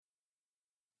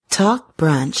Talk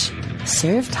Brunch,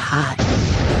 served hot.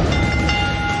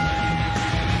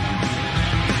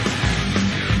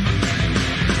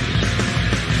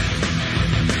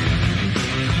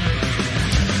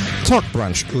 Talk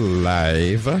Brunch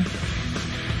Live.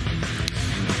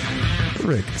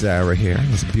 Rick Dara here.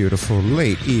 This beautiful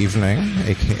late evening,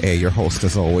 aka your host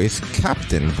as always,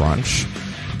 Captain Brunch,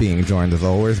 being joined as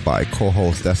always by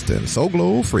co-host Destin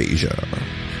Soglo Frazier.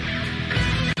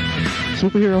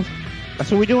 Superheroes? That's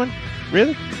what we're doing?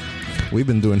 Really? We've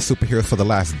been doing superheroes for the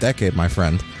last decade, my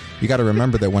friend. You got to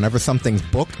remember that whenever something's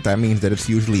booked, that means that it's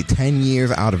usually 10 years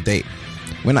out of date.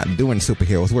 We're not doing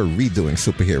superheroes, we're redoing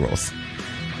superheroes.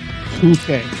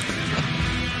 Okay.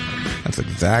 That's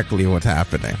exactly what's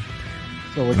happening.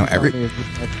 So what you're telling me is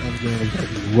this next Endgame is going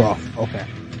to be rough. Okay.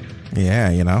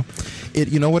 Yeah, you know.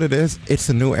 You know what it is? It's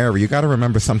a new era. You got to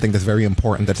remember something that's very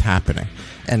important that's happening.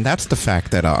 And that's the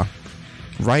fact that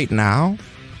right now,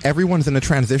 everyone's in a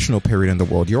transitional period in the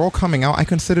world. You're all coming out. I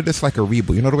consider this like a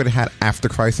reboot. You know the way they had after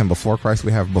Christ and before Christ?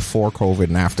 We have before COVID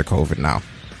and after COVID now.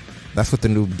 That's what the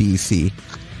new BC.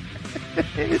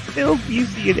 It's still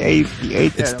BC and AC.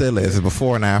 It still is. It's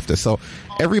before and after. So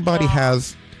everybody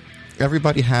has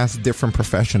different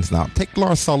professions now. Take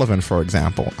Lars Sullivan, for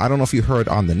example. I don't know if you heard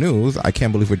on the news. I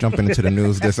can't believe we're jumping into the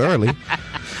news this early.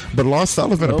 But Lars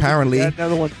Sullivan apparently,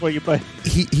 another one for you, but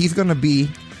he's going to be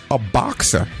a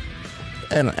boxer.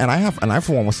 And I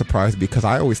for one was surprised because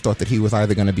I always thought that he was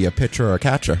either going to be a pitcher or a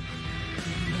catcher.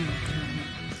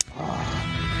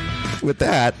 With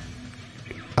that,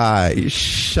 I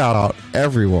shout out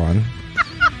everyone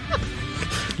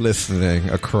listening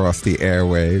across the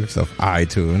airwaves of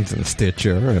iTunes and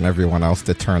Stitcher and everyone else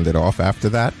that turned it off after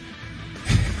that.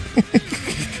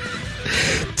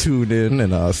 Tune in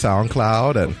and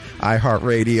SoundCloud and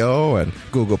iHeartRadio and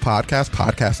Google Podcasts,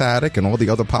 Podcast Addict, and all the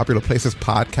other popular places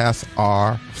podcasts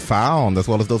are found, as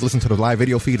well as those listening to the live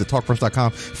video feeds at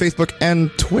TalkBrunch.com, Facebook,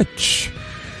 and Twitch.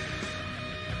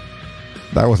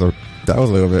 That was a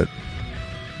little bit.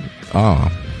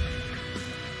 Oh.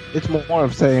 It's more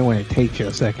upsetting when it takes you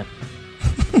a second.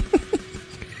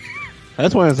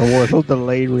 That's when it's the worst. Those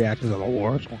delayed reactions are the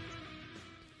worst one.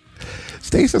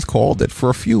 Stasis called it for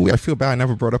a few. I feel bad I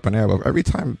never brought up an air, but every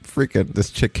time freaking this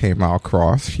chick came out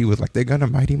across, she was like, they're gonna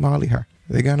mighty molly her.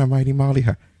 They're gonna mighty molly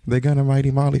her. They're gonna mighty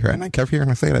molly her. And I kept hearing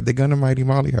her say that. They're gonna mighty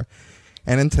molly her.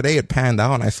 And then today it panned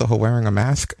out and I saw her wearing a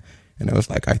mask. And it was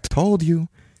like, I told you,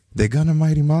 they're gonna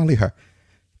mighty molly her.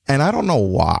 And I don't know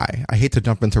why. I hate to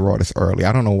jump into Raw this early.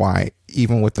 I don't know why,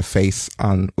 even with the face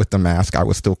on, with the mask, I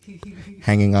was still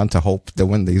hanging on to hope that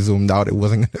when they zoomed out, it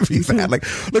wasn't going to be that. Like,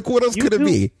 look, what else could it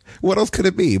be? What else could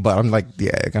it be? But I'm like,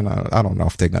 yeah, I don't know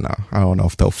if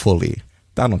they'll fully.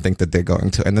 I don't think that they're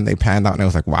going to. And then they panned out and it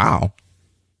was like, wow,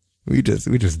 we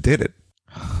just did it.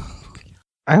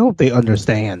 I hope they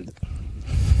understand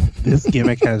this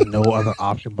gimmick has no other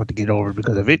option but to get over,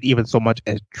 because if it even so much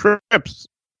as trips,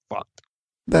 fucked.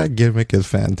 That gimmick is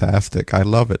fantastic. I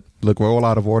love it. Look, we're all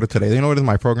out of order today. You know what it is?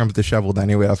 My program's disheveled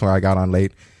anyway. That's why I got on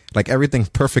late. Like, everything's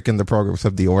perfect in the program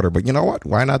except the order. But you know what?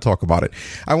 Why not talk about it?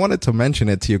 I wanted to mention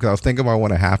it to you because I was thinking about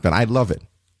what happened. I love it.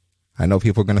 I know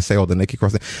people are going to say, oh, the Nikki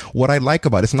Cross thing. What I like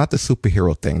about it's not the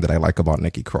superhero thing that I like about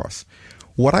Nikki Cross.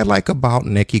 What I like about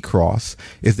Nikki Cross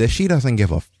is that she doesn't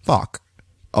give a fuck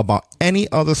about any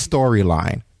other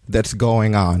storyline that's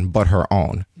going on but her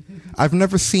own. I've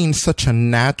never seen such a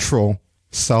natural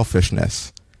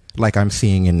selfishness like I'm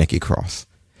seeing in Nikki Cross.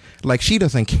 Like, she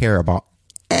doesn't care about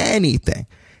anything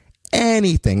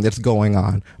that's going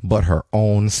on but her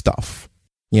own stuff,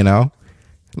 you know?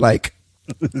 Like,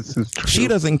 she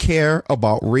doesn't care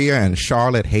about Rhea and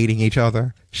Charlotte hating each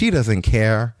other. She doesn't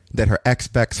care that her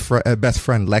best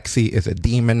friend Lexi is a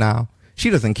demon now. She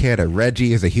doesn't care that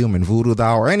Reggie is a human voodoo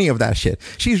doll or any of that shit.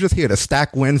 She's just here to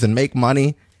stack wins and make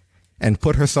money and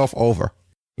put herself over.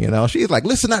 You know, she's like,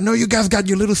 listen, I know you guys got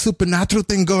your little supernatural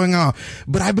thing going on,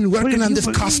 but I've been working on this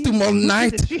costume all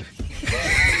night.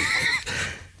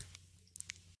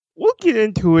 We'll get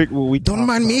into it when we don't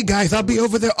mind me, guys. I'll be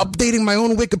over there updating my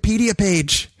own Wikipedia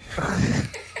page.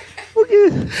 We'll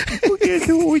get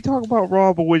into it when we talk about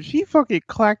Raw, but when she fucking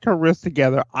clacked her wrists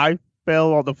together, I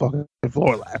fell on the fucking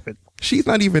floor laughing. She's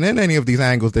not even in any of these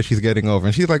angles that she's getting over,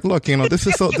 and she's like, look, you know, this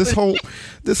is so this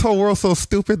whole world's so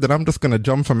stupid that I'm just gonna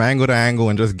jump from angle to angle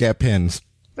and just get pins.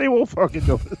 They won't fucking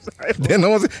notice.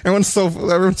 Everyone's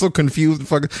so confused.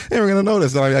 Fucking, they ain't gonna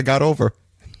notice that I got over.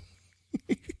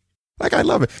 Like, I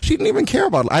love it. She didn't even care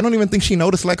about it. I don't even think she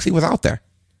noticed Lexi was out there.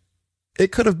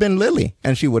 It could have been Lily,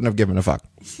 and she wouldn't have given a fuck.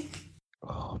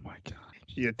 Oh my god.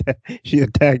 She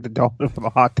attacked the Dolphin for the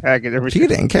hot tag and everything. She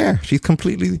didn't care. She's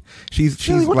completely. She's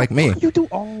Really, like me. You do?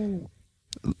 Oh,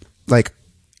 like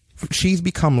she's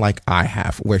become like I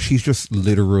have, where she's just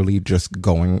literally just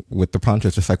going with the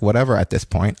punches, just like whatever at this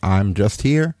point. I'm just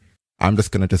here. I'm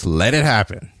just going to just let it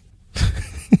happen.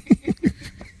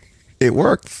 It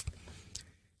works.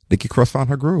 Nikki Cross found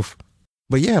her groove.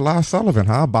 But yeah, Lars Sullivan,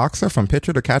 huh? Boxer, from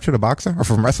pitcher to catcher to boxer? Or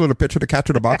from wrestler to pitcher to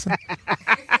catcher to boxer?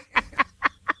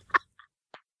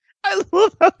 I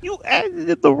love how you added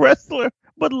in the wrestler,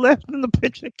 but left in the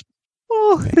pitcher.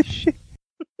 Oh, shit.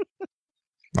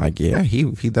 Like, yeah, he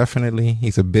definitely,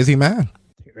 he's a busy man.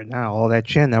 Now, all that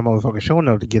chin, that motherfucker showing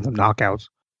up to give them knockouts.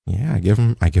 Yeah, I give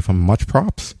him much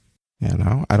props. You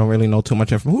know, I don't really know too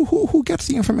much information. Who gets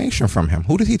the information from him?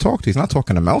 Who does he talk to? He's not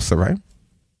talking to Meltzer, right?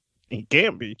 He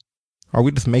can't be. Are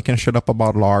we just making shit up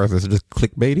about Lars? Is it just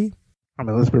clickbaity? I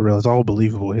mean, let's be real. It's all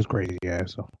believable. His crazy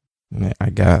ass. So. Yeah, I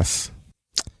guess.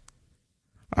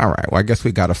 All right. Well, I guess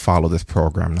we got to follow this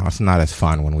program now. It's not as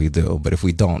fun when we do, but if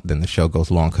we don't, then the show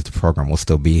goes long because the program will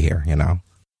still be here, you know?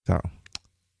 So,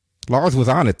 Lars was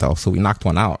on it, though, so we knocked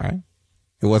one out, right?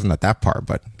 It wasn't at that part,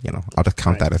 but, you know, I'll just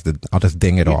count that as I'll just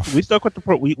ding it off. We stuck with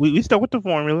we stuck with the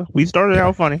formula. We started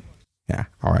out funny. Yeah.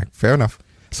 All right. Fair enough.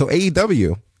 So,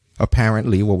 AEW,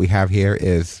 apparently, what we have here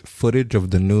is footage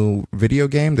of the new video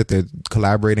game that they're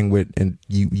collaborating with and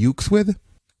Ukes with.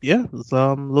 Yeah. It's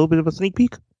a little bit of a sneak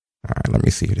peek. All right, let me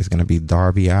see. There's going to be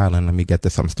Darby Allin. Let me get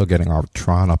this. I'm still getting our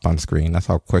Tron up on screen. That's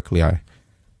how quickly I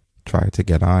tried to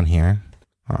get on here.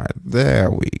 All right, there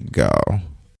we go.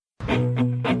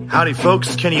 Howdy,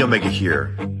 folks. Kenny Omega here.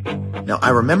 Now,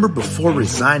 I remember before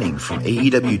resigning from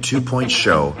AEW 2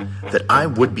 Show that I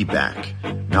would be back.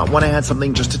 Not when I had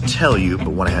something just to tell you, but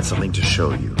when I had something to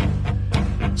show you.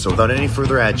 So without any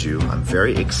further ado, I'm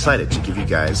very excited to give you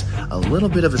guys a little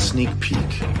bit of a sneak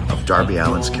peek of Darby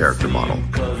Allin's character model.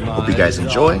 Hope you guys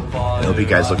enjoy, and hope you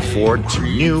guys look forward to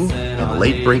new and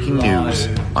late-breaking news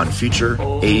on future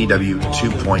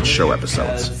AEW 2 Show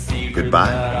episodes.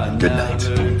 Goodbye and good night.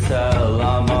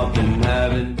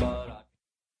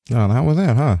 Oh, that was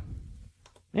it, huh?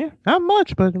 Yeah, not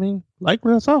much, but I mean, like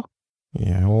what I saw.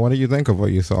 Yeah, well, what do you think of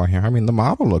what you saw here? I mean, the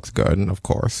model looks good, and of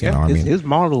course, you know, his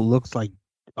model looks like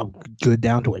good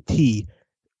down to a T.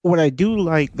 What I do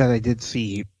like that I did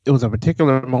see, it was a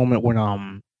particular moment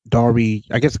when Darby,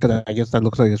 I guess that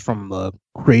looks like it's from the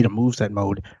create a moveset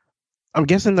mode. I'm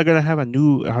guessing they're gonna have a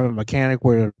mechanic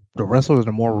where the wrestlers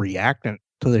are more reactant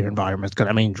to their environments. Because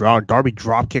I mean, Darby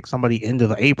drop kicked somebody into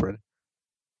the apron,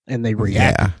 and they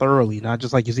react thoroughly, not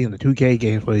just like you see in the 2K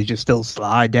games where they just still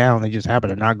slide down. They just happen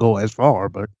to not go as far,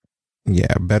 but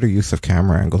yeah, better use of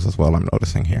camera angles as well. I'm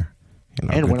noticing here. You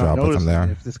know, and good when job I with them there.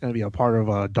 If this is going to be a part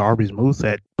of Darby's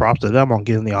moveset, props to them on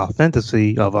getting the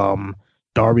authenticity of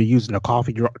Darby using a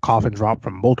coffin drop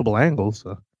from multiple angles.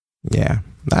 So. Yeah,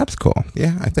 that's cool.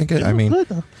 Yeah, I think I mean,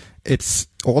 good, it's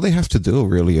all they have to do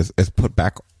really is put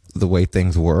back the way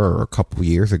things were a couple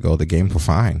years ago. The games were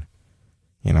fine.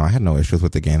 You know, I had no issues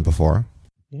with the game before.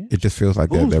 Yeah. It just feels like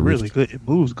they're really good. It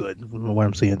moves good from what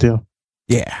I'm seeing too.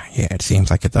 Yeah, it seems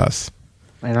like it does.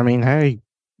 And I mean, hey,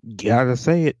 gotta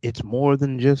say it. It's more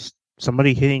than just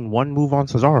somebody hitting one move on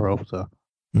Cesaro. So,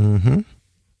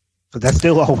 so that's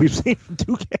still all we've seen from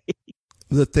 2K.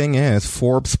 The thing is,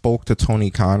 Forbes spoke to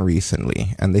Tony Khan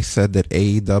recently, and they said that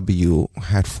AEW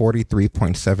had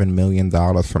 $43.7 million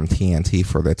from TNT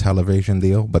for their television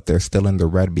deal, but they're still in the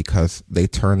red because they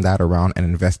turned that around and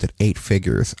invested 8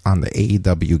 figures on the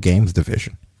AEW games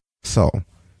division. So,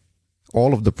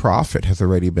 all of the profit has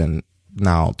already been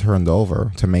now turned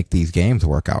over to make these games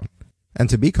work out. And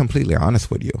to be completely honest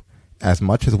with you, as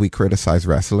much as we criticize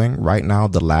wrestling, right now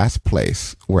the last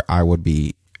place where I would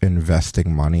be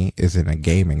investing money is in a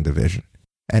gaming division.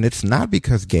 And it's not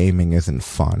because gaming isn't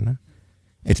fun.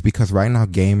 It's because right now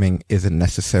gaming isn't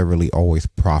necessarily always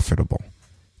profitable.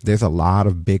 There's a lot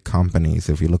of big companies,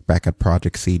 if you look back at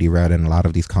Project CD Red and a lot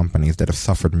of these companies that have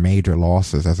suffered major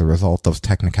losses as a result of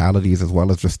technicalities as well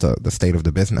as just the state of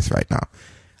the business right now.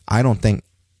 I don't think,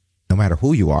 no matter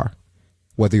who you are,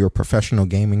 whether you're a professional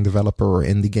gaming developer or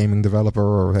indie gaming developer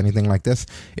or anything like this,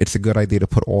 it's a good idea to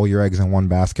put all your eggs in one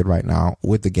basket right now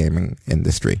with the gaming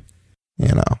industry,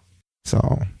 you know.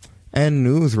 So, and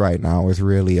news right now is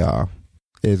really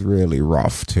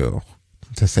rough too,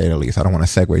 to say the least. I don't want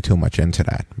to segue too much into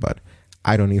that, but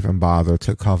I don't even bother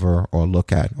to cover or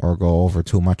look at or go over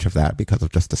too much of that because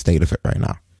of just the state of it right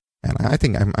now. And I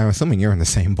think I'm assuming you're in the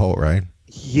same boat, right?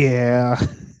 Yeah.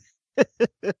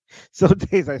 Some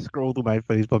days I scroll through my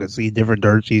Facebook and see different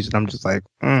dirt sheets, and I'm just like,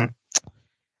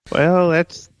 well,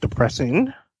 that's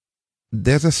depressing.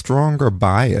 There's a stronger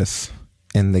bias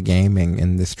in the gaming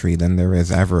industry than there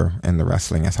is ever in the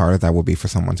wrestling, as hard as that would be for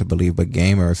someone to believe. But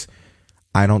gamers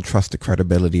I don't trust the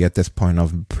credibility at this point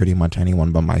of pretty much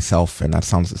anyone but myself. And that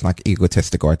sounds, it's not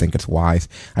egotistical. I think it's wise.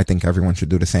 I think everyone should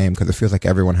do the same because it feels like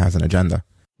everyone has an agenda.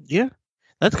 Yeah.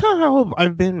 That's kind of how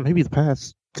I've been maybe the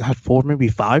past, 4, maybe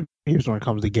 5 years when it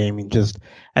comes to gaming. Just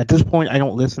at this point, I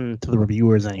don't listen to the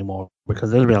reviewers anymore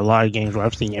because there's been a lot of games where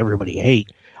I've seen everybody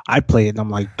hate. I play it and I'm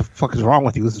like, the fuck is wrong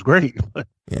with you? This is great. But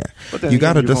then you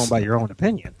got to you're just going by your own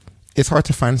opinion. It's hard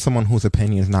to find someone whose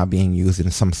opinion is not being used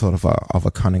in some sort of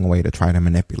a cunning way to try to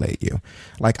manipulate you.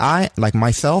 Like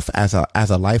myself as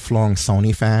a lifelong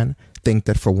Sony fan, think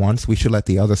that for once we should let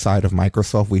the other side of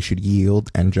Microsoft, we should yield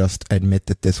and just admit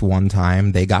that this one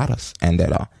time they got us and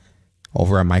that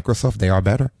over at Microsoft they are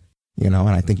better. And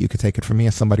I think you could take it from me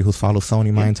as somebody who's followed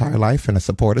Sony my entire life and has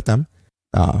supported them.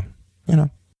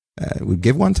 We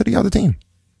give one to the other team.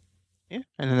 Yeah,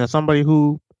 and then there's somebody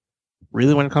who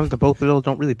really, when it comes to both of those,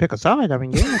 don't really pick a side. I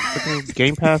mean,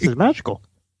 Game Pass is magical.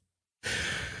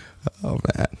 Oh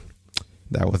man,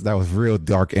 that was real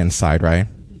dark inside, right?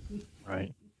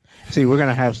 Right. See, we're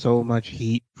gonna have so much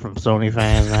heat from Sony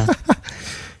fans now.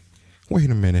 Wait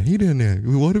a minute, he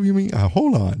didn't. What do you mean?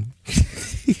 Hold on.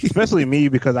 Especially me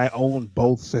because I own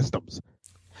both systems.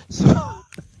 So.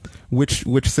 Which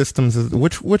systems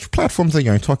which platforms are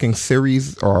you on? Talking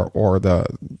Series or the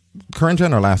current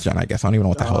gen or last gen? I guess I don't even know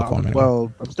what the hell it's called.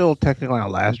 Well, I'm still technically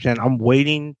on last gen. I'm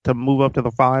waiting to move up to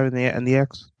the 5 and the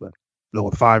X, but no,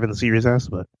 the 5 and the Series S.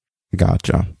 But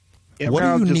gotcha. Yeah, what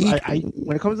do you need? I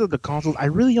when it comes to the consoles, I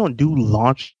really don't do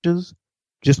launches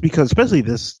just because, especially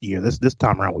this year, this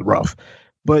time around was rough.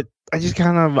 But I just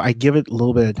I give it a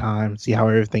little bit of time, see how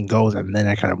everything goes, and then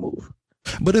I kind of move.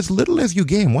 But as little as you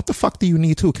game, what the fuck do you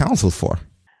need 2 consoles for?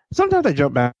 Sometimes I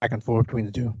jump back and forth between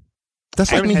the two.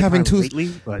 That's like me having 2.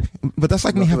 Lately, but that's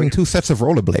like me having 2 sets of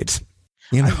rollerblades.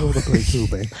 I rollerblade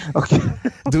too, man.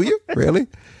 Okay. Do you really?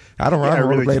 I don't ride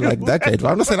rollerblade like decades.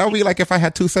 I'm just saying, I'll be like if I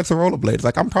had 2 sets of rollerblades.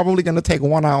 Like I'm probably gonna take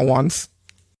one out once.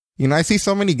 I see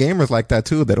so many gamers like that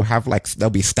too that'll have they'll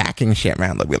be stacking shit,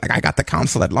 man. They'll be like, I got the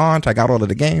console at launch, I got all of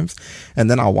the games, and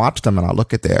then I'll watch them and I'll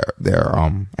look at their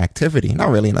activity. Not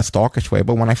really in a stalkish way,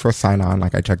 but when I first sign on,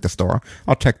 I check the store,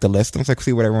 I'll check the list and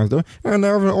see what everyone's doing, and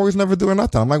they're always never doing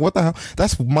nothing. I'm like, what the hell?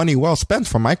 That's money well spent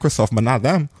for Microsoft, but not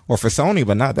them, or for Sony,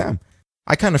 but not them.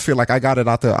 I kind of feel like I got it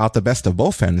out the best of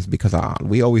both ends because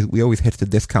we always hit the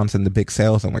discounts and the big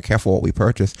sales, and we're careful what we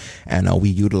purchase, and we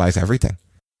utilize everything.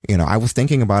 I was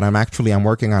thinking about, I'm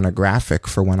working on a graphic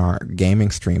for when our gaming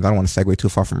streams, I don't want to segue too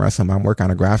far from wrestling, but I'm working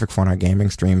on a graphic for when our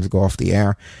gaming streams go off the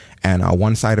air. And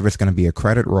one side of it's going to be a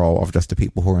credit roll of just the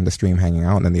people who are in the stream hanging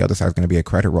out. And then the other side is going to be a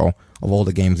credit roll of all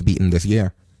the games beaten this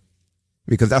year.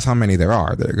 Because that's how many there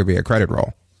are. There could be a credit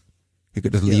roll. You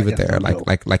could just leave it there,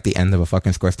 like the end of a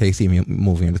fucking Scorsese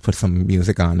movie, and just put some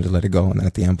music on and just let it go. And then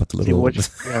at the end, put the little... See what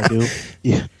you gotta do?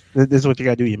 Yeah. This is what you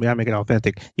gotta do. You gotta make it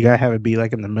authentic. You gotta have it be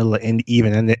like in the middle of end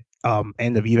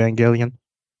of Evangelion.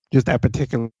 Just that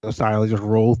particular style, just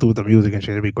roll through the music and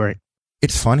shit. It'd be great.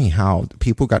 It's funny how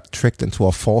people got tricked into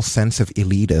a false sense of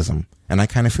elitism, and I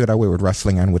kind of feel that way with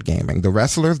wrestling and with gaming. The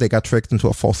wrestlers, they got tricked into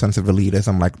a false sense of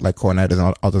elitism, like Cornette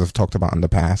and others have talked about in the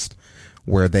past,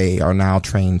 where they are now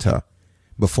trained to.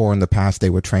 Before in the past, they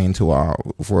were trained to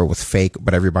where it was fake,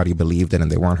 but everybody believed it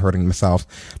and they weren't hurting themselves.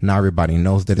 Now everybody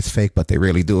knows that it's fake, but they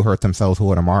really do hurt themselves.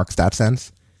 Who are the marks? That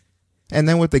sense. And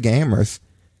then with the gamers,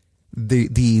 the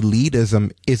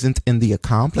elitism isn't in the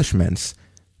accomplishments,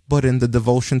 but in the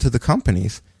devotion to the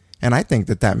companies. And I think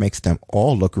that makes them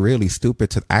all look really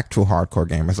stupid to actual hardcore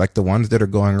gamers, like the ones that are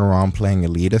going around playing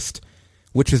elitist,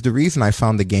 which is the reason I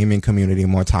found the gaming community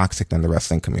more toxic than the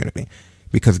wrestling community.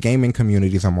 Because gaming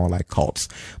communities are more like cults.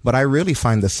 But I really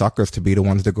find the suckers to be the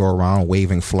ones that go around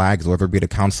waving flags, whether it be the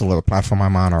console or the platform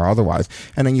I'm on or otherwise.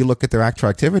 And then you look at their actual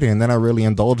activity and they're not really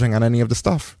indulging on any of the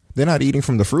stuff. They're not eating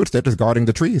from the fruits. They're just guarding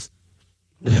the trees.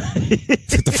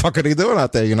 What the fuck are they doing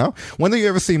out there, When do you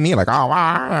ever see me like, oh,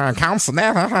 wow, council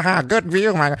there, good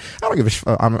view. I don't give a shit.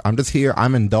 I'm just here.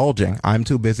 I'm indulging. I'm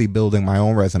too busy building my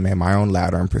own resume, my own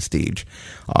ladder and prestige.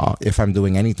 If I'm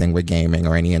doing anything with gaming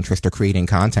or any interest or creating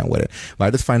content with it. But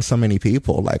I just find so many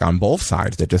people like on both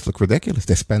sides that just look ridiculous.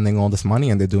 They're spending all this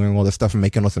money and they're doing all this stuff and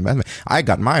making all this investment. I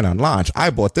got mine on launch. I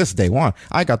bought this day one.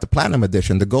 I got the platinum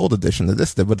edition, the gold edition,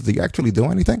 but do you actually do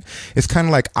anything? It's kind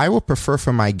of like I would prefer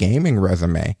for my gaming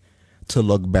resume to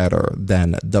look better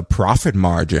than the profit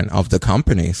margin of the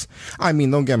companies. I mean,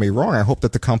 don't get me wrong. I hope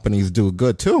that the companies do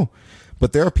good too.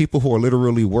 But there are people who are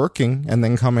literally working and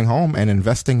then coming home and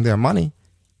investing their money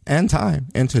and time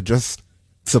into just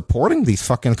supporting these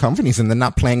fucking companies and then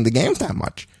not playing the games that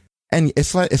much. And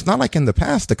it's not like in the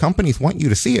past. The companies want you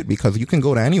to see it because you can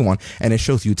go to anyone and it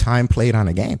shows you time played on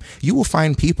a game. You will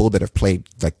find people that have played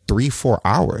like 3-4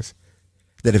 hours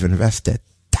that have invested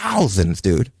thousands,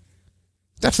 dude.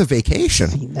 That's a vacation.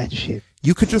 Seen that shit.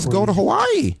 You could just go to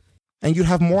Hawaii and you'd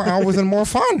have more hours and more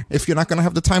fun. If you're not going to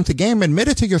have the time to game, admit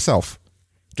it to yourself.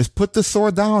 Just put the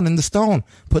sword down in the stone.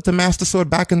 Put the Master Sword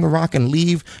back in the rock and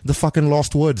leave the fucking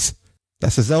Lost Woods.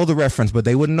 That's a Zelda reference, but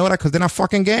they wouldn't know that because they're not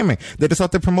fucking gaming. They just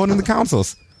out there promoting the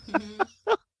consoles. I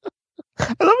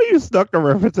love how you stuck the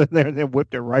reference in there and then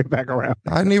whipped it right back around.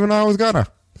 I didn't even know I was gonna.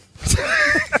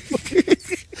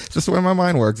 It's just the way my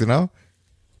mind works, you know?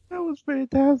 That was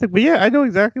fantastic. But yeah, I know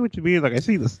exactly what you mean. Like, I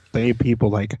see the same people.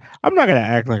 Like, I'm not going to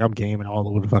act like I'm gaming all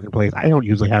over the fucking place. I don't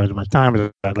usually have as much time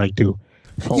as I'd like to.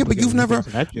 Yeah, but you've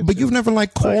never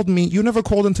like called me. You never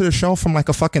called into the show from like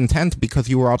a fucking tent because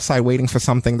you were outside waiting for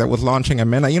something that was launching a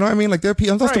minute. You know what I mean? Like, that's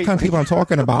the kind of people I'm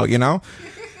talking about, you know?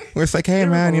 Where it's like, hey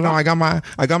man, you know, I got my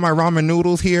ramen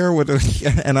noodles here with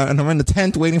and I'm in the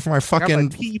tent waiting for my fucking I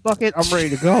got my tea bucket. I'm ready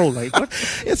to go. Like, what?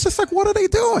 It's just like, what are they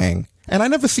doing? And I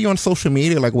never see you on social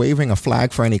media like waving a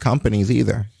flag for any companies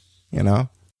either. You know?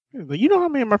 You know how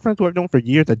many of my friends who I've known for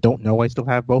years that don't know I still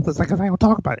have both? It's like, 'cause I don't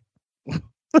talk about it.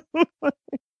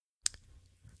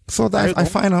 So that I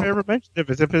find out if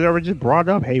it's ever just brought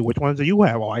up, hey, which ones do you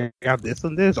have? Oh, I got this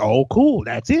and this. Oh, cool.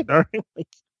 That's it. All right.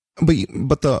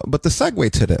 But the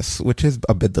segue to this, which is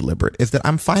a bit deliberate, is that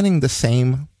I'm finding the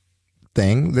same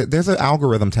thing. There's an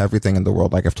algorithm to everything in the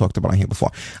world, like I've talked about on here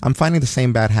before. I'm finding the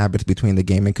same bad habits between the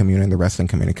gaming community and the wrestling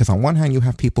community. Because on one hand, you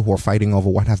have people who are fighting over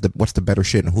what's the better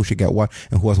shit and who should get what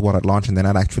and who has what at launch, and they're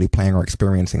not actually playing or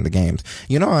experiencing the games.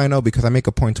 You know, I know because I make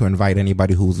a point to invite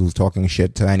anybody who's talking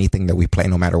shit to anything that we play,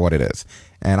 no matter what it is,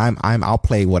 and I'll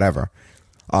play whatever.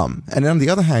 And then on the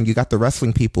other hand, you got the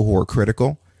wrestling people who are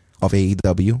critical of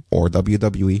AEW or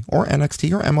WWE or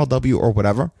NXT or MLW or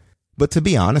whatever. But to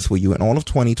be honest with you, in all of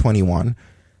 2021,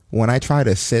 when I try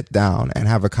to sit down and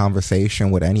have a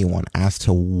conversation with anyone as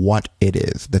to what it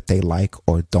is that they like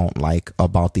or don't like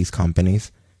about these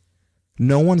companies,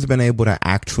 no one's been able to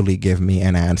actually give me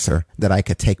an answer that I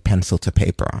could take pencil to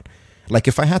paper on. Like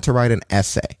if I had to write an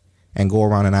essay and go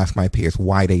around and ask my peers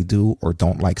why they do or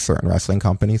don't like certain wrestling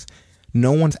companies,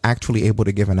 no one's actually able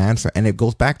to give an answer. And it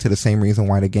goes back to the same reason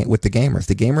why with the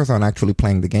gamers aren't actually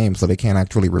playing the game, so they can't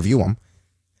actually review them,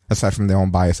 aside from their own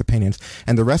biased opinions.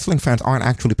 And the wrestling fans aren't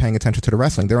actually paying attention to the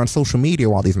wrestling. They're on social media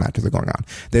while these matches are going on.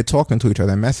 They're talking to each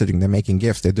other, they're messaging, they're making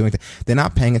gifts, they're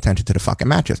not paying attention to the fucking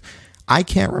matches. I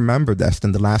can't remember,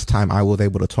 Destin, the last time I was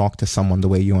able to talk to someone the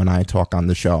way you and I talk on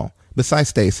the show, besides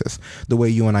Stasis, the way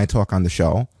you and I talk on the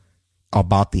show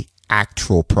about the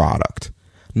actual product,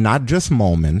 not just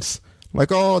moments. Like,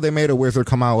 oh, they made a wizard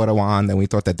come out with a wand, and we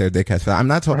thought that they're dickheads. I'm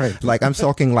not talking, right. Like, I'm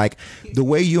talking like the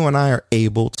way you and I are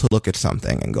able to look at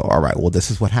something and go, all right, well, this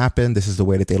is what happened. This is the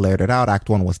way that they layered it out. Act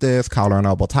 1 was this, collar and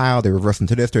elbow tile. They reversed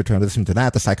into this, they turned this into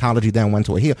that. The psychology then went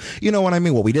to a heel. You know what I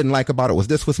mean? What we didn't like about it was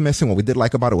this was missing. What we did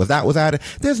like about it was that was added.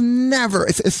 There's never,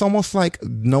 it's almost like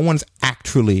no one's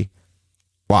actually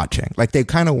watching. Like they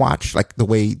kind of watch like the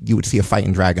way you would see a fight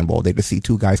in Dragon Ball. They just see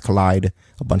two guys collide,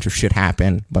 a bunch of shit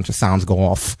happen, a bunch of sounds go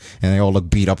off, and they all look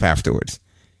beat up afterwards.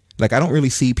 Like I don't really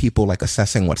see people like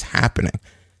assessing what's happening.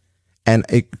 And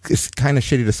it's kind of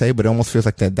shitty to say, but it almost feels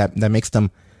like that makes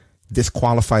them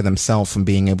disqualify themselves from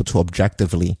being able to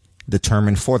objectively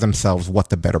determine for themselves what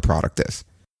the better product is.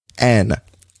 And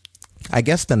I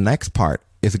guess the next part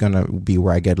is going to be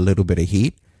where I get a little bit of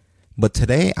heat. But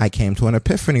today I came to an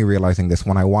epiphany realizing this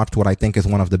when I watched what I think is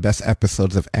one of the best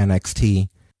episodes of NXT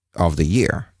of the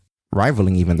year,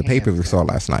 rivaling even the pay-per-view we saw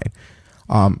last night.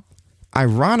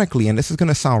 Ironically, and this is going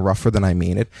to sound rougher than I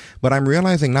mean it, but I'm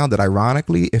realizing now that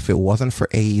ironically, if it wasn't for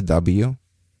AEW,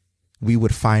 we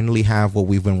would finally have what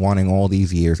we've been wanting all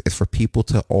these years, is for people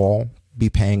to all be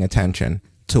paying attention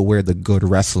to where the good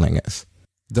wrestling is.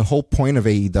 The whole point of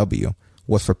AEW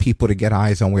was for people to get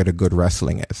eyes on where the good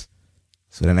wrestling is.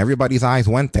 So then everybody's eyes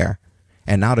went there,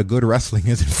 and now the good wrestling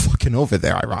isn't fucking over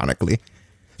there, ironically.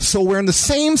 So we're in the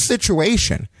same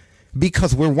situation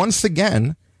because we're once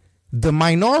again the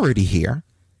minority here,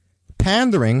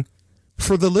 pandering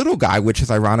for the little guy, which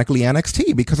is ironically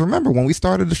NXT. Because remember, when we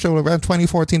started the show around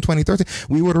 2014, 2013,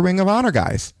 we were the Ring of Honor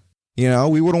guys. You know,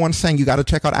 we were the ones saying, you got to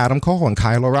check out Adam Cole and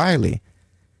Kyle O'Reilly.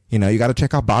 You know, you got to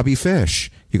check out Bobby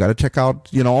Fish. You got to check out,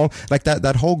 you know, like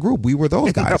that whole group. We were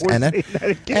those guys.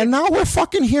 And now we're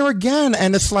fucking here again.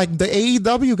 And it's like the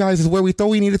AEW guys is where we thought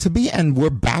we needed to be. And we're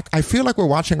back. I feel like we're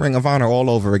watching Ring of Honor all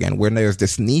over again, where there's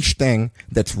this niche thing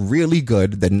that's really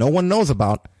good that no one knows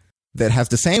about, that has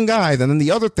the same guys. And then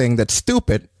the other thing that's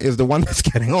stupid is the one that's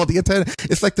getting all the attention.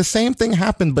 It's like the same thing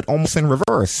happened, but almost in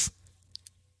reverse.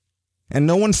 And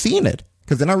no one's seen it,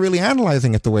 because they're not really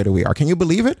analyzing it the way that we are. Can you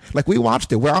believe it? Like, we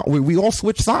watched it. We all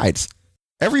switched sides.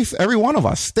 Every one of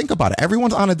us. Think about it.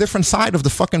 Everyone's on a different side of the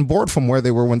fucking board from where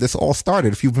they were when this all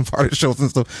started. If you've been part of the show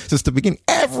since the beginning,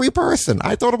 every person.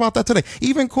 I thought about that today.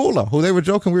 Even Kula, who they were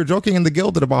joking. We were joking in the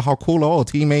Gilded about how Kula,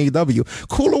 Team AEW.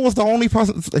 Kula was the only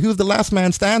person. He was the last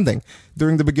man standing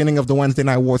during the beginning of the Wednesday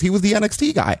Night Wars. He was the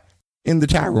NXT guy in the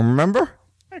chat room. Remember?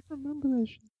 I remember that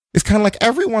shit. It's kind of like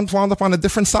everyone's wound up on a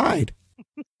different side.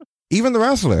 Even the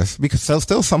wrestlers, because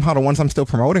still somehow the ones I'm still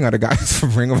promoting are the guys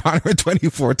from Ring of Honor in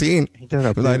 2014.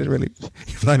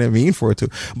 I didn't mean for it to.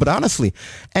 But honestly,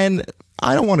 and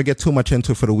I don't want to get too much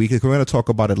into it for the week, because we're going to talk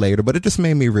about it later, but it just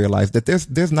made me realize that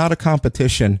there's not a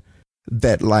competition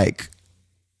that, like,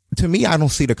 to me, I don't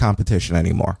see the competition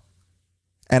anymore.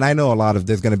 And I know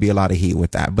there's going to be a lot of heat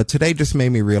with that. But today just made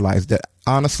me realize that,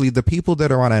 honestly, the people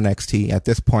that are on NXT at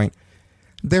this point,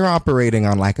 they're operating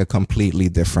on like a completely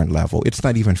different level. It's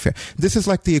not even fair. This is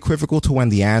like the equivocal to when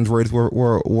the androids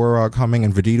were coming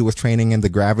and Vegeta was training in the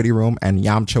gravity room and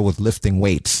Yamcha was lifting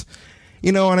weights.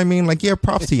 You know what I mean? Like, yeah,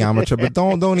 props to Yamcha, but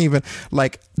don't even,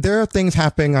 like, there are things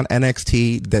happening on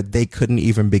NXT that they couldn't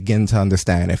even begin to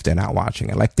understand if they're not watching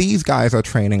it. Like, these guys are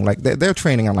training, like, they're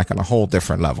training on a whole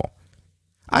different level.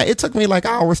 It took me like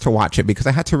hours to watch it because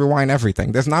I had to rewind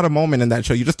everything. There's not a moment in that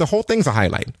show. The whole thing's a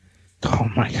highlight. Oh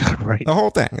my God, right. The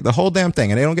whole damn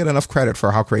thing. And they don't get enough credit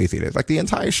for how crazy it is. Like, the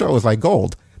entire show is like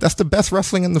gold. That's the best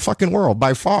wrestling in the fucking world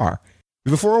by far.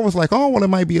 Before it was like, oh, well, it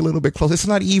might be a little bit close. It's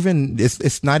not even,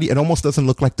 it almost doesn't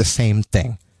look like the same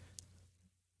thing,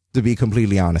 to be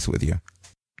completely honest with you.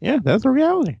 Yeah, that's the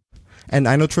reality. And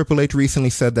I know Triple H recently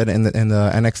said that in the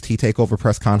NXT TakeOver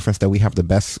press conference that we have the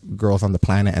best girls on the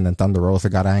planet, and then Thunder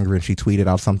Rosa got angry and she tweeted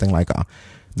out something like,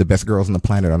 the best girls on the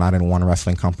planet are not in one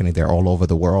wrestling company. They're all over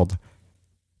the world.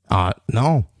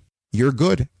 No, you're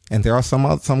good. And there are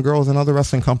some girls in other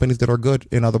wrestling companies that are good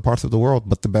in other parts of the world,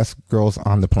 but the best girls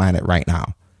on the planet right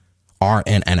now are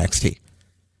in NXT.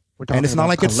 We're talking, and it's not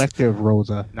like collective,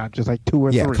 Rosa, not just like 2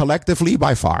 or 3. Yeah, collectively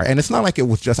by far. And it's not like it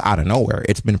was just out of nowhere.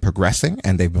 It's been progressing,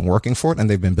 and they've been working for it, and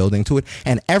they've been building to it.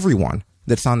 And everyone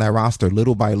that's on that roster,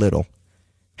 little by little,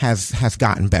 has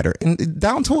gotten better. And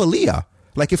down to Aaliyah.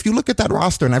 Like, if you look at that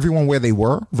roster and everyone where they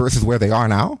were versus where they are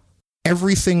now,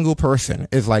 every single person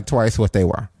is like twice what they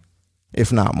were,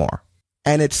 if not more.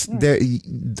 And it's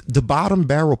the bottom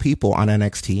barrel people on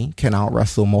NXT can out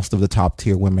wrestle most of the top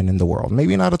tier women in the world.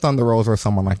 Maybe not a Thunder Rosa or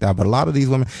someone like that, but a lot of these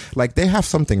women, like, they have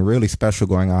something really special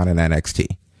going on in NXT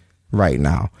right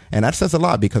now. And that says a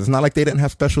lot, because it's not like they didn't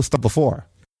have special stuff before.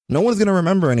 No one's going to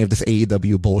remember any of this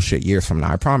AEW bullshit years from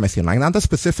now. I promise you. Like, not the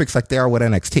specifics like they are with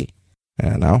NXT,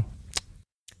 you know?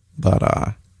 But,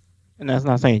 and that's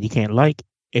not saying you can't like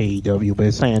AEW, but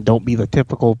it's saying don't be the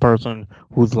typical person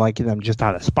who's liking them just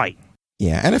out of spite.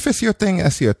 Yeah, and if it's your thing,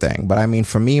 that's your thing. But I mean,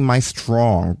 for me, my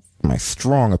strong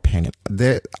opinion,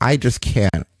 I just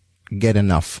can't get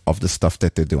enough of the stuff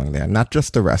that they're doing there. Not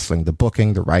just the wrestling, the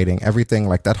booking, the writing, everything.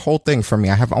 Like, that whole thing, for me,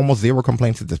 I have almost zero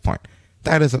complaints at this point.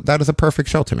 That is a perfect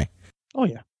show to me. Oh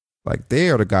yeah. Like, they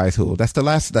are the guys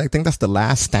I think that's the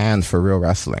last stand for real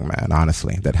wrestling, man,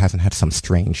 honestly, that hasn't had some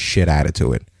strange shit added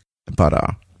to it.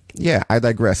 But, yeah, I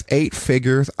digress. 8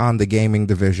 figures on the gaming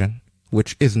division,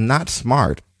 which is not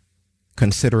smart,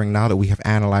 considering now that we have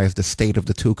analyzed the state of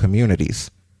the two communities.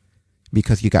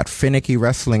 Because you got finicky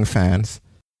wrestling fans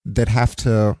that have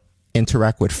to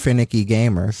interact with finicky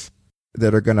gamers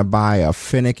that are going to buy a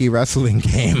finicky wrestling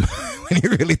game. When you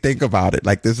really think about it,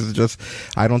 like, this is just,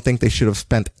 I don't think they should have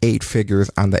spent 8 figures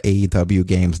on the AEW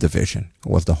games division,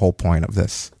 was the whole point of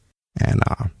this. And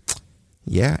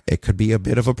yeah, it could be a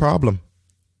bit of a problem.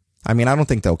 I mean, I don't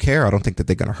think they'll care. I don't think that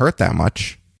they're going to hurt that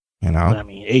much, you know? But I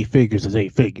mean, 8 figures is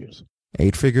 8 figures.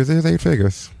 8 figures is 8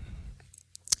 figures.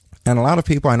 And a lot of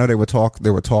people, I know there were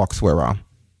talks where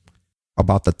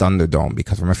about the Thunderdome,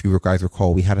 because remember, if you guys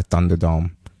recall, we had a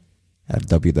Thunderdome at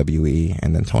WWE,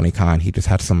 and then Tony Khan, he just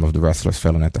had some of the wrestlers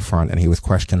filling at the front, and he was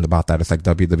questioned about that. It's like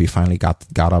WWE finally got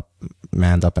up,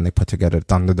 manned up, and they put together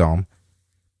Thunderdome.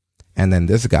 And then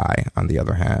this guy, on the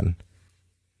other hand,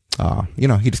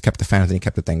 he just kept the fans and he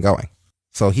kept the thing going.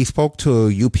 So he spoke to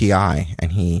UPI,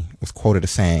 and he was quoted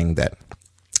as saying that,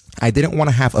 I didn't want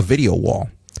to have a video wall,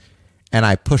 and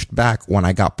I pushed back when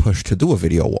I got pushed to do a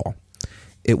video wall.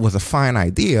 It was a fine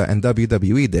idea, and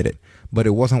WWE did it, but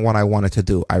it wasn't what I wanted to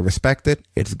do. I respect it,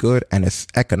 it's good, and it's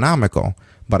economical,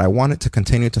 but I wanted to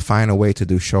continue to find a way to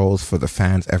do shows for the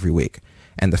fans every week.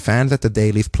 And the fans at the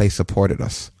Daily's Place supported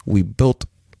us. We built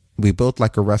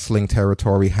like a wrestling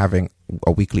territory, having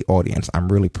a weekly audience.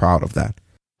 I'm really proud of that.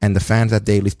 And the fans at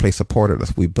Daily's Place supported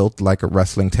us. We built like a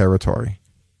wrestling territory,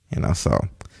 so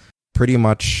pretty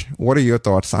much, what are your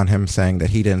thoughts on him saying that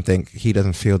he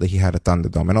doesn't feel that he had a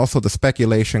Thunderdome? And also the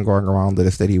speculation going around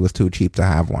is that he was too cheap to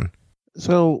have one.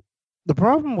 So the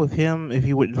problem with him, if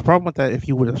he would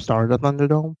have started a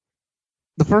Thunderdome,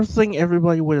 the first thing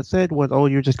everybody would have said was, "Oh,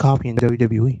 you're just copying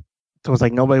WWE." So it's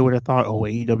like nobody would have thought, "Oh,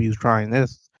 AEW's trying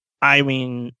this." I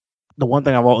mean, the one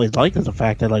thing I've always liked is the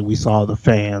fact that like we saw the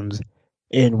fans,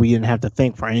 and we didn't have to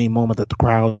think for any moment that the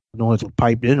crowd noise was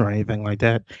piped in or anything like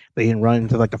that. They didn't run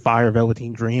into like the Fire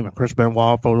Velveteen Dream and Chris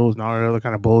Benoit photos and all that other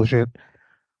kind of bullshit.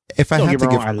 If I Don't had get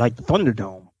to me wrong, I like the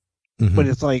Thunderdome. Mhm. But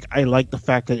it's like I like the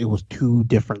fact that it was two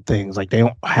different things. Like they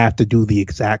don't have to do the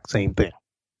exact same thing.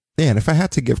 Yeah, and if I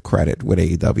had to give credit with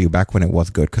AEW back when it was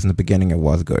good, because in the beginning it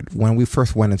was good, when we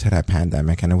first went into that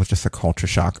pandemic and it was just a culture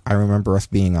shock, I remember us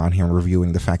being on here and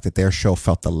reviewing the fact that their show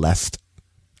felt the least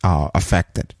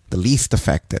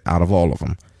affected out of all of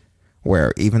them.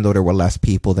 Where even though there were less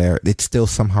people there, it still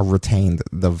somehow retained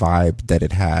the vibe that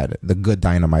it had, the good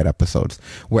Dynamite episodes,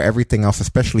 where everything else,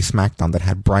 especially SmackDown that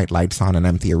had bright lights on and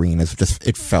empty arenas,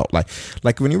 it felt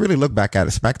like when you really look back at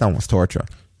it, SmackDown was torture.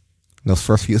 Those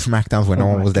first few SmackDowns when no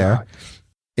one was there,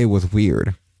 it was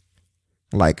weird.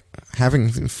 Like having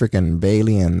freaking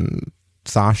Bailey and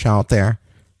Sasha out there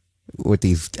with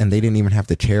these, and they didn't even have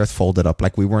the chairs folded up.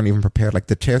 Like we weren't even prepared. Like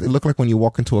the chairs, it looked like when you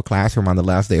walk into a classroom on the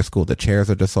last day of school, the chairs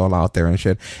are just all out there and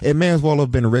shit. It may as well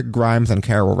have been Rick Grimes and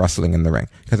Carol wrestling in the ring,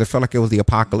 because it felt like it was the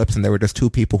apocalypse and there were just two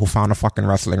people who found a fucking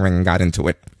wrestling ring and got into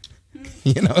it.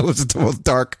 You know, it was the most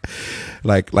dark.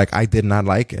 Like I did not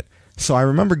like it. So I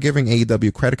remember giving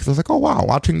AEW credit because I was like, oh wow,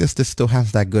 watching this still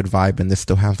has that good vibe and this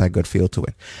still has that good feel to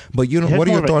it. But you know, what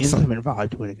are your thoughts on intimate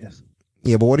vibe to it, I guess.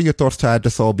 Yeah, but what are your thoughts to add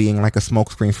this all being like a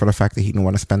smokescreen for the fact that he didn't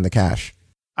want to spend the cash?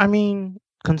 I mean,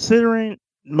 considering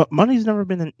money's never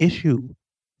been an issue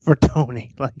for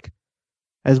Tony. Like,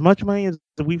 as much money as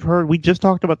we've heard, we just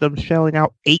talked about them shelling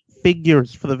out 8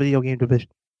 figures for the video game division.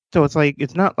 So it's like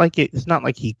it's not like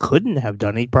he couldn't have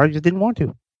done it. He probably just didn't want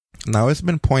to. Now it's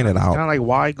been pointed out. Kind of like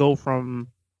why go from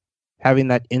having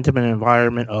that intimate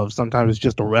environment of sometimes it's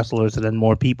just the wrestlers and then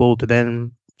more people to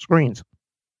then screens.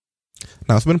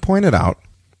 Now it's been pointed out,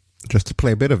 just to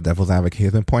play a bit of devil's advocate,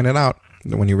 it's been pointed out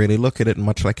that when you really look at it,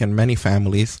 much like in many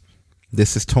families,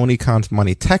 this is Tony Khan's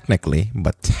money technically,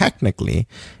 but technically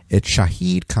it's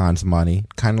Shahid Khan's money,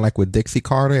 kind of like with Dixie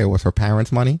Carter, it was her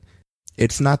parents' money.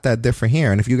 It's not that different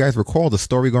here. And if you guys recall, the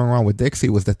story going around with Dixie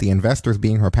was that the investors,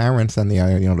 being her parents and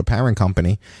the parent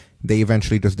company, they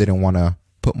eventually just didn't want to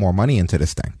put more money into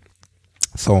this thing.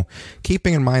 So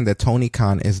keeping in mind that Tony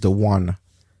Khan is the one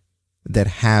that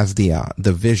has the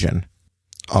vision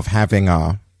of having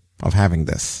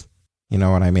this, you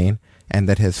know what I mean? And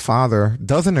that his father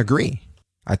doesn't agree.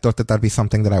 I thought that that'd be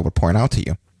something that I would point out to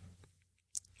you.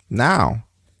 Now,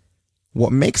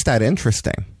 what makes that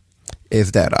interesting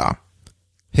is that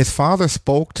his father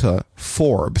spoke to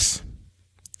Forbes,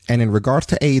 and in regards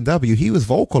to AEW, he was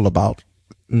vocal about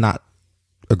not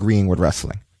agreeing with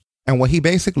wrestling. And what he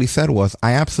basically said was,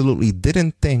 I absolutely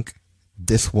didn't think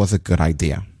this was a good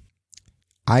idea.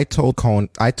 I told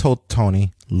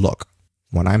Tony, look,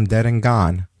 when I'm dead and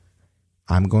gone,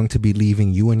 I'm going to be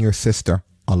leaving you and your sister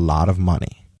a lot of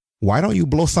money. Why don't you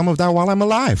blow some of that while I'm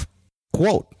alive?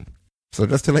 Quote. So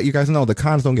just to let you guys know, the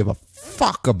Khans don't give a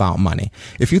fuck about money.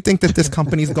 If you think that this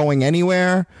company's going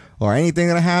anywhere or anything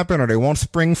gonna happen or they won't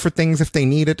spring for things if they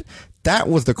need it, that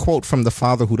was the quote from the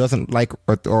father who doesn't like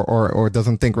or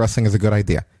doesn't think wrestling is a good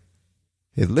idea.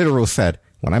 It literally said,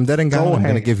 when I'm dead and gone, I'm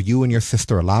going to give you and your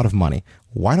sister a lot of money.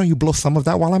 Why don't you blow some of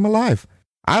that while I'm alive?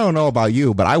 I don't know about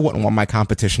you, but I wouldn't want my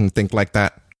competition to think like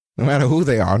that. No matter who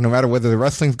they are, no matter whether the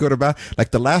wrestling's good or bad. Like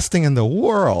the last thing in the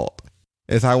world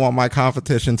is I want my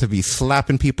competition to be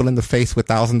slapping people in the face with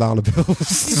 $1,000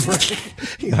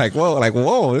 bills. You're like,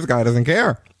 whoa, this guy doesn't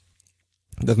care.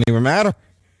 It doesn't even matter.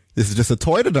 This is just a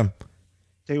toy to them.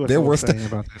 They're worse than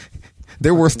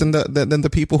the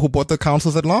people who bought the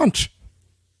consoles at launch.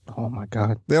 Oh my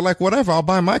God. They're like, whatever, I'll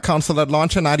buy my console at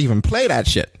launch and not even play that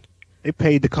shit. They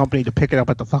paid the company to pick it up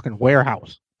at the fucking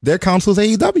warehouse. Their console's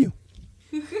AEW.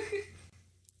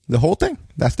 The whole thing.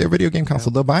 That's their video game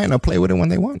console. They'll buy it and they'll play with it when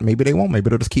they want. Maybe they won't. Maybe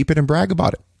they'll just keep it and brag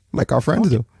about it. Like our friends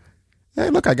do. Hey,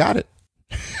 look, I got it.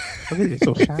 It's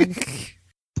so shiny.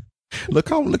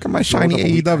 Look at my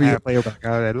shiny AEW.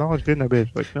 At launch, didn't I,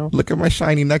 bitch? Like, no. Look at my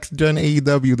shiny next gen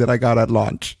AEW that I got at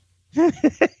launch.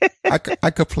 I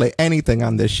could play anything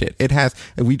on this shit. It has.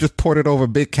 We just ported over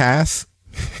Big Cass.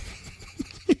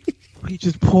 We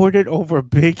just ported over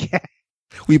Big Cass.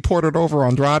 We ported over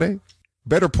Andrade.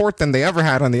 Better port than they ever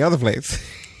had on the other place.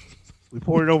 We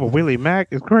ported over Willie Mack.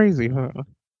 It's crazy, huh?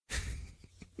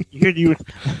 You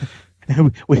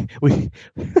we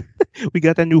We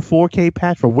got that new 4K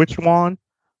patch for Witch Swan.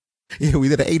 Yeah, we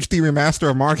did an HD remaster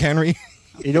of Mark Henry.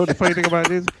 You know what the funny thing about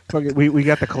it is? We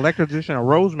got the collector's edition of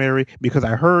Rosemary because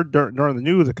I heard during the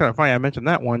news, it's kind of funny I mentioned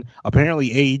that one. Apparently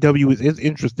AEW is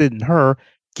interested in her.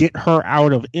 Get her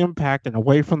out of Impact and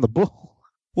away from the bull.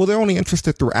 Well, they're only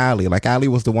interested through Allie. Like, Allie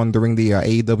was the one during the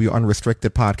AEW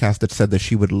Unrestricted podcast that said that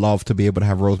she would love to be able to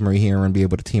have Rosemary here and be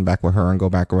able to team back with her and go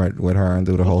back with her and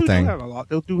do the whole thing.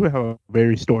 They do have a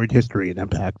very storied history in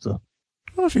Impact, so.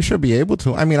 Well, she should be able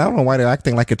to. I mean, I don't know why they're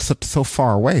acting like it's so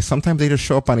far away. Sometimes they just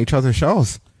show up on each other's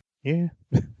shows. Yeah.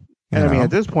 And I mean,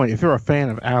 at this point, if you're a fan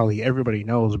of Allie, everybody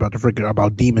knows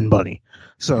about Demon Bunny.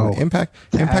 So Impact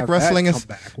Wrestling is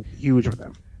huge for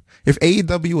them. If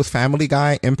AEW was Family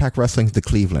Guy, Impact Wrestling's the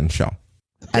Cleveland show.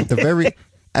 At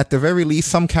the very least,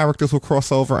 some characters will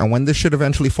cross over, and when this shit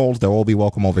eventually folds, they'll all be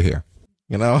welcome over here.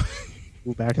 You know?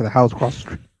 Move back to the house across the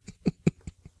street.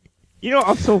 You know,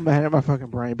 I'm so mad at my fucking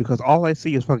brain because all I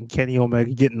see is fucking Kenny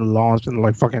Omega getting launched and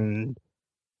like fucking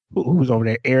who's over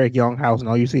there, Eric Younghouse, and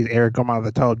all you see is Eric come out of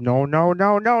the tub.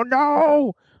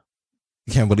 No.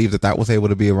 Can't believe that was able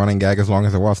to be a running gag as long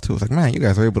as it was too. It's like, man, you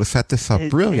guys are able to set this up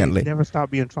brilliantly. It never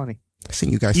stopped being funny. I seen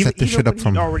you guys set this shit up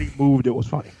from already moved. It was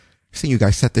funny. I seen you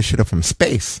guys set this shit up from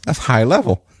space. That's high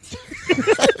level.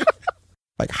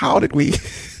 Like, how did we?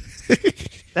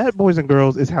 That, boys and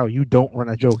girls, is how you don't run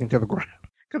a joke into the ground.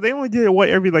 Because they only did it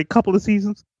every couple of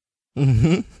seasons.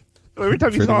 Mm-hmm. So every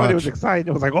time you saw it was exciting.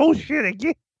 It was like, oh shit,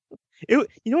 again. You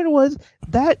know what it was?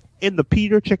 That in the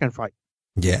Peter chicken fight.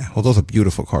 Yeah, well, those are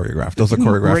beautiful choreographed. Those are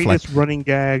choreographed greatest running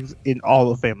gags in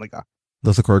all of Family Guy.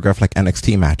 Those are choreographed like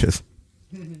NXT matches.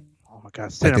 Oh my god,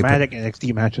 cinematic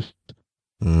NXT matches.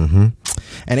 Mm-hmm.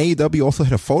 And AEW also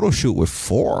had a photo shoot with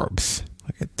Forbes.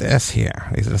 Look at this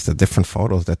here. These are just the different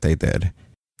photos that they did.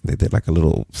 They did like a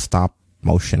little stop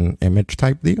motion image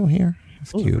type deal here.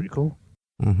 It's cute. Pretty cool.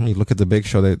 Mm-hmm. You look at the Big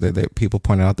Show. They people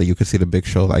pointed out that you could see the Big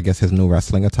Show. I guess his new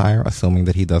wrestling attire, assuming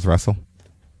that he does wrestle.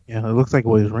 Yeah, it looks like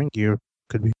what his ring gear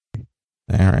could be.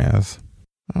 There he is.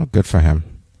 Oh, good for him.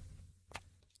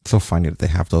 It's so funny that they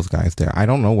have those guys there. I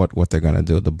don't know what they're gonna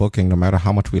do. The booking, no matter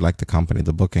how much we like the company,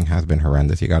 the booking has been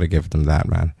horrendous. You got to give them that,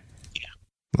 man. Yeah.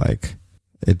 Like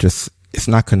it's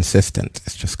not consistent.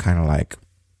 It's just kind of like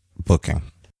booking,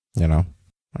 you know.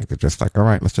 Like they're just like, all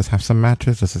right, let's just have some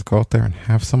matches. Let's just go out there and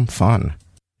have some fun.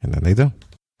 And then they do.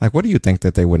 Like, what do you think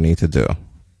that they would need to do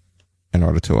in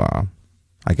order to,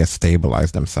 I guess,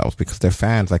 stabilize themselves? Because their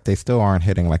fans, like, they still aren't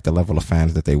hitting, like, the level of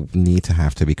fans that they need to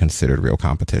have to be considered real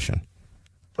competition.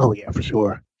 Oh, yeah, for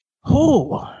sure.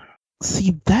 Oh,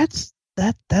 see, that's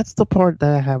the part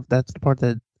that I have. That's the part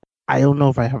that I don't know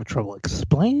if I have trouble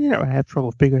explaining it or I have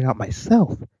trouble figuring out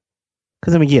myself.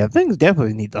 Because, I mean, yeah, things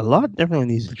definitely needs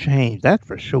to change. That's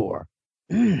for sure.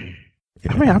 Yeah.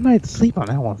 I mean, I might sleep on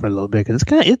that one for a little bit because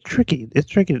it's tricky. It's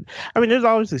tricky. I mean, there's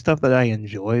obviously stuff that I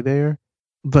enjoy there,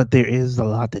 but there is a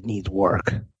lot that needs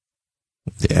work.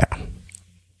 Yeah.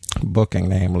 Booking,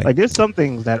 namely. Like, there's some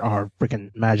things that are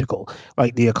freaking magical.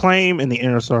 Like, the Acclaim and the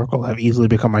Inner Circle have easily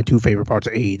become my two favorite parts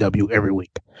of AEW every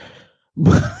week.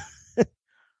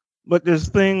 But there's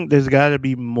got to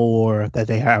be more that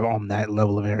they have on that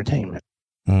level of entertainment.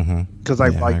 Because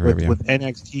with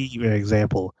NXT, for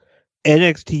example,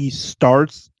 NXT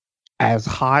starts as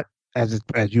hot as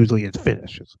usually it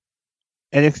finishes.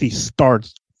 NXT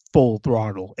starts full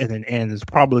throttle and then ends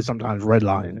probably sometimes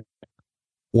redlining.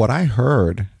 What I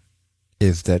heard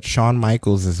is that Shawn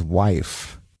Michaels'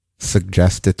 wife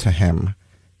suggested to him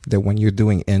that when you're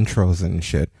doing intros and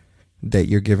shit, that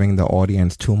you're giving the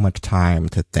audience too much time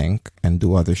to think and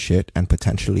do other shit and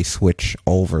potentially switch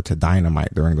over to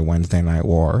Dynamite during the Wednesday Night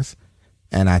Wars.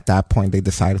 And at that point, they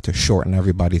decided to shorten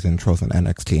everybody's intros in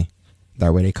NXT.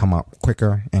 That way they come up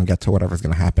quicker and get to whatever's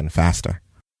going to happen faster.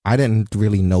 I didn't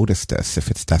really notice this, if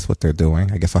that's what they're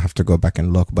doing. I guess I'll have to go back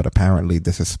and look, but apparently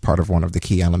this is part of one of the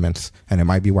key elements. And it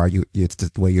might be why it's the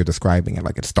way you're describing it.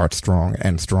 Like, it starts strong,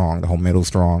 ends strong, the whole middle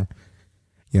strong,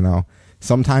 you know.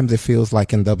 Sometimes it feels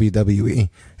like in WWE,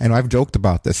 and I've joked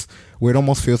about this, where it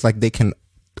almost feels like they can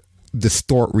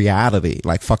distort reality,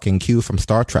 like fucking Q from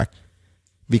Star Trek.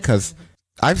 Because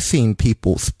I've seen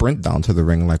people sprint down to the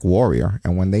ring like Warrior,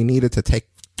 and when they need it to take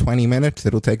 20 minutes,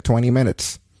 it'll take 20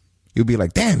 minutes. You'll be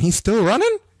like, damn, he's still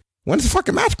running? When's the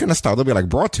fucking match gonna start? They'll be like,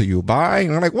 brought to you by,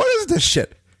 and I'm like, what is this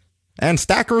shit? And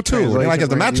Stacker too. And like, is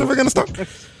the match ever gonna start?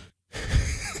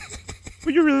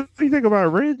 When you really think about it,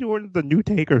 Randy Orton's the new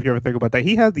Taker, if you ever think about that.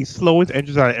 He has the slowest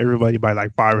entries out of everybody by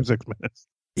like 5 or 6 minutes.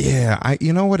 Yeah,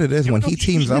 you know what it is? When he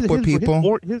teams up with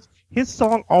people... His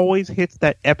song always hits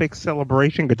that epic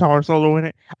celebration guitar solo in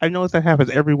it. I noticed that happens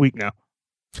every week now.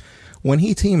 When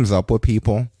he teams up with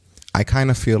people, I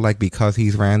kind of feel like because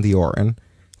he's Randy Orton,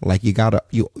 like you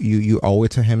owe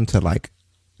it to him to like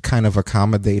kind of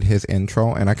accommodate his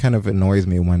intro, and that kind of annoys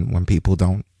me when people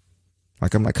don't.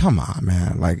 Like, I'm like, come on,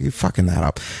 man. Like, you fucking that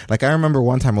up. Like, I remember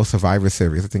one time it was Survivor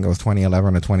Series. I think it was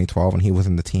 2011 or 2012, and he was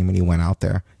in the team and he went out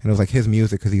there. And it was like his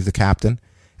music because he's the captain.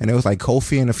 And it was like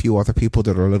Kofi and a few other people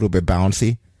that are a little bit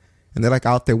bouncy. And they're like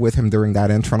out there with him during that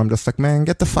intro. And I'm just like, man,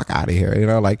 get the fuck out of here. You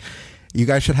know, like, you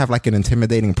guys should have like an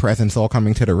intimidating presence all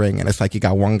coming to the ring. And it's like you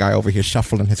got one guy over here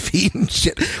shuffling his feet and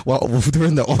shit while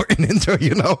during the Orton intro,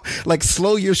 you know? Like,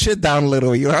 slow your shit down a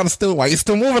little. You know, why you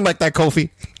still moving like that, Kofi?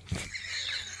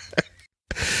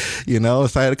 You know,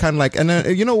 so I kind of like, and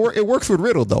then, you know, it works with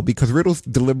Riddle though, because Riddle's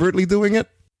deliberately doing it.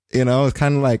 You know, it's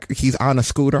kind of like he's on a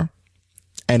scooter,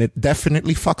 and it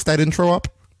definitely fucks that intro up.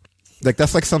 Like,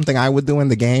 that's like something I would do in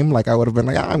the game. Like, I would have been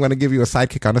like, I'm going to give you a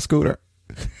sidekick on a scooter,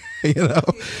 you know.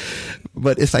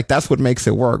 But it's like that's what makes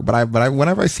it work. But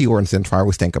whenever I see Orton's intro, I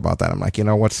always think about that. I'm like, you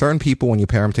know what? Certain people, when you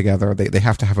pair them together, they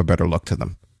have to have a better look to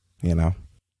them. You know.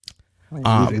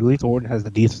 At least Orton has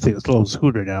the decency to slow the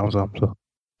scooter down. So.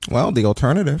 Well, the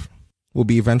alternative will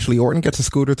be eventually Orton gets a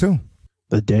scooter too.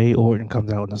 The day Orton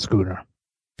comes out in a scooter.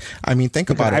 I mean,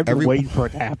 think about it. I've been waiting for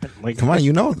it to happen. Like, come on,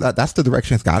 you know that's the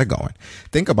direction it's got to go in.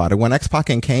 Think about it. When X-Pac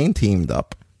and Kane teamed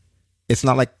up, it's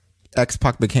not like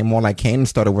X-Pac became more like Kane and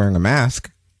started wearing a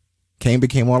mask. Kane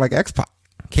became more like X-Pac.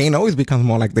 Kane always becomes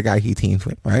more like the guy he teams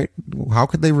with, right? How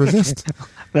could they resist?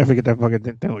 Never forget that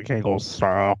fucking thing with Kane goes,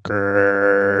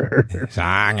 soccer.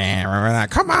 Remember that?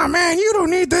 Come on, man, you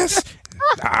don't need this.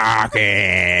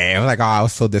 Okay. I was like, oh, I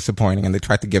was so disappointing. And they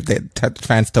tried to give the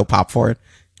fans still pop for it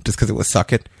just because it was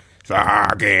Suck It.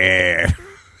 Okay.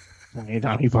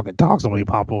 Anytime he fucking talks, somebody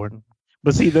pop for it.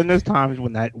 But see, then there's times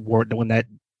when that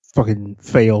fucking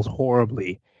fails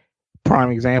horribly. Prime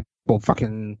example,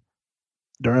 fucking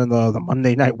during the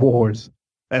Monday Night Wars.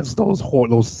 That's those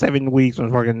 7 weeks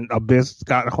when fucking Abyss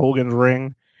got Hogan's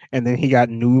ring, and then he got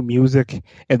new music,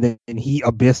 and then he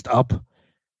abyssed up.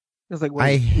 It's like,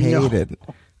 I hated.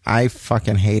 I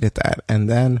fucking hated that. And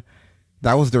then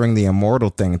that was during the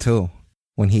Immortal thing too,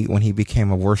 when he became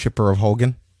a worshiper of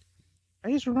Hogan.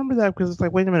 I just remember that because it's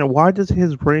like, wait a minute, why does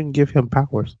his ring give him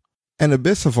powers? And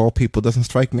Abyss of all people doesn't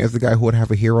strike me as the guy who would have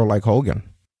a hero like Hogan.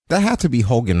 That had to be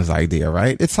Hogan's idea,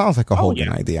 right? It sounds like a Hogan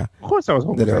idea. Of course, that was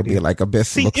Hogan's idea. That it would be like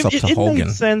Abyss looks up to Hogan. It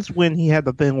made sense when he had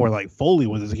the thing where like Foley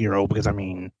was his hero, because I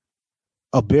mean,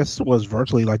 Abyss was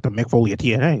virtually like the Mick Foley of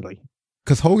TNA, like.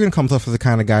 Because Hogan comes off as the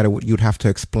kind of guy that you'd have to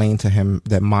explain to him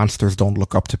that monsters don't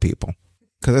look up to people.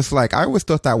 Because it's like, I always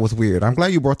thought that was weird. I'm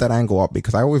glad you brought that angle up,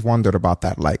 because I always wondered about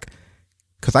that. Like,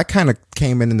 because I kind of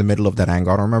came in the middle of that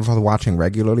angle. I don't remember if I was watching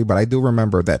regularly, but I do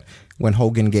remember that when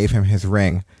Hogan gave him his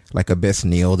ring, like Abyss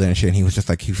kneeled and shit, and he was just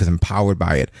like, he was empowered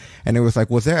by it. And it was like,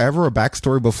 was there ever a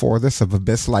backstory before this of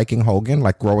Abyss liking Hogan,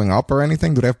 like growing up or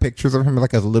anything? Do they have pictures of him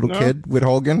like as a little kid with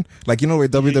Hogan? Like, you know,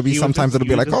 with WWE sometimes it'll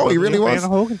be like, oh, he really was?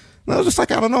 No, it's just like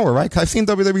out of nowhere, right? 'Cause I've seen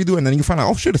WWE do it, and then you find out,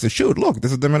 oh shit, it's a shoot. Look,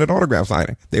 this is them at an autograph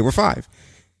signing. They were 5.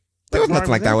 There was nothing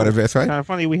like that with Abyss, right? Kind of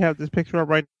funny, we have this picture up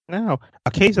right now.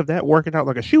 A case of that working out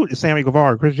like a shoot is Sammy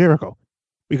Guevara and Chris Jericho.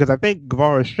 Because I think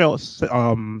Guevara showed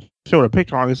a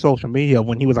picture on his social media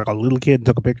when he was like a little kid and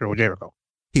took a picture with Jericho.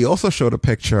 He also showed a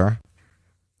picture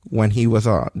when he was,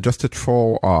 just to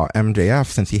troll MJF,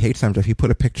 since he hates MJF, he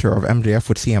put a picture of MJF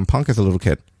with CM Punk as a little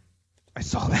kid. I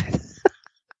saw that.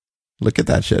 Look at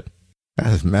that shit. That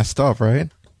is messed up, right?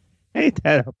 Ain't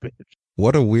that a bitch?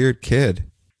 What a weird kid.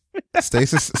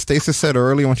 Stasis said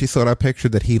earlier when she saw that picture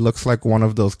that he looks like one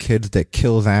of those kids that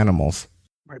kills animals.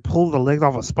 Like pull the legs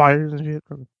off of spiders and shit.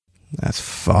 That's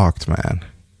fucked, man.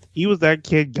 He was that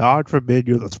kid. God forbid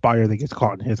you're the spider that gets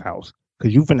caught in his house,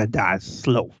 because you finna die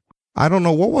slow. I don't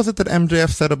know. What was it that MJF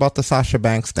said about the Sasha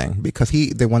Banks thing? Because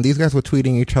when these guys were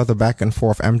tweeting each other back and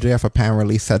forth, MJF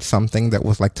apparently said something that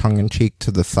was like tongue-in-cheek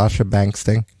to the Sasha Banks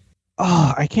thing.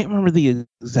 Oh, I can't remember the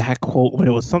exact quote, but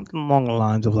it was something along the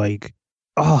lines of like,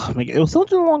 it was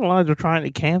something along the lines of trying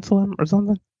to cancel him or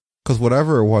something. Because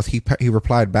whatever it was, he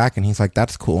replied back and he's like,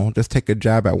 that's cool. Just take a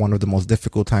jab at one of the most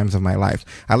difficult times of my life.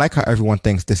 I like how everyone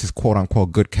thinks this is quote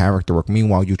unquote good character work.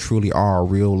 Meanwhile, you truly are a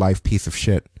real life piece of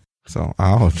shit. So,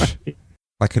 ouch.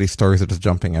 Like how these stories are just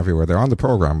jumping everywhere. They're on the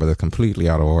program, but they're completely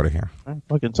out of order here.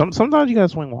 Sometimes you gotta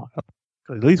swing one up.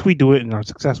 At least we do it and are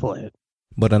successful at it.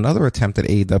 But another attempt that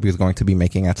AEW is going to be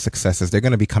making at success is they're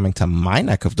going to be coming to my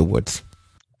neck of the woods.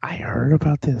 I heard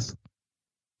about this.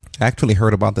 I actually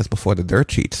heard about this before the dirt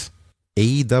sheets.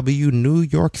 AEW New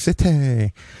York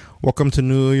City. Welcome to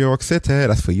New York City.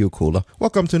 That's for you, Cooler.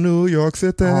 Welcome to New York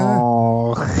City.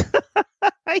 Oh,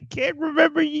 I can't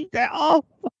remember that. Oh,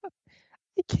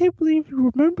 I can't believe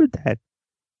you remembered that.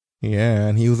 Yeah,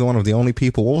 and he was one of the only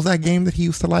people. What was that game that he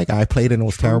used to like? I played it and it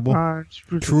was terrible.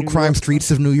 True Crime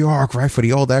Streets of New York, right? For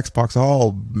the old Xbox.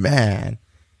 Oh, man.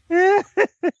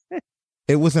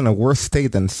 It was in a worse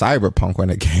state than Cyberpunk when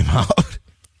it came out.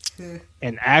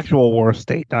 An actual worse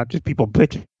state, not just people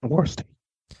bitching worse state.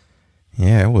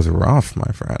 Yeah, it was rough,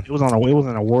 my friend. It was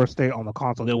in a worse state on the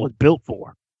console it was built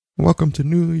for. Welcome to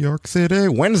New York City.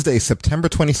 Wednesday, September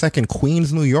 22nd,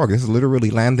 Queens, New York. This is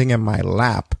literally landing in my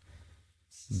lap.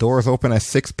 Doors open at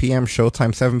 6 p.m.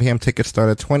 Showtime 7 p.m. Tickets start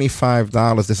at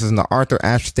 $25. This is in the Arthur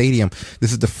Ashe Stadium.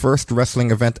 This is the first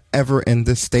wrestling event ever in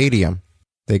this stadium.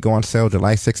 They go on sale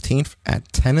July 16th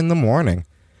at 10 in the morning.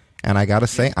 And I gotta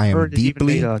say, I am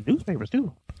deeply... newspapers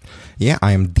too. Yeah,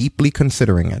 I am deeply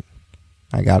considering it.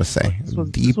 I gotta say. This was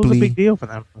a big deal for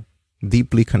them.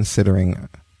 Deeply considering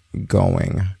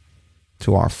going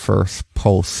to our first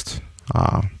post-world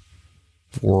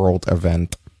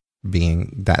event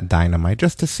being that Dynamite,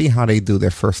 just to see how they do their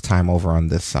first time over on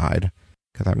this side.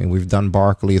 Because, I mean, we've done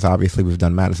Barclays, obviously, we've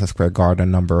done Madison Square Garden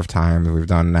a number of times, we've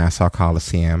done Nassau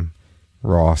Coliseum,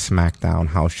 Raw, SmackDown,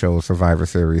 House Shows, Survivor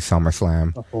Series,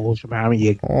 SummerSlam. The whole shit. I mean,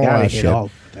 you gotta hit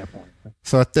all at that point.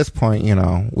 So at this point, you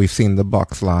know, we've seen the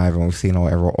Bucks live, and we've seen a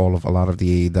lot of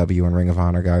the AEW and Ring of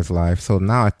Honor guys live. So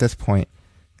now at this point,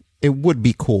 it would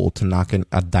be cool to knock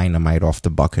a Dynamite off the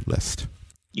bucket list.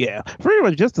 Yeah, pretty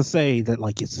much just to say that,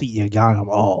 like, you got them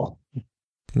all.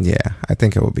 Yeah, I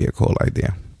think it would be a cool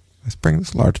idea.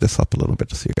 Let's large this up a little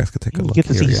bit so you guys can take a look. You get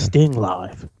to see Sting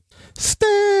live.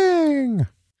 Sting!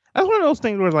 That's one of those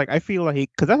things where, like, I feel like,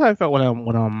 because that's how I felt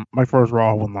when my first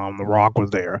Raw when The Rock was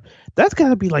there. That's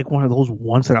gotta be like one of those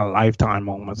once in a lifetime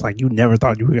moments. Like, you never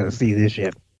thought you were gonna see this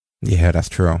shit. Yeah, that's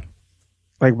true.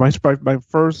 Like my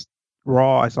first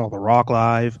Raw, I saw The Rock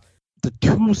live. The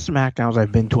 2 SmackDowns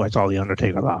I've been to, I saw The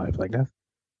Undertaker live. Like that,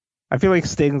 I feel like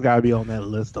Sting's gotta be on that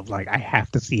list of like I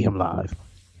have to see him live.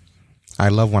 I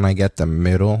love when I get the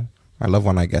middle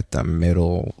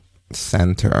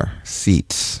center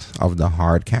seats of the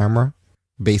hard camera,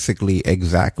 basically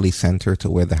exactly center to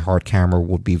where the hard camera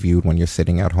would be viewed when you're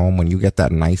sitting at home. When you get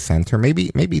that nice center, maybe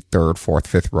 3rd, 4th,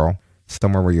 5th row,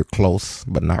 somewhere where you're close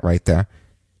but not right there.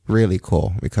 Really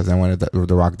cool, because then when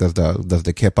the Rock does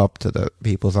the kip up to the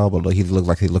people's elbow, he looks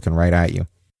like he's looking right at you.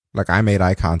 Like, I made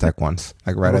eye contact once,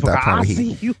 like right at that point.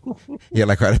 Yeah,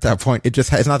 like right at that point.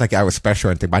 It's not like I was special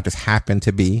or anything, but I just happened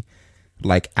to be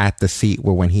like at the seat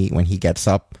where when he gets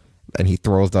up and he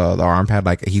throws the arm pad,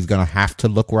 like he's gonna have to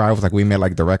look where I was. Like, we made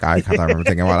like direct eye contact. I remember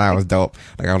thinking, well, that was dope.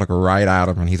 Like, I look right at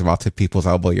him and he's about to people's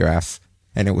elbow your ass,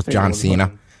 and it was John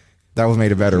Cena. That was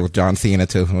made it better with John Cena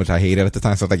too, which I hated at the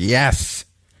time. So I was like, yes.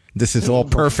 This is all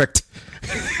perfect.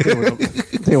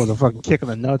 There was a fucking kick in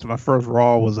the nuts. My first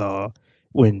Raw was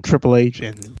when Triple H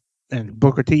and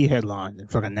Booker T headlined, and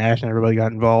fucking Nash and everybody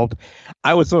got involved.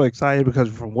 I was so excited because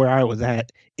from where I was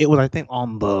at, it was, I think,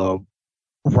 on the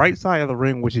right side of the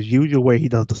ring, which is usually where he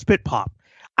does the spit pop.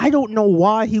 I don't know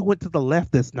why he went to the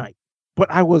left this night, but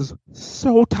I was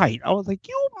so tight. I was like,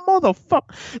 you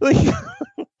motherfucker. Like, I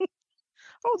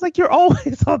was like, you're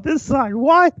always on this side.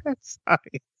 Why that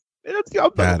side?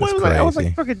 I was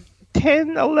like fucking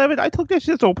 10, 11. I took this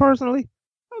shit so personally.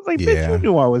 I was like, bitch, you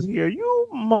knew I was here. You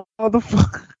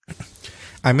motherfucker.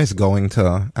 I miss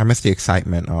the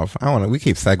excitement of, we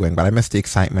keep segueing, but I miss the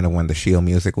excitement of when the Shield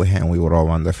music would hit and we would all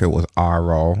wonder if it was our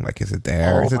role. Like, is it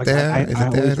there? Is it there? Is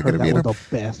it there? That was the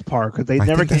best part, because they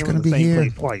never came in the same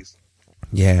place twice.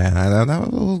 Yeah,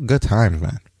 that was good times,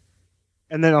 man.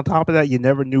 And then on top of that, you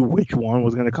never knew which one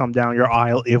was going to come down your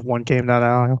aisle if one came down the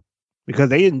aisle. Because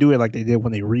they didn't do it like they did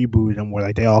when they rebooted them, where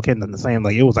like they all came down the same.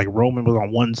 Like, it was like Roman was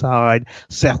on one side,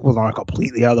 Seth was on a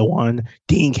completely other one,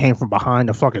 Dean came from behind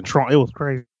the fucking trunk. It was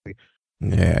crazy.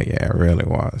 Yeah, it really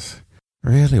was.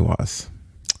 Really was.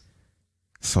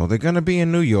 So they're going to be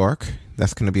in New York.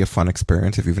 That's going to be a fun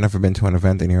experience. If you've never been to an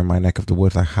event and you're in my neck of the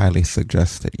woods, I highly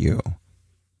suggest that you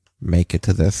make it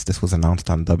to this. This was announced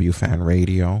on WFAN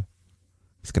Radio.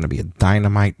 It's going to be a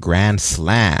Dynamite Grand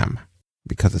Slam,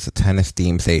 because it's a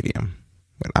tennis-themed stadium.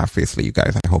 But obviously, you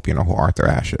guys, I hope you know who Arthur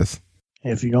Ashe is.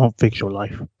 If you don't, fix your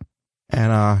life.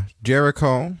 And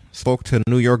Jericho spoke to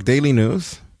New York Daily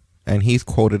News, and he's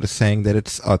quoted as saying that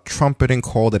it's a trumpeting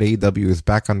call that AEW is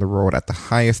back on the road at the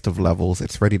highest of levels.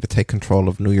 It's ready to take control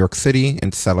of New York City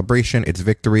in celebration. Its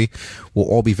victory will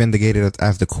all be vindicated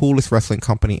as the coolest wrestling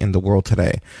company in the world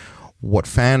today. What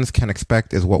fans can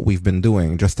expect is what we've been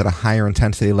doing, just at a higher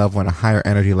intensity level and a higher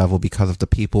energy level, because of the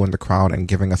people in the crowd and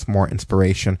giving us more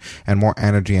inspiration and more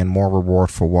energy and more reward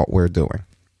for what we're doing.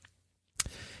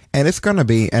 And it's going to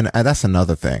be, and that's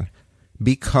another thing,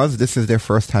 because this is their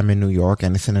first time in New York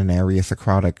and it's in an area, it's a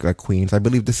crowd like Queens. I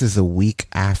believe this is a week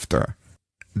after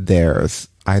there's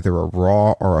either a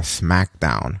Raw or a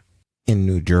SmackDown in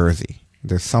New Jersey.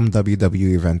 There's some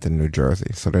WWE event in New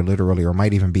Jersey. So they're literally, or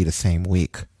might even be the same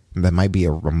week. That might be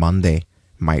a Monday,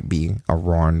 might be a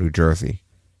Raw in New Jersey.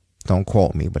 Don't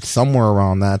quote me, but somewhere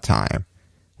around that time,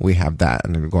 we have that,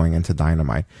 and we're going into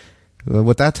Dynamite.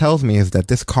 What that tells me is that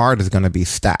this card is going to be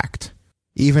stacked.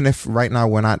 Even if right now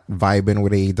we're not vibing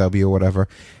with AEW or whatever,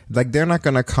 like they're not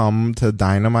going to come to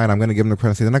Dynamite. I'm going to give them the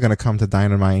credit. They're not going to come to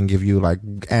Dynamite and give you like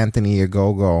Anthony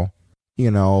Ogogo,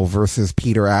 versus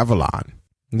Peter Avalon.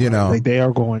 Like they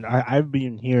are going. I've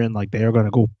been hearing like they are going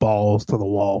to go balls to the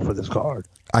wall for this card.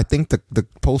 I think the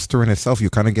poster in itself, you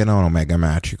kind of get an Omega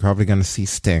match. You're probably going to see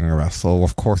Sting wrestle.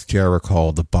 Of course,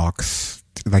 Jericho, the Bucks.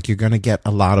 Like you're going to get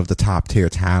a lot of the top tier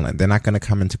talent. They're not going to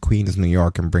come into Queens, New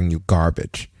York and bring you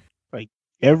garbage. Like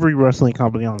every wrestling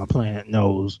company on the planet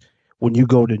knows when you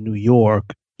go to New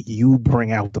York, you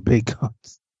bring out the big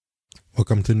guns.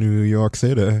 Welcome to New York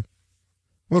City.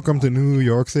 Welcome to New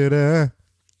York City.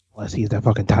 Let's use that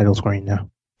fucking title screen now.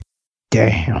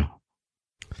 Damn.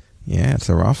 Yeah, it's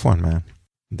a rough one, man.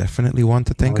 Definitely one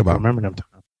to think about. I remember them.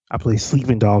 I play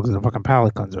Sleeping Dogs and the fucking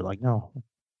pallet guns are like, no.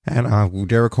 And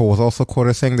Jericho was also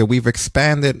quoted saying that we've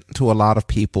expanded to a lot of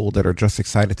people that are just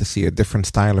excited to see a different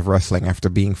style of wrestling after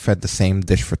being fed the same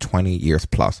dish for 20 years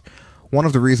plus. One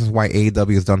of the reasons why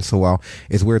AEW has done so well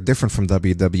is we're different from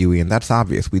WWE, and that's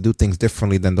obvious. We do things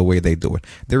differently than the way they do it.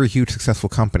 They're a huge successful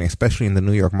company, especially in the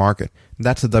New York market.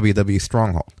 That's a WWE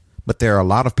stronghold. But there are a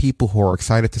lot of people who are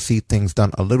excited to see things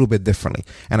done a little bit differently.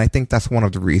 And I think that's one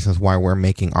of the reasons why we're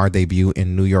making our debut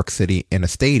in New York City in a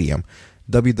stadium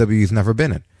WWE's never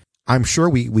been in. I'm sure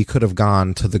we could have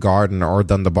gone to the Garden or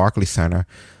done the Barclays Center,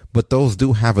 but those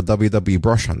do have a WWE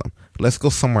brush on them. Let's go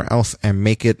somewhere else and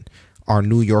make it our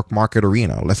New York market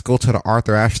arena. Let's go to the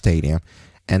Arthur Ashe Stadium,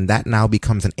 and that now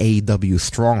becomes an AEW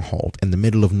stronghold in the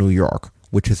middle of New York,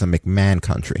 which is a McMahon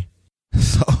country.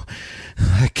 So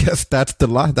I guess that's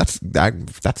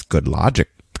that's good logic.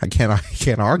 I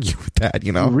can't argue with that,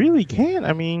 You really can't.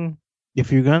 I mean,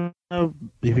 if you're gonna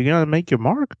make your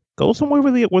mark, go somewhere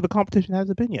where the competition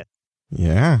hasn't been yet.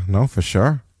 Yeah, no, for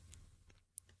sure.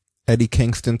 Eddie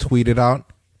Kingston tweeted out,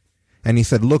 and he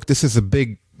said, "Look, this is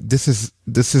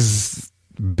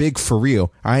big for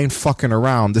real. I ain't fucking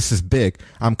around. This is big.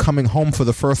 I'm coming home for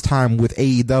the first time with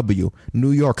AEW.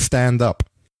 New York, stand up."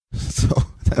 So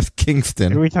that's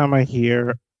Kingston. Every time I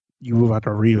hear you about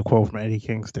to read a quote from Eddie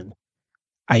Kingston,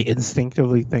 I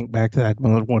instinctively think back to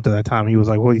that time. He was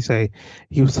like, what did he say?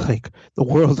 He was like, the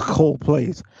world's a cold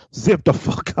place. Zip the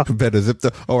fuck up. Better zip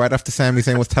the... Oh, right after Sami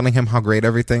Zayn was telling him how great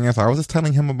everything is. I was just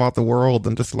telling him about the world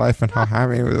and just life and how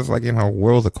happy it was. Like,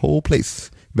 world's a cold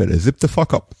place. Better zip the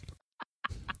fuck up.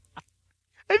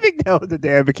 I think that was the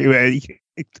day I became an Eddie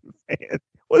Kingston fan.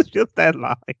 Was just that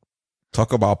line.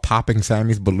 Talk about popping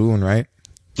Sammy's balloon, right?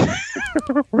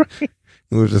 Right.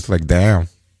 It was just like, damn.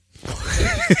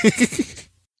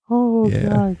 Oh, yeah.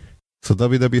 God. So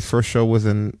WWE's first show was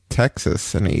in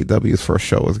Texas, and AEW's first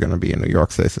show was going to be in New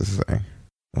York State. So,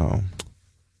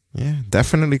 yeah,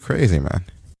 definitely crazy, man.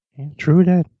 Yeah, true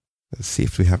that. Let's see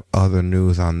if we have other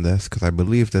news on this, because I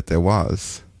believe that there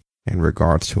was in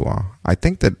regards to, I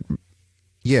think that,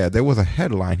 yeah, there was a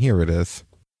headline. Here it is.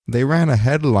 They ran a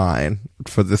headline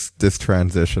for this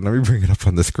transition. Let me bring it up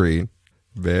on the screen.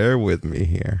 Bear with me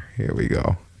here. Here we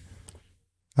go.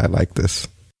 I like this.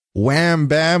 Wham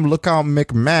bam, look out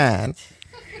McMahon.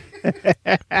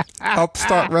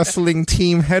 Upstart wrestling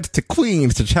team heads to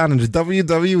Queens to challenge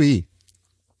WWE.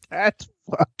 That's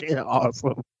fucking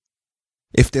awesome.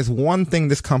 If there's one thing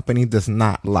this company does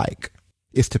not like,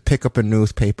 is to pick up a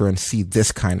newspaper and see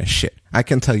this kind of shit. I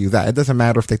can tell you that. It doesn't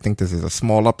matter if they think this is a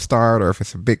small upstart or if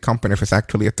it's a big company, if it's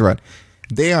actually a threat.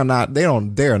 They're not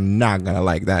gonna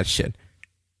like that shit.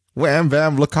 Wham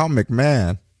bam, look out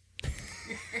McMahon.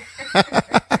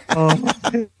 Oh,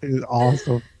 this is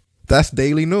awesome. That's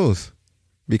daily news.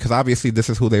 Because obviously this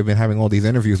is who they've been having all these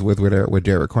interviews with, where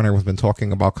Jarrett Corner has been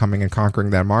talking about coming and conquering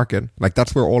that market. Like,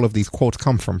 that's where all of these quotes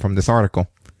come from this article.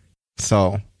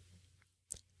 So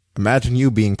imagine you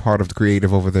being part of the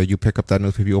creative over there. You pick up that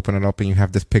newspaper, you open it up, and you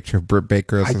have this picture of Britt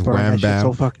Baker. It says Wham Bam,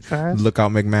 so fucking fast. Look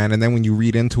out McMahon. And then when you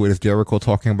read into it, it's Jericho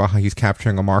talking about how he's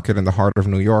capturing a market in the heart of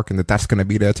New York and that's going to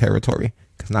be their territory.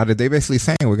 Because now they're basically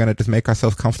saying we're going to just make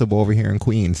ourselves comfortable over here in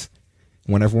Queens.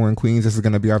 Whenever we're in Queens, this is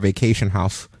going to be our vacation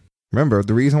house. Remember,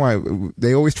 the reason why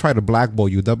they always try to blackball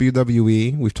you,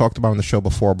 WWE, we've talked about on the show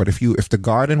before, but if the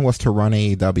Garden was to run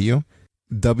AEW,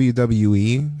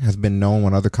 WWE has been known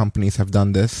when other companies have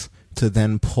done this to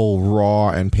then pull Raw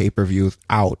and pay-per-views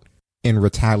out in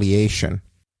retaliation.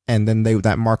 And then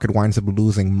that market winds up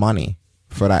losing money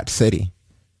for that city.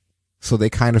 So they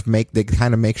kind of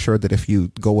make sure that if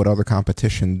you go with other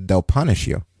competition, they'll punish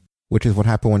you, which is what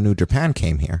happened when New Japan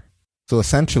came here. So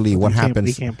essentially what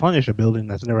happens... They can't punish a building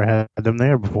that's never had them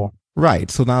there before. Right.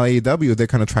 So now AEW, they're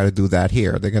going to try to do that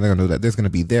here. They're going to do that. There's going to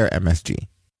be their MSG,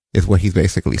 is what he's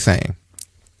basically saying.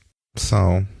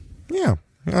 So, yeah.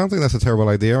 I don't think that's a terrible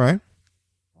idea, right?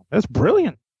 That's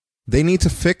brilliant. They need to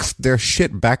fix their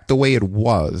shit back the way it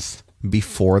was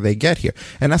before they get here.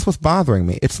 And that's what's bothering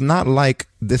me. It's not like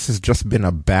this has just been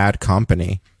a bad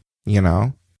company, you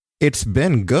know? It's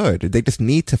been good. They just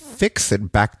need to fix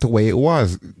it back the way it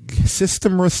was.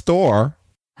 System restore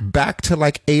back to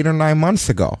like 8 or 9 months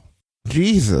ago.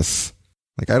 Jesus.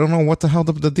 Like, I don't know what the hell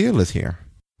the deal is here.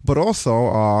 But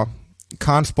also,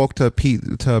 Khan spoke to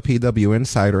PW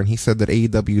Insider, and he said that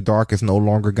AEW Dark is no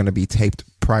longer going to be taped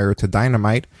prior to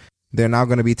Dynamite. They're now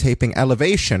going to be taping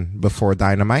Elevation before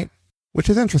Dynamite, which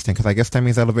is interesting because I guess that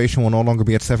means Elevation will no longer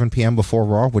be at 7 p.m. before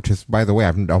Raw, which is, by the way,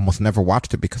 I've almost never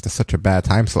watched it because it's such a bad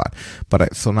time slot.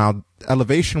 But so now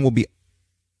Elevation will be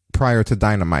prior to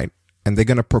Dynamite, and they're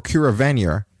going to procure a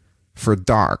venue for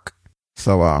Dark.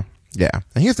 So, yeah.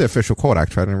 And here's the official quote,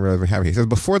 actually. I didn't realize we have it. He says,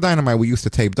 before Dynamite, we used to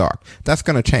tape Dark. That's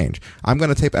going to change. I'm going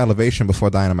to tape Elevation before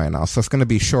Dynamite now. So it's going to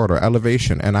be shorter.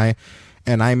 Elevation. And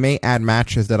I may add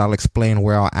matches that I'll explain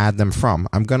where I'll add them from.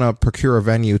 I'm going to procure a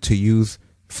venue to use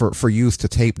for use to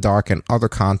tape Dark and other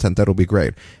content that'll be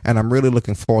great. And I'm really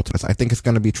looking forward to this. I think it's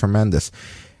going to be tremendous.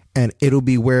 And it'll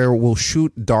be where we'll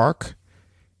shoot Dark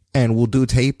and we'll do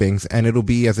tapings, and it'll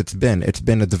be as it's been. It's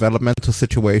been a developmental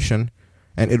situation.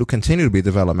 And it'll continue to be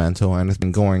developmental, and it's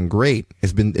been going great.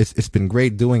 It's been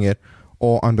great doing it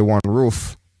all under one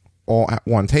roof, all at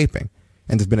one taping.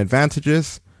 And there's been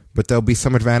advantages, but there'll be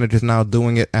some advantages now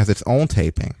doing it as its own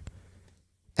taping,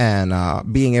 and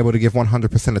being able to give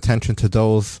 100% attention to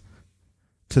those,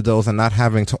 and not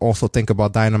having to also think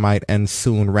about Dynamite and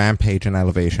soon Rampage and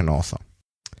Elevation also.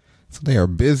 So they are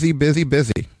busy, busy,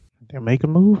 busy. They're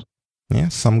making moves. Yeah,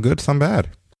 some good, some bad.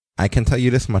 I can tell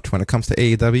you this much: when it comes to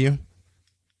AEW.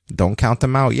 Don't count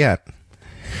them out yet.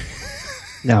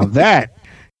 Now that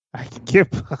I can give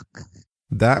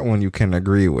that one you can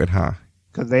agree with, huh?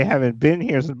 Because they haven't been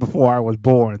here since before I was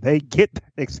born. They get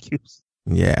that excuse.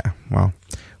 Yeah, well,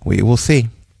 we will see.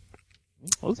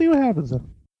 We'll see what happens though.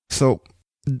 So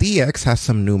DX has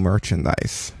some new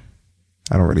merchandise.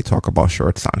 I don't really talk about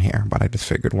shirts on here, but I just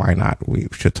figured why not? We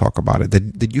should talk about it.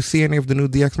 Did you see any of the new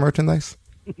DX merchandise?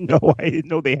 No, I didn't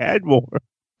know they had more.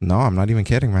 No, I'm not even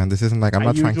kidding, man. This isn't like I'm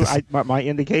not trying to. My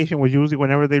indication was usually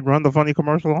whenever they'd run the funny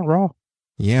commercial on Raw.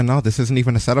 Yeah, no, this isn't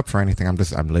even a setup for anything.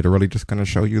 I'm literally just going to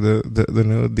show you the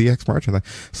new DX merchandise.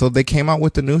 So they came out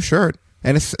with the new shirt,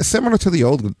 and it's similar to the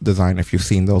old design if you've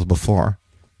seen those before.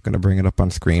 I'm going to bring it up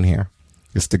on screen here.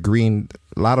 It's the green.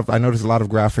 I noticed a lot of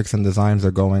graphics and designs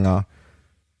are going a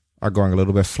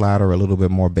little bit flatter, a little bit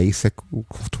more basic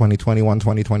 2021,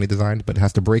 2020 designs, but it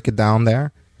has to break it down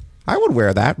there. I would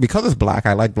wear that because it's black.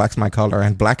 I like black's my color,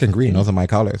 and black and green, those are my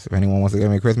colors. If anyone wants to give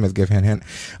me a Christmas gift, hint.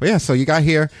 But yeah, so you got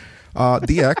here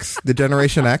DX, the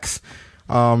Generation X.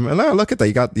 And look at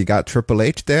that. You got Triple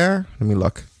H there. Let me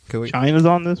look. China's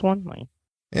on this one?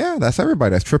 Yeah, that's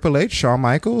everybody. That's Triple H, Shawn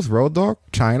Michaels, Road Dogg,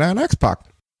 China, and X-Pac.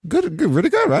 Good,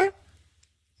 really good, right?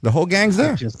 The whole gang's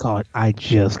there. I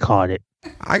just caught it.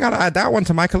 I gotta add that one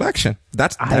to my collection.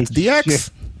 That's DX.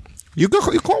 You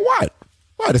call what?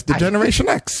 What? It's the Generation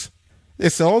X.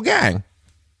 It's the whole gang.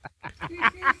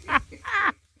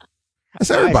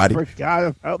 That's everybody. I forgot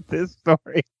about this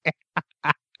story.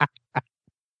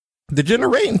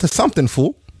 Degenerating to something,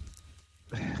 fool.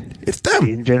 It's them.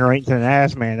 Degenerating to an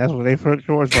ass, man. That's what they for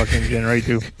sure fucking generate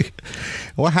to.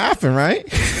 What happened, right?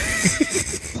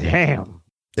 Damn.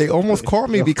 They almost caught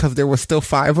me because there were still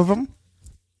 5 of them.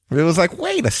 It was like,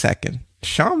 wait a second.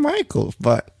 Shawn Michaels,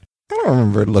 but I don't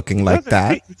remember it looking like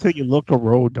that. Until you look a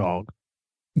Road Dogg.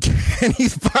 And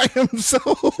he's by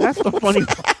himself. That's the funny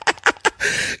part.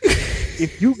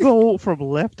 If you go from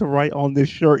left to right on this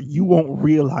shirt, you won't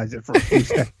realize it for a few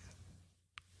seconds.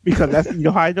 Because that's, you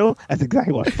know how I know? That's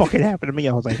exactly what fucking happened to me.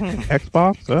 I was like,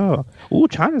 Xbox? Ooh,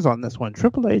 China's on this one.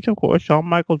 Triple H, of course. Shawn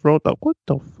Michaels Road Dogg. What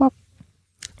the fuck?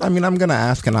 I mean, I'm going to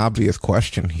ask an obvious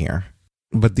question here.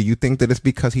 But do you think that it's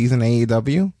because he's in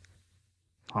AEW?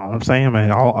 All I'm saying,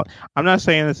 man, I'm not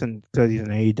saying this because he's in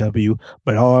AEW,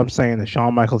 but all I'm saying is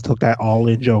Shawn Michaels took that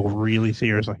all-in joke really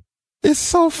seriously. It's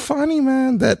so funny,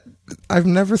 man, that I've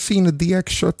never seen a DX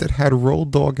shirt that had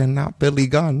Road Dogg and not Billy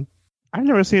Gunn. I've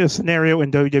never seen a scenario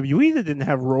in WWE that didn't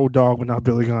have Road Dogg but not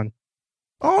Billy Gunn.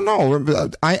 Oh, no.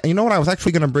 You know what? I was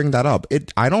actually going to bring that up.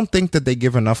 I don't think that they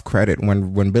give enough credit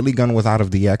when Billy Gunn was out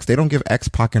of DX. They don't give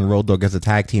X-Pac and Road Dogg as a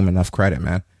tag team enough credit,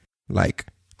 man. Like,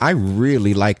 I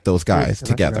really like those guys Yeah,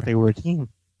 together. they were a team.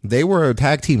 They were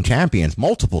tag team champions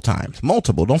multiple times.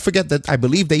 Multiple. Don't forget that I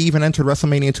believe they even entered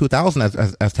WrestleMania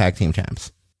 2000 as tag team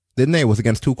champs. Didn't they? It was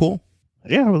against Too Cool?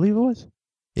 Yeah, I believe it was.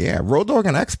 Yeah, Road Dogg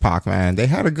and X-Pac, man, they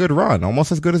had a good run,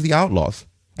 almost as good as the Outlaws.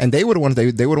 And they were the ones they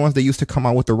were the ones that used to come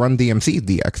out with the Run DMC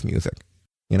DX music.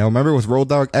 You know, remember it was Road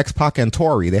Dogg, X-Pac, and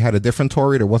Tori. They had a different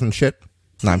Tori that wasn't shit.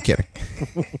 No, I'm kidding.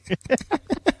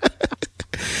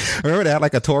 Remember they had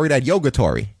like a Tori, that yoga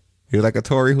Tori. He was like a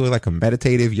Tori who was like a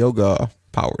meditative yoga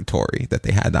powered Tori that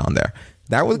they had down there.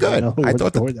 That was good. I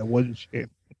thought that wasn't shit.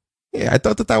 Yeah, I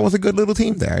thought that was a good little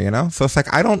team there, you know? So it's like,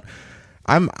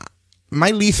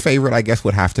 my least favorite, I guess,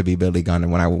 would have to be Billy Gunn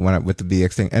when I went with the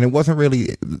DX thing. And it wasn't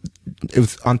really, it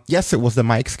was yes, it was the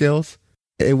mic skills.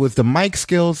 It was the mic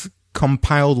skills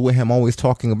compiled with him always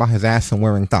talking about his ass and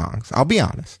wearing thongs. I'll be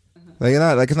honest. Like, you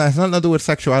know, like, it's nothing to do with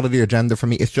sexuality or gender for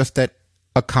me. It's just that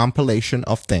a compilation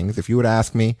of things. If you would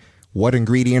ask me, what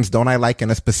ingredients don't I like in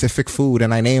a specific food,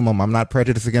 and I name them, I'm not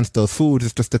prejudiced against those foods.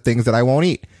 It's just the things that I won't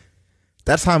eat.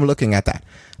 That's how I'm looking at that.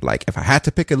 Like, if I had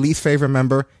to pick a least favorite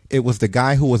member, it was the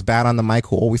guy who was bad on the mic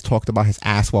who always talked about his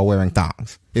ass while wearing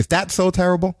thongs. Is that so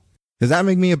terrible? Does that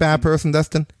make me a bad person,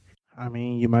 Dustin? I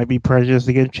mean, you might be prejudiced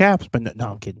against chaps, but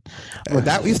no, I'm kidding.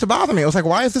 That used to bother me. I was like,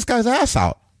 why is this guy's ass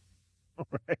out?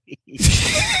 Right.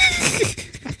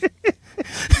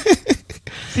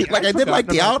 See, like, I did like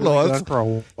the Outlaws.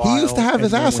 He used to have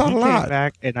his ass out a lot.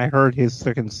 Back and I heard his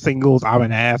freaking singles, I'm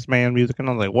an ass man music, and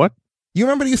I was like, what? You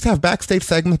remember they used to have backstage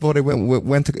segments where they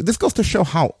went to... This goes to show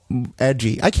how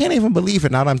edgy. I can't even believe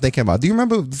it now that I'm thinking about it. Do you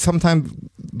remember sometimes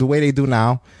the way they do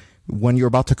now? When you're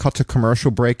about to cut to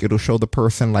commercial break, it'll show the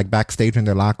person like backstage in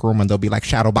their locker room and they'll be like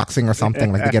shadow boxing or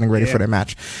something, like they're getting ready for their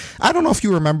match. I don't know if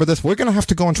you remember this. We're going to have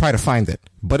to go and try to find it,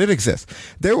 but it exists.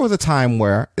 There was a time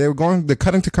where they're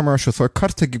cutting to commercial, so it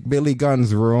cuts to Billy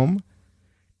Gunn's room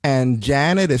and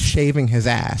Janet is shaving his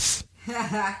ass.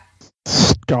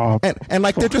 Stop. And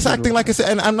like they're just acting like it's,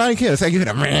 and I'm not even kidding. It's like you hear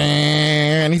him,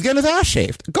 and he's getting his ass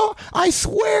shaved. Go, I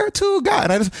swear to God.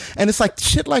 And it's like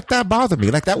shit like that bothered me.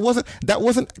 Like that wasn't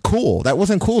cool. That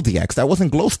wasn't cool DX. That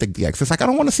wasn't glow stick DX. It's like I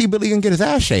don't want to see Billy Gunn get his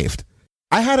ass shaved.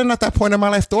 I hadn't at that point in my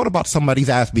life thought about somebody's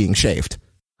ass being shaved.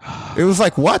 It was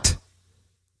like, what?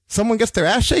 Someone gets their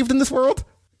ass shaved in this world?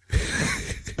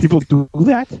 People do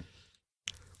that?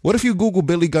 What if you Google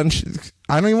Billy Gunn?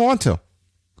 I don't even want to.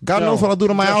 God knows what I'll do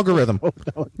to my algorithm.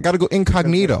 Got to go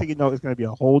incognito. You know, it's going to be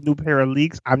a whole new pair of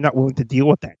leaks. I'm not willing to deal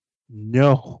with that.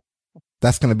 No.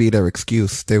 That's going to be their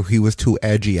excuse. He was too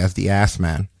edgy as the ass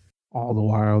man. All the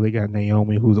while, they got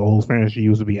Naomi, whose old friend she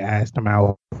used to be ass to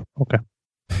mouth. Okay.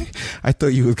 I thought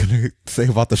you were going to say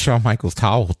about the Shawn Michaels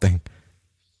towel thing.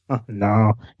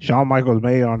 No. Shawn Michaels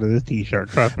made it onto this t-shirt.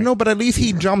 Trust me. No, but at least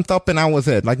he jumped up and that was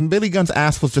it. Like Billy Gunn's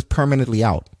ass was just permanently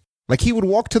out. Like he would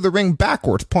walk to the ring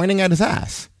backwards, pointing at his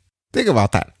ass. Think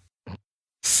about that.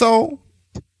 So,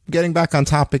 getting back on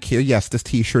topic here, yes, this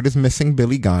t-shirt is missing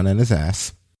Billy Gunn and his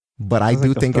ass. But I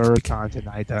do think it's the third time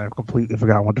tonight that I completely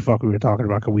forgot what the fuck we were talking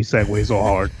about because we segue so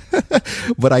hard.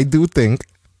 But I do think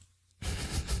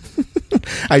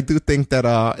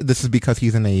that this is because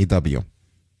he's in AEW.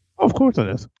 Of course it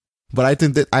is. But I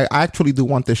think that I actually do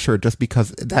want this shirt just because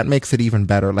that makes it even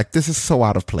better. Like this is so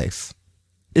out of place.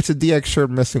 It's a DX shirt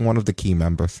missing one of the key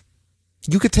members.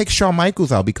 You could take Shawn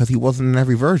Michaels out because he wasn't in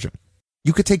every version.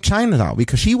 You could take Chyna out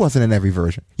because she wasn't in every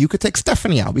version. You could take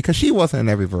Stephanie out because she wasn't in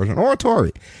every version. Or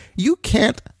Tori. You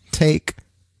can't take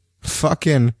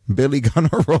fucking Billy Gunn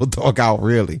or Road Dogg out,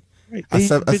 really. Right.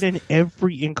 They've been in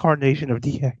every incarnation of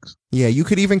DX. Yeah, you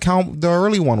could even count the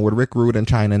early one with Rick Rude and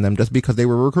Chyna in them just because they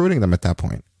were recruiting them at that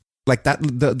point. Like that,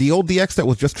 the old DX that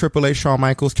was just Triple H, Shawn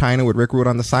Michaels, Chyna with Rick Rude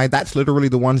on the side. That's literally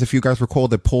the ones, if you guys recall,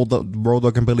 that pulled the Road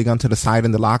Dogg and Billy Gunn to the side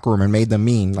in the locker room and made them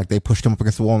mean. Like they pushed them up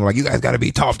against the wall and were like, "You guys got to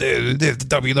be tough. This the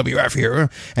WWF here."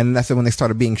 And that's when they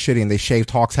started being shitty and they shaved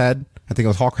Hawk's head. I think it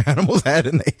was Hawk Animal's head,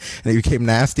 and they became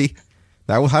nasty.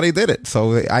 That was how they did it.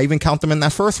 So I even count them in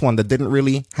that first one that didn't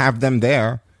really have them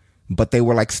there, but they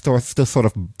were like still sort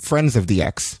of friends of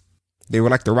DX. They were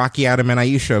like the Rocky, Adam, and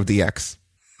Aisha of DX.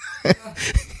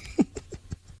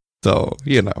 So,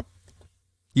 you know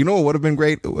what would have been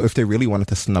great if they really wanted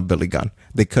to snub Billy Gunn?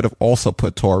 They could have also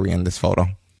put Tori in this photo.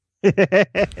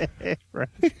 Right.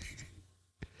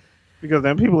 Because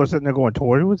then people are sitting there going,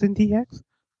 Tori was in DX?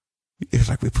 It's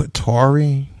like we put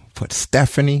Tori, put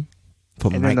Stephanie,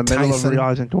 put and Mike Tyson. In the middle of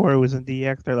realizing Tori was in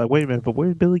DX, they're like, wait a minute, but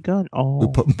where's Billy Gunn? Oh. We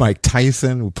put Mike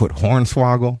Tyson, we put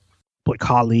Hornswoggle. Put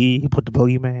Khali, put the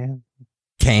Boogeyman.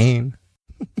 Kane.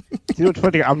 You know what's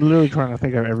funny? I'm literally trying to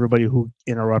think of everybody who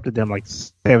interrupted them like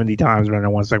 70 times during that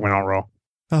one segment on Raw.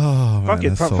 Oh, man,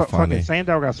 that's so funny. Fucking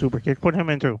Sandow got super kicked. Put him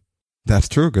in too. That's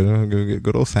true.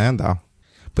 Good old Sandow.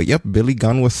 But yep, Billy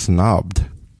Gunn was snubbed.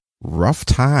 Rough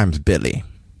times, Billy.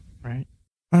 Right.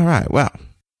 All right, well,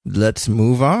 let's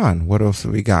move on. What else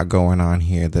we got going on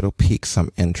here that'll pique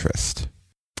some interest?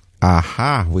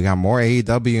 Aha, we got more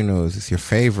AEW news. It's your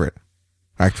favorite.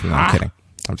 Actually, no, I'm kidding.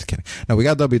 I'm just kidding. No, we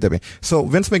got WWE. So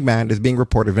Vince McMahon is being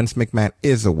reported. Vince McMahon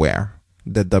is aware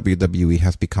that WWE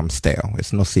has become stale.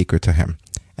 It's no secret to him.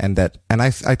 And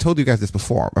I told you guys this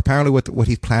before. Apparently what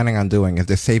he's planning on doing is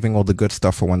they're saving all the good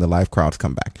stuff for when the live crowds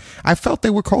come back. I felt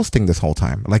they were coasting this whole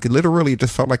time. Like, it literally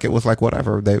just felt like it was like,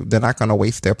 whatever. They're not going to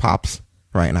waste their pops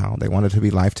right now. They want it to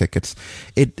be live tickets.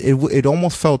 It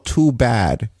almost felt too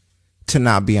bad to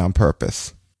not be on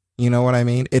purpose. You know what I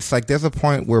mean? It's like there's a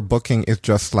point where booking is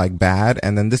just like bad,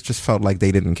 and then this just felt like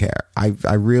they didn't care.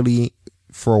 I really,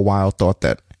 for a while, thought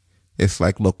that it's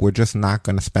like, look, we're just not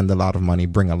going to spend a lot of money,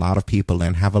 bring a lot of people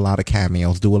in, have a lot of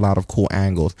cameos, do a lot of cool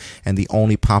angles, and the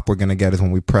only pop we're going to get is when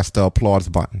we press the applause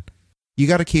button. You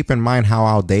got to keep in mind how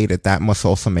outdated that must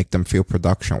also make them feel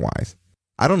production-wise.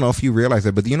 I don't know if you realize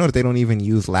it, but do you know that they don't even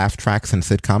use laugh tracks in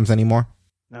sitcoms anymore?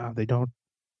 No, they don't.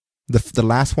 The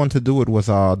last one to do it was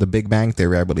The Big Bang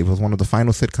Theory, I believe. It was one of the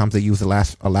final sitcoms that used a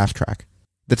laugh track.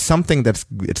 That's something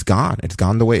it's gone. It's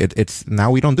gone the way it's now.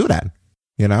 We don't do that,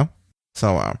 you know?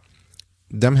 So,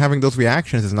 them having those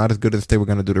reactions is not as good as they were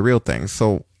going to do the real thing.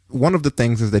 So one of the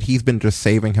things is that he's been just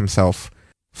saving himself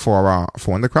for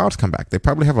when the crowds come back. They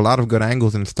probably have a lot of good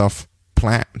angles and stuff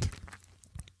planned.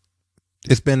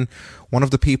 It's been one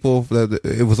of the people that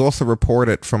it was also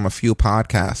reported from a few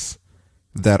podcasts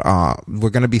that we're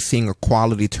going to be seeing a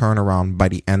quality turnaround by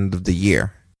the end of the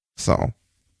year. So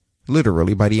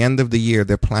literally by the end of the year,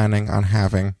 they're planning on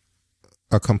having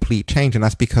a complete change, and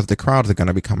that's because the crowds are going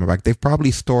to be coming back. They've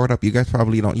probably stored up, you guys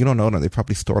probably don't know that they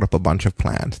probably stored up a bunch of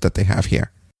plans that they have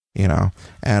here, you know.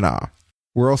 And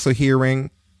we're also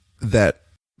hearing that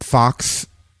Fox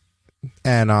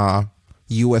and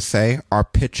USA are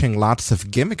pitching lots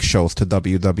of gimmick shows to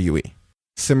WWE,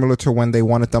 similar to when they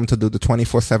wanted them to do the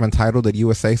 24/7 title that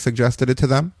USA suggested it to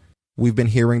them. We've been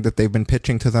hearing that they've been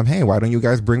pitching to them, hey, why don't you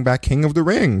guys bring back King of the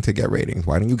Ring to get ratings?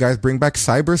 Why don't you guys bring back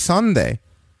Cyber Sunday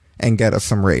and get us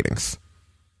some ratings?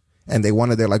 And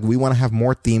they're like, we want to have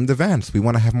more themed events. We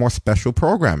want to have more special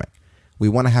programming. We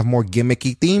want to have more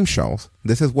gimmicky theme shows.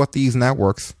 This is what these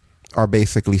networks are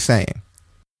basically saying.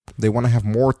 They want to have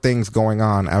more things going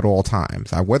on at all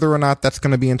times. Whether or not that's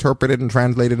going to be interpreted and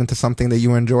translated into something that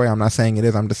you enjoy, I'm not saying it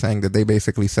is. I'm just saying that they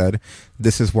basically said,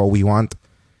 this is what we want.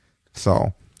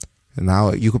 So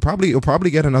now you'll probably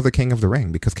get another King of the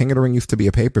Ring, because King of the Ring used to be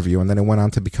a pay-per-view, and then it went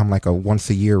on to become like a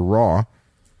once-a-year Raw.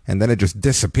 And then it just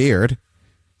disappeared.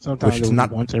 Sometimes it's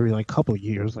not once every like couple of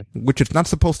years, which it's not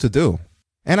supposed to do.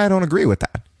 And I don't agree with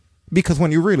that, because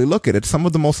when you really look at it, some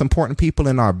of the most important people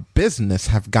in our business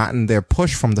have gotten their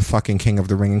push from the fucking King of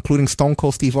the Ring, including Stone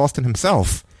Cold Steve Austin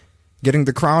himself, getting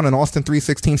the crown. And Austin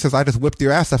 3:16 says, "I just whipped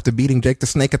your ass after beating Jake the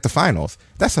Snake at the finals."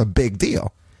 That's a big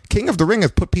deal. King of the Ring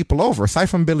has put people over,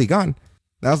 aside from Billy Gunn.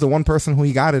 That was the one person who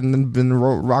he got it, and then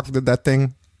Rock did that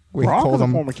thing where Rock he called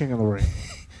him former King of the Ring.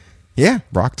 Yeah,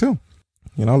 Brock too.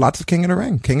 You know, lots of King of the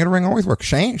Ring. King of the Ring always works.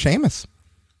 Sheamus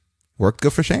worked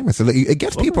good for Sheamus. It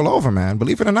gets people over, man.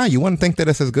 Believe it or not, you wouldn't think that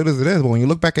it's as good as it is, but when you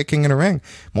look back at King of the Ring,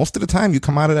 most of the time you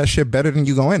come out of that shit better than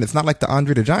you go in. It's not like the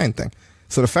Andre the Giant thing.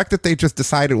 So the fact that they just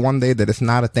decided one day that it's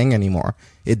not a thing anymore,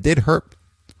 it did hurt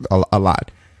a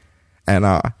lot. And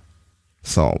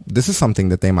so this is something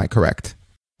that they might correct.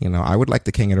 You know, I would like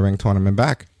the King of the Ring tournament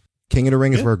back. King of the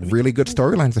Ring is where really good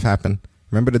storylines have happened.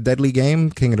 Remember the Deadly Game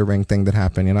King of the Ring thing that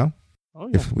happened, you know? Oh,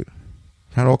 yeah. We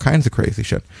had all kinds of crazy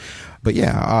shit. But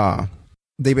yeah,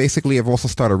 they basically have also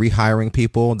started rehiring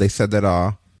people. They said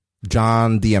that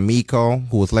John D'Amico,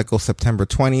 who was let go September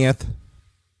 20th,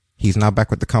 he's now back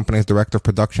with the company as Director of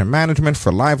Production Management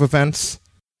for live events.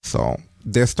 So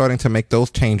they're starting to make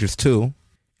those changes too.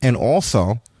 And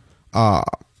also,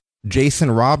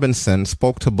 Jason Robinson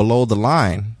spoke to Below the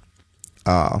Line,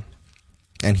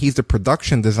 and he's the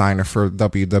production designer for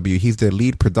WWE. He's the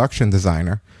lead production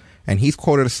designer. And he's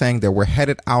quoted as saying that we're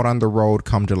headed out on the road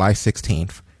come July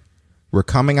 16th. We're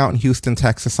coming out in Houston,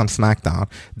 Texas on SmackDown.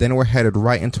 Then we're headed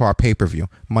right into our pay-per-view,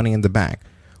 Money in the Bank,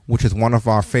 which is one of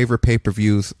our favorite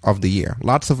pay-per-views of the year.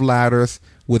 Lots of ladders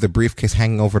with a briefcase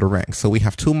hanging over the ring. So we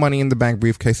have 2 Money in the Bank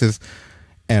briefcases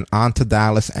and on to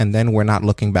Dallas, and then we're not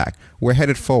looking back. We're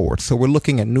headed forward. So we're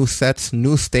looking at new sets,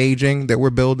 new staging that we're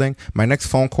building. My next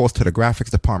phone call is to the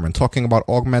graphics department, talking about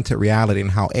augmented reality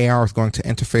and how AR is going to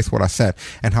interface with our set,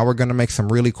 and how we're going to make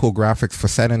some really cool graphics for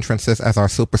set entrances as our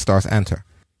superstars enter.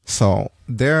 So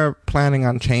they're planning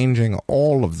on changing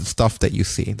all of the stuff that you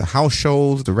see, the house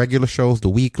shows, the regular shows, the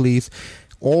weeklies,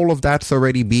 all of that's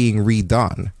already being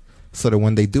redone so that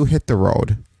when they do hit the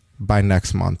road by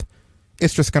next month,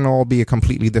 it's just going to all be a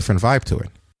completely different vibe to it.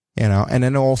 You know, and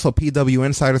then also PW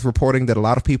Insider's reporting that a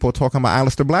lot of people are talking about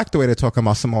Aleister Black the way they're talking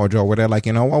about Samoa Joe, where they're like,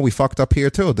 you know what, we fucked up here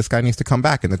too. This guy needs to come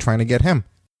back, and they're trying to get him.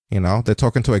 You know, they're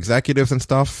talking to executives and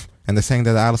stuff, and they're saying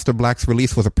that Aleister Black's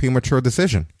release was a premature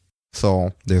decision.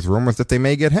 So there's rumors that they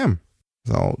may get him.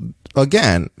 So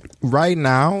again, right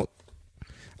now,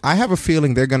 I have a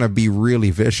feeling they're going to be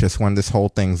really vicious when this whole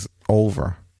thing's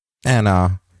over.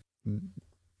 And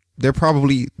they're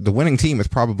probably, the winning team is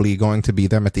probably going to be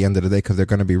them at the end of the day, because they're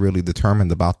going to be really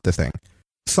determined about this thing.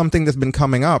 Something that's been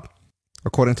coming up,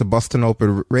 according to Bustin'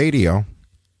 Open Radio,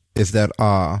 is that,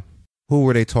 who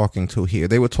were they talking to here?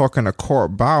 They were talking to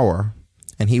Court Bauer,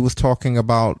 and he was talking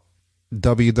about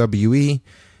WWE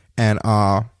and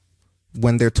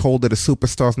when they're told that a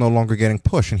superstar's no longer getting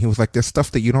pushed. And he was like, there's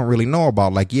stuff that you don't really know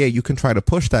about. Like, yeah, you can try to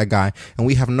push that guy, and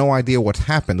we have no idea what's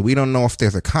happened. We don't know if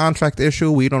there's a contract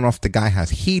issue. We don't know if the guy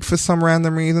has heat for some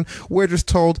random reason. We're just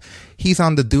told he's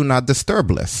on the do not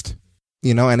disturb list.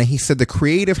 You know, and he said the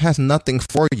creative has nothing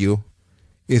for you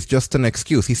is just an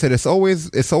excuse. He said it's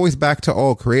always back to,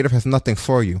 oh, creative has nothing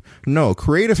for you. No,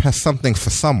 creative has something for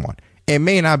someone. It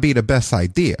may not be the best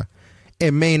idea.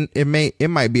 It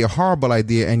might be a horrible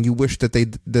idea, and you wish that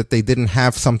they didn't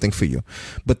have something for you.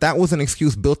 But that was an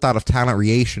excuse built out of talent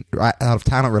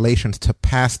relations to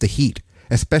pass the heat,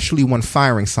 especially when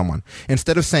firing someone.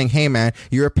 Instead of saying, hey man,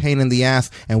 you're a pain in the ass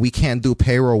and we can't do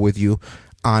payroll with you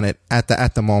on it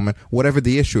at the moment, whatever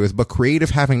the issue is, but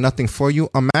creative having nothing for you.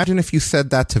 Imagine if you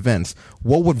said that to Vince.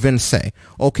 What would Vince say?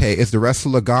 Okay, is the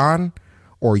wrestler gone?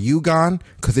 Or you gone?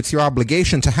 Because it's your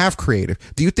obligation to have creative.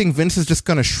 Do you think Vince is just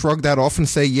going to shrug that off and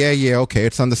say, yeah, okay,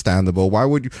 it's understandable. Why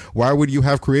would you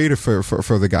have creative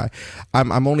for the guy?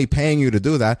 I'm only paying you to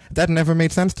do that. That never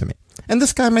made sense to me. And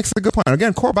this guy makes a good point.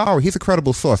 Again, Court Bauer, he's a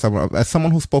credible source. As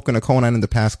someone who's spoken to Conan in the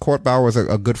past, Court Bauer is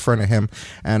a good friend of him.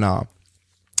 And,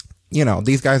 you know,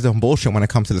 these guys don't bullshit when it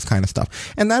comes to this kind of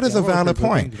stuff. And that is a valid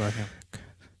point.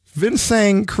 Vince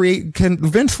saying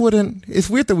Vince wouldn't, it's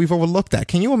weird that we've overlooked that.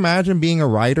 Can you imagine being a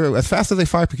writer as fast as they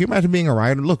fire? Can you imagine being a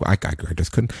writer? Look, I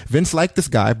just couldn't. Vince liked this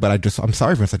guy, but I'm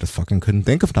sorry, Vince, I just fucking couldn't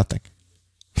think of nothing.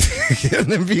 And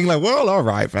then being like, well, all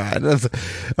right, man.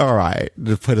 All right.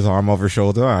 Just put his arm over his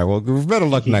shoulder. All right, well, better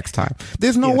luck next time.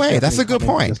 There's no way. That's a good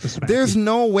point. There's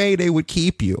no way they would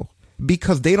keep you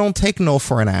because they don't take no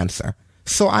for an answer.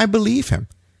 So I believe him.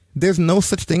 There's no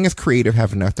such thing as creative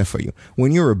having nothing for you.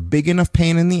 When you're a big enough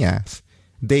pain in the ass,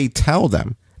 they tell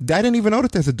them. I didn't even know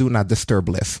that there's a do not disturb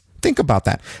list. Think about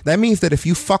that. That means that if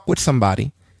you fuck with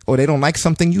somebody or they don't like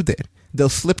something you did, they'll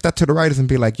slip that to the writers and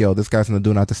be like, yo, this guy's in the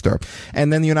do not disturb.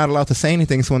 And then you're not allowed to say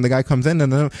anything. So when the guy comes in,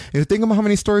 and then you think about how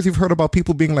many stories you've heard about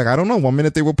people being like, I don't know, 1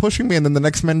 minute they were pushing me and then the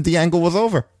next minute the angle was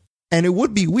over. And it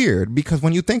would be weird because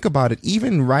when you think about it,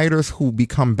 even writers who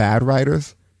become bad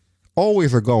writers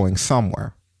always are going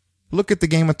somewhere. Look at the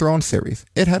Game of Thrones series.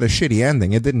 It had a shitty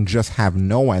ending. It didn't just have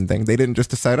no ending. They didn't just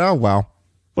decide, oh, well.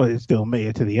 But it still made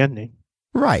it to the ending.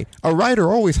 Right. A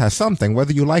writer always has something.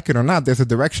 Whether you like it or not, there's a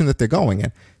direction that they're going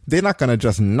in. They're not going to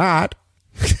just not.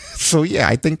 So, yeah,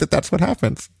 I think that's what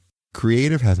happens.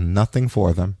 Creative has nothing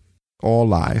for them. All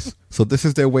lies. So this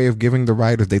is their way of giving the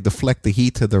writers. They deflect the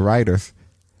heat to the writers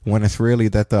when it's really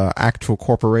that the actual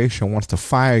corporation wants to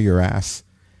fire your ass.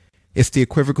 It's the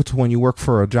equivalent to when you work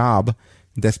for a job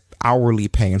that's hourly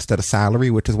pay instead of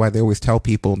salary, which is why they always tell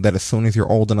people that as soon as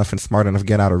you're old enough and smart enough,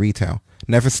 get out of retail.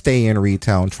 Never stay in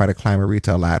retail and try to climb a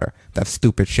retail ladder. That's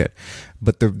stupid shit.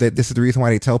 But this is the reason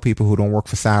why they tell people who don't work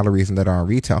for salaries and that are in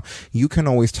retail, you can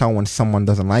always tell when someone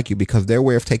doesn't like you because their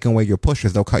way of taking away your push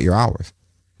is they'll cut your hours.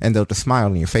 And they'll just smile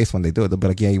in your face when they do it. They'll be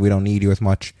like, yeah, we don't need you as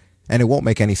much. And it won't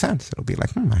make any sense. It'll be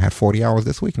like, I had 40 hours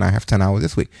this week and I have 10 hours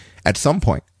this week. At some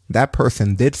point, that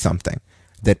person did something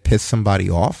that pissed somebody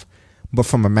off. But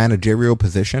from a managerial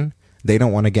position, they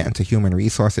don't want to get into human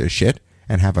resources shit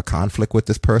and have a conflict with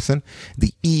this person.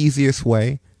 The easiest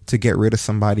way to get rid of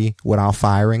somebody without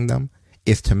firing them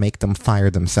is to make them fire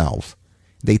themselves.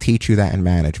 They teach you that in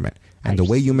management. And the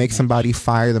way you make somebody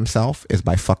fire themselves is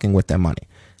by fucking with their money.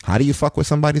 How do you fuck with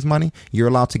somebody's money? You're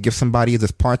allowed to give somebody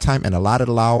this part-time and allotted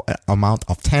amount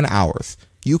of 10 hours.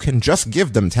 You can just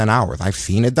give them 10 hours. I've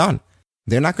seen it done.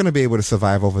 They're not going to be able to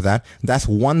survive over that. That's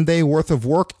 1 day worth of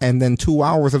work and then 2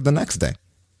 hours of the next day.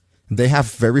 They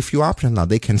have very few options now.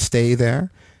 They can stay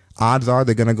there. Odds are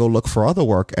they're going to go look for other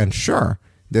work. And sure,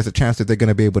 there's a chance that they're going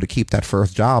to be able to keep that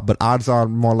first job. But odds are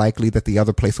more likely that the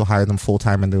other place will hire them full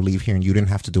time and they'll leave here and you didn't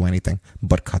have to do anything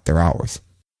but cut their hours.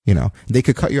 You know, they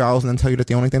could cut your hours and then tell you that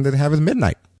the only thing that they have is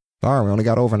midnight. All right, we only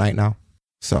got overnight now.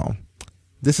 So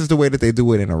this is the way that they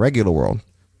do it in a regular world.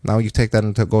 Now you take that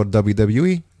and go to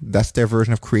WWE. That's their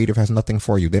version of creative. Has nothing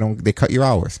for you. They cut your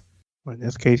hours. Well, in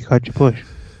this case, cut your push.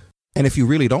 And if you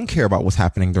really don't care about what's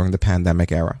happening during the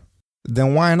pandemic era,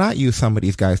 then why not use some of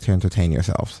these guys to entertain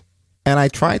yourselves? And I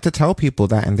tried to tell people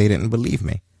that, and they didn't believe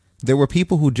me. There were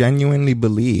people who genuinely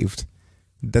believed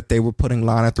that they were putting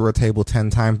Lana through a table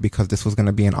 10 times because this was going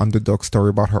to be an underdog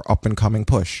story about her up-and-coming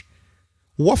push.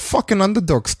 What fucking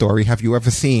underdog story have you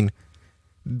ever seen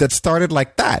that started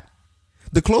like that?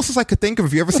 The closest I could think of,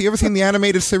 have you ever seen the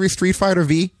animated series Street Fighter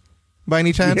V, by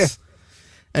any chance? Yeah.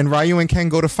 And Ryu and Ken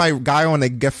go to fight Gaio and they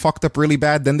get fucked up really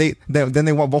bad. Then they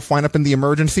both wind up in the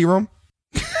emergency room.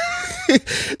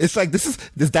 It's like, is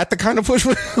that the kind of push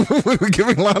we're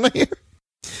giving Lana here?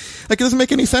 Like, it doesn't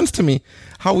make any sense to me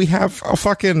how we have a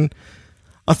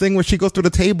thing where she goes through the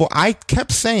table. I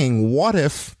kept saying, what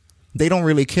if they don't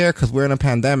really care because we're in a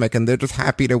pandemic and they're just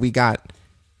happy that we got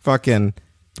fucking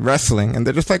wrestling and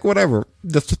they're just like, whatever,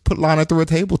 just put Lana through a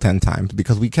table 10 times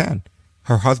because we can.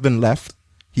 Her husband left.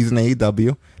 He's in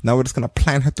AEW. Now we're just going to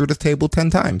plant her through the table 10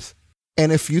 times.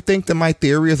 And if you think that my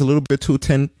theory is a little bit too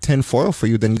tin foil for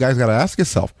you, then you guys got to ask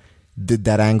yourself, did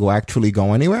that angle actually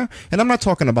go anywhere? And I'm not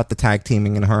talking about the tag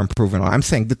teaming and her improving. I'm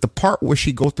saying, did the part where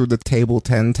she goes through the table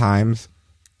 10 times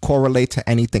correlate to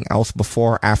anything else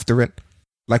before or after it?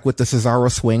 Like with the Cesaro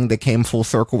swing, they came full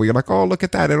circle where you're like, oh, look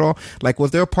at that. Like,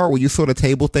 was there a part where you saw the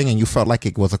table thing and you felt like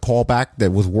it was a callback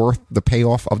that was worth the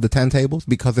payoff of the 10 tables?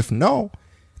 Because if no,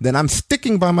 then I'm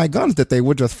sticking by my guns that they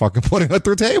were just fucking putting her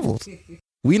through tables.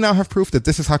 We now have proof that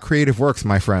this is how creative works,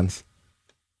 my friends.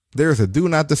 There's a do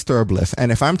not disturb list.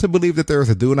 And if I'm to believe that there is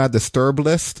a do not disturb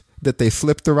list that they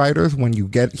slip the writers when you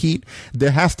get heat,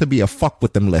 there has to be a fuck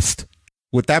with them list.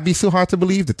 Would that be so hard to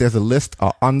believe that there's a list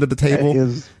under the table? That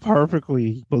is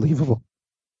perfectly believable.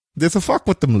 There's a fuck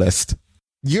with them list.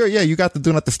 You got the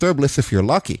do not disturb list if you're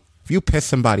lucky. If you piss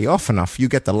somebody off enough, you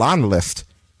get the Lana list.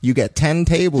 You get 10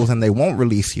 tables and they won't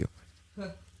release you.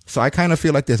 So I kind of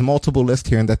feel like there's multiple lists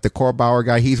here and that the Court Bauer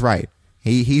guy, he's right.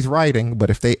 He's writing, but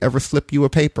if they ever slip you a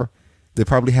paper, they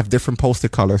probably have different poster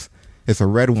colors. It's a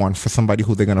red one for somebody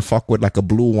who they're going to fuck with, like a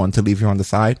blue one to leave you on the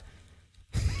side.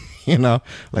 You know,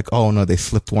 like, oh no, they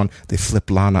slipped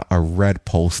Lana a red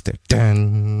poster.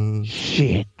 Dun.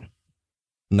 Shit.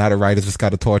 Now the writers just got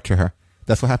to torture her.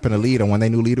 That's what happened to Lita. When they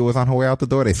knew Lita was on her way out the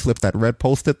door, they slipped that red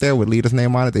post-it there with Lita's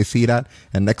name on it. They see that,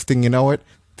 and next thing you know it,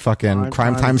 fucking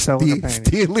Crime Time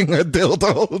stealing her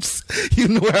dildos. You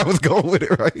knew where I was going with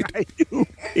it, right? I knew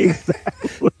exactly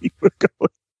where you were going.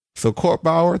 So Court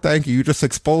Bauer, thank you. You just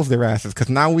exposed their asses, because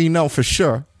now we know for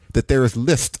sure that there is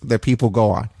lists that people go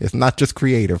on. It's not just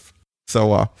creative.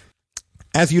 So,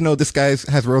 as you know, this guy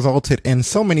has resulted in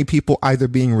so many people either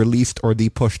being released or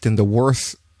depushed in the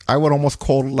worst, I would almost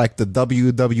call it like the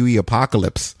WWE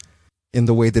apocalypse in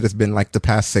the way that it's been like the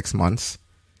past 6 months.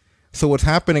 So what's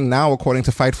happening now, according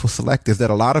to Fightful Select, is that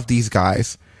a lot of these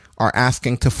guys are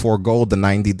asking to forego the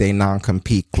 90-day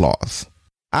non-compete clause.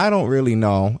 I don't really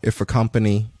know if a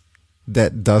company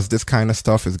that does this kind of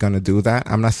stuff is going to do that.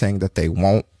 I'm not saying that they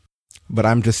won't, but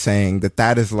I'm just saying that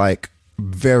that is like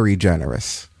very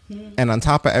generous. And on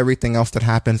top of everything else that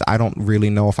happens, I don't really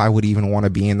know if I would even want to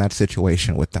be in that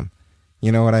situation with them.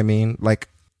 You know what I mean? Like,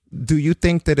 do you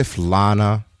think that if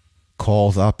Lana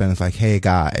calls up and is like, hey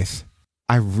guys,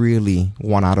 I really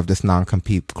want out of this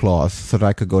non-compete clause so that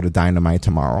I could go to Dynamite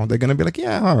tomorrow, they're going to be like,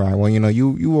 yeah, all right, well, you know,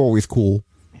 you were always cool.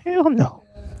 Hell no.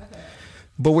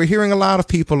 But we're hearing a lot of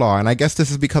people are, and I guess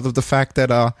this is because of the fact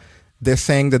that they're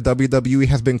saying that WWE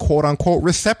has been quote-unquote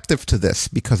receptive to this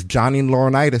because Johnny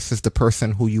Laurinaitis is the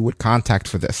person who you would contact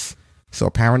for this. So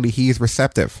apparently he's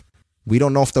receptive. We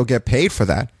don't know if they'll get paid for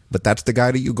that, but that's the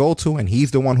guy that you go to, and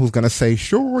he's the one who's going to say,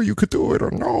 sure, you could do it,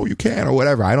 or no, you can't, or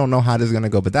whatever. I don't know how this is going to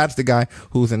go, but that's the guy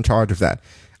who's in charge of that.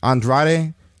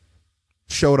 Andrade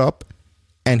showed up,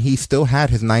 and he still had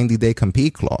his 90-day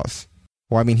compete clause.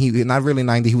 Well, I mean, he not really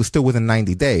 90, he was still within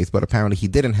 90 days, but apparently he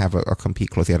didn't have a compete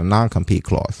clause. He had a non-compete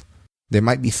clause. There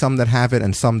might be some that have it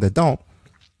and some that don't.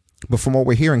 But from what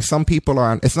we're hearing, some people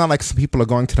are, it's not like some people are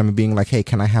going to them and being like, hey,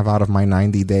 can I have out of my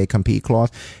 90-day compete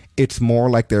clause? It's more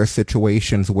like there are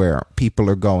situations where people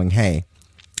are going, hey,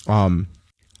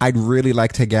 I'd really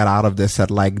like to get out of this at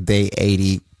like day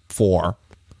 84.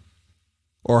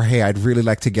 Or, hey, I'd really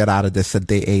like to get out of this at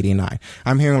day 89.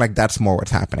 I'm hearing like that's more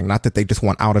what's happening. Not that they just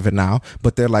want out of it now,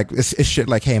 but they're like, it's shit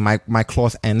like, hey, my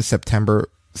clause ends September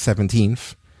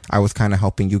 17th. I was kind of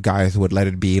helping you guys would let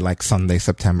it be like Sunday,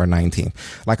 September 19th.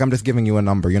 Like, I'm just giving you a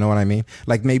number. You know what I mean?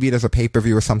 Like, maybe there's a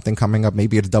pay-per-view or something coming up.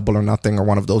 Maybe it's Double or Nothing or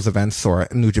one of those events or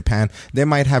New Japan. They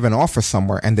might have an offer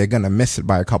somewhere and they're going to miss it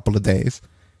by a couple of days.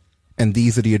 And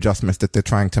these are the adjustments that they're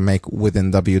trying to make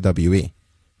within WWE.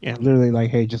 Yeah, literally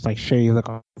like, hey, just like shave like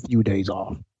a few days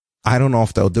off. I don't know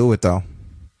if they'll do it though,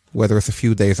 whether it's a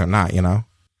few days or not, you know?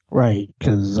 Right,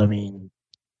 because I mean,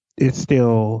 it's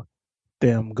still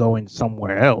them going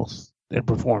somewhere else and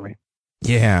performing.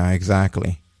 Yeah,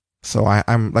 exactly. So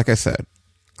I'm like I said,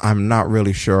 I'm not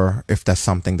really sure if that's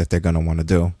something that they're going to want to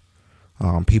do.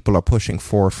 People are pushing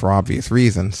forward for obvious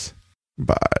reasons,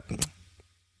 but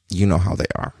you know how they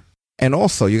are. And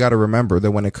also, you got to remember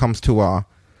that when it comes to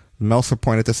Meltzer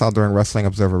pointed this out during Wrestling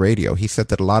Observer Radio. He said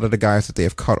that a lot of the guys that they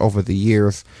have cut over the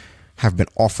years have been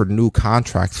offered new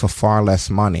contracts for far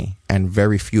less money, and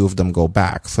very few of them go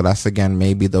back. So that's, again,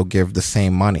 maybe they'll give the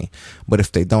same money. But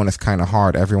if they don't, it's kind of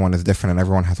hard. Everyone is different and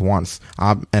everyone has wants.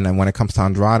 And then when it comes to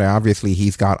Andrade, obviously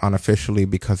he's got unofficially,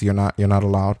 because you're not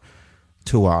allowed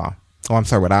to,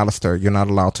 with Alistair, you're not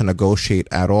allowed to negotiate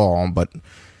at all. But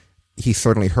he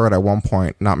certainly heard at one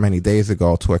point, not many days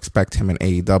ago, to expect him in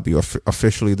AEW.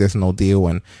 Officially, there's no deal,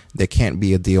 and there can't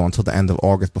be a deal until the end of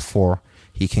August before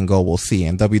he can go. We'll see.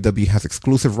 And WWE has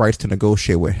exclusive rights to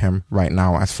negotiate with him right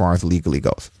now as far as legally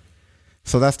goes.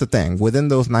 So that's the thing. Within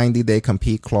those 90-day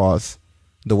compete clause,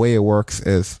 the way it works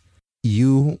is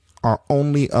you are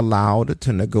only allowed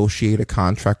to negotiate a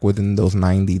contract within those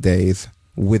 90 days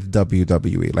with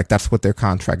WWE. Like, that's what their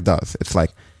contract does. It's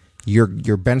like, you're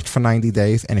benched for 90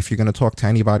 days, and if you're going to talk to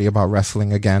anybody about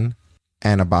wrestling again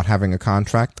and about having a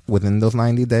contract within those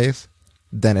 90 days,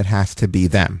 then it has to be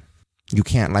them. You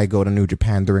can't like go to New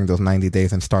Japan during those 90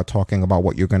 days and start talking about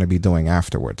what you're going to be doing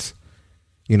afterwards.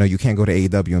 You know, you can't go to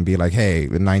AEW and be like, hey,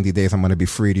 in 90 days I'm going to be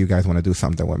free. Do you guys want to do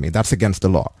something with me? That's against the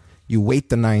law. You wait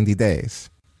the 90 days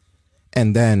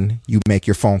and then you make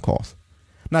your phone calls.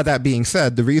 Now, that being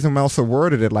said, the reason Meltzer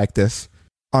worded it like this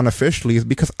unofficially is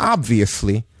because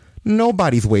obviously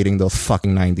nobody's waiting those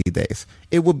fucking 90 days.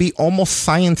 It would be almost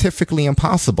scientifically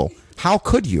impossible. How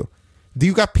could you? Do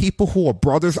you got people who are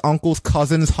brothers, uncles,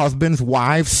 cousins, husbands,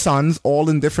 wives, sons, all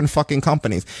in different fucking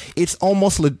companies? It's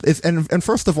almost, and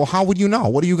first of all, how would you know?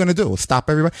 What are you going to do? Stop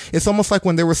everybody? It's almost like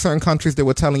when there were certain countries that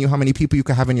were telling you how many people you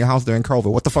could have in your house during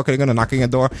COVID. What the fuck are they going to knock on your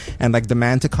door and like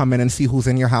demand to come in and see who's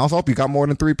in your house? Oh, you got more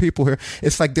than 3 people here.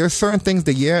 It's like there's certain things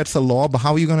that, yeah, it's a law, but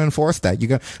how are you going to enforce that?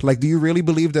 Do you really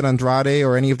believe that Andrade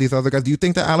or any of these other guys, do you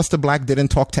think that Aleister Black didn't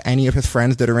talk to any of his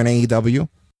friends that are in AEW?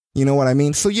 You know what I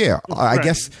mean? So yeah, I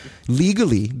guess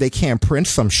legally they can't print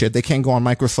some shit. They can't go on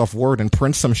Microsoft Word and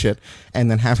print some shit and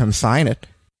then have him sign it.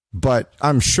 But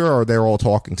I'm sure they're all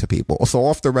talking to people. So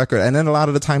off the record, and then a lot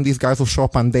of the time these guys will show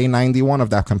up on day 91 of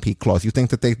that compete clause. You think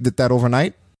that they did that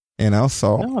overnight? You know,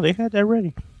 so no, they had that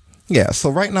ready. Yeah, so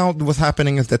right now what's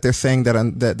happening is that they're saying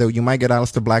that you might get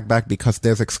Aleister Black back because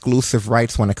there's exclusive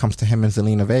rights when it comes to him and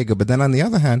Zelina Vega. But then on the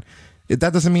other hand,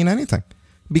 that doesn't mean anything.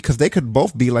 Because they could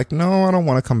both be like, no, I don't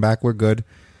want to come back. We're good.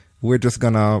 We're just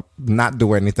going to not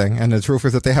do anything. And the truth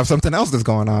is that they have something else that's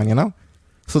going on, you know?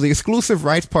 So the exclusive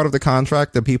rights part of the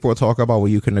contract that people are talking about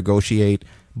where you can negotiate,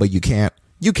 but you can't,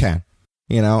 you can,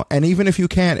 you know? And even if you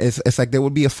can't, it's like there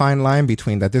would be a fine line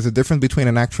between that. There's a difference between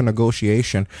an actual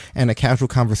negotiation and a casual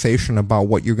conversation about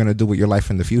what you're going to do with your life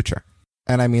in the future.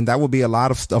 And I mean, that would be a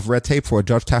lot of stuff, red tape for a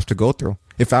judge to have to go through.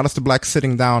 If Aleister Black's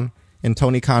sitting down in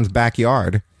Tony Khan's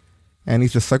backyard, and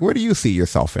he's just like, where do you see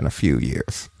yourself in a few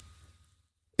years?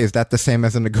 Is that the same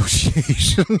as a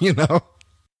negotiation, you know?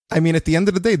 I mean, at the end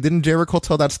of the day, didn't Jericho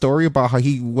tell that story about how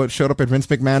he showed up at Vince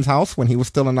McMahon's house when he was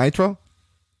still in Nitro?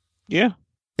 Yeah.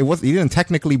 He didn't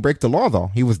technically break the law, though.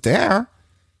 He was there.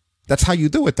 That's how you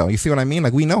do it, though. You see what I mean?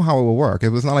 Like, we know how it will work. It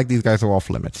was not like these guys are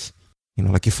off limits. You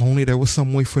know, like, if only there was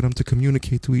some way for them to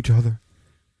communicate to each other.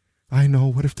 I know.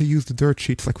 What if they use the dirt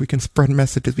sheets? Like, we can spread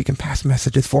messages. We can pass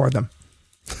messages for them.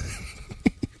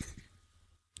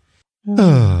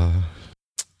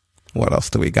 What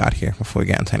else do we got here before we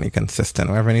get into any consistent?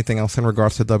 Do we have anything else in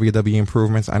regards to WWE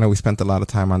improvements? I know we spent a lot of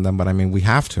time on them, but I mean, we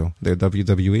have to. They're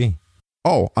WWE.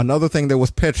 Oh, another thing that was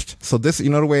pitched. So this,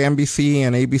 you know the way NBC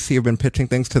and ABC have been pitching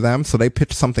things to them? So they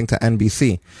pitched something to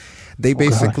NBC. They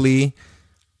basically,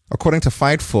 according to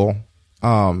Fightful,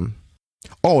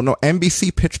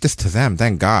 NBC pitched this to them.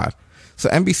 Thank God. So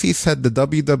NBC said the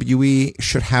WWE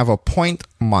should have a point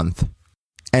month,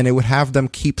 and it would have them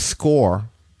keep score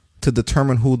to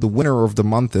determine who the winner of the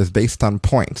month is based on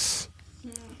points.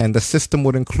 And the system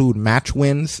would include match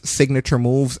wins, signature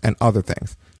moves, and other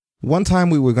things. One time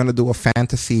we were going to do a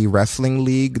fantasy wrestling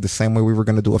league the same way we were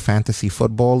going to do a fantasy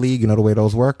football league. You know the way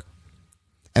those work?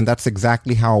 And that's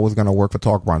exactly how it was going to work for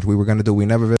Talk Brunch. We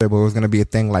never did it, but it was going to be a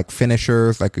thing like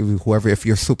finishers, like if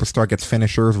your superstar gets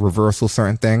finishers, reversal,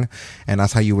 certain thing, and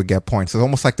that's how you would get points. It's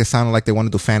almost like they sounded like they want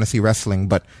to do fantasy wrestling,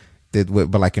 but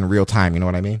like in real time. You know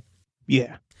what I mean?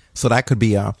 Yeah. So that could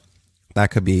be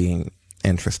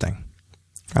interesting.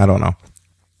 I don't know.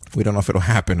 We don't know if it'll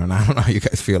happen or not. I don't know how you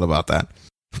guys feel about that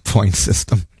point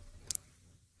system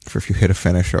for if you hit a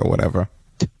finish or whatever.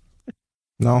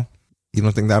 No? You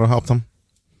don't think that'll help them?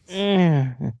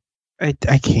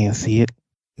 I can't see it.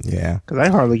 Yeah. Because I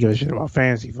hardly give a shit about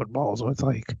fantasy football, so it's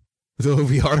like... So it'll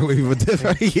be harder with people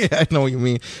different. Yeah, I know what you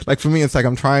mean. Like for me, it's like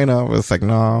I'm trying to... It's like,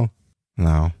 no.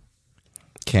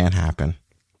 Can't happen.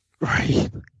 Right.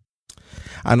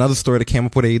 Another story that came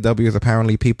up with AEW is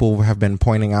apparently people have been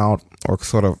pointing out or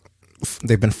sort of...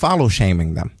 They've been follow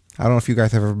shaming them. I don't know if you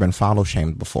guys have ever been follow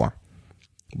shamed before.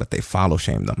 But they follow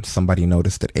shamed them. Somebody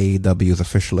noticed that AEW's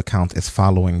official account is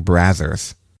following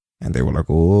Brazzers. And they were like,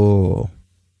 oh,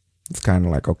 it's kind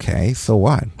of like, okay, so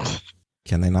what?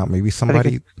 Can they not? Maybe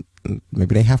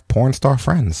they have porn star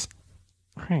friends.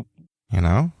 Right. You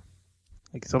know?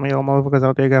 Like so many motherfuckers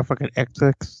out there got fucking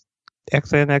XX,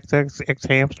 XN, X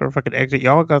hamster, fucking exit.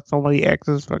 Y'all got so many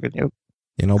X's, fucking you.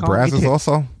 You know, Brazzers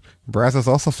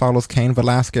also follows Cain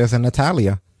Velasquez and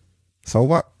Natalia. So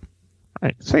what?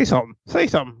 Right. Say something.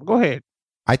 Go ahead.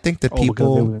 I think that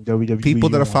people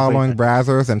that are following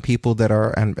Brazzers and people that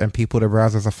are and people that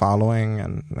Brazzers are following,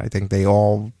 and I think they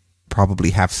all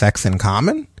probably have sex in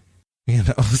common. You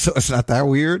know, so it's not that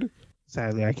weird.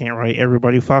 Sadly, I can't write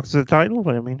everybody fucks the title,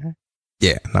 but I mean,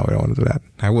 yeah, no, we don't want to do that.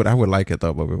 I would like it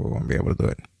though, but we won't be able to do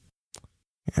it.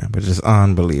 Yeah, but it's just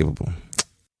unbelievable.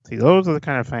 See, those are the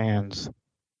kind of fans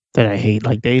that I hate.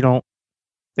 Like they don't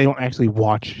actually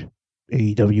watch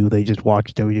AEW, they just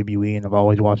watch WWE, and I've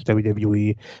always watched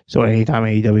WWE. So anytime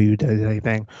AEW does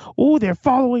anything, oh, they're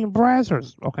following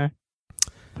Brazzers. Okay,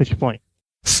 what's your point?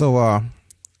 So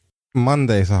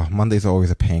Mondays are always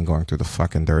a pain going through the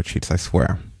fucking dirt sheets, I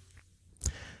swear.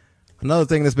 Another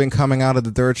thing that's been coming out of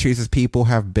the dirt sheets is people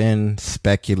have been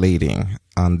speculating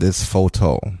on this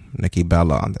photo, Nikki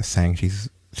Bella. They're saying she's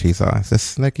is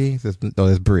this Nikki?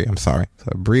 It's Brie. I'm sorry.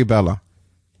 So Brie Bella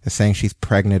is saying she's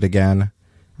pregnant again.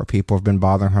 Or people have been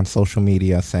bothering her on social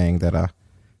media saying that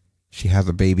she has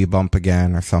a baby bump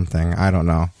again or something. I don't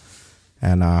know.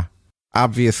 And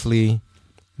obviously,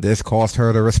 this caused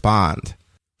her to respond.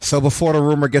 So before the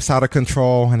rumor gets out of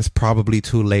control, and it's probably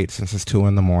too late since it's 2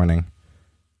 a.m,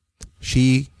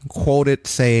 she quoted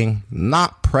saying,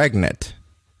 "Not pregnant,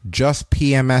 just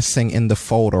PMSing in the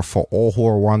photo for all who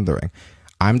are wondering.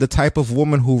 I'm the type of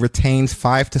woman who retains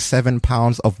 5 to 7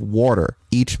 pounds of water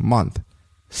each month.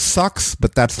 Sucks,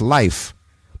 but that's life.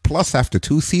 Plus, after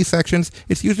 2 C-sections,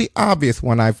 it's usually obvious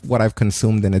what I've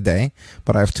consumed in a day.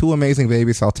 But I have 2 amazing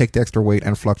babies, so I'll take the extra weight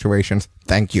and fluctuations.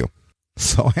 Thank you."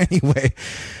 So anyway,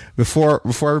 before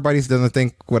everybody's gonna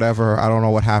think whatever, I don't know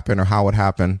what happened or how it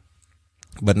happened,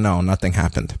 but no, nothing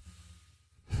happened.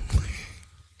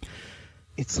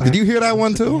 It's like, did you hear that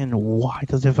one too? And why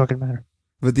does it fucking matter?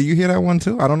 But did you hear that one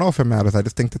too? I don't know if it matters. I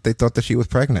just think that they thought that she was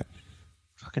pregnant.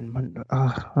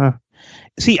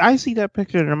 See, I see that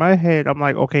picture and in my head. I'm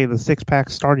like, okay, the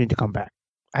 6-pack's starting to come back.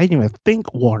 I didn't even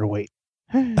think water weight.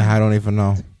 I don't even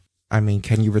know. I mean,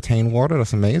 can you retain water?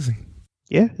 That's amazing.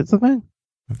 Yeah, it's a thing.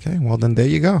 Okay, well then there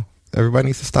you go. Everybody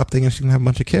needs to stop thinking she can have a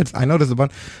bunch of kids. I know there's a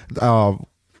bunch.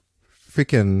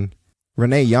 Freaking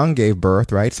Renee Young gave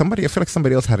birth, right? I feel like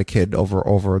somebody else had a kid over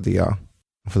for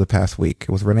the past week. It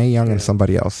was Renee Young and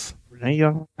somebody else. Renee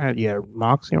Young,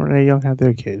 Moxie and Renee Young had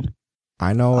their kid.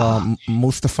 I know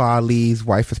Mustafa Ali's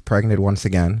wife is pregnant once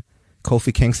again.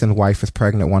 Kofi Kingston's wife is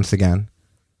pregnant once again.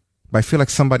 But I feel like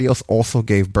somebody else also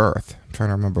gave birth. I'm trying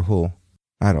to remember who.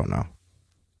 I don't know.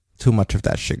 Too much of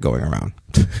that shit going around.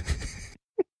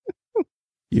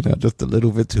 Just a little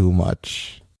bit too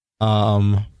much.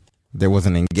 There was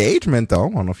an engagement, though. I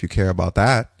don't know if you care about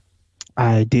that.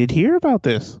 I did hear about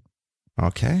this.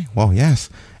 Okay. Well,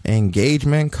 yes.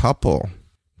 Engagement couple.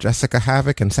 Jessica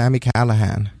Havoc and Sami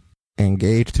Callihan.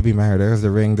 Engaged to be married. There's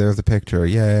the ring. There's the picture.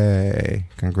 Yay.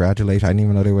 Congratulations. I didn't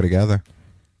even know they were together.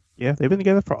 Yeah, they've been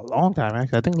together for a long time,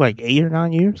 actually. I think like 8 or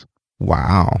 9 years.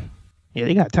 Wow. Yeah,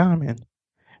 they got time, man.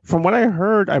 From what I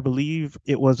heard, I believe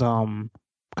it was,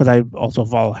 because I also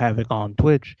follow Havoc on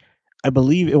Twitch. I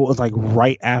believe it was like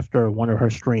right after one of her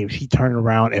streams. She turned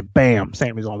around and bam,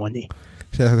 Sammy's on one knee.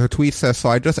 Her tweet says, "So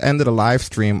I just ended a live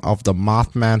stream of the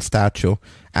Mothman statue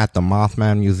at the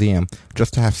Mothman Museum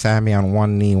just to have Sammy on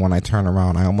one knee when I turn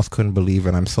around. I almost couldn't believe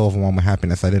it. I'm so overwhelmed with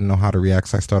happiness. I didn't know how to react,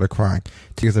 so I started crying.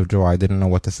 Tears of joy. I didn't know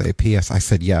what to say. P.S. I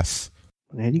said yes."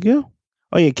 There you go.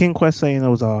 Oh yeah, King Quest saying it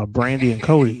was Brandy and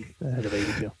Cody that had a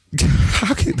baby too.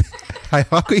 How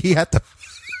could he have to?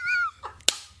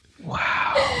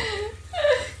 Wow.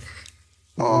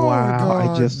 Oh wow!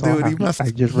 God, I just dude, he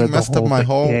messed up my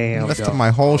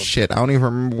whole shit. I don't even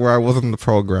remember where I was in the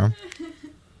program.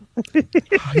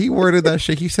 He worded that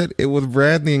shit. He said it was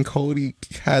Brandy and Cody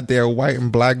had their white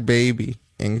and black baby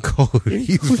in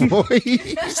Cody's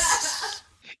voice.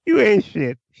 You ain't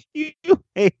shit. You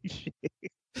ain't shit.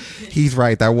 He's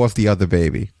right. That was the other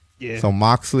baby. Yeah. So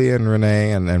Moxley and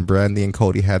Renee and Brandy and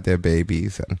Cody had their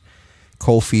babies, and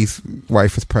Kofi's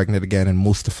wife is pregnant again, and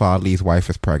Mustafa Ali's wife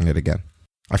is pregnant again.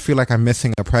 I feel like I'm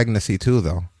missing a pregnancy too,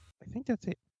 though. I think that's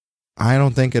it. I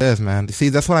don't think it is, man. See,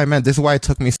 that's what I meant. This is why it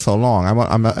took me so long.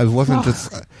 I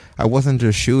wasn't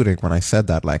just shooting when I said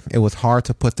that. Like, it was hard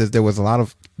to put this. There was a lot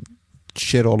of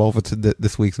shit all over to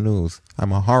this week's news.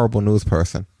 I'm a horrible news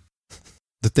person.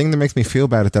 The thing that makes me feel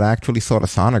bad is that I actually saw the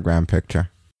sonogram picture.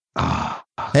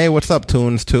 Hey, what's up,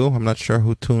 Tunes 2? I'm not sure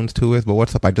who Tunes 2 is, but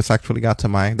what's up? I just actually got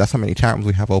to that's how many chat rooms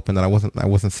we have open that I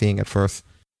wasn't seeing at first.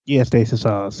 Yeah, Stasis.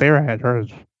 Sarah had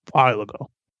hers a while ago.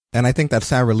 And I think that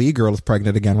Sarah Lee girl is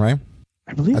pregnant again, right?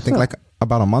 I believe so. I think like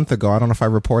about a month ago. I don't know if I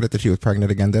reported that she was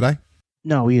pregnant again, did I?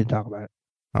 No, we didn't talk about it.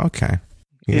 Okay.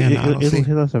 Yeah, it'll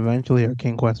hit us eventually, or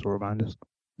King Quest will remind us.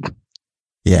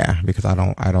 Yeah, because I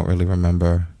don't really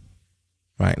remember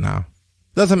right now.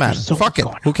 Doesn't matter. So fuck it.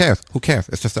 Who cares? Who cares?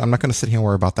 It's just, I'm not going to sit here and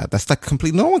worry about that. That's like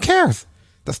complete, no one cares.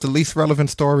 That's the least relevant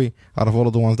story out of all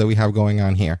of the ones that we have going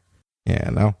on here. Yeah,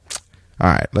 no? All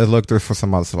right, let's look through for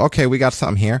some other stuff. Okay, we got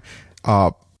something here.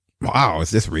 Wow, is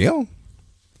this real?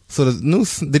 So the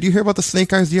news, did you hear about the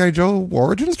Snake Eyes G.I. Joe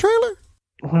Origins trailer?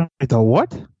 Wait, the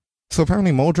what? So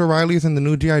apparently Mojo Riley's in the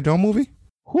new G.I. Joe movie?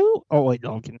 Who? Oh, wait,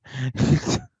 no, I'm kidding.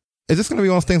 Is this going to be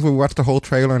one of those things where we watch the whole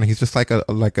trailer and he's just like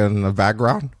in the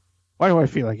background? Why do I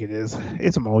feel like it is?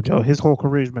 It's a Mojo. His whole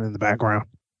career's been in the background.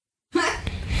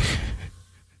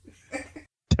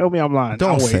 Tell me I'm lying.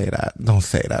 Don't say that. Don't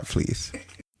say that, please.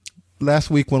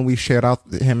 Last week when we shared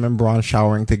out him and Braun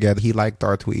showering together, he liked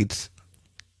our tweets.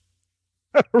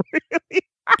 Really?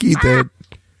 He did.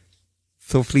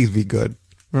 So please be good.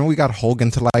 Remember we got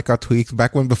Hogan to like our tweets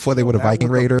back when before they were the Viking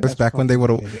Raiders, back when they were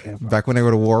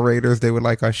the War Raiders, they would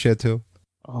like our shit too.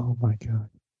 Oh my god.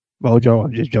 Mojo,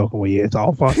 I'm just joking with you. It's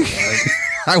all fun.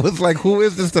 I was like, who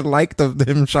is this that liked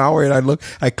him showering?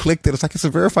 I clicked it. It's like, it's a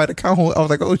verified account. I was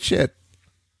like, oh shit.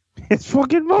 It's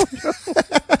fucking Mojo.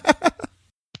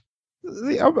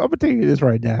 See, I'm going to tell you this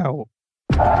right now.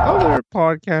 Other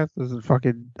podcasters and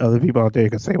fucking other people out there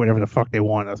can say whatever the fuck they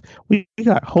want us. We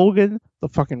got Hogan, the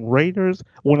fucking Raiders,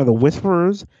 one of the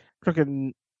Whisperers,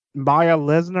 freaking Maya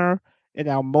Lesnar, and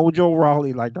now Mojo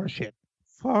Rawley liked our shit.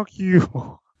 Fuck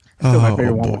you. I feel my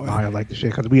favorite one with Maya liked the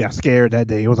shit because we got scared that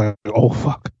day. It was like, oh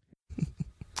fuck.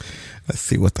 Let's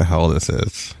see what the hell this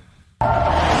is.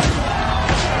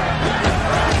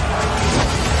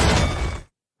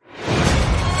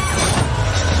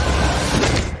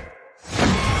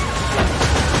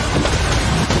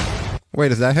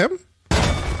 Wait, is that him?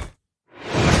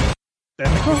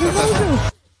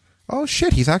 Oh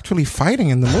shit, he's actually fighting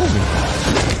in the movie.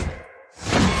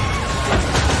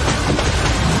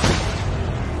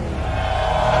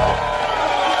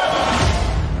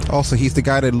 Also, he's the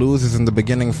guy that loses in the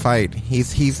beginning fight.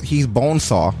 He's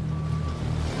Bonesaw.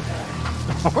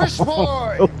 Wish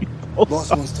boy! Boss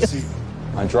wants to see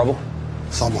you. In trouble?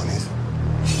 Someone is.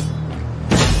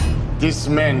 This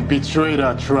man betrayed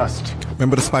our trust.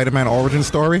 Remember the Spider-Man origin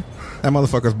story? That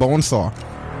motherfucker's Bonesaw.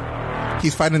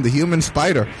 He's fighting the human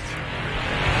spider.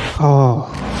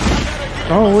 Oh,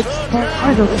 it's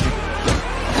Spider.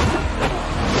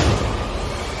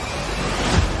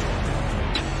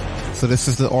 So this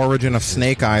is the origin of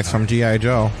Snake Eyes from G.I.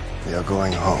 Joe. We are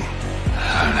going home.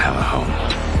 I don't have a home.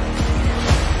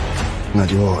 Not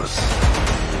yours.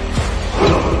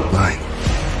 Mine.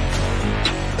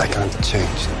 I can't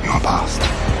change your past.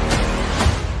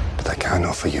 But I can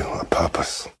offer you a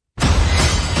purpose.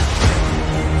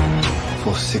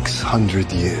 For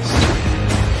 600 years,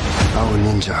 our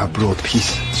ninja have brought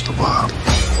peace to the world.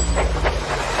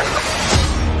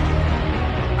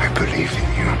 I believe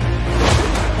in you.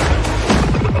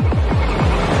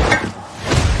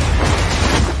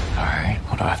 Alright,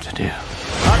 what do I have to do? I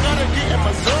gotta get in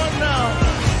my zone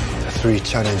now. The 3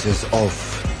 challenges of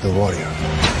the warrior.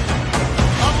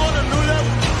 I'm on a new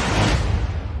level.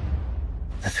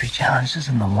 The 3 challenges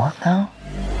in the what now?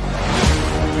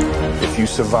 If you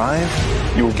survive,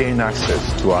 you will gain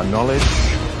access to our knowledge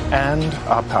and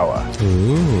our power.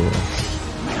 Ooh.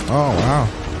 Oh, wow.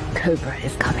 Cobra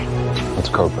is coming. What's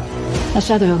Cobra? A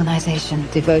shadow organization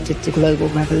devoted to global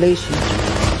revolution.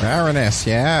 Baroness,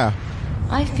 yeah.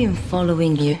 I've been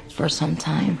following you for some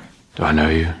time. Do I know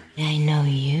you? I know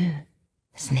you,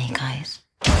 Snake Eyes.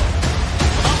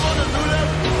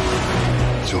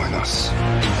 Join us.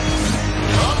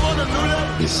 I'm on a new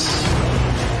level. This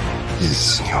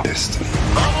is your destiny.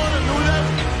 I'm on a new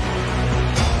level.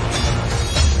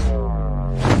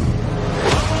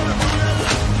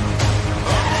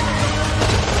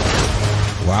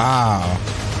 Wow.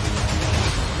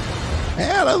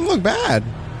 Yeah, that doesn't look bad.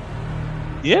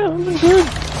 Yeah, that looks good.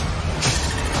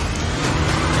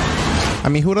 I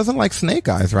mean, who doesn't like Snake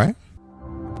Eyes, right?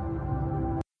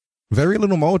 Very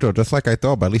little mojo, just like I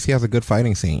thought, but at least he has a good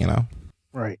fighting scene, you know?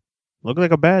 Right. Look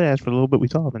like a badass for the little bit we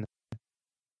saw of him.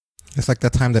 It's like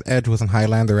that time that Edge was in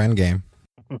Highlander Endgame.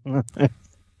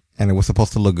 And it was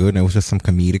supposed to look good, and it was just some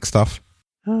comedic stuff.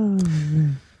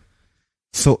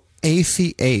 So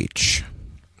ACH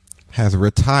has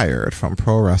retired from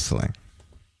pro wrestling.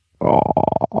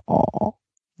 Oh,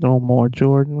 no more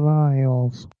Jordan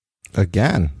Miles.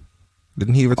 Again.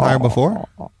 Didn't he retire before?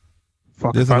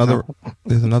 There's another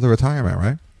retirement,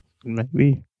 right?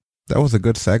 Maybe. That was a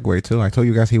good segue too. I told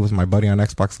you guys he was my buddy on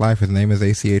Xbox Live. His name is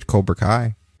ACH Cobra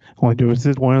Kai. Only difference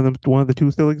is one of the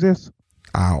two still exists.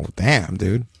 Oh, damn,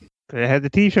 dude. They had the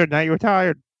T-shirt. Now you're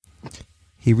retired.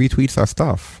 He retweets our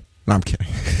stuff. No, I'm kidding.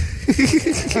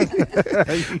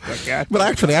 But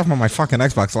actually, I have him on my fucking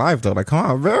Xbox Live though. Like, come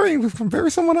on,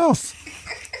 very someone else.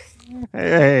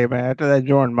 Hey, man, after that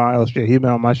Jordan Miles shit, he's been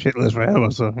on my shit list forever,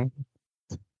 so.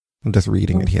 I'm just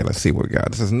reading it here. Let's see what we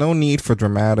got. This is no need for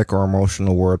dramatic or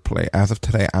emotional wordplay. As of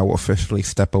today, I will officially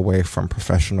step away from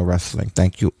professional wrestling.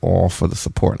 Thank you all for the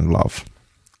support and love.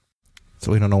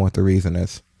 So we don't know what the reason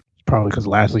is. Probably because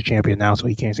Lashley's champion now, so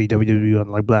he can't see WWE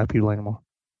unlike black people anymore.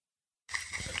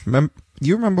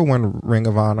 You remember when Ring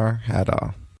of Honor had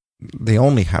they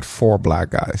only had 4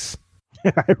 black guys?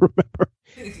 I remember.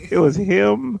 It was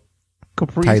him,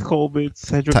 Caprice Coleman,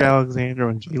 Cedric Alexander,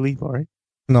 and Jay Lethal, right?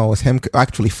 No, it was him.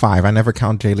 Actually, 5. I never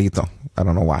count Jay Lethal. I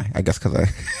don't know why. I guess because I...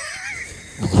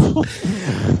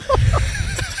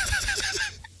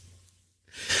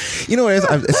 You know what it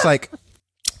is? It's like...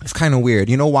 It's kind of weird.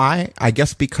 You know why? I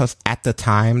guess because at the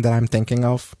time that I'm thinking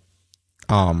of,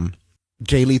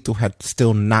 Jay Lethal had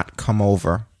still not come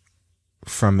over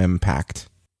from Impact.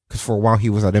 Because for a while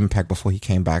he was at Impact before he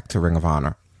came back to Ring of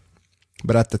Honor.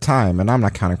 But at the time, and I'm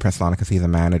not counting Prince Lana because he's a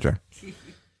manager,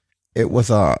 it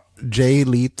was Jay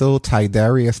Lethal,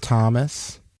 Tydarius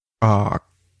Thomas,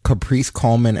 Caprice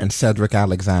Coleman, and Cedric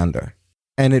Alexander.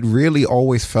 And it really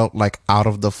always felt like out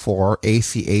of the 4,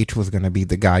 ACH was going to be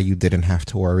the guy you didn't have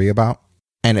to worry about.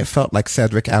 And it felt like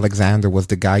Cedric Alexander was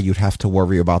the guy you'd have to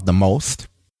worry about the most.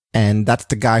 And that's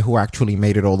the guy who actually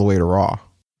made it all the way to Raw.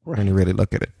 Right. When you really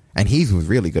look at it. And he was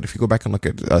really good. If you go back and look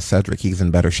at Cedric, he's in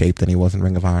better shape than he was in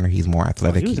Ring of Honor. He's more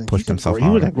athletic. He pushed himself harder.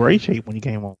 He was in great shape when he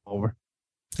came over.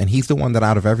 And he's the one that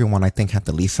out of everyone, I think, had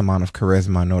the least amount of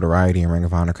charisma and notoriety in Ring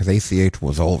of Honor because ACH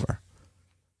was over.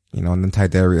 You know, and then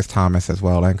Tydarius Thomas as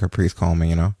well, and Caprice Coleman,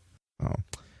 you know. So,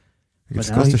 it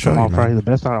just goes to show you, man. Probably the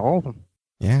best out of all of them.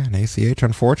 Yeah, and ACH,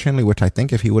 unfortunately, which I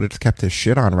think if he would have kept his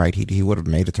shit on right, he would have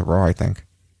made it to Raw, I think.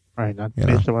 Right, not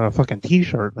based on a fucking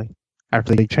T-shirt, like,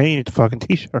 after they changed the fucking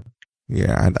T-shirt.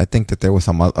 Yeah, I think that there was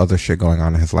some other shit going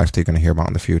on in his life that you're going to hear about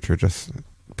in the future, just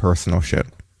personal shit.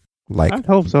 Like, I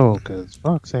hope so, because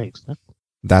fuck's sakes.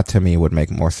 That to me would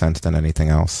make more sense than anything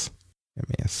else. Give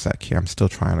me a sec here. I'm still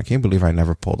trying. I can't believe I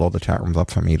never pulled all the chat rooms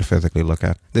up for me to physically look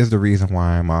at. This is the reason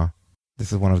why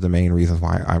this is one of the main reasons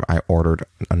why I ordered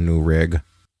a new rig.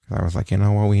 I was like, you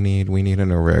know what we need? We need a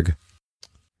new rig.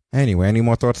 Anyway, any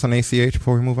more thoughts on ACH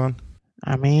before we move on?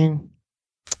 I mean,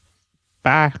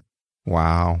 bye.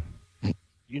 Wow.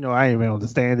 You know, I didn't even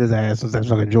understand his ass since that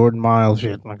fucking Jordan Miles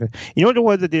shit. Like, you know what it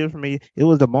was that did it for me? It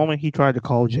was the moment he tried to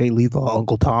call Jay Lethal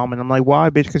Uncle Tom, and I'm like, why,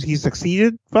 bitch? Because he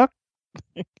succeeded? Fuck.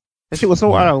 That shit was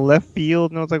so out of left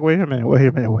field, and I was like, wait a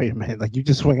minute. Like, you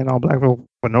just swinging on black people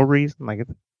for no reason? Like,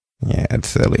 yeah, it's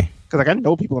silly. Because, like, I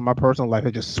know people in my personal life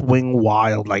that just swing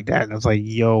wild like that, and it's like,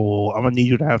 yo, I'm going to need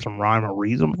you to have some rhyme or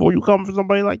reason before you come for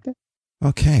somebody like that.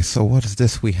 Okay, so what is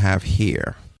this we have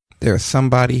here? There's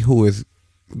somebody who is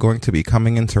going to be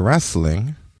coming into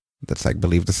wrestling that's, I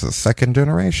believe this is a second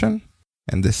generation,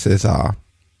 and this is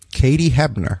Katie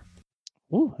Hebner.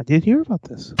 Oh, I did hear about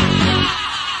this.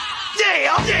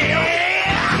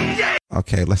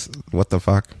 Okay, what the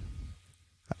fuck?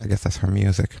 I guess that's her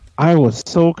music. I was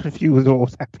so confused with what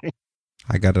was happening.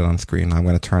 I got it on screen. I'm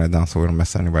going to turn it down so we don't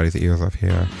mess anybody's ears up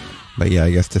here. But yeah,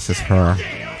 I guess this is her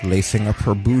lacing up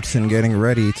her boots and getting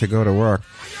ready to go to work.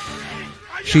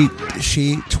 She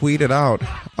tweeted out,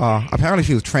 apparently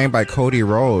she was trained by Cody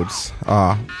Rhodes,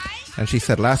 and she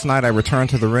said, last night I returned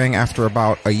to the ring after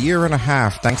about a year and a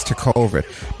half thanks to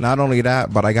COVID. Not only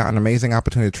that, but I got an amazing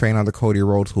opportunity to train under Cody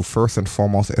Rhodes, who first and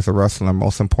foremost is a wrestler, and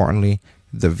most importantly,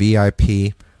 the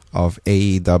VIP of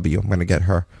AEW. I'm going to get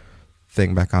her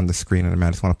thing back on the screen in a minute.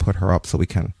 I just want to put her up so we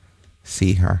can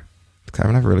see her. Because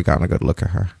I've never really gotten a good look at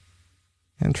her.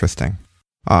 Interesting.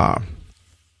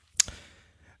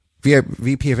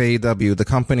 VP of AEW, the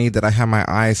company that I have my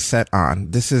eyes set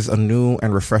on. This is a new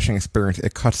and refreshing experience.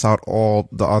 It cuts out all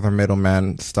the other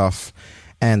middleman stuff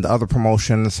and the other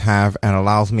promotions have and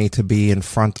allows me to be in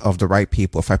front of the right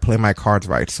people if I play my cards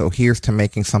right. So here's to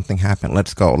making something happen.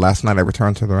 Let's go. Last night I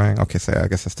returned to the ring. Okay, so I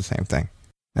guess that's the same thing.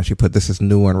 And she put, this is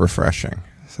new and refreshing.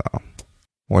 So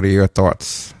what are your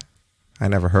thoughts? I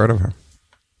never heard of her.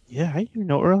 Yeah, I didn't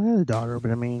know Earl had a daughter,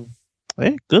 but I mean,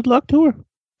 hey, good luck to her.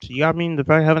 She, I mean, the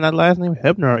fact having that last name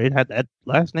Hebner, it had that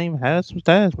last name has some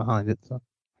status behind it. So,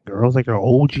 girls like her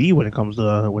OG when it comes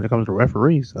to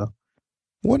referees. So,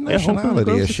 what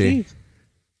nationality is she?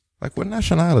 Like, what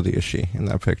nationality is she in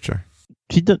that picture?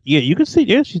 She does, yeah, you can see.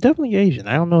 Yeah, she's definitely Asian.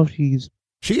 I don't know if she's.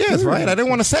 She is, right? I didn't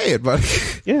want to say it, but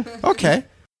yeah, okay.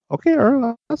 Okay,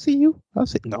 Earl, I'll see you. I'll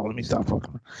see. No, let me stop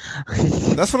fucking.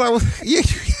 That's what I was. Yeah,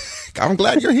 I'm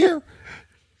glad you're here.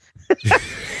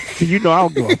 You know I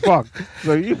don't give a fuck.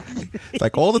 So you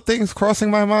like all the things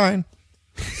crossing my mind.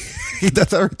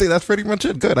 That's everything. That's pretty much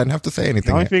it. Good. I didn't have to say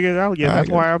anything. I figured it out. Yeah, that's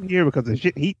why I'm here, because the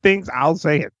shit he thinks, I'll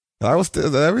say it. That was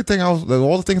everything. All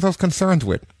the things I was concerned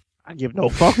with. I give no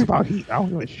fucks about heat. I don't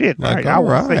give a shit. Like, right? I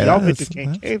will say y'all bitches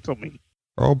can't cancel me.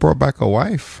 Earl brought back a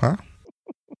wife, huh?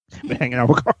 Been hanging out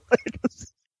with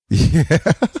Carlos. Yeah.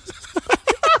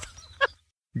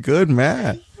 Good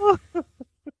man.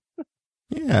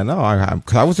 Yeah, no, I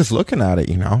was just looking at it,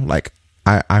 you know, like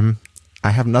I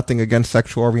have nothing against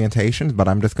sexual orientations, but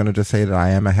I'm just going to just say that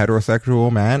I am a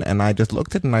heterosexual man. And I just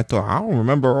looked at it and I thought, I don't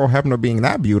remember Earl Hebner being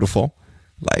that beautiful.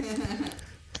 Like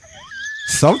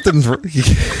something's he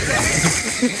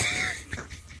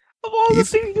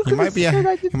might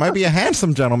be a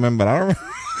handsome gentleman, but I don't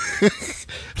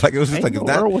like it was just like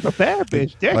that Earl was a bad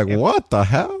bitch. Damn. Like what the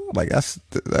hell? Like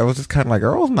that was just kind of like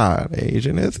Earl's not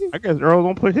Asian, is he? I guess Earl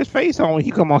don't put his face on when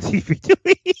he come on TV to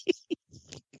me.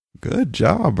 Good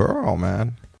job, Earl,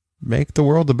 man. Make the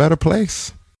world a better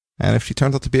place. And if she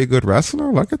turns out to be a good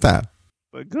wrestler, look at that.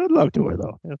 But good luck to her,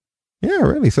 though. Yeah,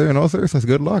 really. So, you know, seriously,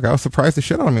 good luck. I was surprised the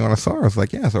shit out of me when I saw her. I was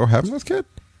like, yeah, so Hebner's kid?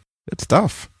 Good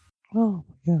stuff. Oh,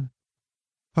 yeah.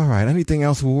 All right. Anything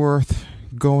else worth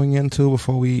going into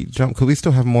before we jump? Because we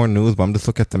still have more news, but I'm just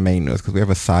looking at the main news because we have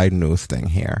a side news thing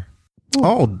here.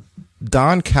 Oh,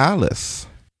 Don Callis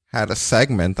had a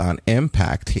segment on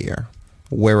Impact here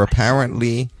where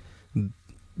apparently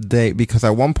because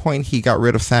at one point he got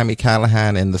rid of Sami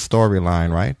Callihan in the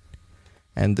storyline, right?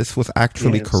 And this was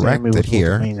actually corrected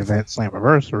here. Main event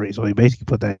Slammiversary, so he basically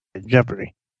put that in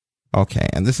jeopardy. Okay,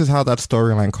 and this is how that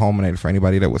storyline culminated for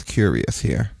anybody that was curious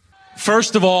here.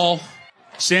 First of all,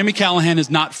 Sami Callihan is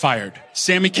not fired.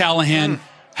 Sami Callihan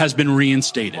has been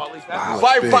reinstated. Wow,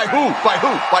 by who? By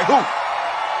who? By who?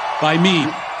 By me.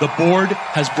 The board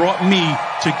has brought me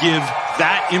to give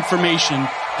that information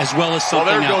as well as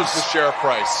something else. Well, there goes the share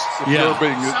price.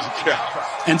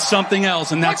 And something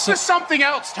else. And what's the something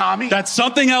else, Tommy? That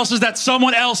something else is that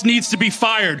someone else needs to be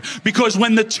fired. Because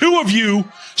when the two of you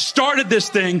started this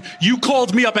thing, you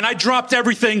called me up and I dropped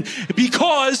everything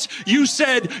because you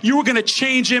said you were going to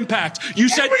change Impact. You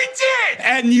said we did.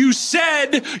 And you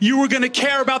said you were going to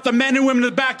care about the men and women in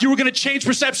the back. You were going to change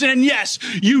perception. And yes,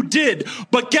 you did.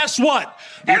 But guess what?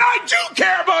 And I do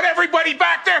care about everybody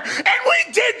back there. And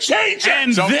we did change it.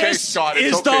 And this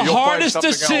is the hardest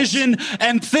decision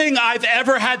and thing I've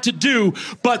ever had to do.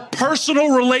 But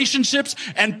personal relationships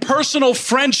and personal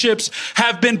friendships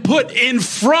have been put in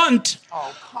front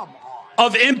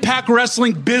of Impact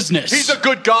Wrestling business. He's a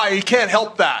good guy. He can't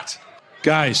help that.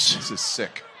 Guys. This is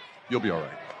sick. You'll be all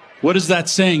right. What is that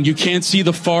saying? You can't see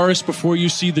the forest before you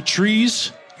see the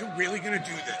trees? You're really going to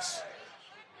do this?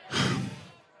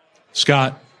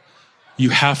 Scott,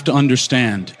 you have to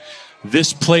understand,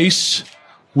 this place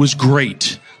was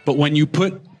great, but when you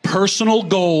put personal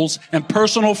goals and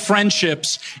personal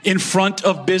friendships in front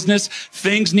of business,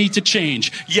 things need to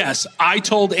change. Yes, I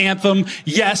told Anthem.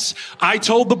 Yes, I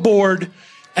told the board,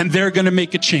 and they're going to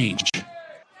make a change.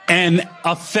 And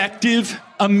effective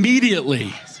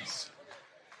immediately.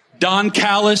 Don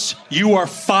Callis, you are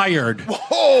fired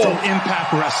from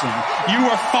Impact Wrestling. You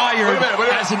are fired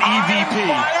as an EVP.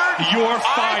 You're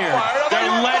fired.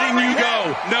 They're letting you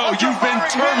go. No, you've been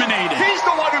terminated. He's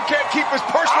the one who can't keep his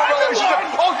personal relationship.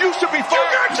 Oh, you should be fired.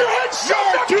 You got your head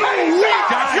stuck. You're too weak.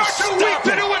 You're too weak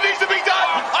to do what needs to be done.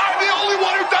 I'm the only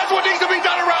one who does what needs to be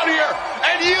done around here.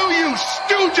 And you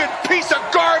stooge piece of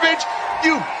garbage.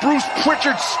 You Bruce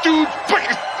Pritchard stooge.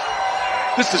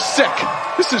 This is sick.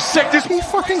 This is sick. He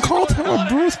fucking called him a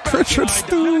Bruce Pritchard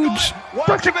stooge. Why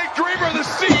don't you make Dreamer the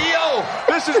CEO?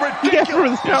 This is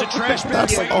ridiculous.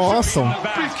 That's awesome.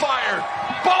 Be fired.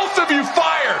 Both of you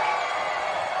fired.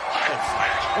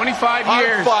 25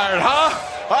 years. I'm fired, huh?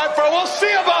 We'll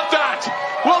see about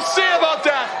that. We'll see about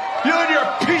that. You and your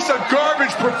piece of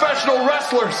garbage professional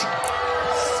wrestlers.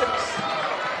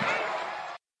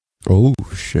 Oh,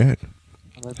 shit.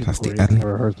 That's the end.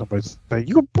 Never heard somebody say,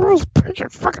 you Bruce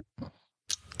Pritchard, fucking.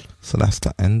 So that's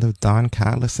the end of Don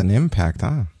Callis and Impact,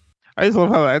 huh? I just love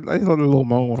how I just love the little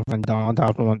moment when Don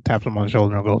taps him on the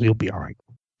shoulder and goes, "You'll be all right."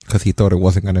 Because he thought it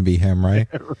wasn't going to be him, right?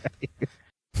 Right.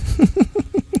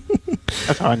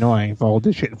 That's how I know I ain't followed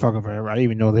this shit in fucking forever. I didn't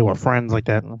even know they were friends like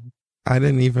that. I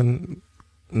didn't even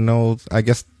know. I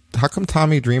guess, how come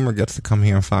Tommy Dreamer gets to come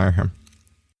here and fire him?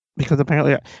 Because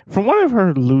apparently, from what I've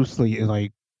heard loosely, is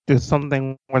like there's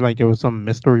something where like there was some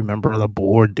mystery member of the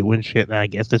board doing shit, and I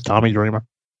guess it's Tommy Dreamer.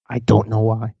 I don't know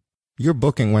why. Your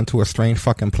booking went to a strange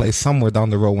fucking place somewhere down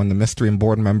the road when the mystery and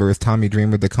board member is Tommy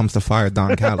Dreamer that comes to fire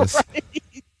Don Callis. Right.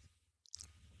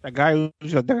 That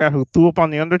guy who threw up on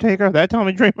the Undertaker, that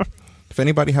Tommy Dreamer. If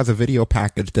anybody has a video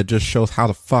package that just shows how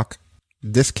the fuck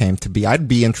this came to be, I'd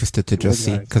be interested to just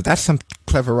see, because that's some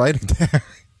clever writing there.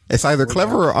 It's either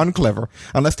clever or unclever,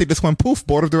 unless they just went poof,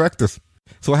 board of directors.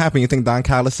 So what happened? You think Don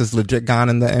Callis is legit gone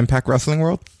in the Impact Wrestling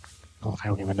world? Oh, I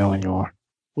don't even know anymore.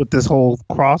 With this whole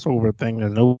crossover thing,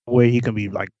 there's no way he can be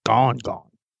like gone.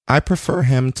 I prefer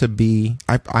him to be.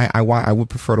 I would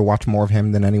prefer to watch more of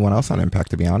him than anyone else on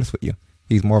Impact. To be honest with you,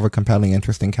 he's more of a compelling,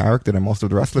 interesting character than most of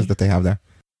the wrestlers that they have there.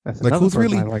 That's like who's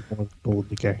really I like Gold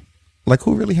Decay. Like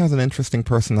who really has an interesting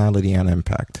personality on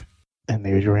Impact? And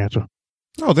there's your answer.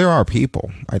 No, there are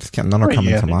people. I just can't. None are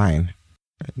coming to mind.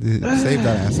 Save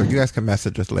that answer. You guys can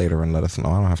message us later and let us know.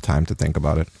 I don't have time to think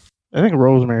about it. I think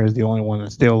Rosemary is the only one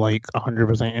that's still like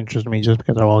 100% interested in me, just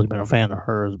because I've always been a fan of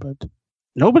hers. But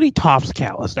nobody tops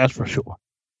Callis, that's for sure.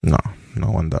 No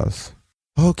one does.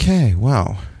 Okay,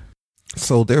 well,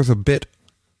 so there's a bit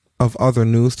of other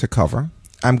news to cover.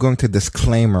 I'm going to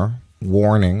disclaimer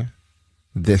warning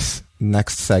this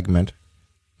next segment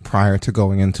prior to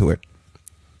going into it.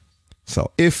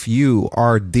 So if you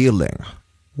are dealing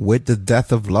with the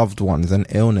death of loved ones and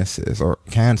illnesses or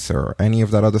cancer or any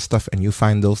of that other stuff, and you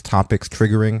find those topics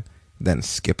triggering, then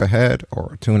skip ahead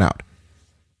or tune out.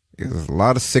 There's a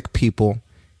lot of sick people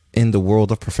in the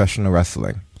world of professional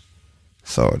wrestling.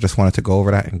 So I just wanted to go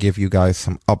over that and give you guys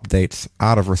some updates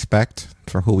out of respect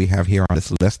for who we have here on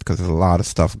this list, because there's a lot of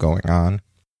stuff going on.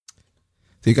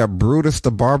 So you got Brutus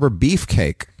the Barber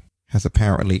Beefcake has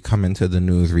apparently come into the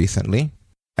news recently.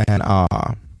 And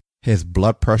his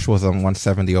blood pressure was on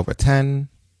 170/10.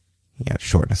 He had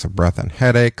shortness of breath and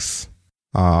headaches.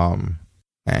 And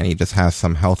he just has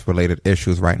some health-related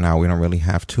issues right now. We don't really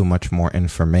have too much more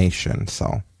information.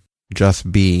 So just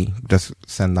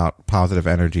send out positive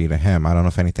energy to him. I don't know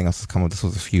if anything else has come up. This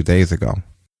was a few days ago.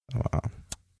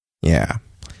 Yeah.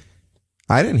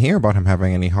 I didn't hear about him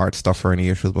having any heart stuff or any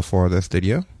issues before this, did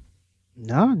you?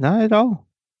 No, not at all.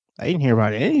 I didn't hear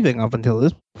about anything up until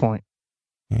this point.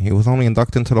 Yeah, he was only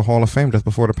inducted into the Hall of Fame just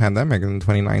before the pandemic in the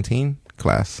 2019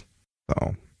 class.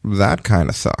 So that kind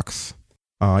of sucks.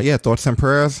 Yeah, thoughts and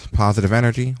prayers, positive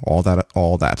energy, all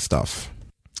that stuff.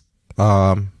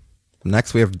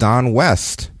 Next we have Don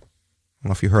West. I don't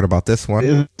know if you heard about this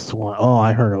one. Oh,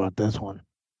 I heard about this one.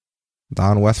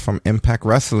 Don West from Impact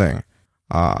Wrestling.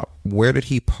 Where did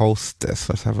he post this?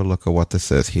 Let's have a look at what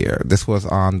this is here. This was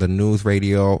on the News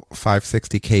Radio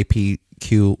 560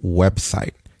 KPQ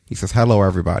website. He says, hello,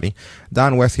 everybody.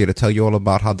 Don West here to tell you all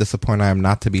about how disappointed I am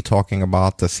not to be talking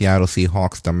about the Seattle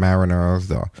Seahawks, the Mariners,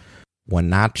 the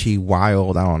Wenatchee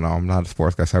Wild. I don't know. I'm not a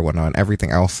sports guy, so I wouldn't know. And everything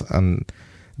else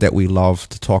that we love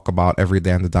to talk about every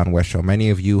day on the Don West Show. Many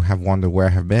of you have wondered where I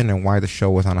have been and why the show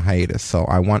was on a hiatus. So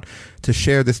I want to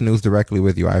share this news directly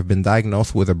with you. I've been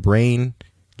diagnosed with a brain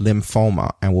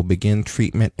lymphoma and will begin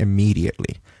treatment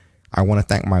immediately. I want to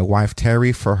thank my wife,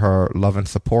 Terry, for her love and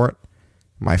support,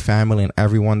 my family, and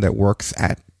everyone that works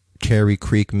at Cherry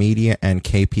Creek Media and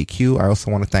KPQ. I also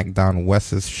want to thank Don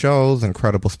West's shows,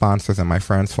 incredible sponsors, and my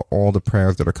friends for all the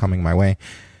prayers that are coming my way.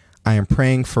 I am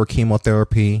praying for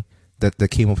chemotherapy, that the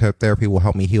chemotherapy will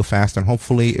help me heal fast, and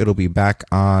hopefully I'll be back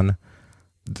on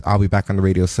the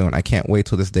radio soon. I can't wait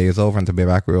till this day is over and to be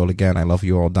back real again. I love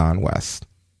you all, Don West.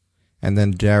 And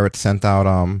then Jarrett sent out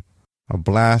a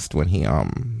blast when he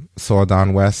saw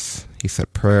Don West. He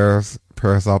said prayers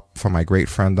up for my great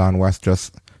friend Don West.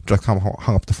 Just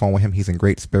hung up the phone with him. He's in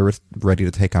great spirits, ready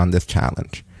to take on this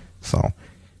challenge. So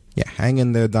yeah, hang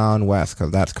in there, Don West,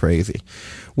 because that's crazy.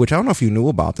 Which I don't know if you knew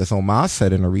about this. Omaz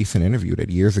said in a recent interview that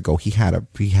years ago he had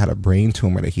a brain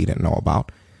tumor that he didn't know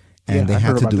about, and they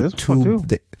had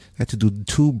to do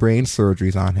two brain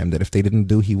surgeries on him that if they didn't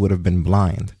do, he would have been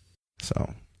blind.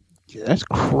 So yeah, that's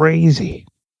crazy.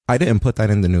 I didn't put that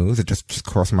in the news. It just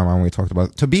crossed my mind when we talked about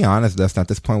it. To be honest, Dustin, at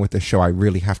this point with this show, I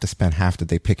really have to spend half the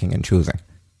day picking and choosing.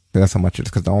 That's how much it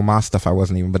is. Because the Omar stuff, I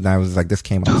wasn't even, but now it was like, this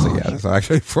came up. So yeah, so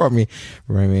actually brought me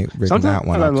bring that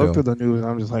one up. I looked at the news and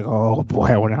I'm just like, oh boy,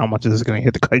 I wonder how much is this going to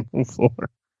hit the cutting room floor.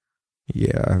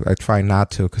 Yeah, I try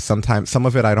not to, because sometimes some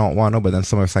of it I don't want to, but then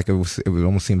some of it's like, it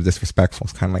almost seems disrespectful.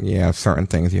 It's kind of like, yeah, certain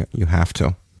things you have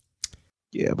to.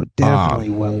 Yeah, but definitely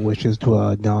well wishes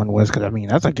to Don West, because I mean,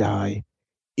 that's a guy,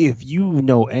 if you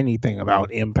know anything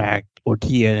about Impact or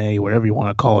TNA, whatever you want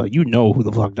to call it, you know who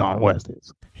the fuck Don West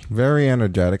is. Very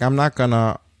energetic. I'm not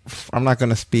gonna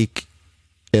speak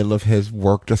ill of his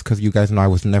work just because you guys know I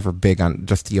was never big on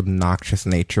just the obnoxious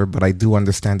nature, but I do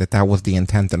understand that was the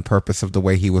intent and purpose of the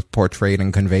way he was portrayed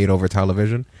and conveyed over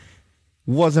television.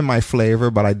 Wasn't my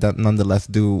flavor, but I nonetheless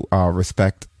do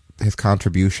respect his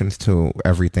contributions to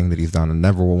everything that he's done, and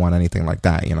never will want anything like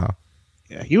that, you know.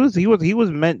 Yeah, he was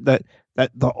meant that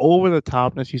the over the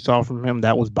topness you saw from him,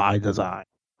 that was by design.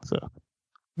 So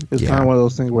it's kind of one of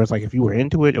those things where it's like, if you were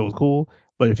into it, it was cool,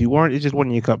 but if you weren't, it just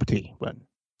wasn't your cup of tea. But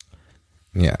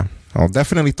yeah, well,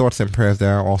 definitely thoughts and prayers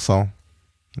there. Also,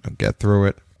 get through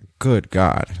it. Good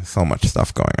God, so much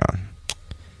stuff going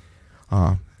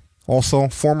on. Also,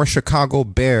 former Chicago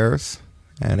Bears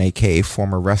and aka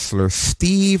former wrestler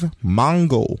Steve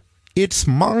Mongo, it's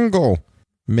Mongo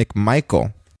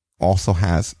McMichael, also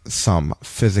has some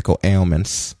physical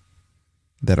ailments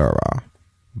that are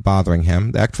bothering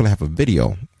him. They actually have a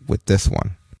video with this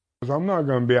one. I'm not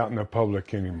going to be out in the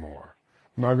public anymore.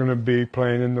 I'm not going to be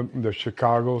playing in the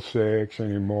Chicago 6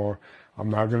 anymore. I'm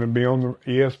not going to be on the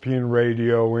ESPN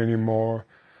radio anymore.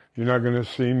 You're not going to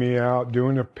see me out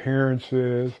doing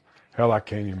appearances. Hell, I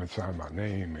can't even sign my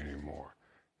name anymore.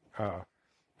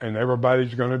 And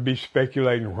everybody's going to be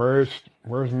speculating, where's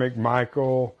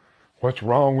McMichael? What's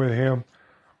wrong with him?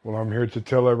 Well, I'm here to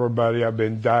tell everybody I've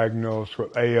been diagnosed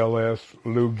with ALS,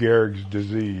 Lou Gehrig's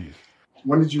disease.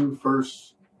 When did you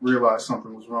first realize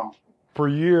something was wrong? For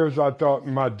years, I thought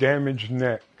my damaged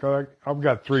neck, cause I've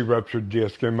got 3 ruptured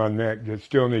discs in my neck that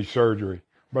still need surgery.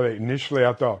 But initially,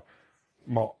 I thought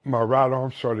my right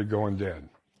arm started going dead.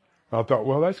 I thought,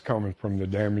 well, that's coming from the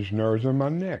damaged nerves in my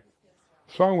neck.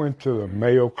 So I went to the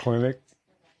Mayo Clinic,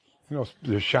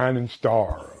 the Shining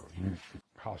Star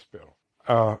Hospital.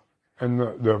 And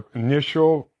the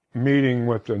initial meeting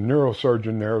with the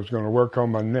neurosurgeon there was going to work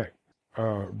on my neck.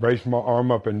 Raised my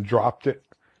arm up and dropped it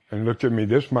and looked at me.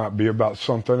 This might be about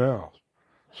something else.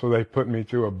 So they put me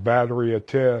through a battery of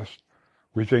tests.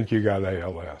 We think you got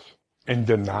ALS. In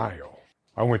denial.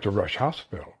 I went to Rush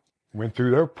Hospital. Went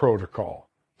through their protocol.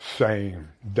 Same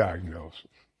diagnosis.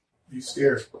 You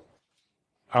scared?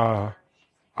 I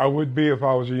would be if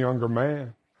I was a younger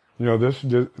man. This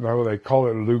they call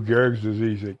it Lou Gehrig's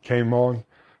disease. It came on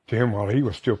to him while he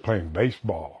was still playing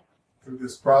baseball. Through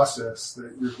this process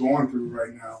that you're going through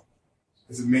right now,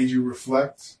 has it made you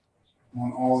reflect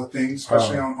on all the things,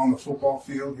 especially on the football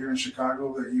field here in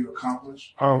Chicago, that you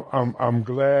accomplished? I'm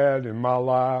glad in my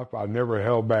life I never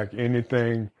held back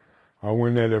anything. I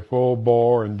went at it full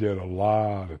bore and did a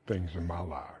lot of things in my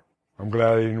life. I'm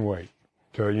glad I didn't wait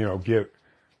to, get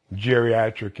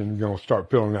geriatric and start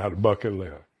filling out a bucket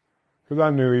list. Because I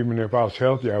knew even if I was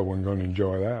healthy, I wasn't going to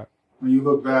enjoy that. When you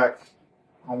look back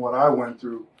on what I went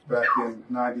through back in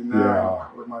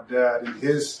 99 with my dad and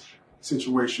his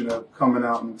situation of coming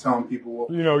out and telling people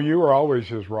what... you were always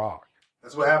his rock.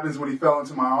 That's what happens when he fell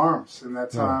into my arms in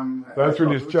that time. That's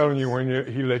what he's telling you when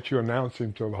he let you announce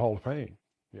him to the Hall of Fame.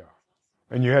 Yeah.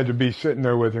 And you had to be sitting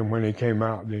there with him when he came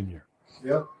out, didn't you?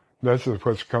 Yep. That's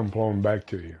what's come flowing back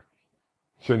to you.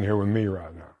 Sitting here with me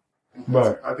right now.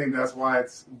 But I think that's why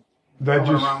it's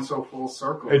coming around so full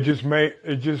circle. It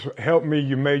just helped me.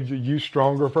 You made you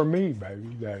stronger for me,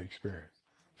 baby, that experience.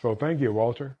 So thank you,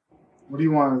 Walter. What do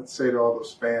you want to say to all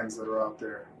those fans that are out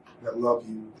there that love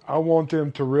you? I want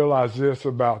them to realize this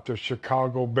about the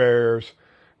Chicago Bears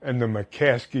and the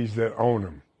McCaskies that own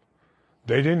them.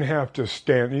 They didn't have to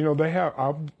stand.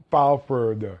 I filed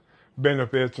for the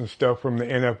benefits and stuff from the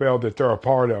NFL that they're a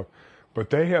part of. But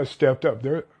they have stepped up.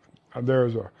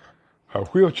 There's a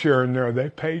wheelchair in there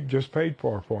they just paid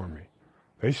for me.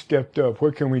 They stepped up.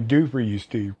 What can we do for you,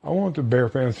 Steve? I want the Bear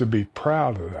fans to be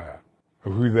proud of that,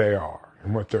 of who they are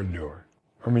and what they're doing.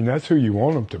 I mean, that's who you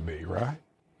want them to be, right?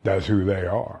 That's who they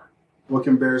are. What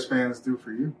can Bears fans do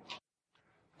for you?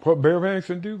 What Bear fans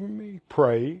can do for me?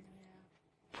 Pray.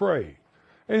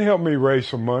 And help me raise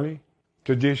some money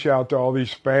to dish out to all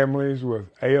these families with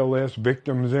ALS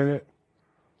victims in it.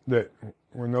 That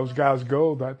when those guys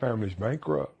go, that family's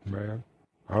bankrupt, man.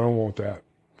 I don't want that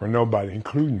for nobody,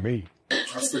 including me.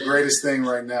 That's the greatest thing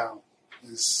right now,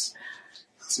 is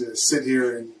to sit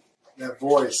here and that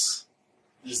voice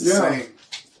is the same.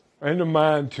 And the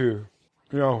mind too.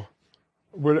 You know,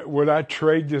 would I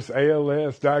trade this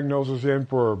ALS diagnosis in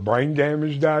for a brain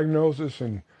damage diagnosis,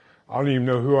 and I don't even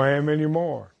know who I am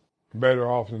anymore? Better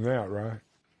off than that, right?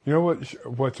 You know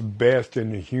what's best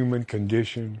in the human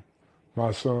condition,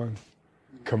 my son?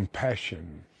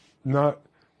 Compassion. Not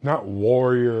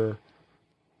warrior,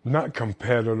 not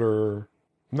competitor,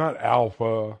 not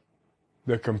alpha.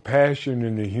 The compassion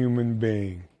in the human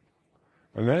being.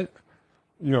 And that,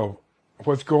 you know,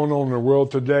 what's going on in the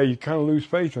world today, you kind of lose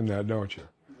faith in that, don't you?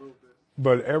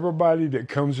 But everybody that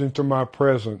comes into my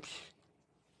presence,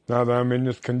 now that I'm in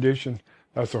this condition,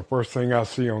 that's the first thing I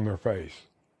see on their face.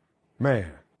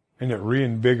 Man, and it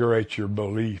reinvigorates your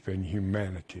belief in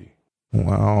humanity.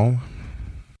 Well,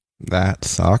 that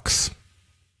sucks.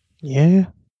 Yeah,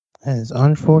 that is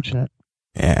unfortunate.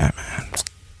 Yeah, man.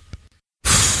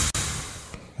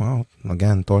 Well,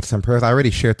 again, thoughts and prayers. I already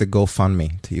shared the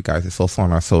GoFundMe to you guys. It's also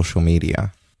on our social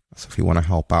media. So if you want to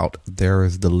help out, there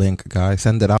is the link, guys.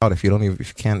 Send it out. If you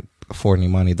can't afford any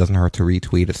money, it doesn't hurt to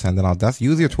retweet it. Send it out.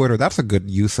 Use your Twitter. That's a good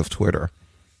use of Twitter.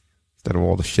 Instead of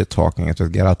all the shit talking, it's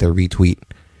just get out there, retweet.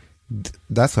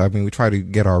 That's what I mean. We try to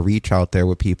get our reach out there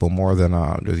with people more than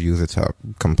just use it to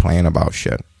complain about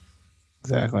shit.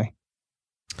 Exactly.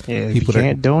 Yeah, if you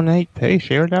can't donate, hey,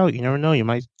 share it out. You never know. You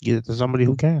might get it to somebody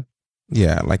who can.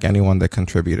 Yeah, like anyone that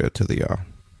contributed to the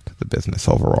business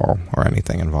overall or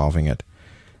anything involving it.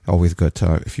 Always good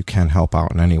to, if you can help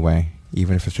out in any way,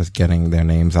 even if it's just getting their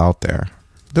names out there,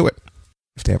 do it.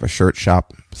 If they have a shirt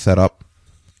shop set up,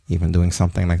 even doing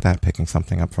something like that, picking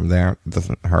something up from there, it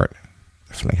doesn't hurt.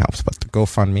 Definitely helps. But the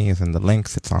GoFundMe is in the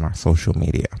links. It's on our social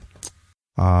media.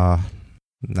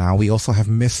 Now we also have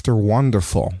Mr.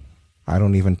 Wonderful. I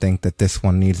don't even think that this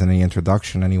one needs any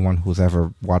introduction. Anyone who's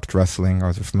ever watched wrestling or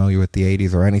is familiar with the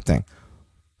 80s or anything.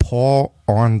 Paul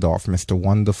Orndorff, Mr.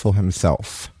 Wonderful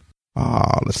himself.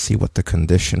 Let's see what the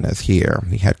condition is here.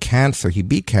 He had cancer. He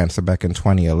beat cancer back in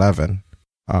 2011.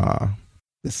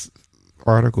 This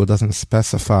article doesn't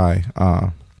specify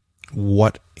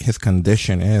what his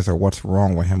condition is or what's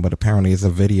wrong with him, but apparently it's a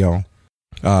video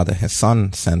that his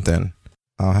son sent in.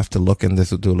 I'll have to look in this,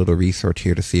 do a little research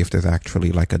here to see if there's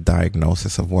actually like a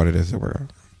diagnosis of what it is that we're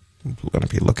going to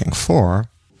be looking for.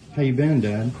 How you been,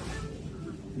 Dad?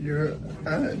 You're.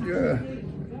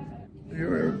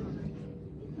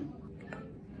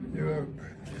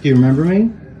 Do you remember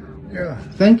me? Yeah.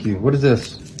 Thank you. What is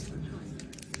this?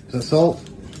 Is that salt?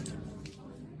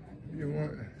 You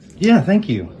want? Yeah, thank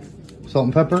you. Salt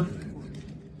and pepper?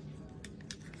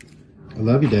 I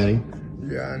love you, Daddy.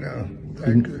 Yeah, I know.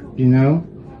 Thank you. You know?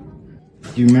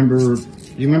 Do you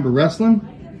remember wrestling?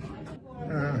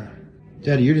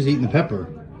 Daddy, you're just eating the pepper.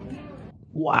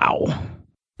 Wow.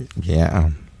 Yeah.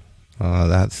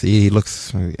 He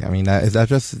looks, I mean,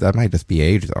 that might just be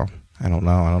age though. I don't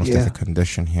know. I don't know if there's a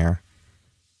condition here.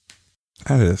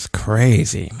 That is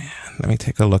crazy, man. Let me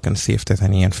take a look and see if there's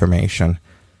any information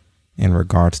in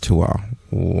regards to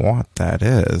what that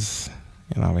is.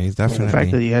 You know, I mean, he's definitely... The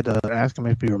fact that you had to ask him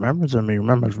if he remembers him, he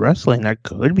remembers wrestling, that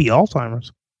could be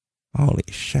Alzheimer's. Holy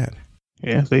shit.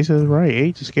 Yeah, Lisa's right.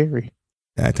 Age is scary.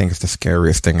 I think it's the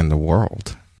scariest thing in the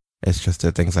world. It's just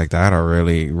that things like that are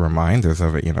really reminders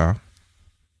of it, you know?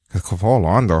 Because Paul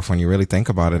Orndorff, when you really think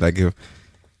about it,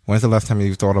 when's the last time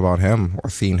you've thought about him or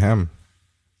seen him?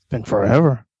 It's been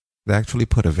forever. They actually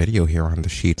put a video here on the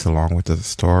sheets along with the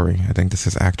story. I think this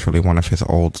is actually one of his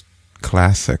old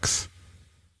classics.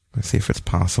 Let's see if it's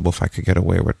possible, if I could get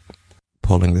away with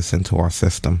pulling this into our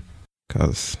system.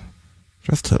 Because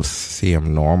just to see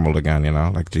him normal again, you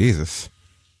know, like Jesus.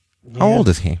 Yeah. How old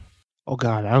is he? Oh,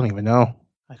 God, I don't even know.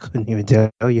 I couldn't even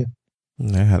tell you.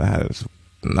 Yeah, that is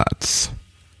nuts.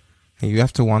 You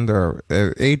have to wonder,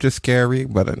 age is scary,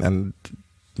 but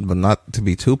not to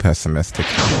be too pessimistic.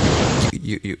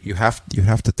 You have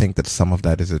to think that some of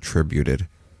that is attributed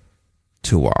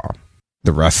to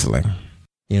the wrestling.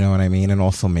 You know what I mean? And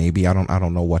also maybe I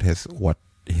don't know what his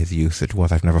usage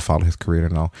was. I've never followed his career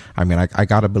to know. I mean, I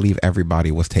gotta believe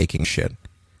everybody was taking shit.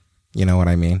 You know what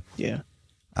I mean? Yeah.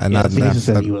 And he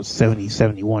said he was 70,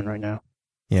 71 right now.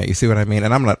 Yeah, you see what I mean?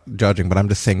 And I'm not judging, but I'm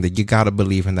just saying that you gotta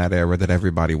believe in that era that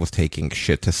everybody was taking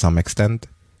shit to some extent.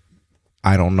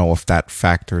 I don't know if that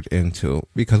factored into,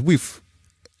 because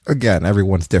again,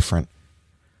 everyone's different,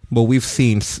 but we've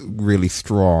seen really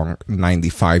strong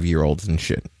 95-year-olds and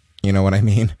shit. You know what I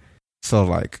mean? So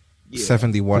like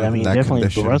 71. But, I mean, that definitely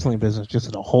condition, the wrestling business just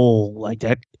as a whole, like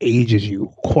that ages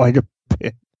you quite a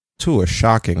bit. To a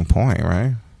shocking point,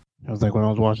 right? It was like when I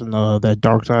was watching that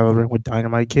Dark Side of the Ring with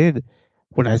Dynamite Kid,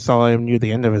 when I saw him near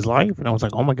the end of his life, and I was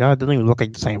like, oh my God, doesn't even look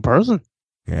like the same person.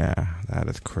 Yeah, that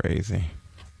is crazy.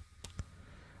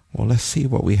 Well, let's see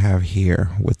what we have here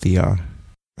with the,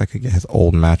 I could get his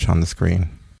old match on the screen.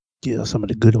 Yeah, some of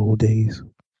the good old days.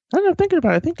 I'm thinking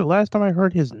about it. I think the last time I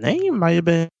heard his name might have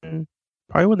been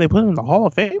probably when they put him in the Hall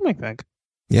of Fame, I think.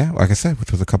 Yeah, like I said,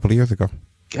 which was a couple of years ago.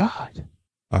 God.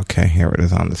 Okay, here it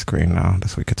is on the screen now.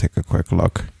 This we could take a quick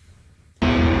look.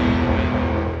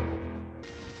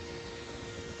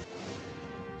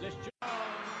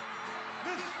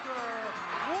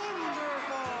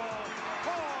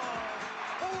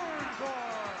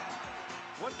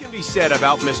 What can be said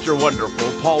about Mr.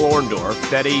 Wonderful, Paul Orndorff,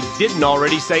 that he didn't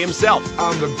already say himself?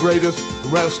 I'm the greatest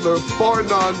wrestler, bar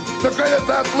none. The greatest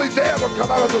athlete to ever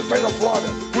come out of the state of Florida.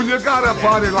 When you got a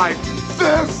body like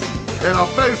this and a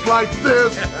face like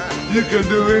this, you can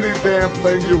do any damn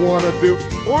thing you want to do.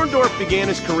 Orndorff began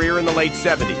his career in the late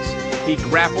 70s. He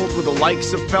grappled with the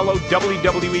likes of fellow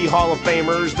WWE Hall of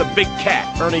Famers, the Big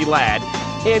Cat, Ernie Ladd,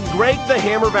 and Greg the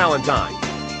Hammer Valentine.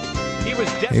 He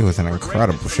was in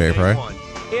incredible shape, right?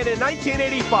 And in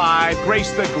 1985,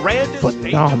 graced the grandest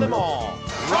stage of them all.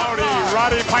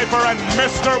 Roddy Piper and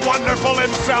Mr. Wonderful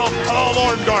himself, Paul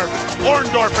Orndorff.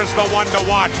 Orndorff is the one to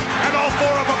watch. And all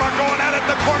four of them are going at it in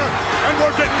the corner. And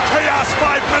we're getting chaos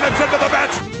 5 minutes into the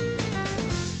match.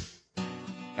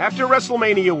 After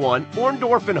WrestleMania 1,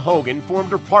 Orndorff and Hogan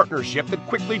formed a partnership that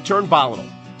quickly turned volatile.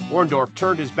 Orndorff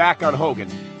turned his back on Hogan,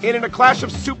 and in a clash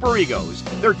of super egos,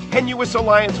 their tenuous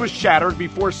alliance was shattered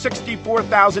before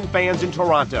 64,000 fans in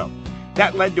Toronto.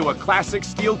 That led to a classic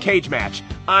steel cage match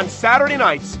on Saturday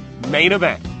night's main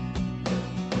event.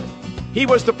 He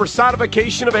was the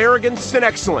personification of arrogance and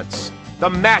excellence, the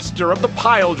master of the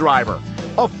pile driver,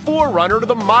 a forerunner to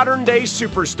the modern-day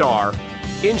superstar.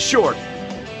 In short,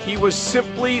 he was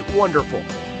simply wonderful.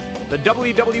 The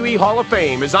WWE Hall of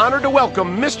Fame is honored to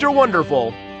welcome Mr.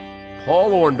 Wonderful,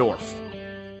 Paul Orndorff.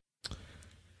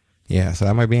 Yeah, so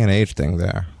that might be an age thing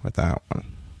there with that one.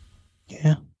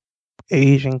 Yeah.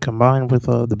 Age and combined with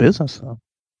the business stuff.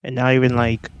 And not even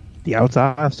like the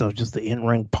outside stuff, just the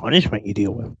in-ring punishment you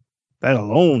deal with. That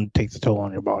alone takes a toll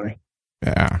on your body.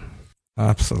 Yeah,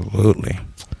 absolutely.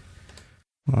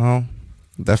 Well,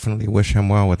 definitely wish him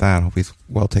well with that. Hope he's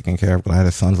well taken care of. Glad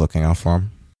his son's looking out for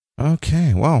him.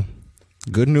 Okay, well,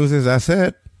 good news is that's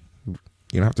it.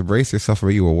 You don't have to brace yourself, or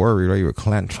you were worried, or you were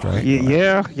clenched, right?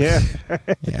 Yeah. Yeah,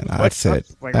 no, that's it.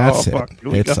 Like, that's it. fuck,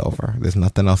 It's over. There's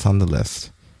nothing else on the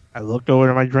list. I looked over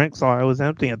at my drink, saw it was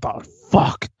empty, and thought,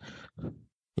 fuck.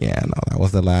 Yeah, no, that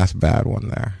was the last bad one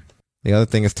there. The other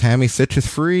thing is Tammy Sitch is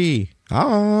free. I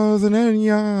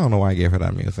don't know why I gave her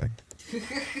that music.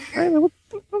 Hey, don't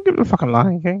give her the fucking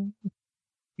Lion King.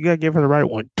 You gotta give her the right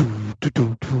one.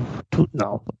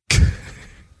 No.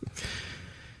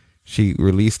 She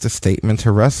released a statement to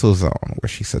WrestleZone where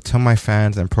she said, "To my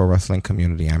fans and pro wrestling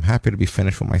community, I'm happy to be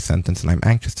finished with my sentence and I'm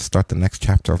anxious to start the next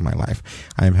chapter of my life.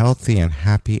 I am healthy and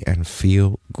happy and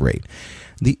feel great.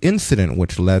 The incident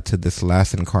which led to this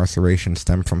last incarceration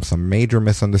stemmed from some major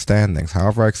misunderstandings.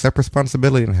 However, I accept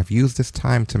responsibility and have used this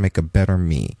time to make a better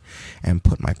me and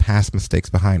put my past mistakes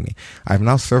behind me. I have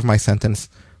now served my sentence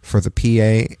for the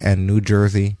PA and New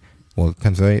Jersey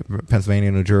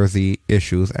Pennsylvania, New Jersey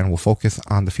issues and will focus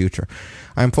on the future.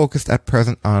 I am focused at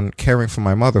present on caring for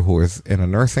my mother who is in a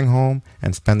nursing home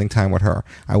and spending time with her.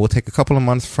 I will take a couple of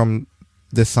months from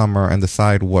this summer and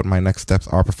decide what my next steps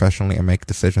are professionally and make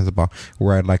decisions about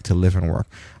where I'd like to live and work.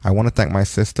 I want to thank my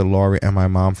sister Lori and my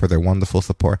mom for their wonderful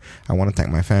support. I want to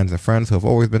thank my fans and friends who have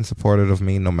always been supportive of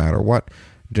me no matter what.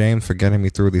 James, for getting me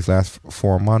through these last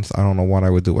 4 months. I don't know what I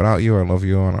would do without you. I love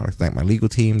you. And I want to thank my legal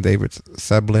team, David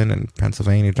Seblin in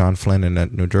Pennsylvania, John Flynn in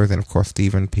New Jersey, and of course,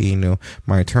 Stephen P. New,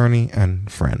 my attorney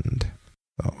and friend."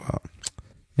 So,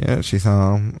 yeah, she's,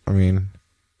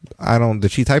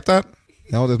 did she type that?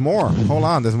 No, there's more. Hold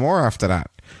on. There's more after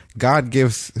that. "God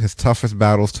gives his toughest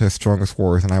battles to his strongest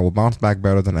warriors, and I will bounce back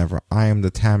better than ever. I am the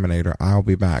Taminator. I'll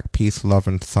be back. Peace, love,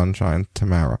 and sunshine,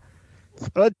 Tamara."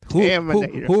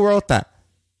 Who wrote that?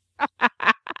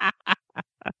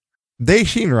 They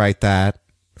shouldn't write that.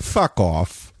 Fuck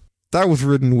off. That was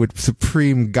written with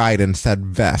supreme guidance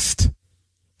at best.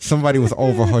 Somebody was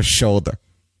over her shoulder.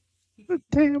 The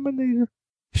Taminator.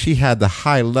 She had the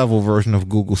high level version of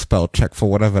Google spell check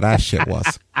for whatever that shit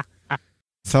was.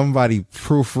 Somebody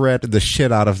proofread the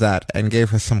shit out of that and gave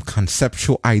her some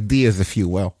conceptual ideas, if you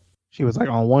will. She was like,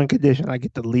 on one condition, I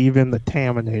get to leave in the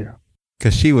Taminator.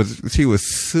 Because she was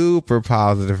super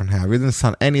positive and happy. It didn't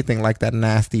sound anything like that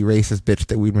nasty racist bitch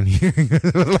that we've been hearing in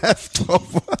the last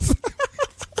 12 months.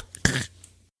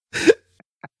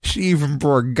 She even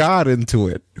brought God into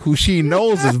it, who she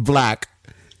knows is black.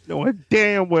 Knowing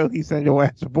damn well he sent your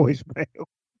ass a voicemail.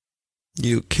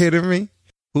 You kidding me?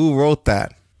 Who wrote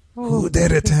that? Who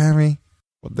did it, Tammy?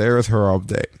 Well, there is her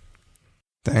update.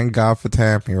 Thank God for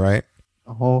Tammy, right?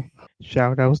 Oh,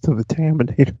 shout outs to the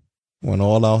Taminator. When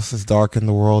all else is dark in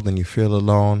the world and you feel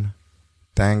alone,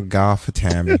 thank God for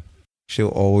Tammy. She'll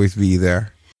always be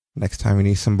there. Next time you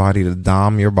need somebody to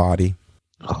dom your body.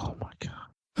 Oh my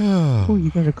God. Who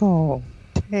you gonna call?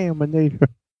 Taminator.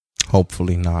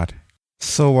 Hopefully not.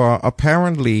 So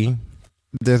apparently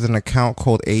there's an account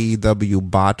called AEW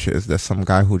Botches. There's some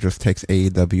guy who just takes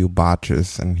AEW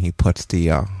Botches and he puts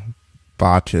the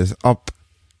botches up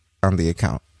on the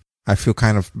account. I feel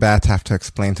kind of bad to have to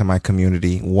explain to my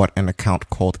community what an account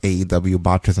called AEW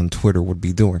Botches on Twitter would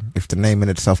be doing if the name in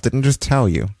itself didn't just tell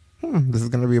you, this is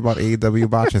going to be about AEW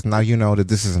Botches. Now you know that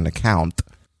this is an account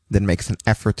that makes an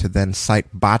effort to then cite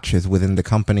botches within the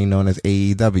company known as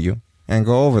AEW and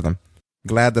go over them.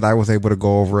 Glad that I was able to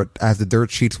go over it as the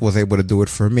Dirt Sheets was able to do it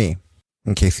for me,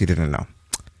 in case you didn't know.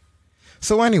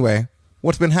 So anyway,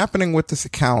 what's been happening with this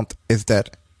account is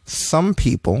that some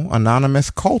people,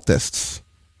 anonymous cultists,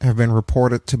 have been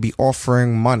reported to be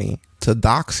offering money to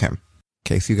dox him.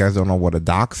 In case you guys don't know what a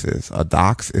dox is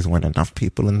when enough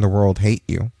people in the world hate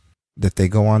you that they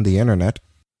go on the internet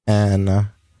and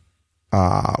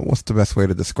what's the best way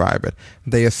to describe it?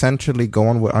 They essentially go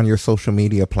on your social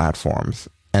media platforms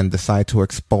and decide to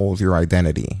expose your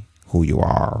identity, who you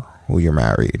are, who you're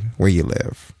married, where you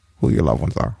live, who your loved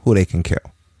ones are, who they can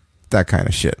kill, that kind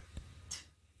of shit.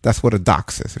 That's what a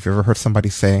dox is. If you ever heard somebody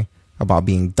say about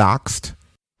being doxed,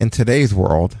 in today's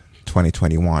world,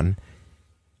 2021,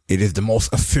 it is the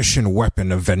most efficient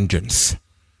weapon of vengeance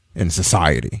in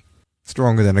society.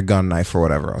 Stronger than a gun, knife, or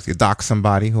whatever else. You dox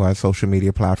somebody who has a social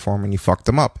media platform and you fuck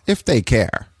them up, if they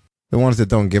care. The ones that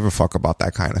don't give a fuck about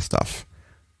that kind of stuff,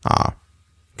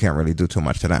 can't really do too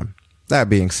much to them. That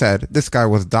being said, this guy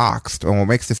was doxed, and what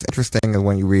makes this interesting is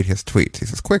when you read his tweets. He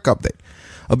says, quick update.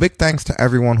 A big thanks to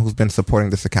everyone who's been supporting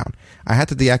this account. I had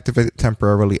to deactivate it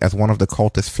temporarily as one of the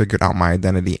cultists figured out my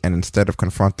identity, and instead of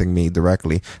confronting me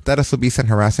directly, that SOB sent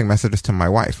harassing messages to my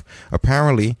wife.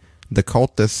 Apparently, the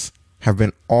cultists have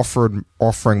been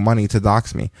offering money to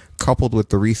dox me. Coupled with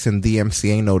the recent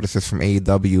DMCA notices from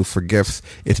AEW for gifts,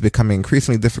 it's becoming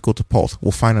increasingly difficult to post.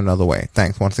 We'll find another way.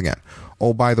 Thanks once again.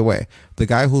 Oh, by the way, the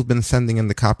guy who's been sending in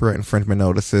the copyright infringement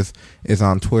notices is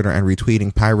on Twitter and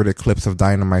retweeting pirated clips of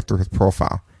Dynamite through his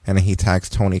profile. And then he tags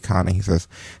Tony Khan and he says,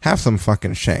 have some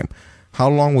fucking shame. How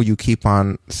long will you keep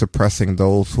on suppressing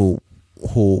those who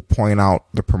point out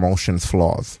the promotion's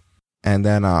flaws? And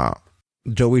then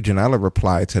Joey Janela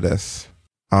replied to this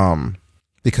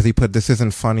because he put, this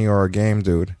isn't funny or a game,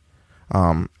 dude.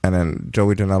 And then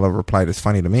Joey Janela replied, it's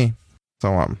funny to me.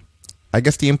 So I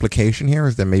guess the implication here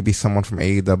is that maybe someone from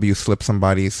AEW slipped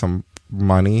somebody some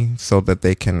money so that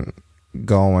they can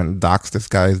go and dox this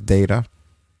guy's data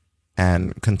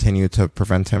and continue to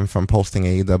prevent him from posting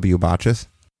AEW botches.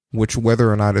 Which,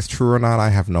 whether or not is true or not, I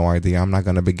have no idea. I'm not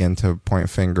going to begin to point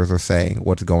fingers or say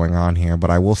what's going on here, but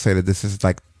I will say that this is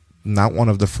like not one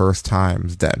of the first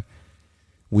times that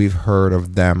we've heard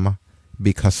of them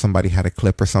because somebody had a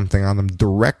clip or something on them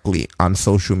directly on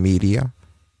social media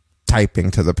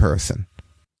typing to the person.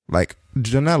 Like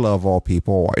Janela of all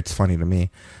people, oh, it's funny to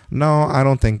me. No, I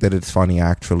don't think that it's funny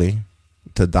actually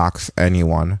to dox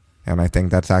anyone, and I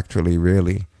think that's actually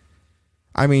really,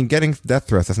 I mean, getting death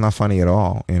threats, that's not funny at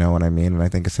all, you know what I mean? And I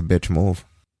think it's a bitch move.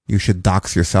 You should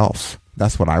dox yourself.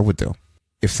 That's what I would do.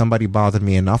 If somebody bothered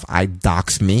me enough, I'd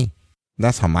dox me.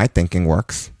 That's how my thinking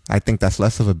works. I think that's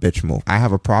less of a bitch move. I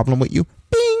have a problem with you.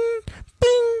 Bing,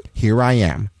 bing, here I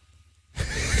am.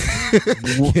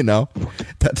 You know,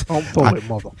 that's,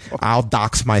 I'll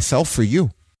dox myself for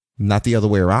you, not the other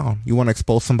way around. You want to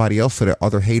expose somebody else so that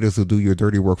other haters will do your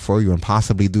dirty work for you and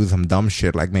possibly do some dumb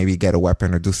shit like maybe get a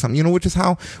weapon or do something, you know, which is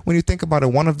how, when you think about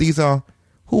it, one of these, who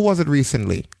was it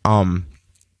recently? I'm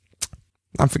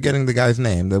forgetting the guy's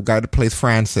name, the guy that plays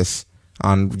Francis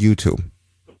on YouTube.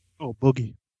 Oh,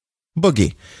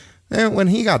 Boogie. And when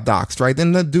he got doxxed, right?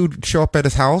 Then the dude show up at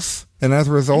his house, and as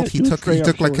a result, he took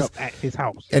like his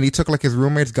house, and he took like his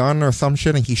roommate's gun or some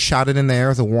shit, and he shot it in the air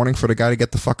as a warning for the guy to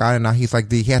get the fuck out. And now he's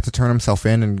like, he had to turn himself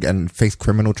in and face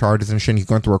criminal charges and shit. And he's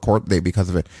going through a court date because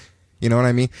of it. You know what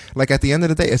I mean? Like at the end of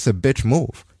the day, it's a bitch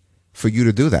move for you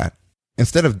to do that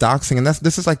instead of doxing. And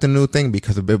this is like the new thing,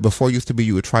 because before it used to be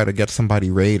you would try to get somebody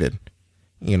raided,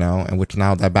 you know, and which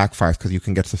now that backfires because you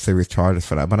can get some serious charges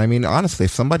for that. But I mean, honestly,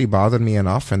 if somebody bothered me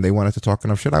enough and they wanted to talk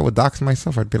enough shit, I would dox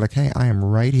myself. I'd be like, hey, I am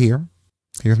right here.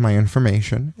 Here's my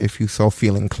information. If you so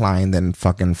feel inclined and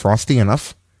fucking frosty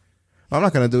enough. I'm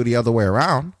not going to do it the other way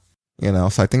around, you know.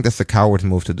 So I think that's a coward's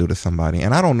move to do to somebody.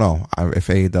 And I don't know if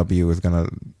AEW is going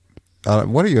to...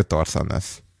 what are your thoughts on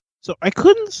this? So I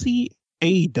couldn't see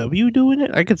AEW doing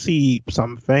it. I could see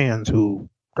some fans who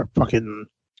are fucking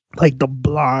like the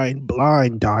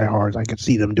blind diehards. I could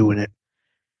see them doing it,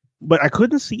 but I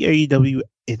couldn't see AEW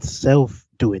itself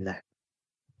doing that.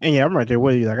 And yeah, I'm right there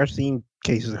with you. Like I've seen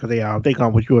cases because they think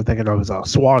on what you were thinking of as a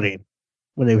swatting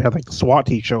when they have like the SWAT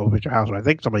team show up at your house. And I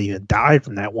think somebody even died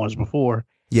from that once before.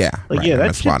 Yeah, like right, yeah,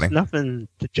 that's just nothing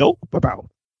to joke about.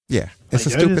 Yeah, it's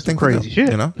like, a stupid thing crazy to do,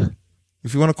 shit. you know?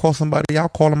 If you want to call somebody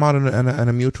out, call them out in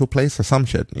a mutual place or some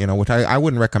shit, you know, which I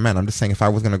wouldn't recommend. I'm just saying if I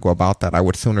was going to go about that, I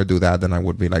would sooner do that than I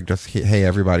would be like, just, hey,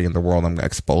 everybody in the world, I'm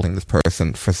exposing this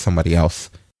person for somebody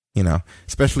else, you know?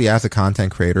 Especially as a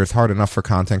content creator, it's hard enough for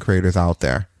content creators out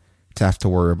there to have to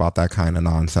worry about that kind of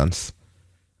nonsense,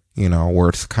 you know, where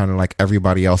it's kind of like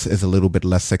everybody else is a little bit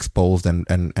less exposed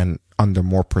and under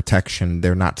more protection.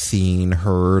 They're not seen,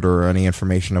 heard, or any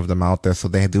information of them out there. So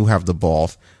they do have the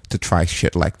balls to try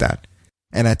shit like that.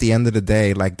 And at the end of the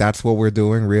day, like, that's what we're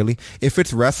doing, really. If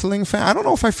it's wrestling fan, I don't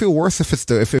know if I feel worse if it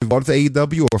was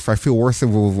AEW or if I feel worse if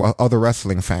it was other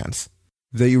wrestling fans.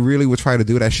 They really would try to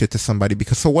do that shit to somebody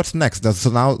because, so what's next? So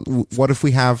now, what if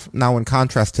we have, now in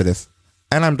contrast to this,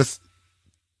 and I'm just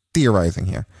theorizing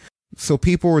here. So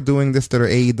people are doing this that are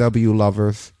AEW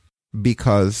lovers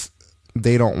because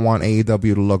they don't want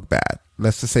AEW to look bad.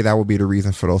 Let's just say that would be the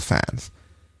reason for those fans.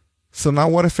 So now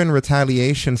what if in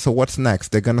retaliation, so what's next?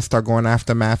 They're going to start going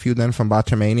after Matthew then from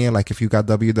Botchamania? Like if you got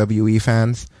WWE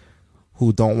fans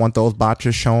who don't want those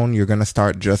botches shown, you're going to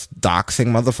start just doxing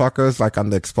motherfuckers like on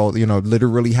the exposed, you know,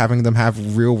 literally having them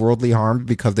have real worldly harm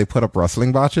because they put up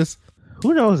wrestling botches?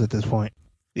 Who knows at this point?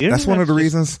 That's one of the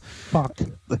reasons. Fuck.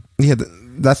 Yeah,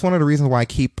 that's one of the reasons why I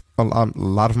keep a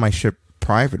lot of my shit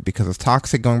private, because it's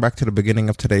toxic. Going back to the beginning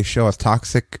of today's show, it's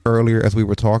toxic earlier as we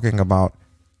were talking about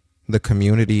the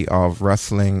community of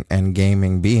wrestling and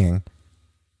gaming being.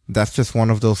 That's just one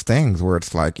of those things where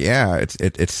it's like, yeah,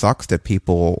 it sucks that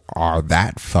people are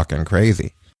that fucking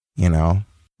crazy, you know?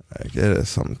 Like, it is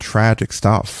some tragic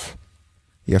stuff.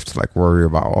 You have to like worry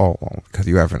about, well, because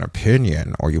you have an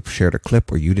opinion or you shared a clip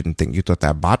or you thought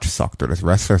that botch sucked or this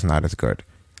wrestler's not as good.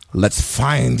 Let's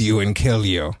find you and kill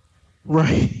you.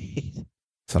 Right.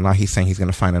 So now he's saying he's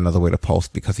going to find another way to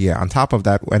post because, yeah, on top of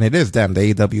that, and it is them,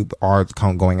 the AEW are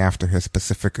going after his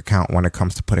specific account when it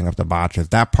comes to putting up the botches.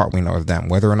 That part we know is them.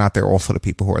 Whether or not they're also the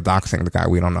people who are doxing the guy,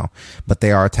 we don't know. But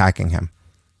they are attacking him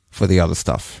for the other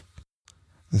stuff.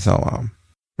 So,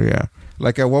 yeah.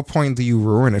 Like, at what point do you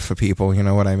ruin it for people? You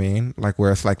know what I mean? Like,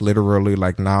 where it's like literally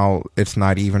like now it's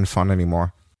not even fun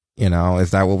anymore. You know,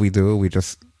 is that what we do? We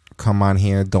just come on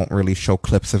here, don't really show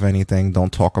clips of anything,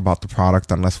 don't talk about the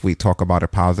product unless we talk about it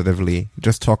positively.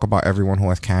 Just talk about everyone who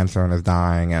has cancer and is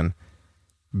dying and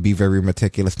be very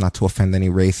meticulous not to offend any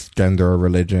race, gender, or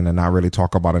religion, and not really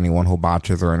talk about anyone who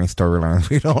botches or any storylines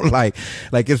we don't like.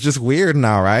 Like, it's just weird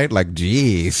now, right? Like,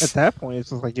 geez. At that point, it's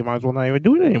just like you might as well not even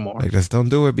do it anymore. Like, just don't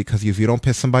do it, because if you don't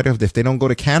piss somebody off, if they don't go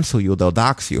to cancel you, they'll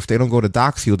dox you. If they don't go to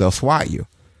dox you, they'll swat you.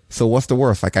 So what's the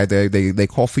worst? Like, they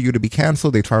call for you to be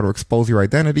canceled, they try to expose your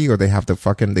identity, or they have to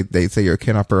fucking, they say you're a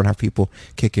kidnapper and have people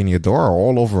kick in your door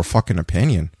all over a fucking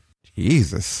opinion.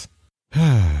 Jesus.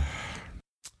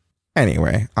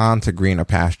 Anyway, on to greener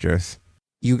pastures.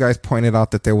 You guys pointed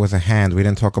out that there was a hand. We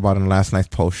didn't talk about it in last night's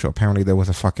post show. Apparently there was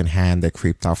a fucking hand that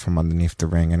creeped out from underneath the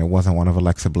ring, and it wasn't one of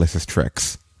Alexa Bliss's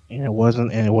tricks. And it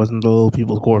wasn't the little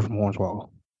people's court from Hornswoggle.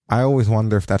 I always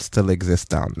wonder if that still exists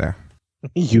down there.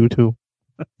 You too.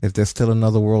 Is there still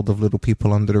another world of little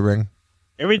people under the ring?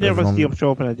 Every day I see them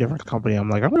show up in a different company, I'm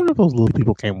like, I wonder if those little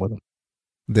people came with them.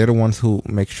 They're the ones who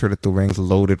make sure that the ring's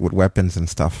loaded with weapons and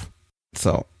stuff.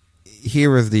 So,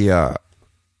 here is the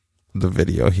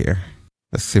video here.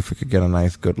 Let's see if we could get a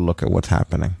nice good look at what's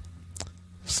happening.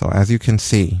 So, as you can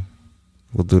see,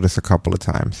 we'll do this a couple of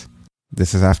times.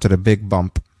 This is after the big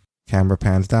bump. Camera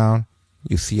pans down.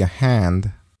 You see a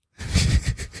hand.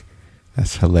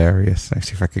 That's hilarious. Let's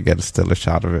see if I could get a stiller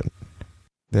shot of it.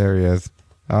 There he is.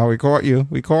 Oh, we caught you.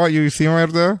 We caught you. You see him right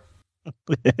there?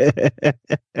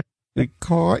 We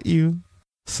caught you.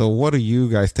 So what do you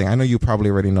guys think? I know you probably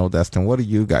already know, Destin. What do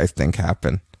you guys think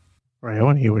happened? Right, I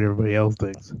want to hear what everybody else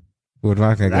thinks. We're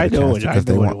not going to get a chance because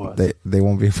they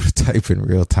won't be able to type in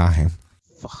real time.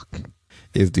 Fuck.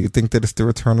 Do you think that it's the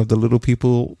return of the little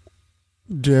people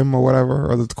gym or whatever,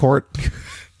 or the court?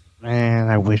 Man,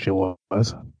 I wish it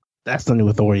was. That's the new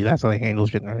authority. That's how they handle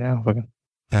shit right now. Fucking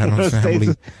Addams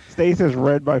Family. States is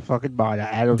read by fucking by the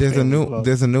Addams Family.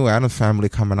 There's a new Addams Family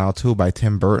coming out too by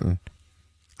Tim Burton.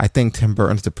 I think Tim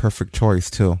Burton's the perfect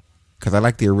choice too, because I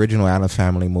like the original Addams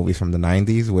Family movie from the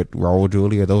 90s with Raul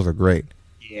Julia. Those are great.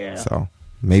 Yeah. So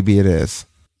maybe it is,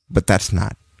 but that's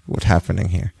not what's happening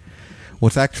here.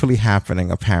 What's actually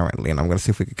happening, apparently, and I'm going to see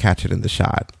if we can catch it in the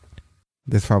shot.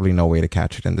 There's probably no way to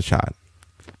catch it in the shot.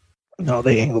 No,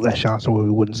 they angled that shot so we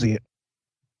wouldn't see it.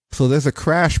 So there's a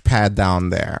crash pad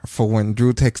down there for when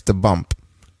Drew takes the bump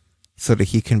so that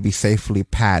he can be safely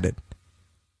padded.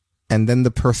 And then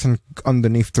the person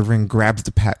underneath the ring grabs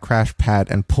the crash pad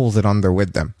and pulls it under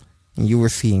with them. And you were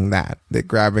seeing that. They're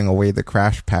grabbing away the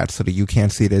crash pad so that you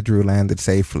can't see that Drew landed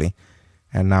safely.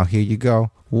 And now here you go.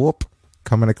 Whoop.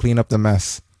 Coming to clean up the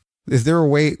mess. Is there a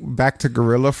way back to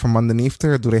Gorilla from underneath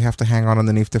there, or do they have to hang on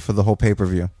underneath there for the whole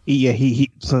pay-per-view? Yeah,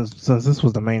 he since this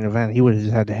was the main event, he would have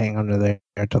just had to hang under there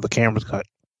until the cameras cut.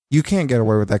 You can't get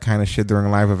away with that kind of shit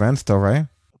during live events, though, right?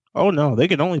 Oh, no, they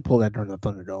could only pull that during the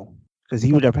Thunderdome. Because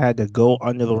he would have had to go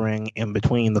under the ring in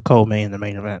between the co-main and the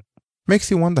main event.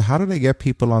 Makes you wonder, how do they get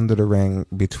people under the ring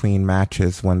between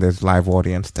matches when there's live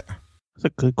audience there? That's a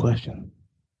good question.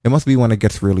 It must be when it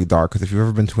gets really dark, because if you've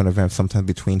ever been to an event sometime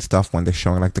between stuff when they're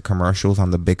showing like the commercials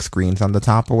on the big screens on the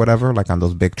top or whatever, like on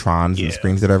those big Trons and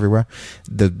screens that are everywhere,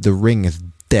 the ring is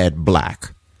dead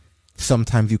black.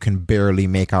 Sometimes you can barely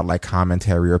make out like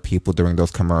commentary or people during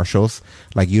those commercials.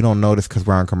 Like you don't notice because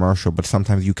we're on commercial, but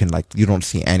sometimes you can you don't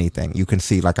see anything. You can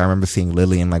see, like I remember seeing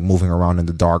Lillian like moving around in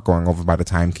the dark going over by the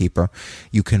timekeeper.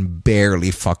 You can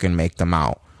barely fucking make them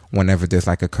out whenever there's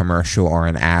like a commercial or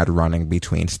an ad running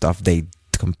between stuff. They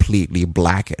completely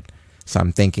black it. So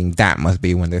I'm thinking that must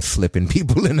be when they're slipping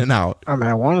people in and out. I mean,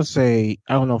 I want to say,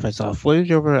 I don't know if I saw footage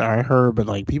of it, I heard, but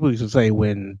like people used to say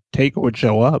when Taker would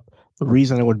show up, the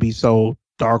reason it would be so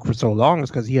dark for so long is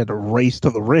because he had to race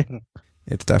to the ring.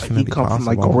 It's definitely he'd come possible. from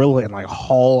like Gorilla and like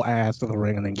haul ass to the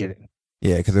ring and then get it.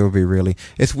 Yeah, because it would be really...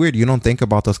 It's weird. You don't think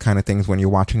about those kind of things when you're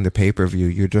watching the pay-per-view.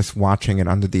 You're just watching it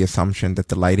under the assumption that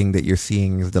the lighting that you're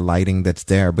seeing is the lighting that's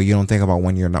there. But you don't think about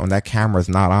when that camera's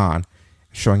not on,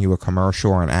 showing you a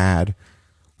commercial or an ad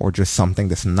or just something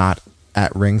that's not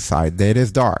at ringside. It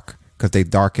is dark because they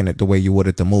darken it the way you would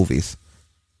at the movies.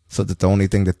 So that the only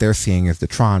thing that they're seeing is the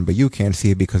Tron, but you can't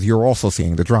see it because you're also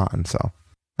seeing the Tron. So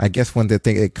I guess when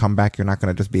they come back, you're not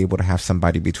going to just be able to have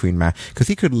somebody between because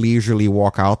he could leisurely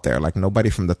walk out there. Like nobody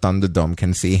from the Thunderdome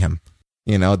can see him.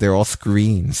 You know, they're all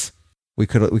screens. We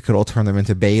could all turn them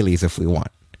into Baileys if we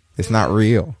want. It's not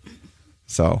real.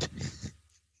 So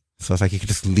it's like you could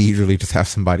just leisurely just have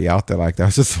somebody out there like that. It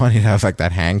was just funny to have like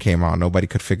that hand came out. Nobody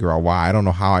could figure out why. I don't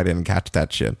know how I didn't catch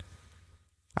that shit.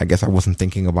 I guess I wasn't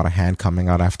thinking about a hand coming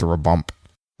out after a bump.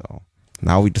 So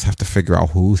now we just have to figure out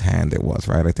whose hand it was,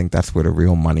 right? I think that's where the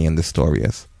real money in the story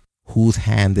is. Whose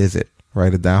hand is it?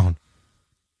 Write it down.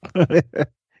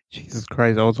 Jesus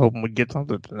Christ, I was hoping we'd get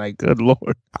something tonight. Good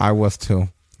Lord. I was too.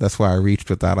 That's why I reached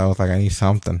with that. I was like, I need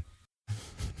something.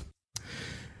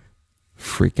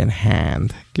 Freaking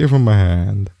hand. Give him a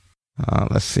hand.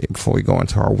 Let's see, before we go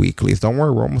into our weeklies. Don't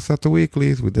worry, we're almost at the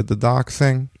weeklies. We did the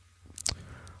doxing.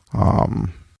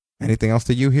 Anything else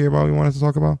that you hear about we wanted to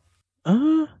talk about?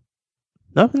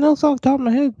 Nothing else off the top of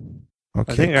my head.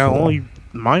 Okay, I think the only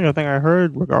minor thing I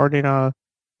heard regarding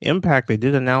Impact, they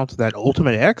did announce that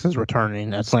Ultimate X is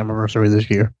returning at Slammiversary this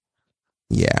year.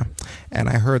 Yeah, and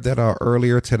I heard that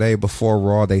earlier today before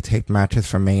Raw, they taped matches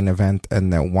for main event,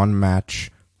 and that one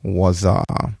match was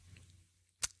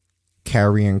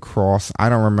Karrion Kross. I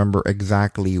don't remember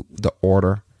exactly the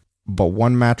order, but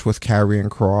one match was Karrion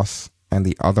Kross, and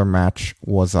the other match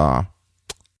was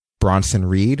Bronson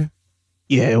Reed.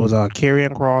 Yeah, it was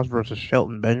Karrion Kross versus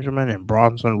Shelton Benjamin and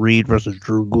Bronson Reed versus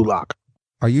Drew Gulak.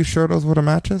 Are you sure those were the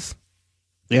matches?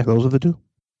 Yeah, those are the two.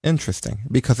 Interesting,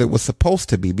 because it was supposed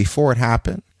to be before it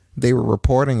happened. They were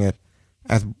reporting it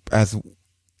as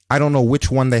I don't know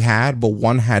which one they had, but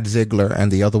one had Ziggler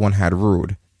and the other one had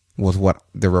Rude, was what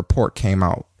the report came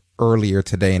out earlier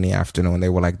today in the afternoon. They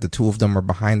were like, the two of them are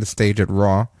behind the stage at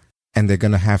Raw, and they're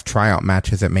going to have tryout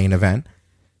matches at main event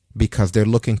because they're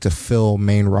looking to fill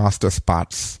main roster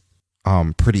spots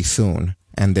pretty soon.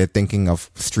 And they're thinking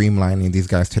of streamlining these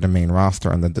guys to the main roster.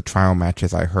 And then the trial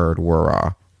matches I heard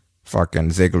were fucking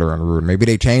Ziggler and Rude. Maybe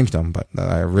they changed them, but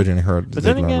I originally heard But Ziggler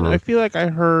then again, and Rude. I feel like I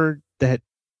heard that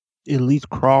at least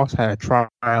Cross had a trial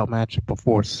match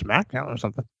before SmackDown or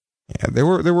something. Yeah, there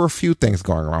were a few things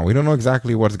going on. We don't know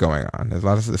exactly what's going on.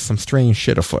 There's some strange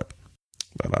shit afoot.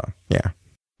 But yeah.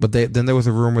 But then there was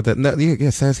a rumor that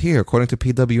it says here, according to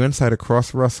PW Insider,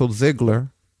 Cross wrestled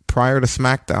Ziggler prior to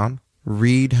SmackDown.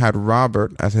 Reed had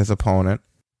Robert as his opponent.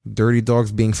 Dirty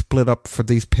Dogs being split up for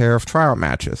these pair of trial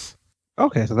matches.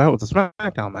 Okay, so that was the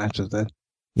SmackDown matches then.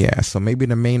 Yeah, so maybe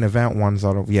the main event ones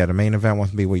the main event ones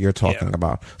be what you're talking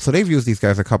about. So they've used these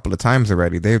guys a couple of times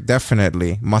already. They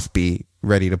definitely must be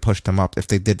ready to push them up if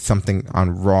they did something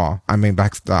on Raw. I mean,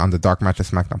 back on the dark match of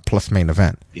SmackDown plus main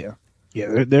event. Yeah,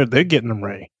 they're getting them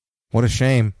ready. What a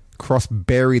shame. Cross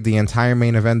buried the entire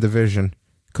main event division,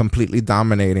 completely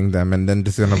dominating them, and then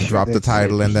just gonna drop the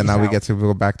title, and then now we get to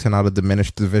go back to now the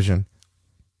diminished division.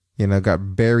 You know,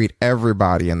 got buried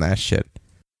everybody in that shit.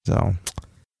 So,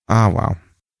 wow.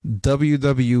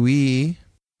 WWE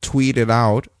tweeted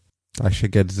out, I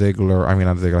should get Ziggler, I mean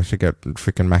not Ziggler, I should get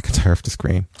freaking McIntyre off the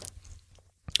screen.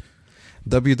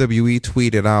 WWE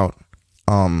tweeted out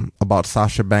about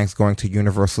Sasha Banks going to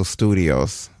Universal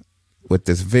Studios with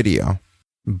this video.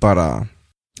 But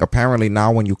apparently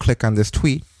now when you click on this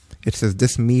tweet, it says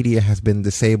this media has been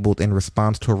disabled in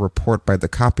response to a report by the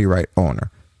copyright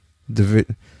owner.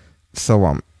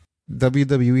 So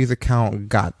WWE's account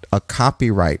got a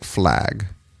copyright flag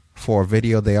for a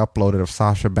video they uploaded of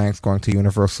Sasha Banks going to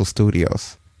Universal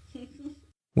Studios,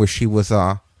 where she was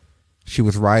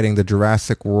riding the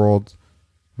Jurassic World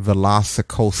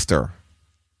Velocicoaster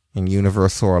in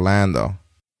Universal Orlando,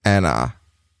 and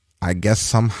I guess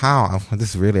somehow,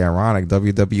 this is really ironic,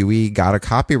 WWE got a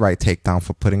copyright takedown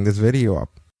for putting this video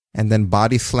up. And then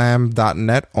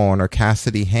Bodyslam.net owner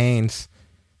Cassidy Haynes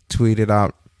tweeted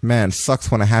out, "Man,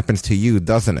 sucks when it happens to you,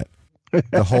 doesn't it?"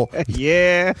 The whole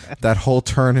that whole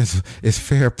turn is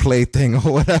fair play thing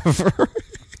or whatever.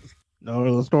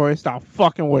 No, the story, stop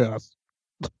fucking with us.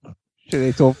 Shit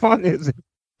ain't so fun, is it?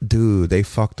 Dude, they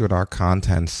fucked with our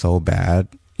content so bad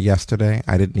yesterday.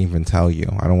 I didn't even tell you.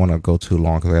 I don't want to go too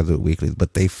long because I do it weekly,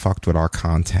 but they fucked with our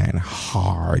content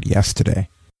hard yesterday.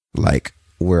 Like,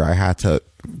 where I had to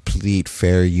plead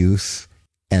fair use,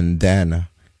 and then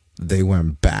they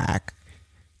went back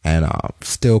and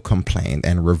still complained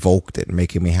and revoked it,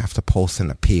 making me have to post an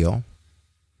appeal.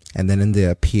 And then in the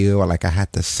appeal, like, I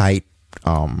had to cite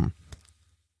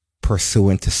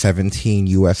pursuant to 17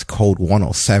 U.S. Code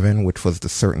 107, which was the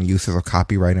certain uses of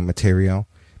copyrighted material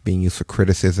being used for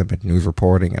criticism and news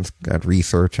reporting and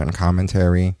research and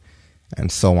commentary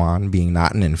and so on, being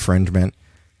not an infringement.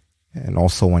 And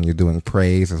also when you're doing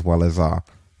praise as well as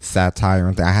satire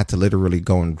and I had to literally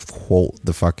go and quote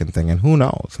the fucking thing. And who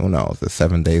knows? The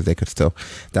 7 days they could still.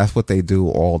 That's what they do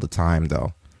all the time,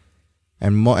 though.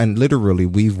 And literally,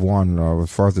 we've won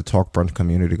as far as the Talk Brunch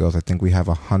community goes. I think we have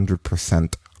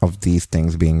 100% of these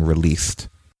things being released,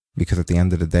 because at the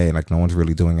end of the day, like, no one's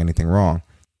really doing anything wrong.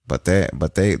 But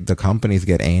the companies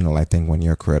get anal, I think, when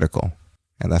you're critical.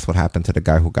 And that's what happened to the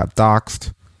guy who got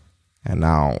doxxed. And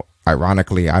now,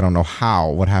 ironically, I don't know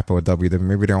what happened with WWE.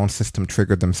 Maybe their own system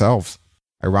triggered themselves.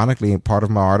 Ironically, part of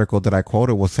my article that I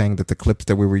quoted was saying that the clips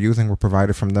that we were using were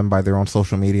provided from them by their own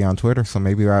social media on Twitter. So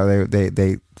maybe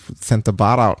they sent the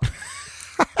bot out.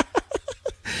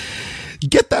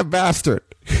 Get that bastard.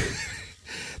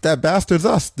 That bastard's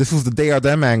us. This was the they are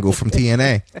them angle from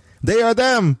TNA. They are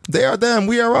them. They are them.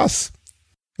 We are us.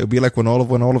 It'll be like when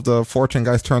all of the Fortune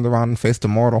guys turned around and faced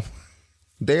Immortal.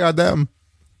 They are them.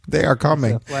 They are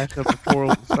coming. Flashed up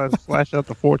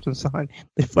the Fortune sign.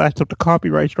 They flashed up the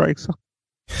copyright strike sign.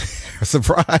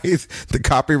 Surprise! The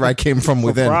copyright came from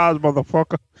within. Surprise,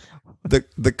 motherfucker.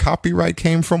 The copyright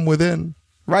came from within.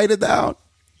 Write it down.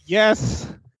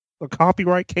 Yes. The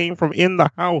copyright came from in the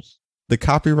house. The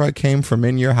copyright came from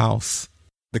in your house.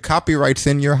 The copyright's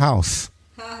in your house.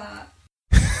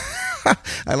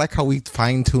 I like how we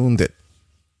fine-tuned it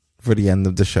for the end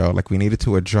of the show. Like, we needed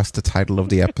to adjust the title of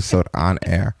the episode on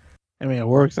air. I mean, it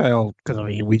works out because,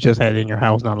 we just had it in your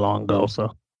house not long ago,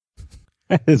 so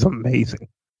that is amazing.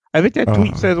 I think that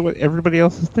tweet says what everybody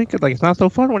else is thinking. Like, it's not so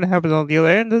fun when it happens on the other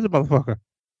end, is it, motherfucker?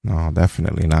 No,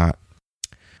 definitely not.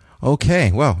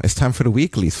 Okay, well, it's time for the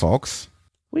weeklies, folks.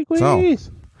 Weeklies.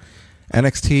 So,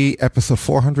 NXT episode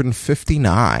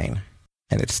 459.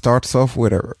 And it starts off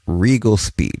with a Regal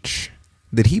speech.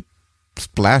 Did he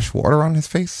splash water on his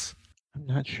face? I'm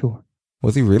not sure.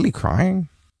 Was he really crying?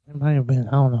 It might have been.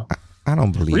 I don't know. I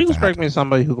don't believe Regal that. strikes me as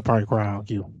somebody who could probably cry on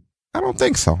cue. I don't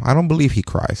think so. I don't believe he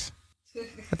cries.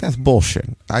 But that's bullshit.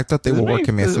 I thought they were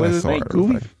working me as soon as I saw it.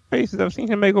 Goofy faces I've seen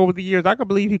him make over the years. I can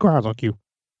believe he cries on cue.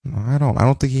 No, I don't. I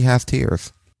don't think he has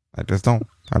tears. I just don't.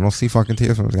 I don't see fucking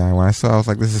tears from this guy. When I saw it, I was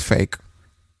like, this is fake.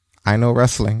 I know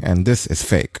wrestling, and this is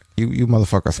fake. You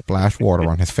motherfucker splashed water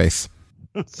on his face.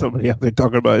 Somebody out there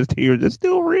talking about his tears. It's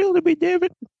still real to me,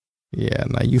 David. Yeah,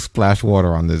 now you splash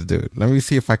water on this dude. Let me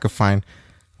see if I can find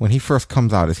when he first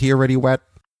comes out. Is he already wet?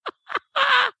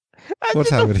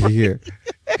 What's happening here?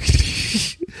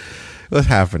 What's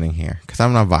happening here? Because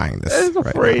I'm not buying this. That is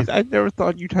a phrase I never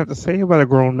thought you'd have to say about a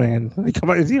grown man. Like,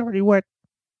 come on, is he already wet?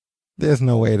 There's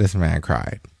no way this man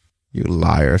cried. You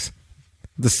liars.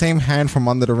 The same hand from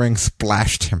under the ring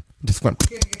splashed him. Just went.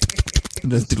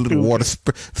 Just did a little water.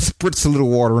 Spritz a little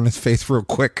water in his face real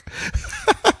quick.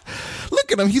 Look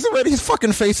Look at him. His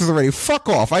fucking face is already. Fuck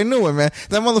off. I knew it, man.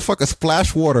 That motherfucker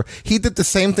splashed water. He did the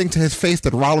same thing to his face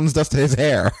that Rollins does to his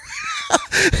hair.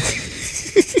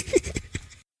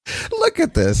 Look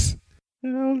at this.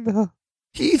 Oh, no.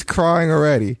 He's crying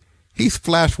already. He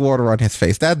splashed water on his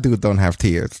face. That dude don't have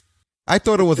tears. I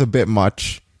thought it was a bit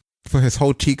much for his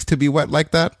whole cheeks to be wet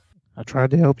like that. I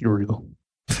tried to help you, Regal.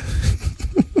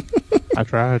 I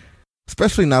tried.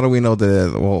 Especially now that we know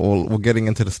that we're getting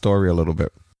into the story a little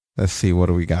bit. Let's see, what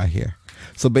do we got here?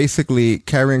 So basically,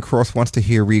 Karrion Kross wants to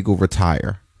hear Regal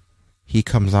retire. He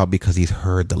comes out because he's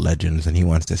heard the legends and he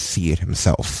wants to see it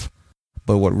himself.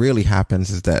 But what really happens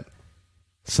is that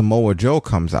Samoa Joe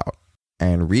comes out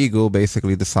and Regal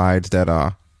basically decides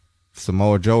that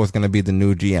Samoa Joe is going to be the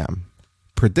new GM.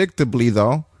 Predictably,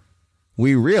 though,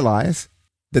 we realize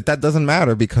that doesn't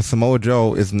matter because Samoa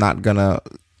Joe is not going to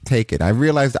take it. I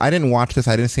realized I didn't watch this.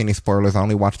 I didn't see any spoilers. I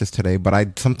only watched this today,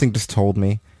 but something just told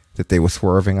me that they were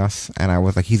swerving us. And I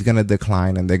was like, he's going to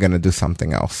decline and they're going to do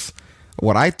something else.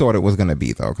 What I thought it was going to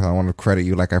be, though, because I want to credit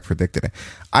you like I predicted it.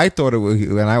 I thought it was,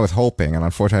 and I was hoping, and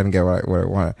unfortunately I didn't get what I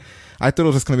wanted. I thought it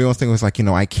was just going to be one thing was like,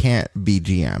 I can't be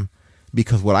GM.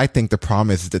 Because what I think the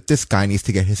problem is that this guy needs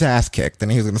to get his ass kicked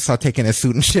and he's going to start taking his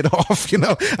suit and shit off,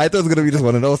 I thought it was going to be just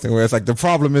one of those things where it's like the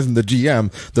problem isn't the GM,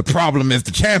 the problem is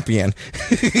the champion,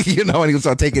 and he would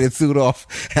start taking his suit off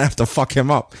and have to fuck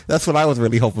him up. That's what I was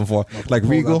really hoping for. Like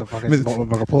Regal.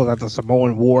 Pull out the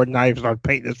Samoan war knife, start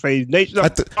painting his face. I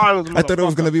thought it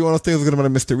was going to be one of those things, it was going to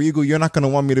be Mr. Regal, you're not going to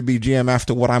want me to be GM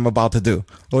after what I'm about to do.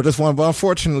 Or just one, but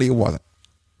unfortunately it wasn't.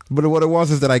 But what it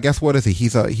was is that I guess what is he?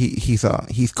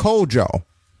 He's Cold Joe.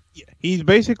 Yeah, he's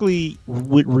basically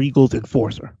with Regal's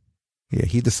enforcer. Yeah,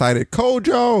 he decided, Cold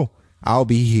Joe, I'll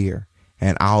be here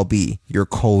and I'll be your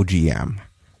co-GM.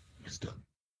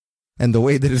 And the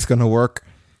way that it's gonna work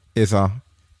is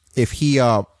if he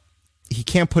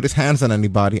can't put his hands on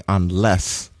anybody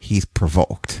unless he's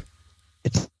provoked.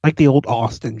 It's like the old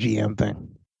Austin GM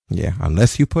thing. Yeah,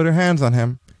 unless you put your hands on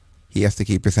him, he has to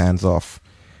keep his hands off.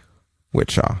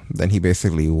 Which, then he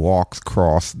basically walks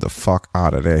Kross the fuck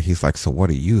out of there. He's like, so what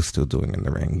are you still doing in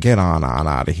the ring? Get on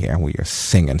out of here where you're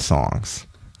singing songs.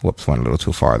 Whoops, went a little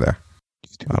too far there.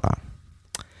 But,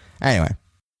 anyway,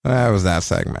 that was that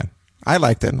segment. I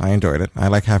liked it. I enjoyed it. I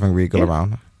like having Regal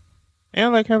around. And I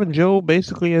like having Joe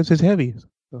basically as his heavies.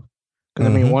 Because, I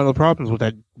mean, one of the problems was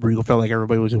that Regal felt like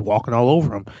everybody was just walking all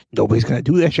over him. Nobody's going to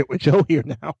do that shit with Joe here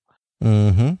now.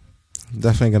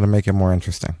 Definitely going to make it more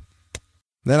interesting.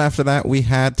 Then after that, we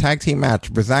had tag team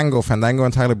match. Breezango, Fandango,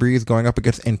 and Tyler Breeze going up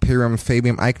against Imperium,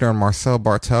 Fabian Eichner, and Marcel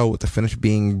Barthel, with the finish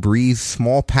being Breeze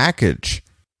small package.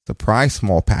 Surprise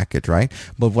small package, right?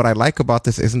 But what I like about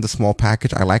this isn't the small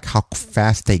package. I like how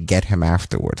fast they get him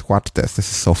afterwards. Watch this. This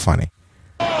is so funny.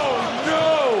 Oh,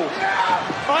 no!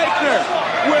 Eichner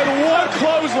with one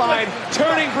clothesline,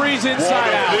 turning Breeze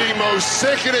inside out. The most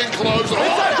sickening clothesline.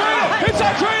 It's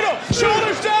our cradle!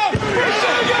 Shoulders down!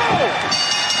 Breezango!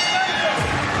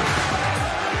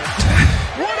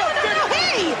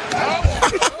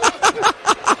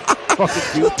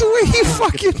 The way he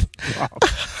fucking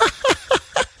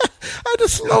I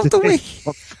just love the way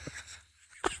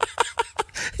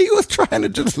he was trying to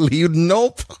just leave.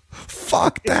 Nope,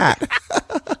 fuck that.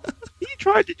 He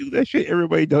tried to do that shit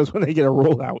everybody does when they get a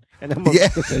rollout, and then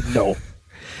said no.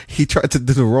 He tried to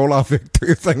do the rollout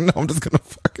victory. It's like, no, I'm just gonna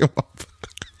fuck him up.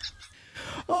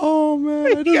 Oh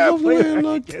man, I just love the way it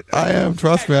looked. I am,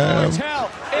 trust me, I am.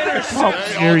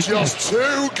 They are just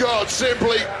too good,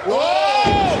 simply.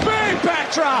 Whoa! Big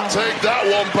backdrop! Take that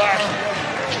one back.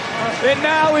 And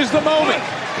now is the moment.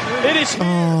 It is.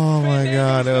 Oh my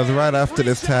god, it was right after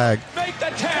this tag. Make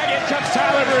the tag, in comes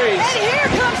Tyler Breeze. And here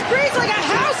comes Breeze like a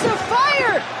house of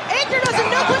fire. Eichner doesn't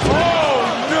know what's going on.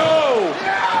 Oh no!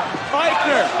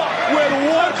 Eichner with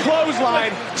one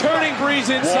clothesline, turning Breeze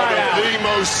inside out. The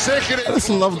most sickening. I just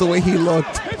love the way he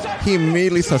looked. He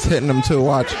immediately starts hitting him too.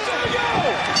 Watch.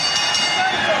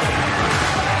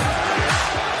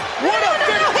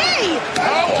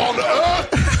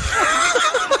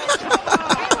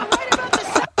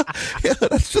 Yeah,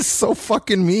 that's just so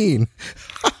fucking mean.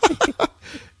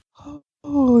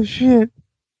 Oh shit.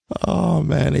 Oh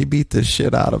man, they beat the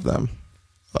shit out of them.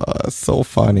 It's so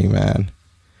funny, man.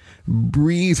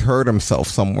 Breeze hurt himself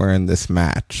somewhere in this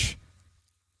match.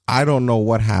 I don't know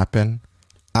what happened.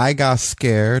 I got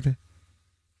scared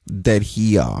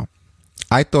that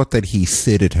I thought that he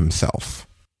sitted himself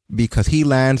because he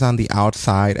lands on the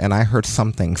outside and I heard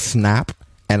something snap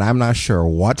and I'm not sure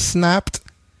what snapped.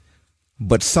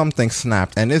 But something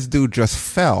snapped, and this dude just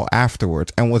fell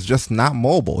afterwards and was just not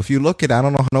mobile. If you look at it, I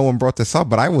don't know how no one brought this up,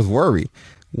 but I was worried.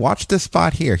 Watch this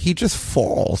spot here. He just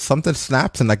falls. Something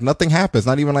snaps and like nothing happens.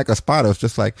 Not even like a spot. It's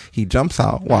just like he jumps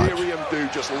out. Watch. Miriam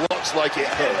dude just looks like it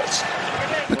hurts.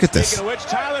 Look at this. Speaking of which,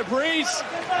 Tyler Breeze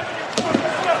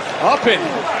up in.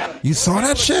 You saw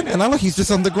that shit? And now look, he's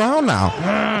just on the ground now.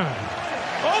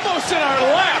 Almost in our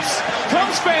laps.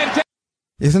 Comes fantastic.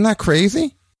 Isn't that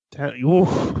crazy?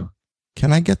 Oof.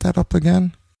 Can I get that up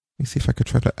again? Let me see if I could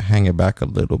try to hang it back a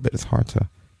little bit. It's hard to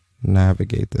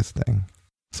navigate this thing.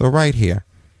 So right here.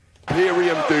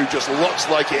 Miriam dude just looks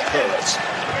like it hurts.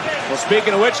 Well,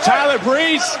 speaking of which, Tyler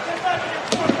Breeze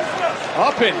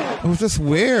up in. It was just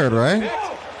weird, right?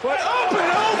 But up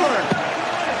and over.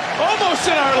 Almost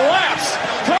in our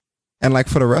laps. And like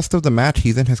for the rest of the match,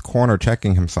 he's in his corner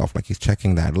checking himself. Like he's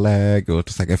checking that leg. It was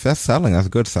just like, if that's selling, that's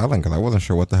good selling. Because I wasn't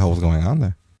sure what the hell was going on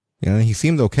there. You know, he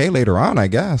seemed okay later on, I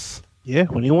guess. Yeah,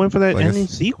 when he went for that Like ending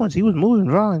sequence, he was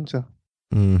moving fine. So.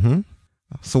 Mm-hmm.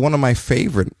 So one of my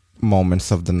favorite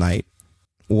moments of the night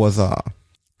was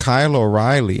Kyle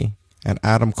O'Reilly and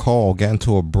Adam Cole get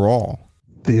into a brawl.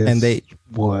 This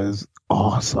was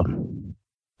awesome.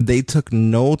 They took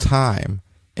no time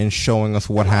in showing us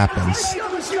what happens.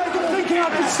 Thinking I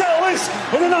can settle this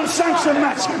in an unsanctioned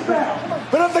match.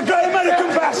 But at the Great American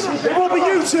Bash, it will be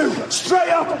you two, straight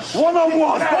up,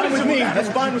 one-on-one. That's fine with me. That's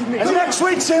fine with me. And next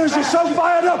week, series, you're so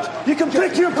fired up, you can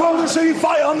pick your opponents who you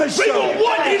fight on this show.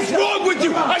 What is wrong with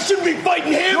you? I shouldn't be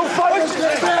fighting him. You'll fight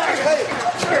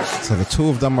So the two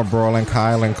of them are brawling,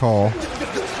 Kyle and Cole.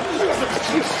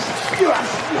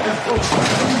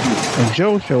 And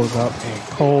Joe shows up and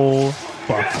Cole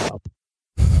fucks up.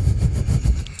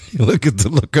 Look at the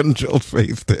look on Joe's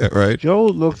face there, right? Joe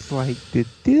looks like, did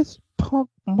this punk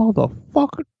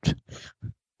motherfucker?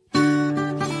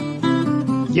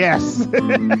 Yes. Get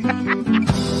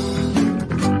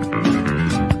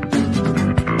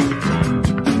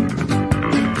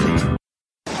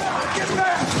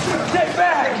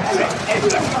back!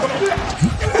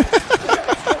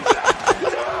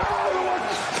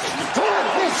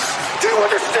 Do you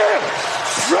understand?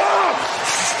 Stop!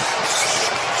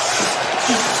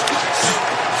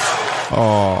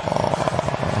 Oh.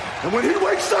 And when he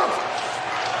wakes up,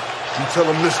 you tell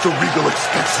him Mr. Regal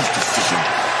expects his decision.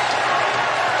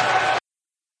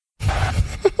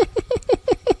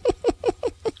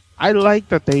 I like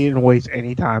that they didn't waste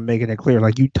any time making it clear.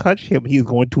 Like, you touch him, he's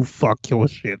going to fuck your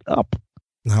shit up.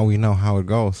 Now we know how it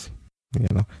goes. You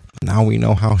know, now we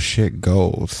know how shit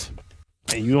goes.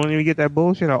 And you don't even get that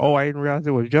bullshit. Oh, I didn't realize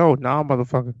it was Joe. Nah,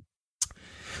 motherfucker.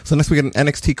 So next we get an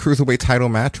NXT Cruiserweight title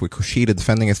match with Kushida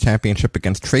defending his championship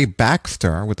against Trey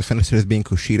Baxter, with the finisher being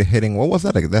Kushida hitting. What was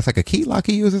that? That's like a key lock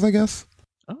he uses, I guess.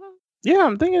 Yeah,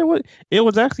 I'm thinking it was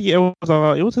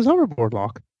his hoverboard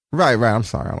lock. Right. I'm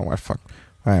sorry. I don't know what fuck.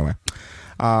 Anyway,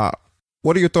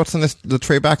 what are your thoughts on the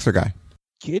Trey Baxter guy?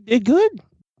 Kid did good.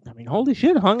 I mean, holy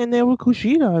shit, hung in there with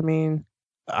Kushida. I mean,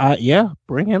 yeah,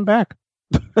 bring him back.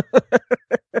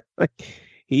 Like,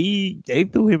 they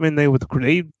threw him in there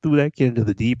they threw that kid into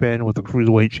the deep end with the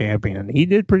cruiserweight champion. He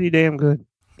did pretty damn good.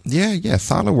 Yeah,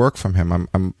 solid work from him.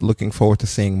 I'm looking forward to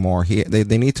seeing more.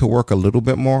 They need to work a little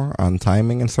bit more on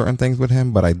timing and certain things with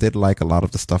him, but I did like a lot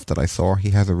of the stuff that I saw. He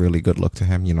has a really good look to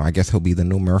him. You know, I guess he'll be the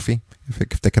new Murphy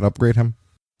if they could upgrade him.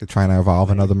 They're trying to evolve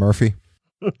another Murphy.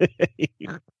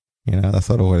 You know, that's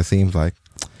sort of what it seems like.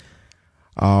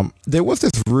 There was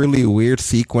this really weird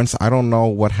sequence. I don't know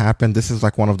what happened. This is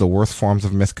like one of the worst forms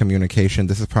of miscommunication.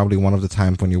 This is probably one of the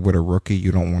times when you're with a rookie,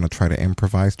 you don't want to try to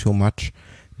improvise too much,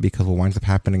 because what winds up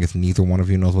happening is neither one of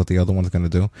you knows what the other one's going to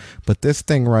do. But this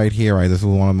thing right here, this is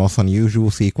one of the most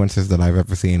unusual sequences that I've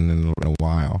ever seen in a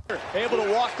while. Able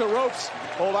to walk the ropes.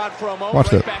 Hold on for a moment.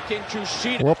 Watch right it. back in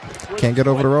Kushida. Whoop. Can't get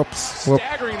over the ropes. Whoop.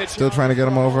 Still trying to get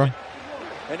him over.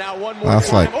 And now one more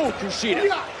That's like,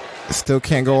 Kushida. Still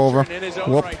can't go over.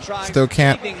 Whoop. Still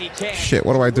can't. Shit,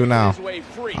 what do I do now?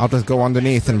 I'll just go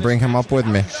underneath and bring him up with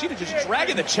me. Just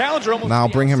dragging the challenger almost. Now I'll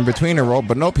bring him between the rope,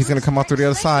 but nope, he's going to come up through the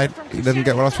other side. He doesn't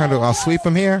get what I was trying to do. I'll sweep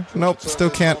him here. Nope, still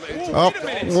can't. Oh,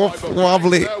 whoop,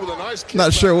 wobbly.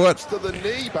 Not sure what.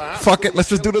 Fuck it, let's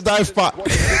just do the dive spot.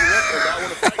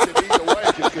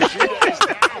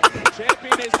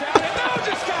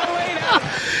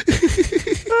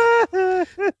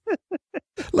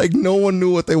 Like, no one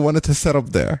knew what they wanted to set up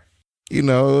there. You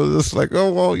know, it's like,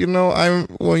 oh, well, you know,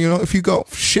 if you go,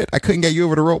 shit, I couldn't get you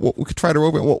over the rope. Well, we could try the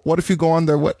rope. Well, what if you go on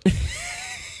there? What?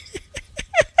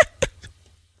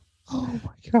 Oh,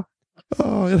 my God.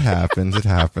 Oh, it happens. It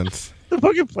happens. The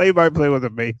fucking play-by-play was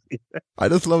amazing. I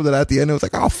just love that at the end it was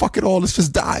like, oh, fuck it all. Let's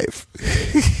just dive.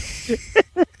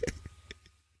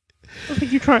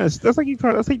 That's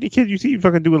like the kids you see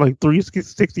fucking doing like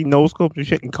 360 no scopes and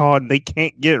shit in COD and they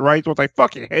can't get it right, so it's like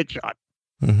fucking headshot.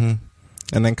 Mm-hmm.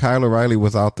 And then Kyle O'Reilly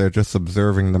was out there just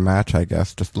observing the match, I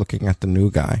guess, just looking at the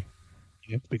new guy.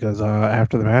 Yeah, because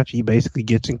after the match, he basically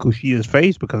gets in Kushida's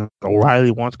face because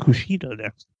O'Reilly wants Kushida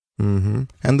next. Mm-hmm.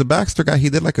 And the Baxter guy, he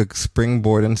did like a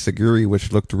springboard enziguri,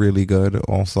 which looked really good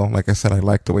also. Like I said, I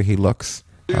like the way he looks.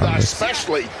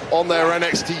 Especially on their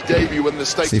NXT debut in the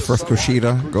States. See, first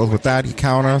Kushida goes with that, he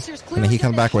counters, and then he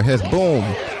comes back with his boom.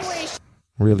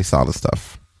 Really solid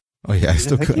stuff. Oh yeah, I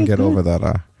still couldn't get over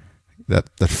that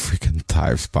that freaking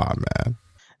dive spot, man.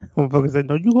 Motherfucker said,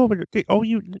 "No, you over there. Oh,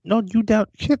 you down.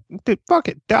 Shit, fuck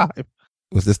it, dive."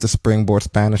 Was this the springboard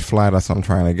Spanish fly? That's what I'm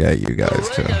trying to get you guys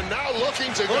to. Now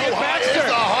looking to go high is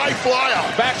the high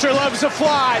flyer. Baxter loves to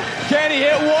fly. Can he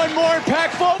hit one more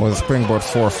impactful? Was a springboard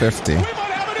 450. We might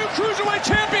have a new cruiserweight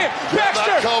champion.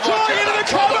 Baxter going into the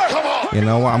cover. Come on. You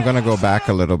know what? I'm gonna go back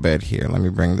a little bit here. Let me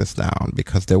bring this down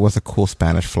because there was a cool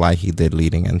Spanish fly he did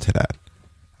leading into that.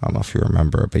 I don't know if you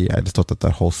remember, but yeah, I just thought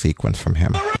that whole sequence from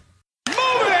him.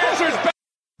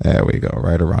 There we go,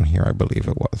 right around here, I believe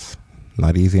it was.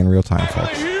 Not easy in real time,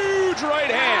 folks. Huge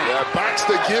right hand. Yeah,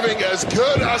 Baxter giving as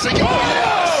good as he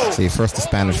can. See, first the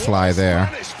Spanish fly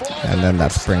there, and then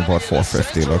that springboard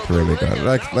 450 looked really good.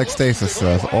 Like Stasis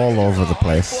says, all over the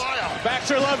place.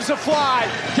 Baxter loves to fly.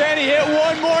 Can he hit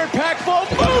one more impactful?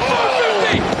 Boom,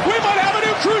 450. We might have a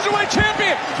new cruiserweight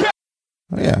champion.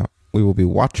 Yeah, we will be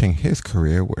watching his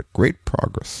career with great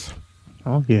progress.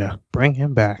 Oh yeah, bring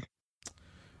him back.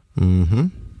 Mm-hmm.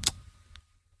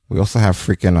 We also have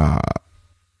freaking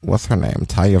what's her name?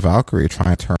 Taya Valkyrie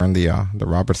trying to turn the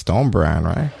Robert Stone brand,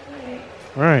 right?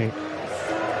 Right.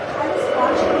 I was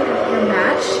watching your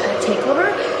match at TakeOver,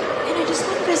 and I just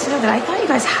want you guys to know that I thought you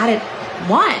guys had it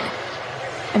won.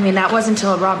 I mean, that wasn't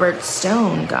until Robert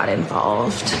Stone got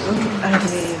involved. I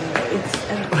mean, it's...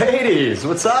 Ladies,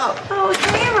 what's up? Oh,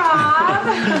 hey, Rob.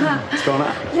 What's going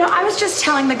on? You know, I was just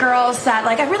telling the girls that,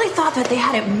 like, I really thought that they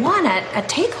had it won at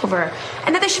TakeOver,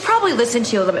 and that they should probably listen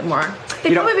to you a little bit more.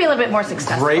 They'd probably be a little bit more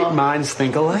successful. Great minds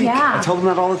think alike. Yeah. I tell them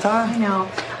that all the time. I know.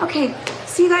 Okay,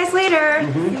 see you guys later.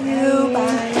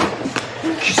 Bye.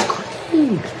 She's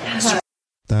great.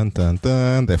 Dun, dun,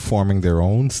 dun. They're forming their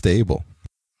own stable.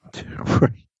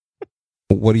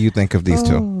 What do you think of these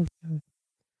two?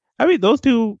 I mean, those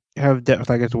two have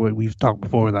depth. I guess what we've talked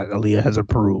before that Aaliyah has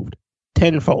improved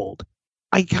tenfold.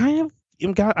 I've kind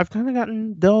of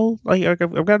gotten dull. Like I've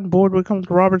gotten bored when it comes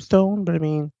to Robert Stone. But I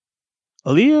mean,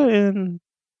 Aaliyah's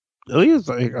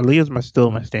still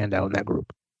my standout in that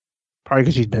group. Probably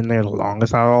because she's been there the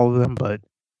longest out of all of them. But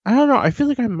I don't know. I feel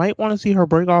like I might want to see her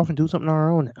break off and do something on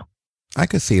her own now. I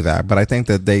could see that, but I think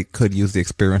that they could use the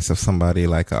experience of somebody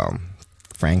like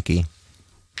Frankie.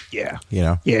 Yeah. You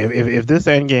know? Yeah, if this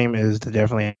end game is to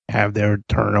definitely have their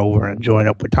turnover and join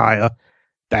up with Taya,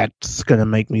 that's going to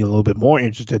make me a little bit more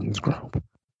interested in this group.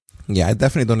 Yeah, I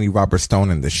definitely don't need Robert Stone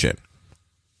in this shit.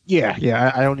 Yeah,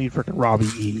 I don't need freaking Robbie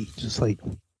E. Just like...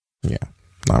 Yeah,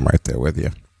 I'm right there with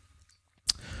you.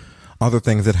 Other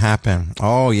things that happen.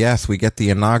 Oh, yes, we get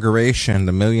the inauguration,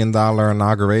 the $1 million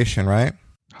inauguration, right?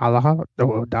 Holla, holla.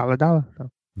 Oh, dollar, dollar.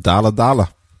 Dollar, dollar.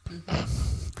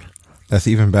 That's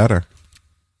even better.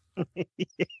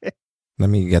 Let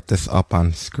me get this up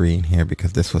on screen here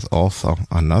because this was also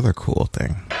another cool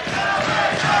thing.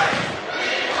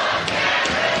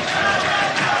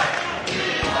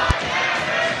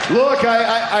 Look,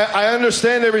 I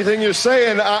understand everything you're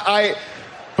saying.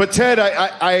 But Ted,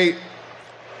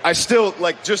 I still,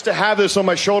 like, just to have this on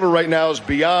my shoulder right now is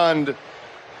beyond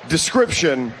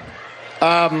description.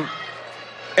 And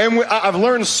I've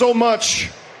learned so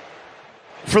much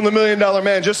from the $1 Million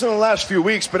Man just in the last few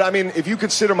weeks. But I mean, if you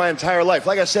consider my entire life,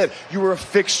 like I said, you were a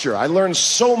fixture. I learned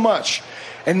so much.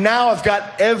 And now I've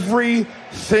got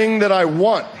everything that I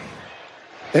want.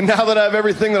 And now that I have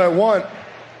everything that I want,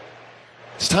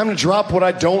 it's time to drop what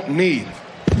I don't need.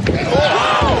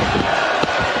 Oh!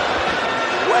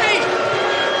 Wait!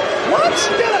 What?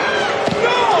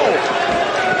 No!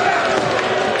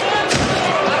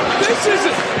 This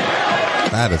isn't...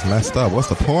 That is messed up. What's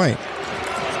the point?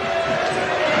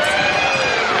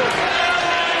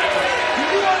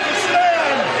 You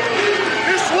understand?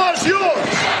 This was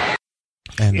yours!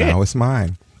 And now it's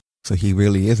mine. So he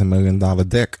really is $1 million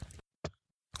dick.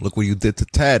 Look what you did to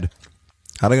Ted.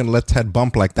 How are they going to let Ted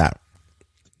bump like that?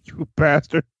 You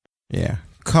bastard. Yeah.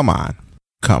 Come on.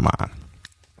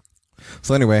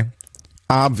 So anyway,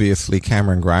 obviously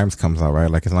Cameron Grimes comes out,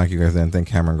 right? Like, it's not like you guys didn't think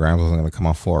Cameron Grimes wasn't going to come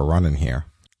out for a run in here.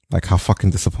 Like, how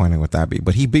fucking disappointing would that be?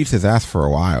 But he beats his ass for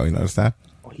a while. You notice that?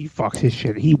 Oh, he fucks his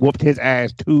shit. He whooped his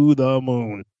ass to the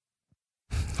moon.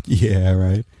 Yeah,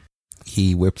 right.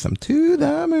 He whips him to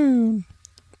the moon.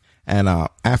 And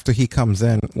after he comes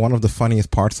in, one of the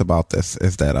funniest parts about this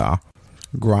is that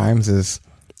Grimes is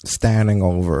standing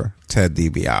over Ted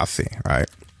DiBiase, right?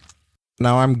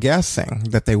 Now, I'm guessing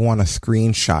that they want a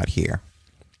screenshot here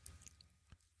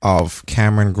of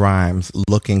Cameron Grimes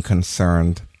looking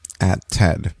concerned at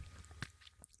Ted.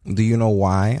 Do you know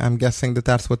why I'm guessing that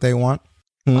that's what they want?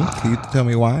 Can you tell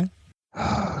me why?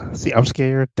 See, I'm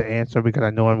scared to answer because I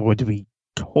know I'm going to be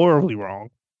horribly wrong.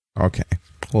 Okay.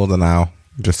 Well, then I'll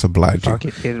just oblige you.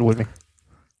 Okay, hit it with me.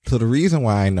 So the reason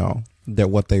why I know that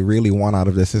what they really want out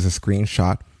of this is a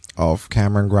screenshot of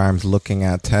Cameron Grimes looking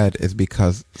at Ted is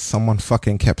because someone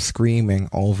fucking kept screaming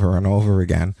over and over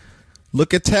again,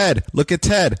 "Look at Ted! Look at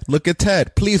Ted! Look at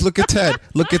Ted! Please look at Ted!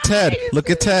 Look at Ted! Look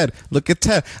at Ted! Look at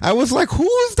Ted!" I was like, "Who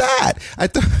is that?" I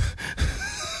thought.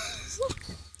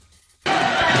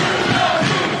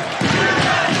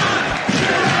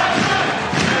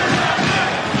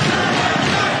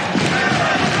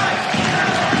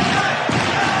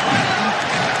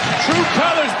 True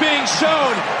colors being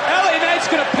shown. LA Knight's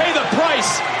going to pay the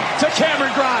price to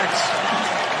Cameron Grimes.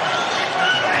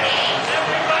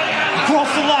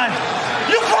 Cross the line.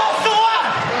 You crossed the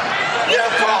line. You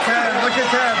crossed the line. Look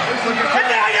at that. Look at And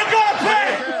now you're going to pay.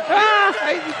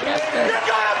 You're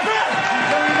going to pay.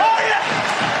 Oh, yeah.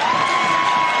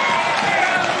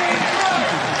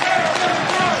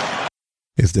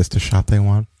 Is this the shot they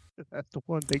want? That's the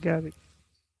one. They got it.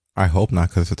 I hope not,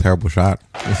 because it's a terrible shot.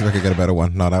 Let's see if I can get a better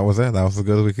one. No, that was it. That was as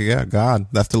good as we could get. God,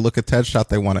 that's the look at Ted shot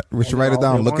they wanted. We should write it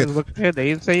down. Look at Ted. They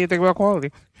didn't say anything about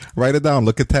quality. Write it down.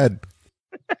 Look at Ted.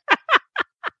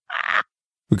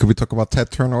 We could be talking about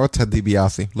Ted Turner or Ted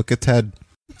DiBiase. Look at Ted.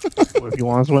 Or if you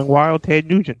want to swing wild, Ted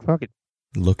Nugent. Fuck it.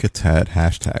 Look at Ted.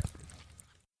 Hashtag.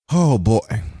 Oh, boy.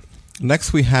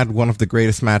 Next, we had one of the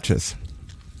greatest matches.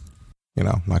 You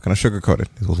know, I'm not going to sugarcoat it.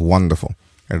 It was wonderful.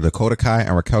 Dakota Kai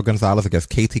and Raquel Gonzalez against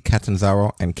Katie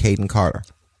Catanzaro and Caden Carter.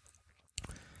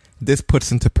 This puts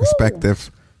into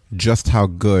perspective just how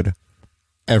good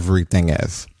everything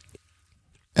is.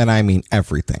 And I mean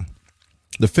everything.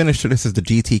 The finish to this is the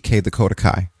GTK Dakota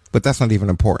Kai, but that's not even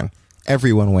important.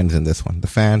 Everyone wins in this one. The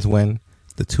fans win.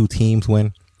 The two teams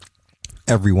win.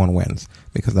 Everyone wins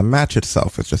because the match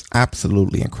itself is just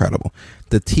absolutely incredible.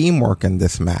 The teamwork in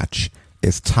this match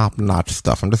is top-notch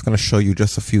stuff. I'm just going to show you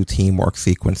just a few teamwork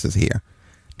sequences here,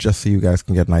 just so you guys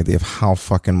can get an idea of how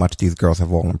fucking much these girls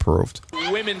have all improved.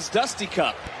 Women's Dusty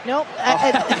Cup. Nope.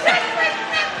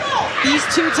 These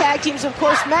two tag teams, of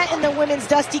course, met in the Women's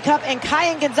Dusty Cup, and Kai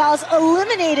and Gonzalez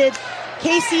eliminated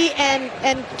Casey and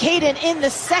Caden in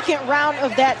the second round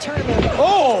of that tournament.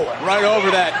 Oh, right over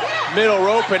that middle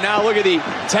rope, and now look at the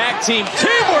tag team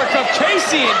teamwork of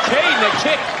Casey and Caden. A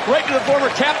kick right to the former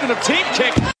captain of Team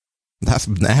Kick. That's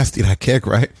nasty, that kick,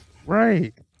 right?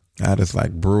 Right. That is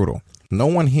like brutal. No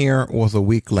one here was a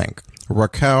weak link.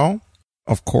 Raquel,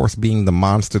 of course, being the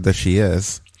monster that she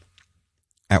is,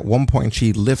 at one point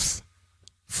she lifts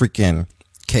freaking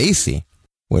Casey,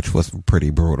 which was pretty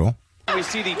brutal. We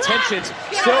see the tensions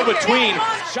still between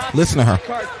Listen to her.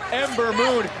 Ember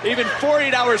Moon. Even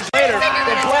 48 hours later, the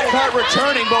Blackheart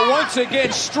returning, but once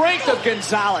again, strength of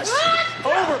Gonzalez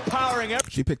overpowering.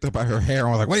 She picked up by her hair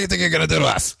and was like, "What do you think you're gonna do to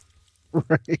us?"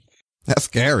 Right. That's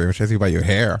scary. When she asks you about your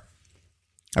hair,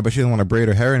 I bet she doesn't want to braid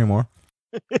her hair anymore.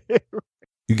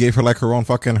 You gave her like her own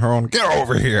get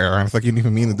over here. And it's like you didn't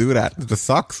even mean to do that. It just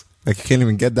sucks. Like you can't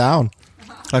even get down.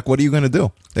 Like what are you gonna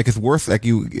do? Like it's worse.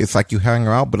 It's like you hang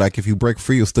her out, but like if you break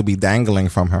free, you'll still be dangling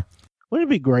from her. Wouldn't it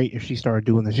be great if she started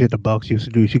doing the shit the Bucks used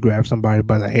to do? She grabbed somebody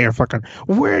by the hair, fucking,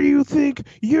 "Where do you think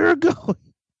you're going?"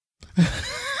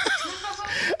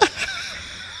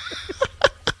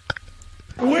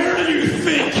 Where do you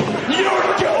think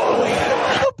you're going?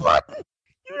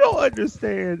 You don't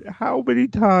understand how many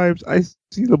times I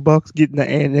see the Bucks get in the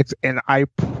annex, and I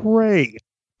pray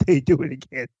they do it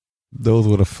again. Those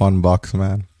were the fun Bucks,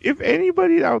 man. If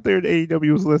anybody out there in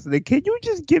AEW is listening, can you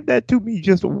just give that to me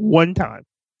just one time?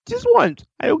 Just once.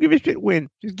 I don't give a shit when.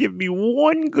 Just give me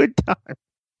one good time.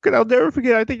 Because I'll never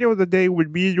forget, I think there was a day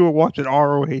when me and you were watching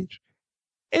ROH.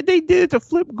 And they did it to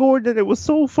Flip Gordon, and it was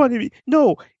so funny.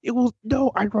 No,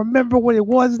 I remember what it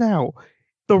was now.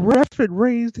 The ref had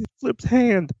raised Flip's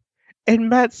hand, and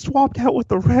Matt swapped out with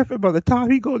the ref, and by the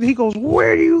time he goes,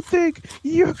 "Where do you think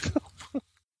you're going?"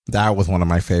 That was one of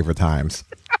my favorite times.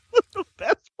 That was the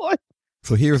best one.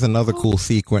 So here's another cool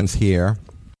sequence here.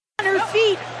 On her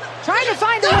feet, trying to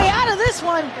find a way out of this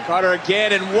one. Carter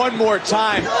again, and one more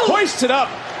time. Hoisted up.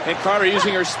 And Carter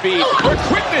using her speed, her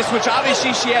quickness, which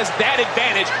obviously she has that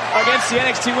advantage against the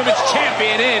NXT Women's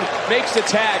Champion. Makes the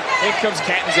tag. In comes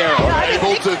Catanzaro.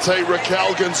 Able to take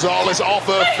Raquel Gonzalez off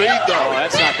her feet, though. Oh,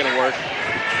 that's not going to work.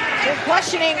 They're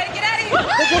questioning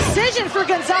the decision for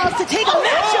Gonzalez to take a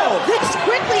matchup this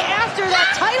quickly after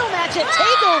that title match at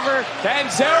TakeOver.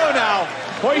 Catanzaro now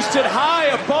hoisted high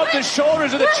above the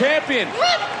shoulders of the champion.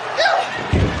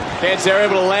 Catanzaro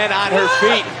able to land on her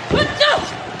feet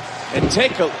and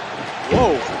take a...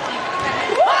 Whoa.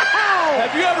 Wow!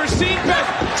 Have you ever seen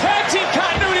tag team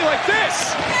continuity like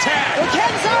this? Tag. Well,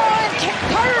 Catanzaro and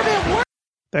Carter have been working.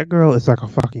 That girl is like a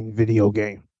fucking video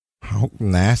game. How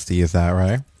nasty is that,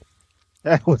 right?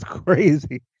 That was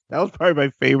crazy. That was probably my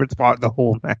favorite spot in the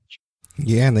whole match.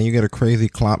 Yeah, and then you get a crazy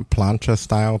plancha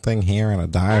style thing here and a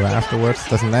dive afterwards.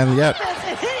 Doesn't end yet.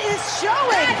 It is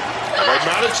showing. And they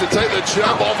managed to take the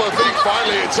champ off her feet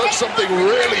finally. It took something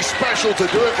really special to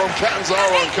do it from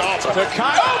Catanzaro and Carter. The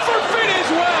for fit as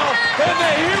well. And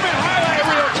the human highlight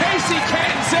reel, Casey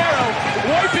Catanzaro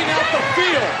wiping out the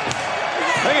field.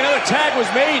 I think another tag was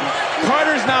made.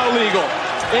 Carter's now legal.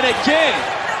 And again,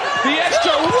 the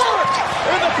extra work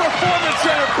in the Performance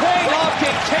Center paying off.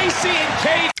 Can Casey and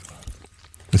Kate.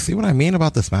 You see what I mean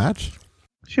about this match?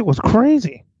 Shit was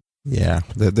crazy. Yeah,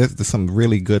 there's some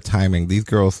really good timing. These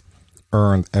girls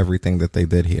earned everything that they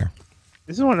did here.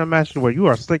 This is one of the matches where you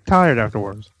are slick tired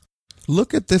afterwards.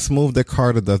 Look at this move that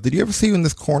Carter does. Did you ever see in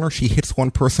this corner she hits one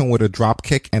person with a drop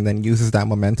kick and then uses that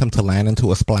momentum to land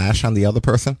into a splash on the other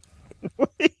person?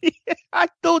 I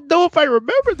don't know if I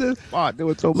remember this spot. There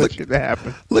was so much shit that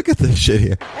happened. Look at this shit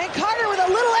here. And Carter with a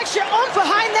little extra oomph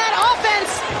behind that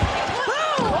offense.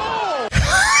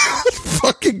 It's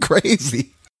fucking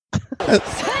crazy.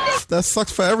 That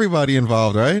sucks for everybody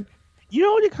involved, right? You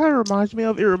know what it kind of reminds me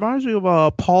of? It reminds me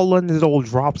of Paul London's old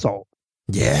drop salt.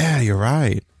 Yeah, you're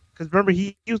right. Because remember,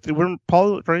 he used to, when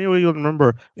Paul, for anyone who doesn't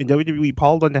remember, in WWE,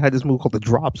 Paul London had this move called the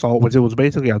drop salt, which it was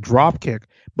basically a drop kick.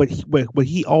 But when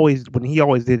he always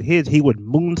did his, he would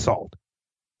moonsault.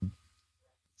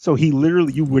 So he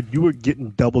literally, you were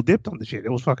getting double dipped on the shit. It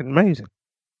was fucking amazing.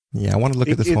 Yeah, I want to look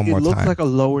at this one more time. It looks like a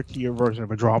lower tier version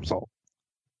of a drop salt.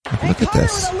 Look at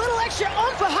this. With a little extra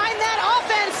oomph behind that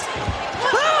offense.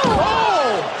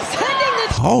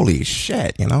 Boom! Holy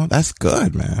shit, that's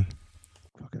good, man.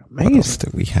 What else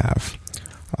do we have?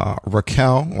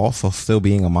 Raquel also still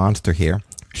being a monster here.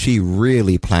 She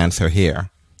really plants her hair.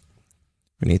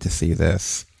 We need to see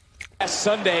this. Last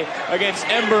Sunday against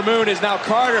Ember Moon is now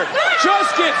Carter.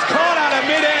 Just gets caught out of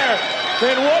midair.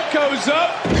 Then what goes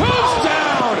up, goes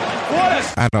down.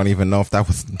 I don't even know if that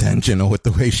was intentional with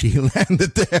the way she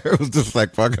landed there. It was just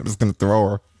like, fuck, I'm just going to throw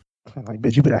her. Like,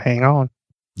 bitch, you better hang on.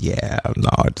 Yeah,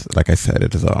 no, it's, like I said,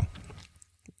 it is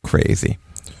crazy.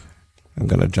 I'm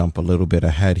going to jump a little bit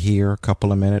ahead here, a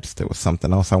couple of minutes. There was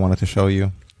something else I wanted to show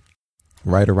you.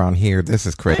 Right around here, this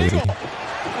is crazy. A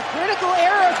critical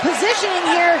error of positioning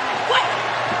here.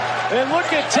 And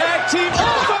look at tag team.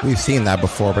 We've seen that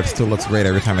before, but it still looks great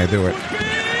every time they do it.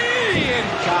 And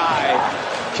Kai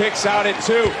kicks out at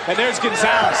 2. And there's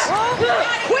Gonzalez.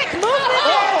 Quick movement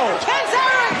there.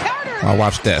 Catanzaro and Carter. I'll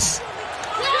watch this.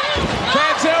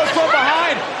 Catanzaro from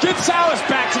behind. Gonzalez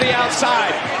back to the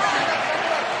outside.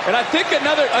 And I think a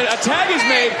tag is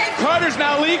made. Carter's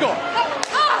now legal.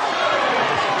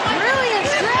 Brilliant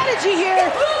strategy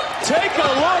here. Take a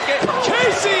look at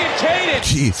Casey and Kaden.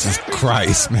 Jesus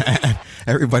Christ, man.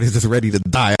 Everybody's just ready to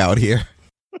die out here.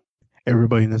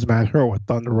 Everybody in this match heard what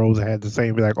Thunder Rosa had to say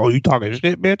and be like, oh, you talking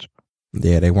shit, bitch?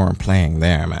 Yeah, they weren't playing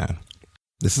there, man.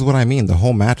 This is what I mean. The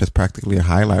whole match is practically a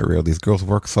highlight reel. These girls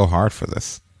work so hard for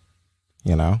this.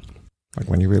 Like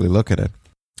when you really look at it.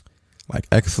 Like,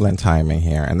 excellent timing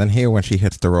here. And then here when she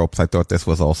hits the ropes, I thought this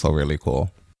was also really cool.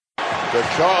 The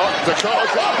car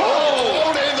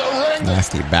hold in the ring.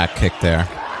 Nasty back kick there.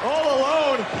 All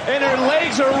alone, and her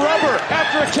legs are rubber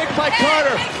after a kick by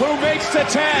Carter, who makes the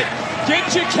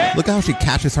tag. Look how she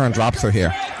catches her and drops her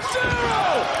here.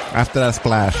 After that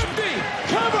splash.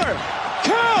 Cover!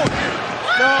 Count!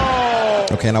 No!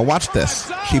 Okay, now watch this.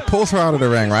 She pulls her out of the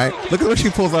ring, right? Look at what she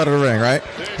pulls out of the ring, right?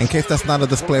 In case that's not a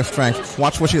display of strength,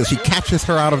 watch what she does. She catches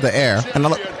her out of the air. And now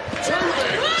look.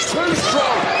 Too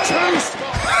strong.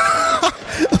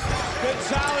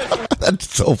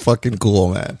 That's so fucking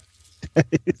cool, man.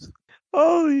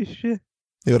 Holy shit.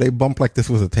 They bumped like this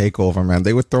was a takeover, man.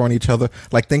 They were throwing each other.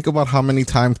 Like, think about how many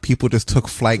times people just took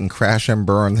flight and crash and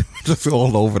burn. Just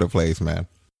all over the place, man.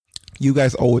 You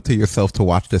guys owe it to yourself to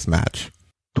watch this match.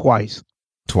 Twice.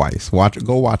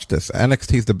 Go watch this.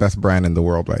 NXT is the best brand in the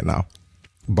world right now.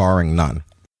 Barring none.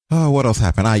 Oh, what else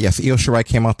happened? Yes, Io Shirai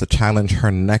came out to challenge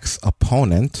her next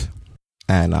opponent.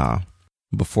 And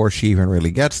before she even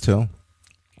really gets to,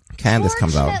 Candice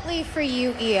comes out. Fortunately for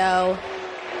you, Io,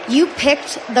 you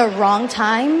picked the wrong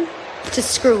time to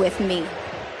screw with me.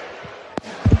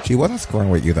 She wasn't screwing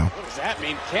with you, though. does that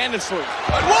mean? Candice LeRae.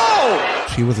 Whoa!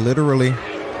 She was literally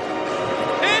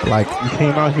like, you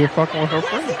came out here fucking with her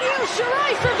friend. Io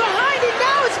Shirai from behind, and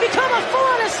now it's become a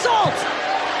full-on assault.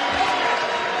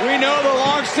 We know the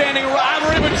long-standing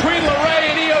rivalry between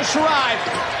LeRae and Io Shirai.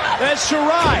 That's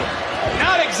Shirai.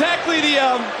 Not exactly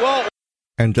the,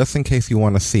 and just in case you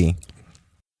want to see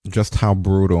just how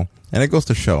brutal, and it goes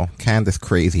to show Candice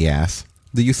crazy ass.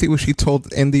 Do you see what she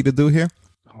told Indy to do here?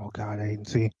 Oh, God, I didn't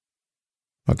see.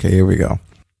 Okay, here we go.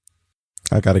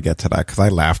 I got to get to that because I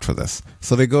laughed for this.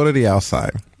 So they go to the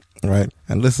outside, right?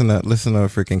 And listen to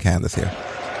freaking Candice here.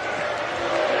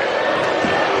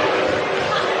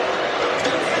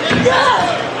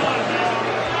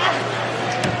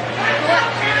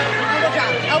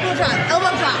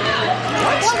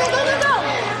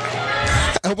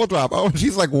 Elbow drop. Oh,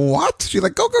 she's like, what? She's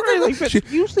like, go.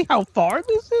 You see how far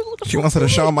this is? She wants her to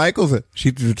Shawn Michaels it.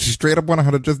 She straight up wanted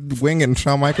her to just wing it and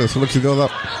Shawn Michaels. So look, she goes up.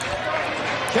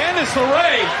 Candice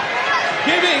LeRae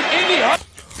giving Indy.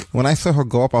 When I saw her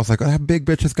go up, I was like, oh, that big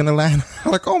bitch is going to land.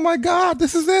 I'm like, oh my God,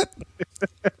 this is it.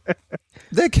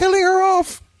 They're killing her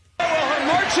off. Her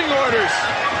marching orders.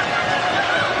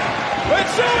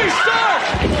 It's Zoe Stark.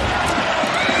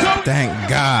 Thank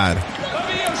God.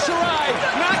 Io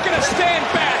Shirai not going to stand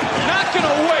back. Not going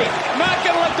to wait. Not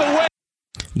going to let the wait.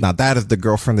 Now that is the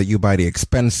girlfriend that you buy the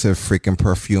expensive freaking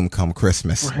perfume come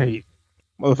Christmas. Right.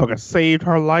 Motherfucker saved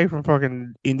her life from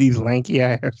fucking Indy's lanky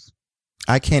ass.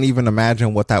 I can't even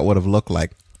imagine what that would have looked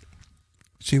like.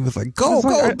 She was like, go,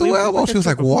 do elbow. She was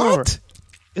like, what?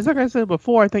 It's like I said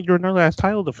before, I think you're another last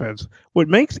title defense. What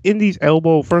makes Indy's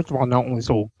elbow, first of all, not only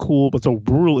so cool, but so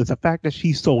brutal, is the fact that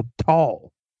she's so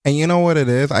tall. And you know what it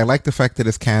is? I like the fact that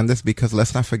it's Candice because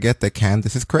let's not forget that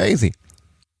Candice is crazy.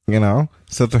 You know?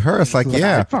 So to her, it's like,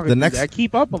 yeah,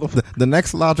 the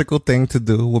next logical thing to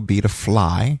do would be to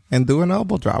fly and do an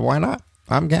elbow drop. Why not?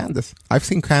 I'm Candice. I've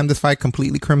seen Candice fight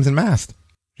completely Crimson Masked.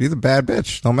 She's a bad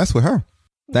bitch. Don't mess with her.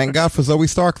 Thank God for Zoe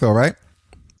Stark, though, right?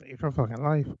 Saved her fucking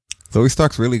life. Zoe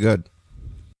Stark's really good.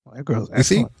 That girl's excellent. You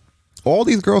see? All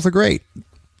these girls are great.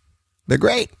 They're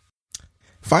great.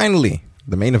 Finally,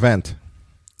 the main event.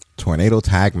 Tornado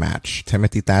tag match.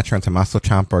 Timothy Thatcher and Tommaso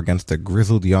Ciampa against the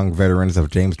grizzled young veterans of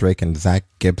James Drake and Zach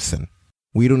Gibson.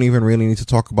 We don't even really need to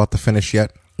talk about the finish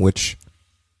yet, which,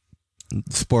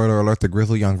 spoiler alert, the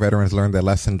grizzled young veterans learned their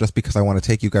lesson, just because I want to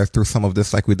take you guys through some of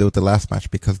this like we did with the last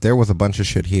match, because there was a bunch of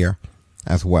shit here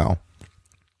as well.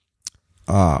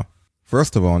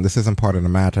 First of all, and this isn't part of the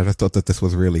match, I just thought that this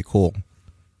was really cool.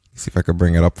 Let's see if I could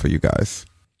bring it up for you guys.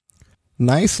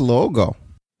 Nice logo.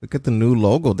 Look at the new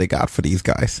logo they got for these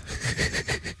guys.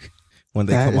 When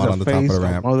they come out on the top of the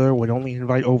ramp. Mother would only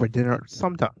invite over dinner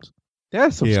sometimes.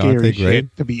 That's some scary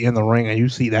shit to be in the ring and you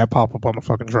see that pop up on the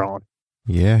fucking drawing.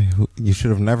 Yeah, you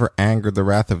should have never angered the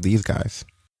wrath of these guys.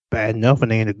 Bad enough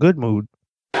and they in a good mood.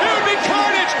 It would be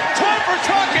carnage. Time for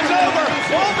talk is over.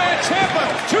 Old man Ciampa,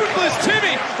 toothless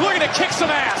Timmy, looking to kick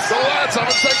some ass. The lads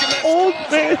haven't taken that. Old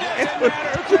man. Who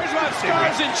cares about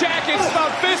scarves and jackets? It's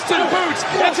about fists and boots.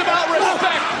 It's about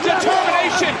respect,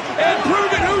 determination, and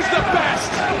proving who's the best.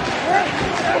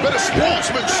 A bit of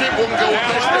sportsmanship wouldn't go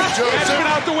against this, Joseph. That's been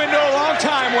out the window a long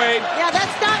time, Wade. Yeah,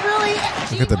 that's not really.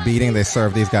 Look at the beating they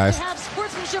serve these guys. Have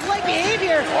sportsmanship-like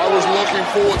behavior. I was looking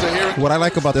forward to hearing. What I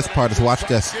like about this part is watch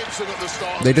this.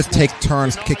 They just take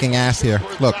turns kicking ass here.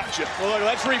 Look. Well, look,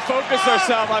 let's refocus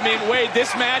ourselves. I mean, Wade,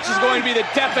 this match is going to be the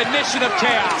definition of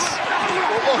chaos.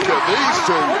 Well, look at these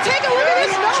two. Well, take a look at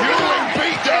this. Dueling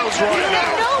beatdowns right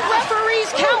now. No referees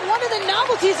count. One of the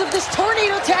novelties of this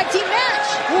tornado tag team match.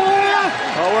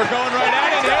 Oh, we're going right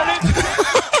at it, Evan.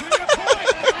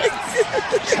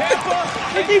 Ciampa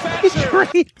and Thatcher.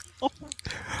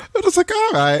 It was like,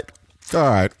 all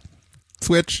right.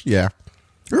 Switch, yeah.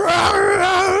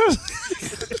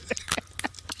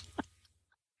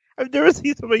 I've never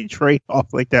seen somebody trade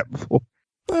off like that before.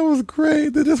 That was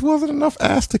great. There just wasn't enough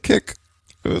ass to kick.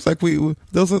 It was like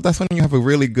that's when you have a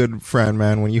really good friend,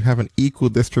 man. When you have an equal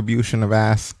distribution of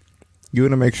ass, you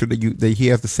want to make sure that he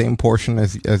has the same portion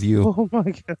as you. Oh my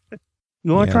god!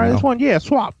 You want to try this one? Yeah,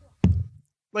 swap.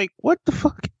 Like what the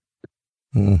fuck?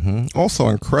 Mm-hmm. Also,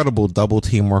 incredible double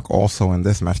teamwork. Also in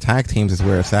this match, tag teams is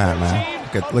where it's at, man.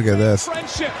 Look at this.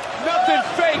 Friendship, nothing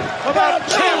fake about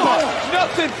Ciampa.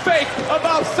 Nothing fake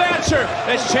about Thatcher.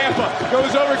 As Ciampa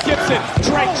goes over Gibson,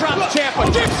 Drake drops Ciampa.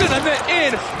 Gibson and then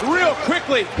in real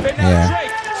quickly. And now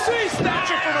Drake sees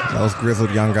Thatcher from those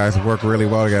grizzled young guys work really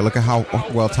well together. Look at how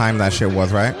well timed that shit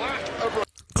was, right?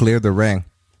 Cleared the ring.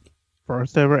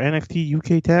 First ever NXT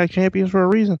UK Tag Champions for a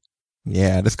reason.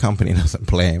 Yeah, this company doesn't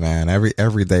play, man.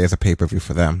 Every day is a pay-per-view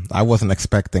for them. I wasn't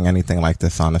expecting anything like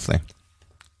this, honestly.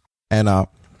 And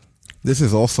This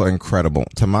is also incredible.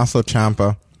 Tommaso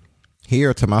Ciampa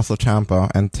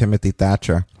and Timothy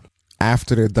Thatcher,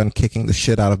 after they're done kicking the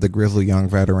shit out of the grizzled young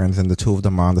veterans and the two of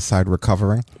them are on the side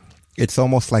recovering, it's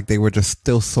almost like they were just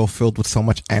still so filled with so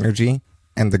much energy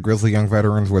and the grizzled young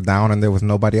veterans were down and there was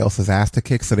nobody else's ass to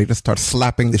kick, so they just start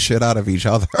slapping the shit out of each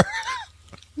other.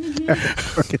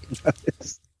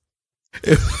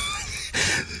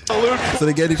 So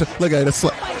they get each other. Look at it. They're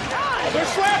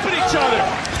slapping each other.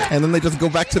 And then they just go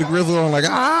back to the grizzled and like,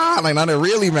 like now they're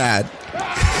really mad.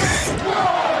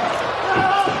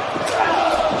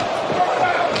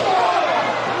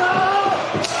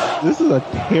 This is a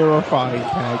terrifying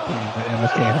tag team that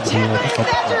MSK has.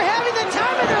 After having the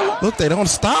time of their life. Look, they don't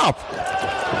stop.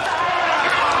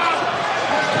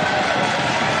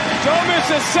 Don't miss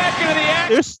a second of the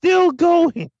action. They're still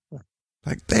going.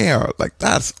 Like they are. Like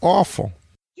that's awful.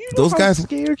 You know Those guys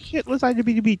scared shitless I to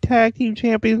be tag team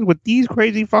champions with these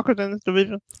crazy fuckers in this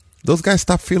division. Those guys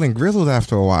stopped feeling grizzled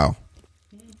after a while.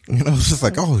 You know, it's just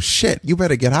like, oh shit, you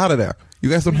better get out of there. You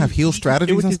guys don't have heel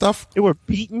strategies and stuff? They were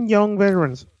beating young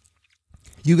veterans.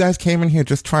 You guys came in here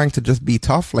just trying to just be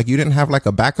tough? Like you didn't have like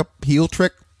a backup heel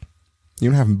trick? You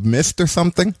didn't have mist or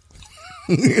something?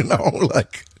 You know,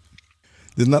 like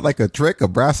there's not like a trick, a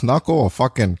brass knuckle, a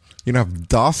fucking, you know, have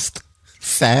dust,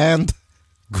 sand,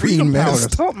 green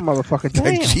mist. Something, motherfucker.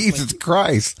 Like, Damn. Jesus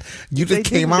Christ. You just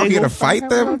came out here to fight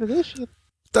them?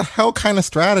 The hell kind of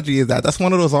strategy is that? That's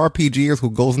one of those RPGers who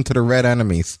goes into the red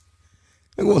enemies.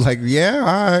 It was like, yeah,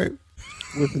 all right.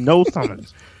 With no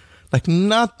summons. Like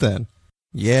nothing.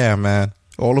 Yeah, man.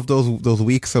 All of those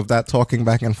weeks of that talking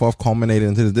back and forth culminated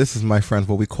into this is, my friends,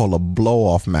 what we call a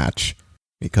blow-off match.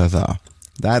 Because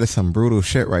that is some brutal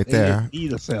shit right there.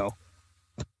 Need a cell.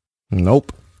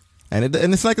 Nope. And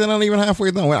it's like they're not even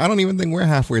halfway done. I don't even think we're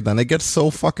halfway done. It gets so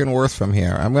fucking worse from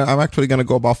here. I'm actually going to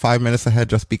go about 5 minutes ahead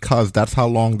just because that's how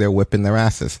long they're whipping their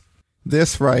asses.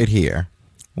 This right here,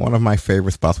 one of my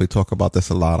favorite spots. We talk about this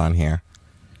a lot on here.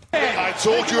 I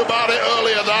talked to you about it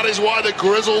earlier. That is why the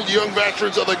grizzled young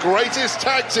veterans are the greatest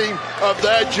tag team of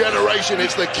their generation.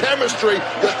 It's the chemistry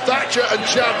that Thatcher and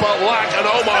Ciampa lack, and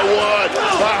oh my word,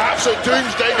 perhaps a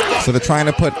doomsday device. So they're trying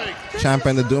to put Ciampa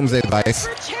in the doomsday device,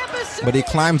 but he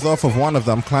climbs off of one of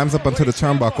them, climbs up onto the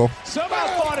turnbuckle,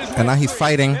 and now he's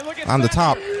fighting on the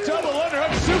top.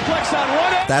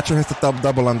 Thatcher hits the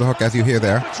double underhook, as you hear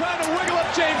there. Trying to wiggle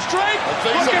up James Drake.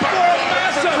 Looking for a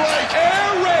massive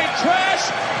air raid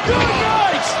crash. Good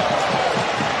night.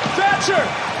 Thatcher,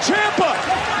 Ciampa.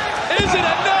 Is it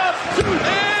enough?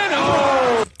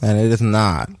 And it is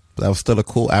not. That was still a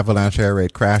cool avalanche air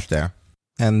raid crash there.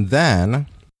 And then,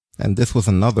 and this was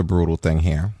another brutal thing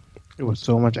here. There was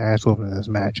so much ass whooping in this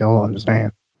match. Y'all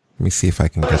understand. Let me see if I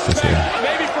can get this here.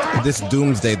 This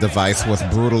doomsday device was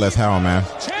brutal as hell, man.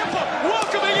 Ciampa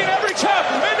welcoming in every tap.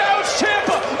 And now it's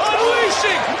Ciampa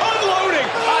unleashing, unloading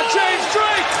on James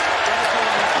Drake.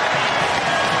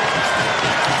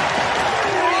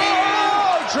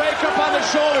 Oh, Drake up on the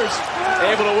shoulders.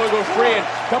 Able to wiggle free and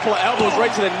a couple of elbows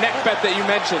right to the neck bet that you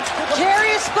mentioned.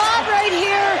 Precarious spot right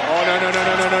here. Oh, no.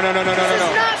 This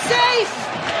is not safe.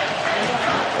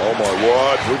 Oh my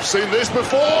word, we've seen this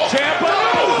before. Ciampa.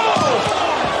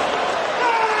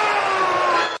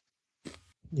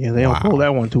 Yeah, they don't pull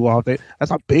that one too often.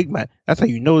 That's a big match. That's how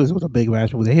you know this was a big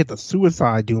match. When they hit the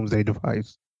suicide doomsday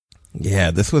device.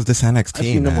 Yeah, this was this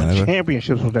NXT, man. Win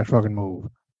championships with that fucking move.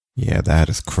 Yeah, that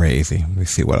is crazy. Let me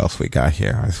see what else we got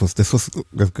here. This was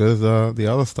as good as the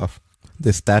other stuff.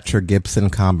 This Thatcher Gibson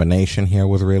combination here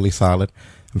was really solid.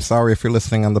 I'm sorry if you're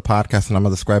listening on the podcast and I'm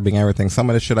describing everything. Some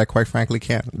of this shit I quite frankly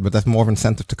can't, but that's more of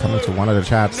incentive to come into one of the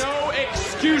chats. No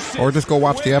excuses. Or just go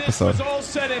watch the episode. When all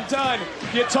said and done,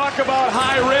 you talk about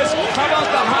high risk. How about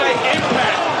the high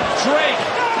impact? Drake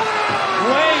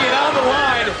laying it on the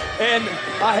line. And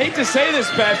I hate to say this,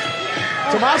 Beth,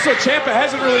 Tommaso Ciampa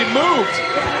hasn't really moved.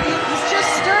 He's just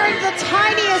stirring the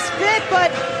tiniest bit,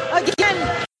 but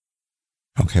again.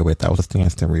 Okay, wait, that was the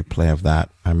instant replay of that.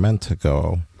 I meant to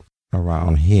go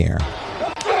around here.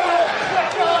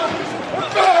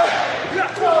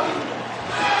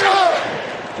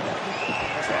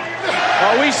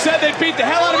 Oh, we said they'd beat the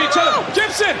hell out of each other.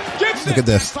 Gibson! Look at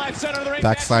this.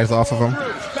 Backslides off of him.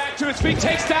 Back to his feet,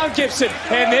 takes down Gibson.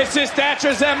 And this is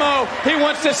Thatcher's MO. He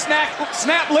wants to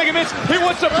snap ligaments. He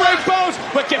wants to break bones.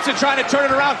 But Gibson trying to turn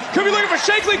it around. Could be looking for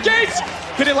Shankly Gates.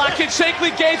 Can he lock in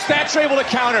Shankly Gates? Thatcher able to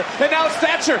counter. And now it's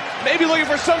Thatcher. Maybe looking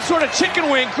for some sort of chicken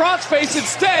wing. Crossface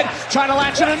instead. Trying to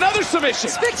latch in another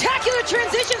submission. Spectacular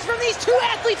transitions from these two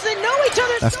athletes that know each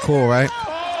other. That's cool, right?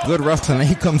 Good wrestling.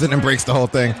 He comes in and breaks the whole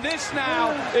thing. This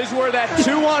now is where that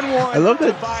 2-on-1. I love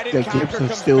that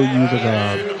Gibson's still using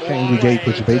Henry Gate,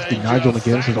 which is basically Nigel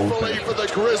McGuinness's old thing. For the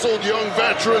grizzled young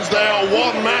veterans, they are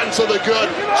one man to the good.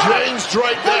 James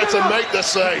Drake there to make the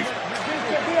save.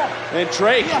 And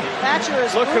Drake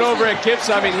looking over at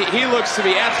Gibson. I mean, he looks to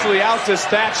be absolutely out to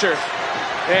Thatcher.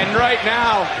 And right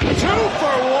now, 2 for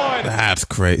 1. That's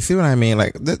crazy. See what I mean?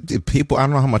 Like, the people, I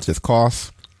don't know how much this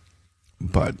costs,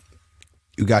 but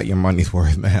you got your money's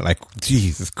worth, man. Like,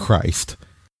 Jesus Christ.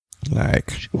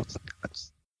 Like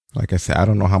I said, I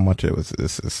don't know how much it was.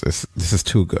 This is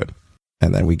too good.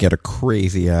 And then we get a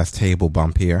crazy ass table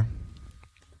bump here.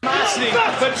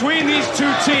 Between these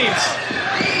two teams.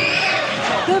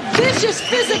 The vicious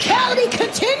physicality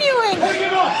continuing.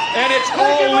 And it's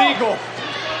all legal.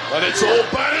 And it's all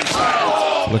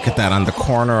bad. Look at that on the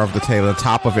corner of the table, the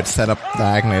top of it set up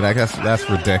diagonally. Like that's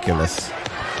ridiculous.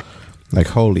 Like,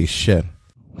 holy shit.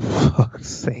 Fuck's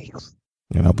sakes.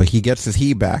 You know, but he gets his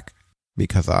heat back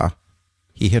because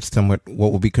he hits them with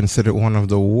what would be considered one of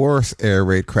the worst air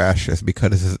raid crashes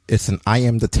because it's an I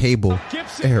am the table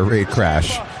air raid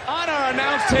crash. On our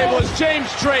announce table is James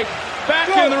Drake back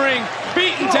in the ring,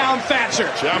 beating down Thatcher.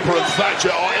 Ciampa and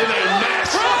Thatcher are in a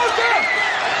mess.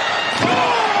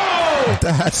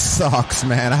 That sucks,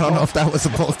 man. I don't know if that was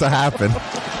supposed to happen.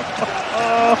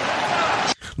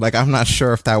 Like, I'm not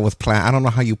sure if that was planned. I don't know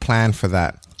how you plan for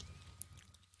that.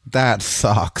 That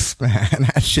sucks, man.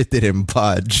 That shit didn't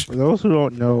budge. For those who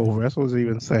don't know, wrestlers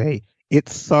even say it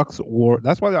sucks, or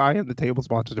that's why the I am the table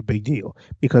sponsor is a big deal,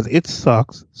 because it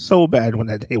sucks so bad when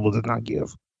that table does not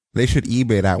give. They should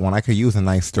eBay that one. I could use a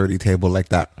nice sturdy table like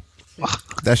that.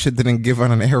 That shit didn't give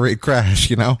on an air raid crash,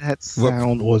 you know? That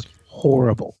sound was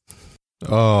horrible.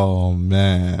 Oh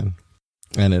man.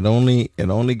 And it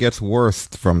only gets worse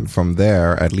from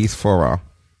there, at least for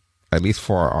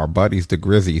our buddies, the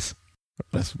Grizzies.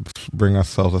 Let's swing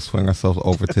ourselves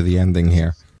over to the ending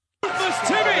here.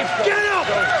 Timmy, get up!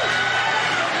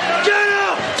 Get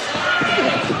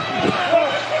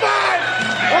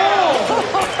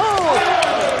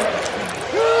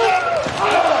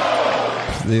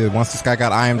up! Once this guy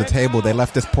got I am the table, they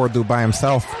left this poor dude by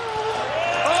himself. Up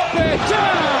and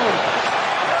down!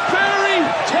 Very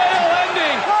tail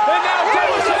ending! And now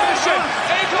double submission!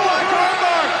 Ankle lock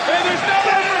armbar! And there's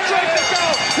nowhere for Drake to go!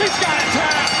 He's got a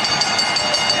tap!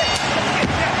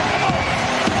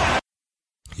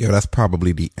 Yo, that's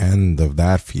probably the end of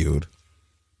that feud.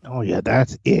 Oh yeah,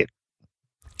 that's it.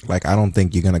 Like, I don't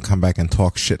think you're gonna come back and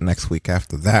talk shit next week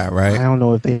after that, right? I don't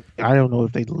know if they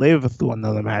live through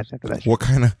another match after that. What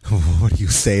do you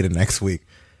say the next week?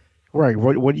 Right.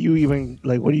 What do you even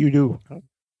like? What do you do?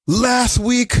 Last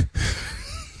week,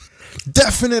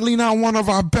 definitely not one of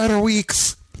our better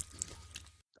weeks.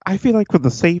 I feel like for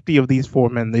the safety of these four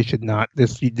men, they should not.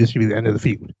 This should be the end of the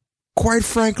feud. Quite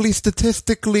frankly,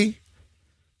 statistically,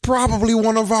 probably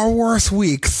one of our worst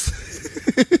weeks.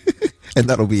 And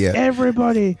that'll be it.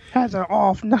 Everybody has an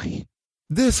off night.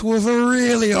 This was a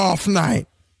really off night.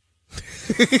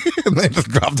 And they just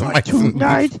dropped the mic.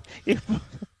 Tonight.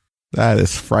 That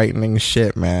is frightening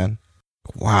shit, man.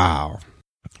 Wow.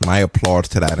 My applause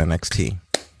to that NXT.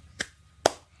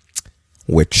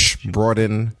 Which brought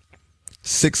in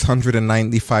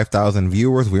 695,000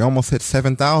 viewers. We almost hit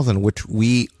 7,000, which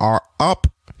we are up,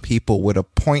 people, with a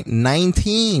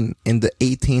 0.19 in the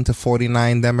 18 to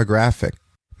 49 demographic.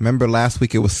 Remember last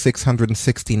week it was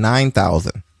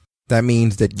 669,000. That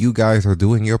means that you guys are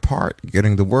doing your part,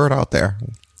 getting the word out there.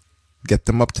 Get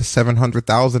them up to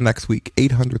 700,000 next week,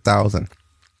 800,000.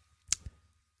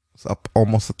 It's up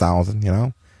almost 1,000, you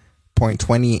know.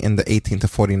 0.20 in the 18 to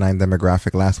 49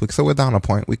 demographic last week. So we're down a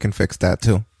point. We can fix that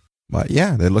too. But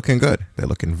yeah, they're looking good. They're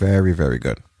looking very, very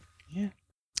good. Yeah.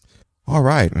 All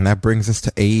right. And that brings us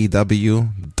to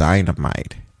AEW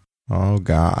Dynamite. Oh,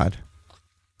 God.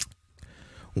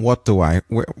 Where do I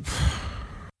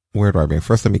begin?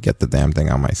 First, let me get the damn thing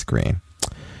on my screen.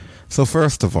 So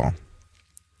first of all,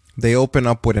 they open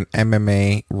up with an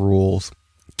MMA rules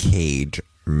cage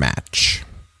match.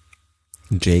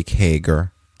 Jake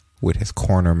Hager with his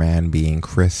corner man being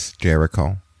Chris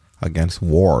Jericho against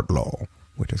Wardlow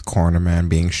with his corner man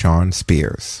being Shawn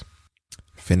Spears.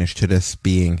 Finish to this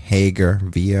being Hager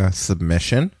via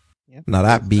submission. Yep. Now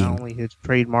that being not only his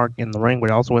trademark in the ring,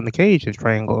 but also in the cage, his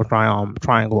triangle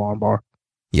armbar.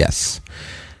 Yes.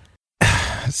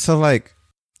 So like,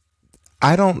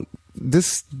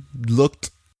 this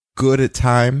looked good at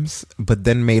times, but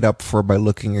then made up for by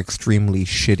looking extremely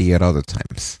shitty at other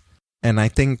times. And I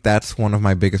think that's one of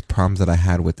my biggest problems that I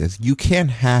had with this. You can't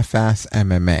half-ass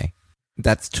MMA.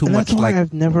 That's too much why like...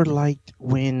 I've never liked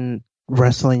when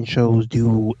wrestling shows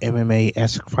do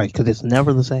MMA-esque fight because it's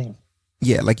never the same.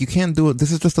 Yeah, like you can't do it.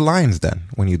 This is just the lion's den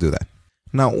when you do that.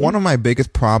 Now, one of my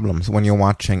biggest problems when you're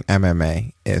watching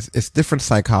MMA is it's different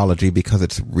psychology because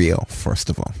it's real, first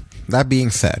of all. That being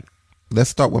said, let's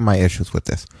start with my issues with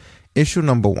this. Issue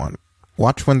number one,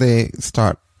 watch when they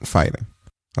start fighting.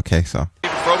 Okay, so.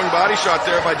 Probing body shot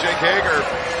there by Jake Hager.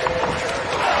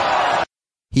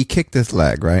 He kicked his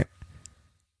leg, right?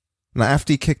 Now,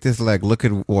 after he kicked his leg, look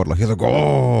at Wardlow. He's like,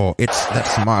 oh, it's that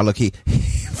smart. Look, he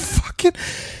fucking...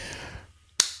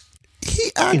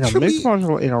 He actually...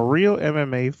 In a real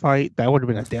MMA fight, that would have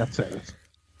been a death sentence.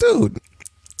 Dude,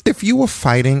 if you were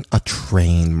fighting a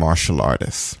trained martial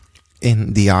artist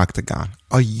in the octagon,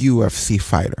 a UFC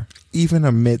fighter, even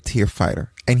a mid-tier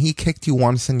fighter, and he kicked you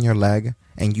once in your leg,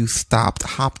 and you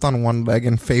hopped on one leg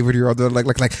and favored your other leg,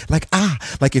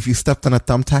 like if you stepped on a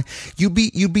thumbtack,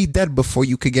 you'd be dead before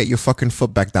you could get your fucking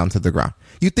foot back down to the ground.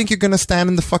 You think you're gonna stand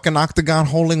in the fucking octagon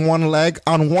holding one leg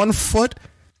on one foot?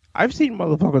 I've seen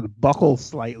motherfuckers buckle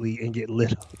slightly and get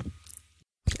lit up.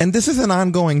 And this is an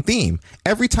ongoing theme.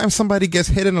 Every time somebody gets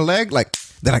hit in the leg, like,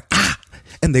 they're like, ah,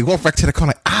 and they walk back to the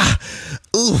corner, like, ah,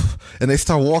 ooh, and they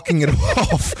start walking it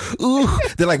off. Ooh,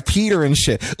 they're like Peter and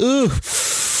shit. Ooh,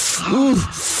 ooh.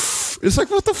 It's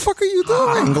like, what the fuck are you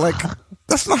doing? Like,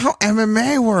 that's not how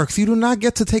MMA works. You do not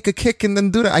get to take a kick and then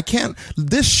do that. I can't.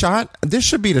 This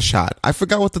should be the shot. I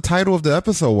forgot what the title of the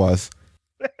episode was.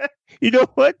 You know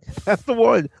what? That's the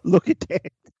one. Look at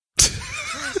that.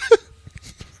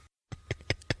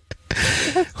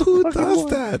 Who does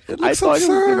that? It looks I thought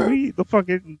absurd. it was going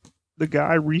to be the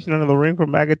guy reaching under the ring for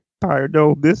McIntyre.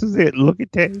 No, this is it. Look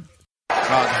at that.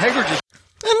 Hager just...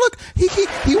 And look,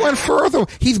 he went further.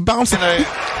 He's bouncing. In a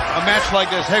match like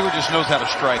this, Hager just knows how to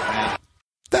strike, man.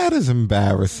 That is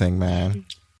embarrassing, man.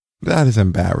 That is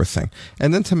embarrassing.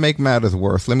 And then to make matters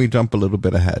worse, let me jump a little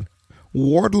bit ahead.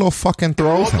 Wardlow fucking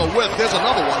throws him. The whip, there's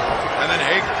another one. And then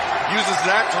Hager uses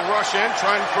that to rush in,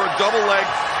 trying for a double leg.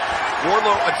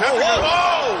 Wardlow attempting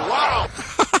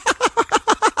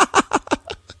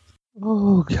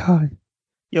Oh, God.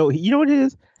 Yo, you know what it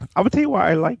is? I'm going to tell you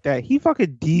why I like that. He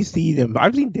fucking DC'd him.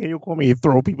 I've seen Daniel Cormier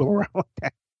throw people around like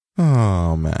that.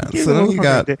 Oh, man. So then you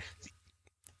got...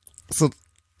 So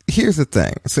here's the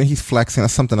thing. So he's flexing.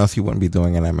 That's something else you wouldn't be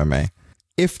doing in MMA.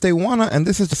 If they want to, and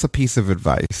this is just a piece of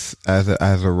advice as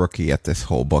a rookie at this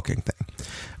whole booking thing,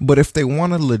 but if they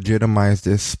want to legitimize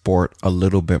this sport a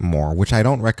little bit more, which I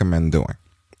don't recommend doing,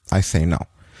 I say no.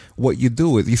 What you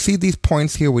do is, you see these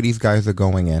points here where these guys are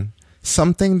going in,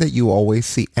 something that you always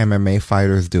see MMA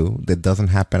fighters do that doesn't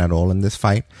happen at all in this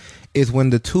fight is when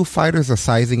the two fighters are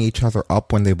sizing each other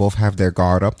up when they both have their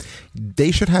guard up,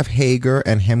 they should have Hager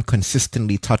and him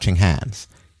consistently touching hands.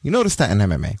 You notice that in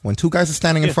MMA. When two guys are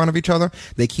standing in front of each other,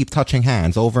 they keep touching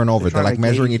hands over and over. They're like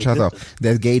measuring each other up.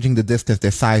 They're gauging the distance.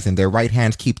 They're sizing. Their right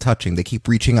hands keep touching. They keep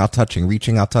reaching out, touching.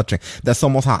 That's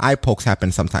almost how eye pokes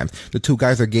happen sometimes. The two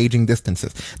guys are gauging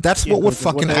distances. That's what would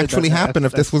fucking actually happen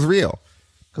if this was real.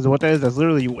 Because what that is, that's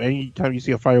literally, anytime you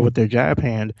see a fighter with their jab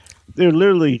hand, they're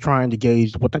literally trying to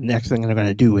gauge what the next thing they're going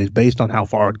to do is based on how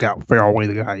far away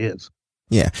the guy is.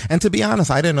 Yeah. And to be honest,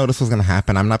 I didn't know this was going to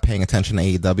happen. I'm not paying attention to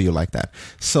AEW like that.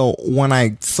 So when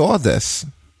I saw this,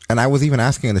 and I was even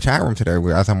asking in the chat room today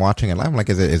as I'm watching it live, I'm like,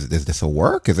 is this a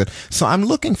work? Is it? So I'm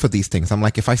looking for these things. I'm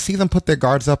like, if I see them put their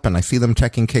guards up and I see them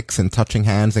checking kicks and touching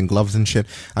hands and gloves and shit,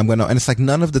 I'm going to, and it's like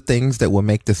none of the things that will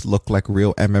make this look like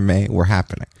real MMA were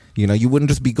happening. You know, you wouldn't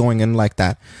just be going in like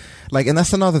that. Like, and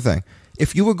that's another thing.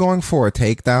 If you were going for a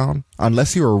takedown,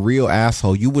 unless you're a real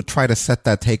asshole, you would try to set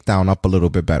that takedown up a little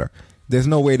bit better. There's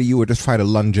no way that you would just try to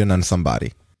lunge in on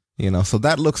somebody, you know, so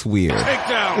that looks weird.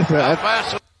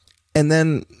 And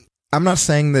then I'm not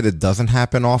saying that it doesn't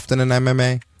happen often in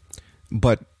MMA,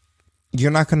 but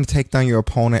you're not going to take down your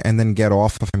opponent and then get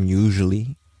off of him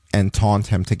usually and taunt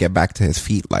him to get back to his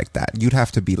feet like that. You'd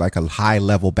have to be like a high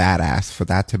level badass for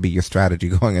that to be your strategy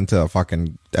going into a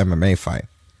fucking MMA fight.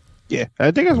 Yeah,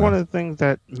 I think that's one of the things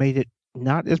that made it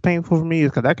not as painful for me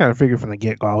is because I kind of figured from the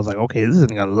get-go, I was like, okay, this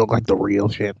isn't going to look like the real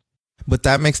shit. But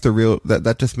that makes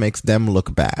that just makes them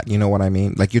look bad. You know what I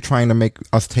mean? Like, you're trying to make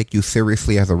us take you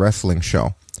seriously as a wrestling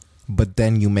show, but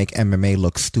then you make MMA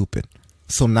look stupid.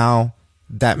 So now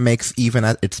that makes, even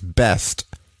at its best,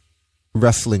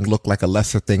 wrestling look like a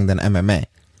lesser thing than MMA,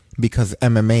 because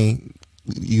MMA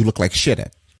you look like shit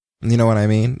at. You know what I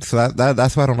mean? So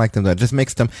that's why I don't like them. That just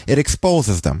makes them, it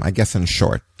exposes them, I guess, in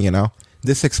short, you know?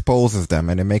 This exposes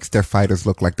them, and it makes their fighters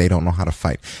look like they don't know how to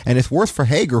fight. And it's worse for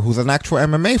Hager, who's an actual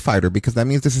MMA fighter, because that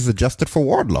means this is adjusted for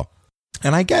Wardlow.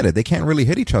 And I get it. They can't really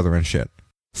hit each other and shit.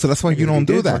 So that's why you don't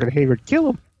do that. Hager kill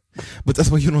him. But that's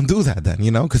why you don't do that then,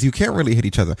 because you can't really hit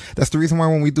each other. That's the reason why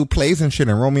when we do plays and shit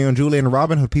and Romeo and Juliet and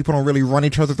Robin Hood, people don't really run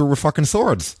each other through with fucking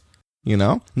swords.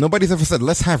 Nobody's ever said,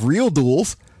 let's have real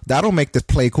duels. That'll make this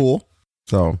play cool.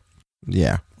 So,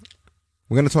 yeah.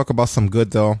 We're going to talk about some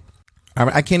good, though.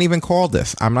 I can't even call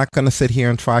this. I'm not going to sit here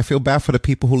and try. I feel bad for the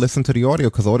people who listen to the audio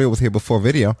because audio was here before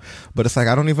video. But it's like,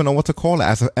 I don't even know what to call it.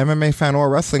 As an MMA fan or a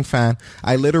wrestling fan,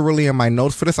 I literally, in my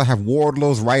notes for this, I have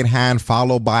Wardlow's right hand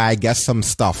followed by, I guess, some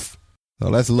stuff. So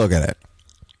let's look at it.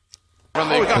 So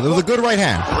it was a good right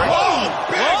hand. Oh,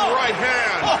 big right hand.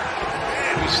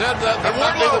 He said that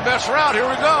might be the best route. Here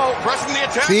we go. Pressing the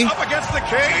attack See? up against the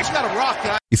cage. He's got a rock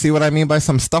that. You see what I mean by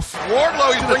some stuff?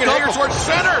 Wardlow, he's bringing Hager towards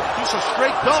center. He's a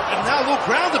straight belt and now a little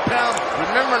ground and pound.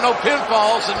 Remember, no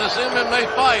pinfalls in this MMA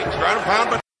fight. Ground and pound,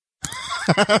 but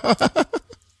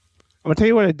I'm gonna tell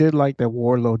you what I did like that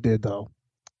Wardlow did though,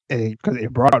 because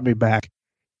it brought me back.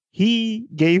 He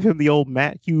gave him the old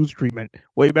Matt Hughes treatment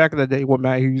way back in the day. What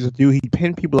Matt Hughes used to do, he'd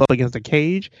pin people up against the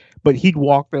cage, but he'd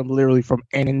walk them literally from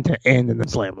end to end and then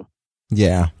slam them.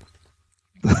 Yeah.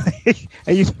 It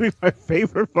used to be my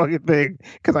favorite fucking thing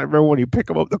because I remember when he picked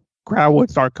him up, the crowd would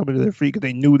start coming to their feet because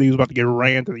they knew they was about to get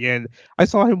ran to the end. I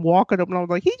saw him walking up and I was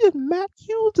like, he just Matt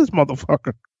Hughes this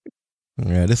motherfucker.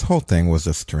 Yeah, this whole thing was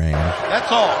just strange.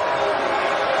 that's all.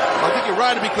 I think you're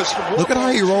right because Look at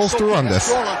how he rolls through on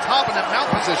this. On top in that mount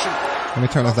position. Let me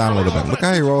turn this down a little bit. Look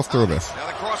how he rolls through this. Now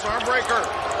the cross arm breaker.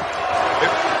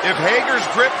 If Hager's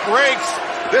grip breaks,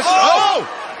 this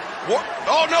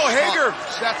Oh no, Hager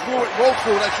sat through it, rolled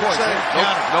through it, I should say.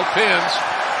 No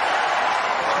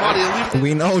pins.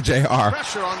 We know, JR.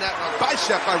 Pressure on that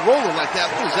bicep by rolling like that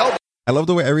with his elbow. I love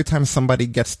the way every time somebody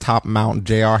gets top mount,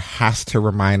 JR has to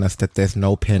remind us that there's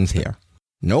no pins here.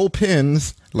 No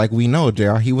pins, like we know,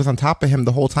 JR. He was on top of him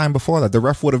the whole time before that. The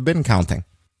ref would have been counting.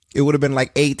 It would have been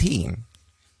like 18.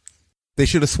 They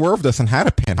should have swerved us and had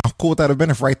a pin. How cool would that have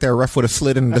been if right there a ref would have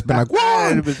slid in and just been like,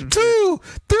 1, 2,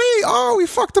 3. Oh, we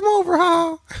fucked him over,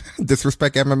 huh?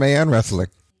 Disrespect MMA and wrestling.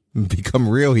 Become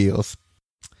real heels.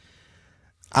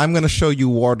 I'm going to show you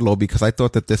Wardlow because I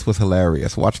thought that this was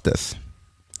hilarious. Watch this.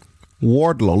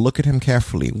 Wardlow, look at him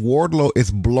carefully. Wardlow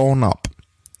is blown up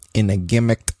in a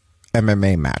gimmicked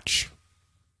MMA match.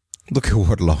 Look at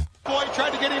Wardlow. Boy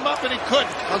tried to get him up and he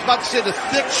couldn't. I was about to say the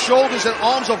thick shoulders and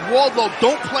arms of Wardlow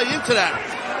don't play into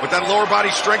that. But that lower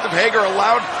body strength of Hager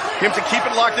allowed him to keep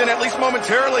it locked in at least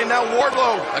momentarily. And now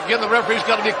Wardlow. Again, the referee's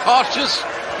got to be cautious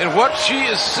in what she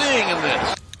is seeing in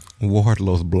this.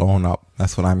 Wardlow's blown up.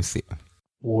 That's what I'm seeing.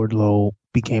 Wardlow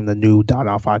became the new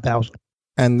Dada 5000.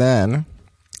 And then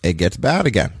it gets bad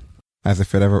again. As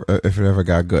if it ever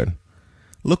got good.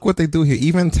 Look what they do here.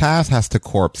 Even Taz has to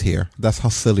corpse here. That's how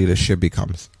silly this shit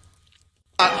becomes.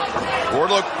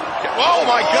 Wardlow. Oh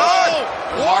my God!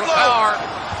 Wardlow.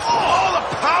 Oh, the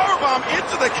powerbomb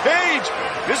into the cage.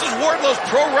 This is Wardlow's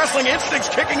pro wrestling instincts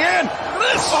kicking in.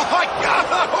 This. Oh my God!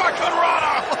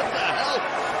 Hurricanrana. What the hell?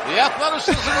 The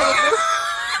athleticism of the.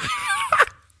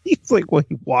 He's like, wait,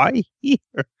 why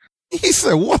here? He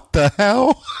said, what the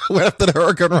hell? Went after the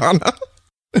Hurricanrana.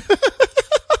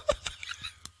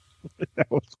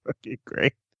 That was fucking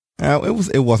great.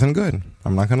 It wasn't good.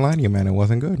 I'm not gonna lie to you, man. It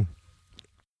wasn't good.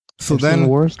 So I've then, seen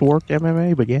worst worked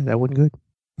MMA, but yeah, that wasn't good.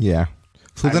 Yeah.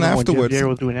 So then afterwards, Jerry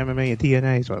was doing MMA and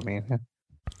TNA, so I mean,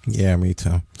 yeah, me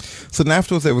too. So then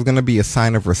afterwards, there was going to be a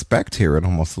sign of respect here. It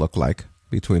almost looked like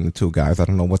between the two guys. I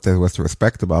don't know what there was to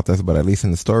respect about this, but at least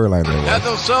in the storyline, there was. Had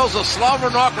themselves a slobber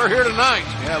knocker here tonight.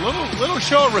 Yeah, little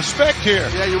show of respect here.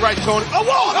 Yeah, you're right, Tony. Oh,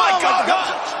 whoa, my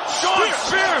God!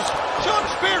 Shawn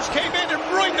Spears came in and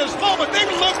ruined this moment. They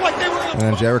looked like they were. And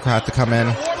then Jericho had to come in.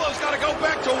 Wardlow's got to go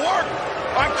back to work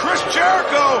on Chris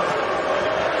Jericho.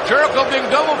 Jericho being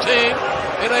double teamed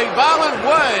in a violent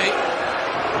way.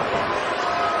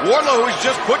 Wardlow, who's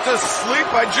just put to sleep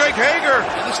by Jake Hager.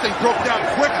 And this thing broke down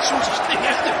quick as soon as this thing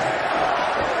ended.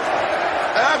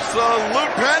 Absolute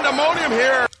pandemonium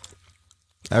here.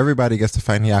 Everybody gets to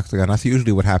fight in the octagon. That's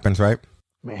usually what happens, right?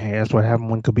 Man, that's what happened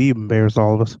when Khabib embarrassed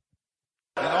all of us.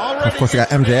 Of course, you got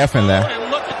MJF in there.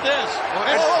 And look at this.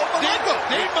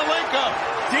 Dean Malenko.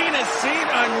 Dean has seen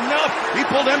enough. He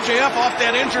pulled MJF off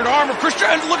that injured arm of Chris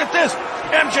Jericho. Look at this.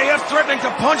 MJF threatening to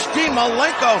punch Dean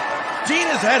Malenko. Dean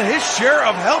has had his share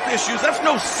of health issues. That's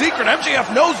no secret.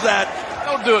 MJF knows that.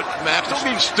 Don't do it, Max. Don't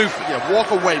be stupid. Yeah, walk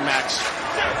away, Max.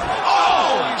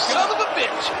 Oh, you son of a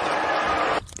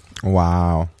bitch.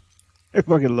 Wow. I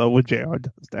fucking love when JR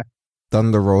does that.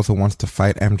 Thunder Rosa wants to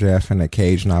fight MJF in a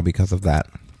cage now because of that.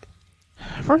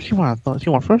 First you want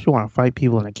to fight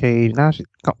people in a cage. Now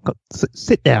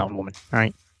sit down, woman. All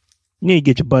right, you need to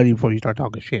get your buddy before you start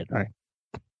talking shit. All right.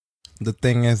 The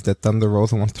thing is that Thunder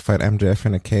Rosa wants to fight MJF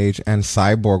in a cage, and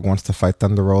Cyborg wants to fight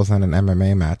Thunder Rosa in an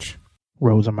MMA match.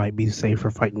 Rosa might be safe for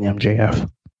fighting MJF.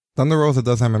 Thunder Rosa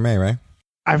does MMA, right?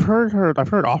 I've heard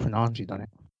off and on she's done it,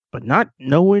 but not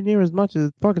nowhere near as much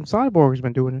as fucking Cyborg has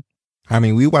been doing it. I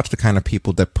mean, we watch the kind of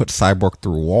people that put Cyborg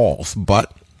through walls,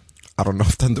 but I don't know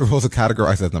if Thunder Rosa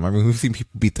categorizes them. I mean, we've seen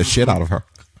people beat the shit out of her.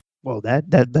 Well,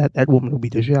 that woman who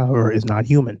beat the shit out of her is not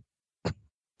human.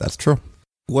 That's true.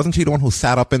 Wasn't she the one who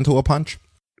sat up into a punch?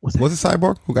 Was it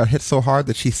Cyborg who got hit so hard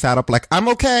that she sat up like, I'm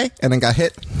okay, and then got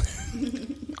hit?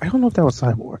 I don't know if that was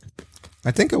Cyborg.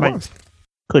 I think it was.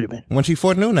 Could have been. When she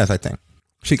fought Nunes, I think.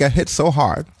 She got hit so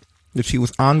hard that she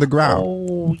was on the ground.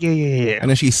 Oh, yeah. And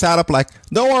then she sat up like,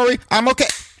 don't worry, I'm okay.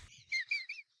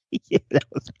 Yeah, that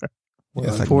was her. Well,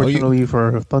 It's unfortunately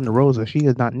for Thunder Rosa, she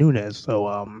is not Nunes, so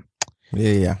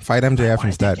Yeah. Fight MJF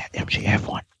instead. MJF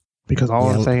one. Because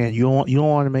I'm saying, you don't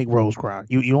want to make Rose cry.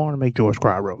 You don't want to make George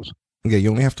cry, Rose. Yeah, you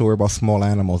only have to worry about small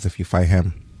animals if you fight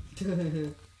him.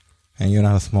 And you're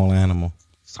not a small animal.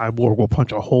 Cyborg will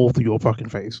punch a hole through your fucking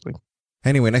face.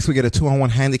 Anyway, next we get a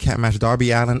 2-on-1 handicap match.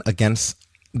 Darby Allin against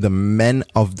the Men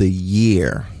of the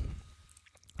Year.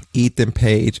 Ethan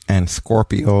Page and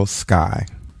Scorpio Sky.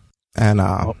 And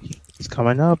he's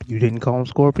coming up. You didn't call him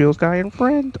Scorpio Sky and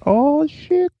friend. Oh,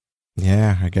 shit.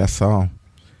 Yeah, I guess so.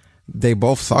 They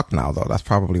both suck now, though. That's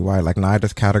probably why. Like, Nia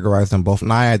just categorized them both.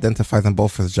 Nia identifies them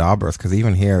both as jobbers, because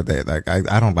even here,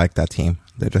 I don't like that team.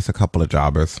 They're just a couple of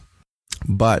jobbers.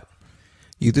 But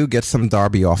you do get some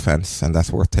Darby offense, and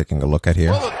that's worth taking a look at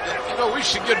here. Well, we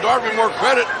should give Darby more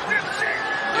credit.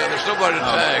 Yeah, there's nobody to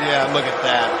tag. Yeah, look at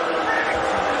that.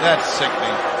 That's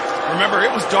sickening. Remember,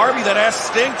 it was Darby that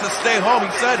asked Sting to stay home.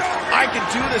 He said, I can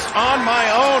do this on my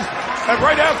own. And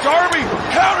right now, Darby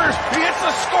counters. He hits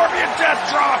the Scorpion Death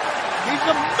Drop. He's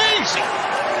amazing.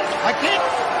 I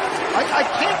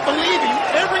can't believe him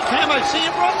every time I see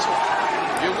him wrestle.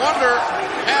 You wonder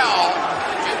how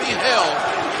in the hell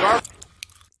Darby...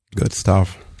 Good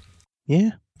stuff.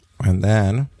 Yeah. And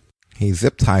then he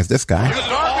zip ties this guy.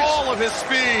 All of his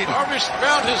speed. Darby's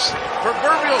found his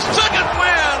proverbial second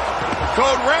win.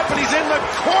 Code Rep, and he's in the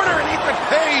corner, and Ethan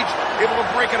Page able to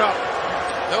break it up.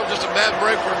 That was just a bad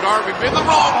break for Darby. In the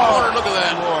wrong corner. Look at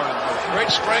that. Great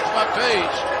strength by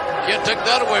Page. Can't take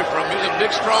that away from him. He's a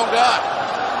big, strong guy.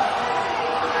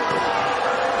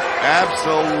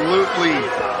 Absolutely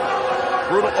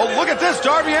brutal. Oh, look at this.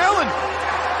 Darby Allin.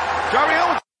 Darby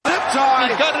Allin zip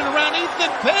tie. He's got it around Ethan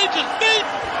Page's feet.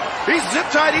 He's zip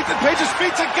tied Ethan Page's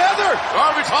feet together.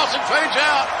 Darby tossing Page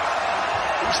out.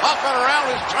 He's hopping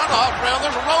around. He's trying to hop around.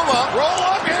 There's a roll up. Roll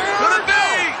up here. To the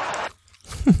knee.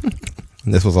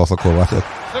 This was also cool, wasn't it?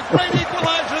 The great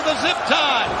equalizer, the zip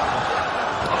tie.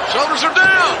 Shoulders are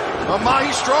down. A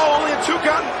Maestro, only a 2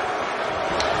 count.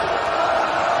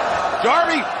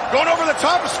 Darby going over the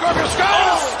top of Scorpio Sky.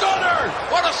 Oh, stunner.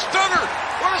 What a stunner.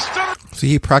 What a stunner. See,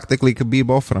 he practically could beat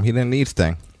both of them. He didn't need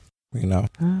Sting. You know.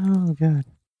 Oh, God.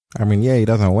 I mean, yeah, he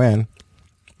doesn't win,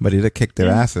 but he did kick their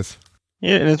asses.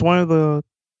 Yeah, and it's one of the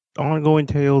ongoing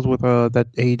tales with that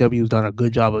AEW's done a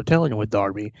good job of telling with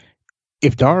Darby.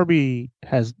 If Darby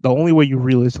has, the only way you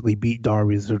realistically beat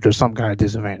Darby is if there's some kind of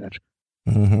disadvantage.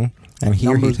 Mm-hmm. And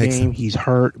here Numbers he takes game, he's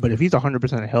hurt, but if he's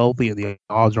 100% healthy and the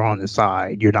odds are on his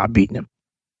side, you're not beating him.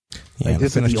 Yeah,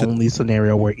 this is the only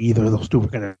scenario where either of those two are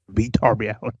going to beat Darby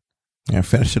Allin. Yeah,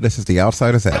 finish this is the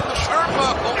outsider's edge.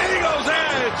 Turnbuckle, Ego's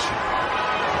edge.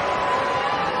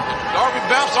 Darby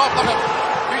bounced off like a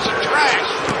piece of trash,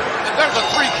 and there's a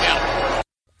 3 count.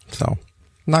 So,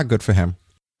 not good for him.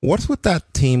 What's with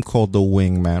that team called the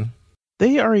Wingmen?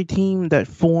 They are a team that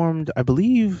formed, I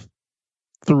believe,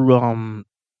 through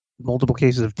multiple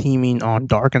cases of teaming on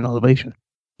Dark and Elevation.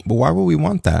 But why would we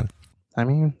want that? I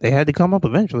mean, they had to come up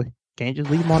eventually. Can't just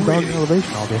leave them on Dark and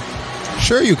Elevation all day.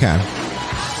 Sure you can.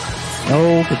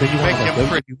 No, but then you want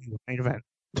to make the main event.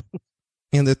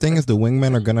 And the thing is, the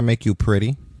Wingmen are going to make you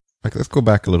pretty. Like, let's go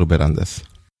back a little bit on this.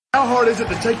 How hard is it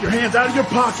to take your hands out of your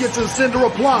pockets and send a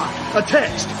reply, a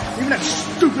text, even that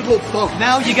stupid little phone?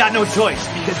 Now you got no choice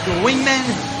because the Wingmen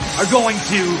are going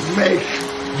to make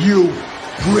you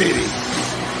pretty.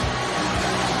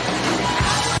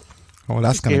 Oh,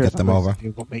 that's going to get them over.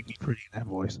 You're going to make me pretty in that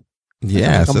voice.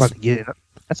 Yeah,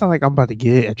 that sounds like I'm about to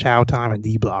get a Chow Time and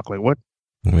D Block. Like, what?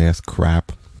 Yes,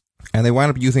 crap. And they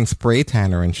wind up using spray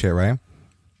tanner and shit, right?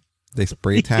 They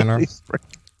spray tanner.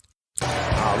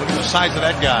 Oh, look at the size of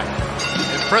that guy.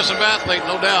 Impressive athlete,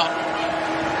 no doubt.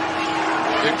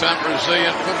 Big time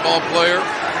Brazilian football player. He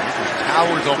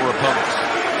towers over opponents.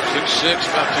 6'6",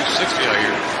 about 260, I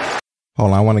hear.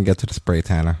 Hold on, I want to get to the spray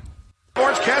tanner.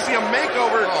 Orange Cassidy, a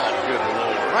makeover. Oh, good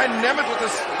Lord. Ryan Nemeth with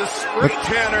the spray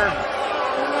tanner.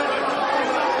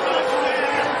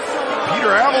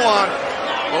 Peter Avalon.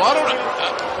 Well, I don't know.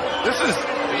 Is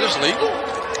this legal?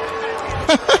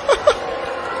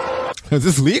 Is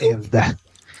this legal?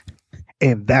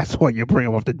 And that's why you bring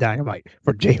him off the Dynamite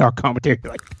for JR commentary.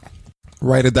 Like,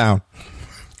 write it down.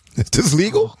 Is this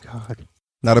legal? Oh, God.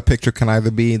 Now the picture can either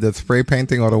be the spray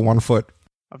painting or the 1 foot.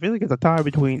 I feel like it's a tie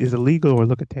between is it legal or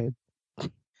look at Ted.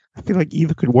 I feel like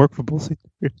either could work for both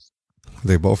situations.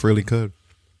 They both really could.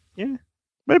 Yeah.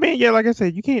 But I mean, yeah, like I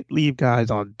said, you can't leave guys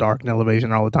on dark and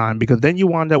elevation all the time because then you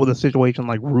wind up with a situation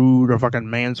like Rude or fucking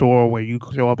Mansoor where you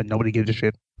show up and nobody gives a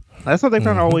shit. That's how they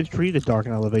kind of always treat it, dark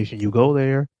and elevation. You go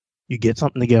there, you get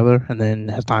something together, and then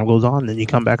as time goes on, then you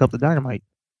come back up to Dynamite.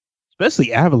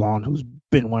 Especially Avalon, who's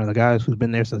been one of the guys who's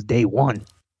been there since day one.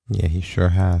 Yeah, he sure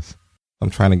has. I'm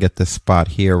trying to get this spot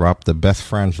here up. The Best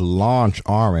Friends launch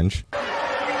Orange. Well,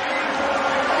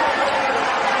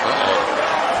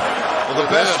 the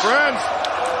Best Friends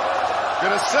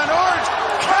gonna send Orange.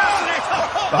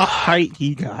 The height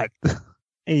he got. And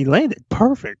he landed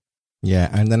perfect. Yeah,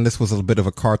 and then this was a bit of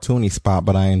a cartoony spot,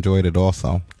 but I enjoyed it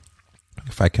also.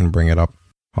 If I can bring it up.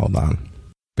 Hold on.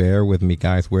 Bear with me,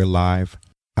 guys. We're live.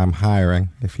 I'm hiring.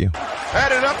 If you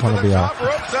want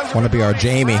to be our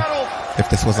Jamie, if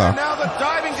this was a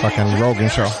fucking Rogan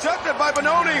show.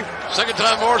 Second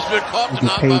time Moore's been caught, but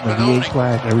not by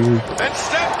Benoni. And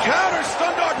step counter,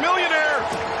 Stundog Millionaire.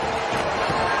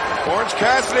 Orange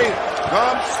Cassidy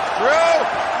comes through.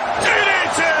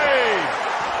 DDT!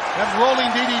 That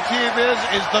rolling DDT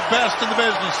is the best in the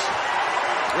business.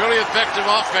 Really effective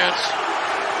offense.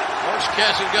 Orange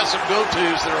Cassidy got some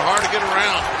go-tos that are hard to get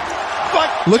around.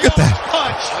 Look at that.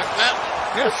 Punch. Like that.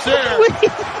 Yes,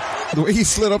 sir. The way he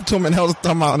slid up to him and held his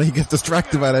thumb out and he gets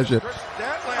distracted by that shit.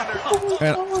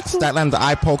 And Statlander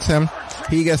eye pokes him.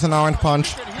 He gets an orange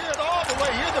punch.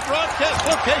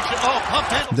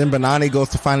 Then Benoni goes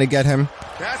to finally get him.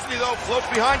 Cassidy, though, floats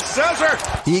behind Cesar.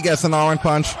 He gets an orange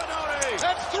punch.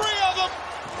 That's 3 of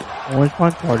them. Orange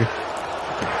punch party.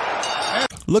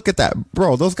 Look at that.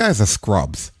 Bro, those guys are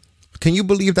scrubs. Can you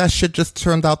believe that shit just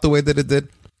turned out the way that it did?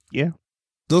 Yeah.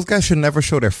 Those guys should never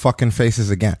show their fucking faces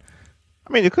again.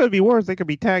 I mean, it could be worse. They could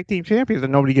be tag team champions that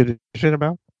nobody gives a shit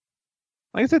about.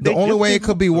 Like I said, the only way it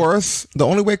could be worse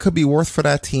for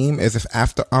that team is if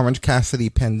after Orange Cassidy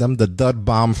pinned them, the dud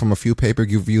bomb from a few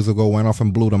pay-per-view views ago went off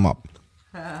and blew them up.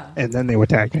 And then they were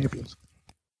tag champions.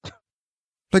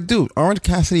 Like, dude, Orange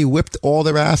Cassidy whipped all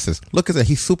their asses. Look at that.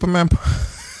 He's Superman.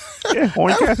 Yeah,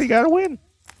 Orange Cassidy got to win.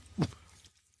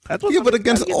 That's what but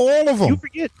against all of them.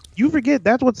 You forget.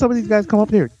 That's what some of these guys come up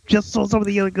here just so some of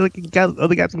the other guys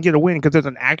can get a win because there's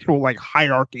an actual like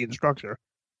hierarchy and structure.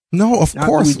 No, of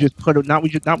course. We just put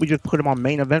him on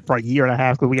main event for a year and a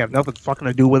half because we have nothing fucking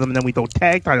to do with him, and then we throw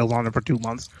tag titles on him for 2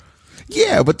 months.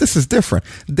 Yeah, but this is different.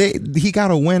 He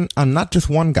got a win on not just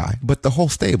one guy, but the whole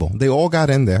stable. They all got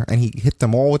in there, and he hit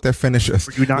them all with their finishers.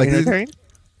 Were you not entertained?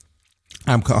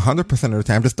 I'm 100%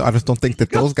 entertained. I just don't think that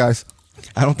those guys.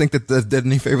 I don't think that did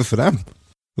any favors for them.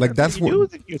 Like that's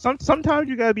what. Sometimes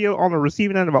you gotta be on the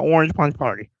receiving end of an orange punch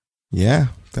party. Yeah,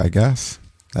 I guess.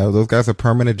 Those guys are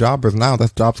permanent jobbers now.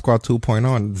 That's Job Squad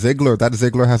 2.0. And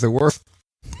Ziggler has it worse.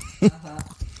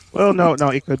 Well, no,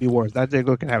 it could be worse. That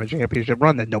Ziggler can have a championship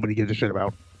run that nobody gives a shit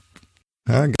about.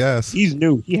 I guess. He's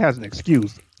new. He has an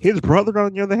excuse. His brother,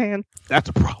 on the other hand, that's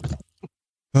a problem.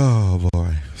 Oh,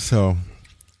 boy. So,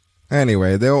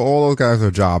 anyway, all those guys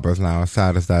are jobbers now, as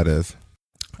sad as that is.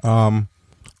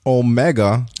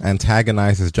 Omega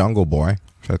antagonizes Jungle Boy,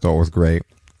 which I thought was great.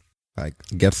 Like,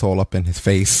 gets all up in his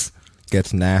face,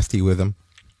 gets nasty with him,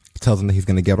 tells him that he's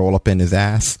going to get all up in his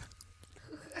ass.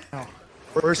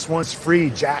 First one's free,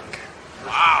 Jack.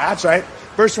 Wow. That's right.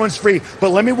 First one's free. But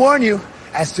let me warn you,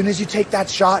 as soon as you take that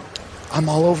shot, I'm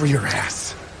all over your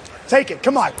ass. Take it.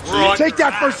 Come on. Take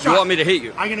that first shot. You want me to hit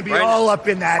you? I'm going to be all up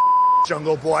in that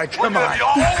Jungle Boy. Come on. We're going to be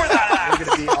all over that. We're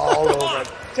going to be all over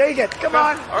it. Take it. Come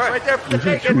on. All right. Right there for the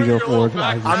take it.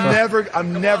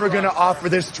 I'm never going to offer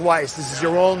this twice. This is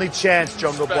your only chance,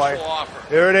 Jungle Boy.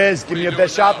 Here it is. Give me your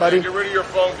best shot, buddy. Get rid of your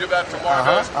phone. Give that to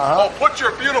Marcos. Oh, put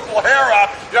your beautiful hair up.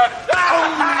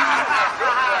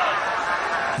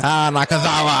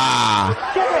 Nakazawa.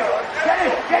 Get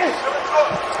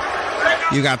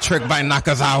it. You got tricked by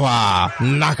Nakazawa.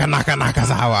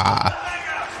 Nakazawa.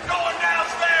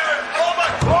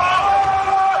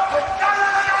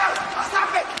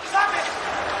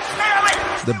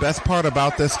 The best part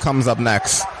about this comes up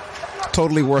next.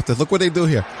 Totally worth it. Look what they do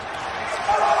here.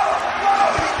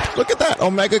 Look at that.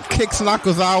 Omega kicks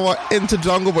Nakazawa into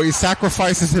Jungle Boy. He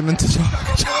sacrifices him into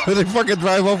Jungle. They fucking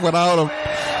drive off without him.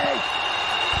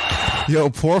 Yo,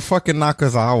 poor fucking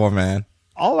Nakazawa, man.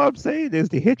 All I'm saying is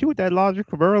to hit you with that logic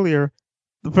from earlier.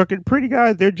 The fucking pretty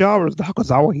guys, they're jobbers.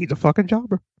 Nakazawa, he's a fucking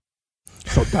jobber.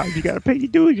 Sometimes you gotta pay your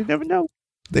dues. You never know.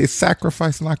 They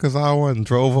sacrificed Nakazawa and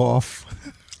drove off.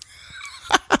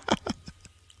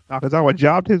 Nakazawa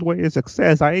jobbed his way to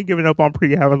success. I ain't giving up on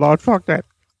Pretty Avalon. Fuck that.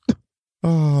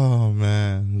 Oh,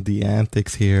 man. The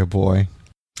antics here, boy.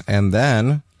 And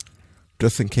then,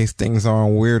 just in case things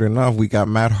aren't weird enough, we got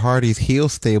Matt Hardy's heel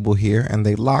stable here, and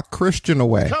they lock Christian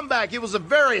away. Comeback. It was a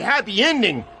very happy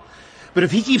ending. But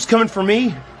if he keeps coming for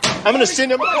me, I'm going to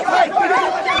send him... Hey,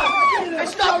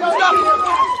 stop!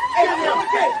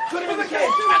 Put him in the cage!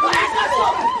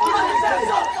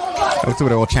 That's what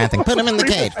they're all chanting. Put him in the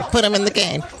cage. Put him in the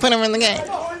cage. Put him in the cage.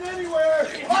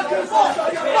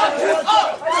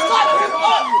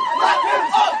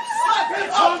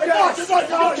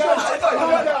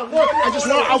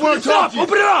 I want to talk to you.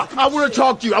 Open it up. I want to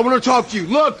talk to you.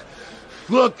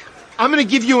 Look, I'm going to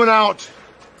give you an out.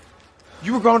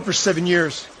 You were gone for 7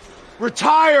 years.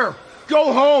 Retire.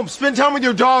 Go home. Spend time with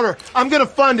your daughter. I'm going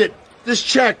to fund it. This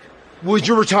check was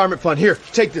your retirement fund. Here,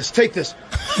 take this. Listen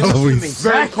to me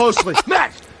very closely.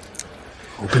 Matt!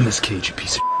 Open this cage, you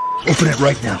piece of Open it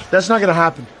right now. That's not going to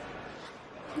happen.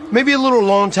 Maybe a little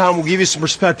alone time will give you some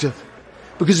perspective.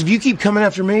 Because if you keep coming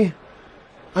after me,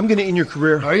 I'm going to end your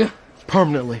career. Are you?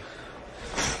 Permanently.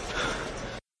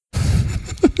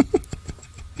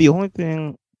 The only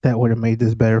thing that would have made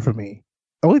this better for me,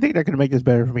 the only thing that could make this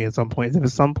better for me at some point is if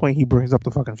at some point he brings up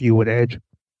the fucking feud with Edge.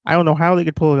 I don't know how they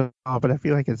could pull it off, but I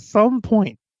feel like at some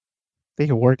point they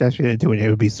could work that shit into it. It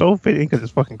would be so fitting because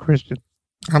it's fucking Christian.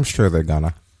 I'm sure they're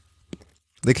gonna.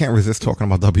 They can't resist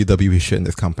talking about WWE shit in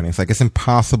this company. It's like it's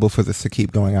impossible for this to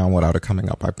keep going on without it coming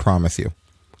up. I promise you.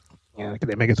 Yeah,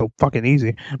 they make it so fucking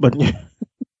easy. But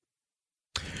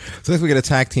so next we get a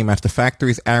tag team match. The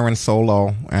Factory's Aaron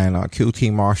Solo and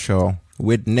QT Marshall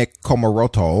with Nick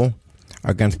Komoroto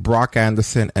against Brock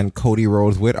Anderson and Cody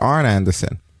Rhodes with Arn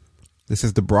Anderson. This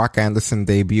is the Brock Anderson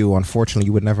debut. Unfortunately,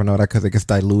 you would never know that because it gets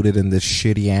diluted in this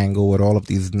shitty angle with all of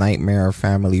these Nightmare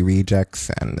Family rejects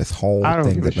and this whole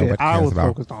thing that nobody cares I was about.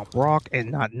 focused on Brock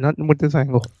and not nothing with this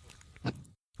angle.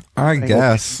 I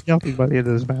guess. Jumping by the end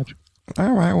of this match.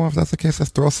 All right, well, if that's the case,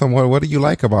 let's throw some. What do you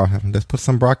like about him? Let's put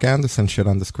some Brock Anderson shit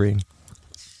on the screen.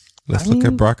 Let's look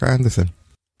at Brock Anderson.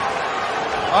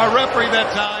 Our referee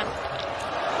that time.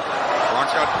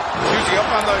 Brock's got Susie up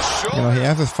on the shoulder. You know, he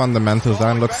has his fundamentals.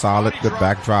 Doesn't look solid. Good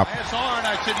backdrop.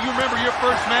 I said, you remember your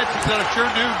first match? He said, I sure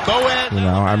do. Go ahead. You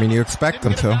know, I mean, you expect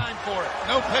him to.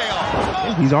 No payoff.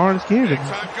 Yeah, he's orange scared.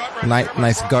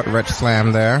 Nice gut wrench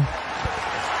slam there.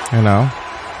 You know.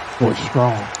 Boy,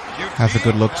 strong. Has a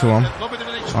good look to him.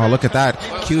 Oh, look at that.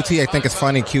 QT, I think it's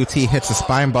funny. QT hits a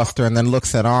spine buster and then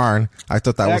looks at Arn. I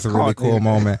thought that was a really cool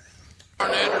moment.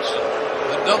 Arn Anderson,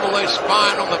 the double-A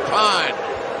spine on the pine.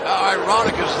 How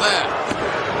ironic is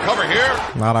that? Cover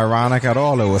here. Not ironic at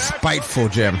all. It was spiteful,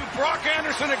 Jim. Brock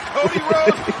Anderson and Cody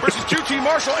Rhodes versus QT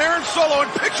Marshall, Aaron Solo,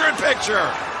 and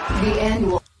picture-in-picture. The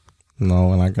end. No,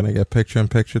 we're not going to get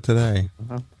picture-in-picture today.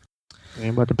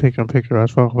 Ain't about the picture-in-picture.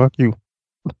 That's fuck you.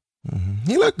 Mm-hmm.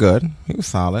 He looked good. He was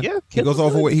solid. Yeah, he goes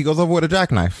over with a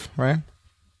jackknife, right?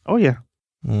 Oh yeah.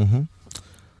 Mm-hmm.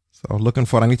 So looking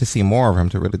for it. I need to see more of him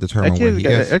to really determine where he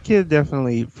is. That kid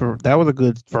definitely that was a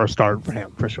good first start for him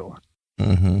for sure.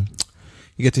 Mm-hmm.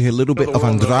 You get to hear a little bit of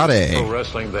Andrade. Pro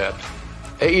wrestling that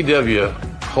AEW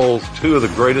holds two of the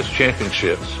greatest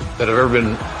championships that have ever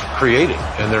been created,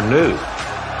 and they're new,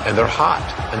 and they're hot,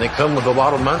 and they come with a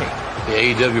lot of money. The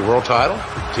AEW World Title,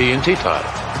 TNT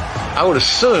title. I would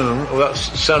assume, without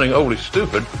sounding overly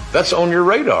stupid, that's on your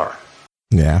radar.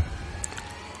 Yeah.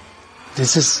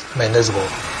 This is my next goal.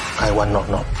 I want not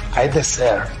know. I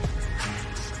deserve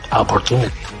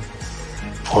opportunity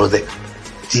for the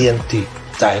TNT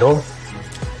title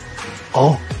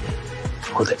or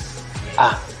for the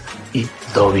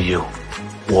AEW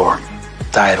World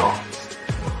Title.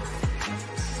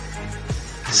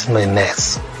 This is my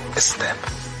next step.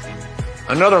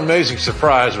 Another amazing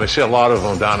surprise, and we see a lot of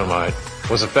on Dynamite,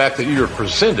 was the fact that you were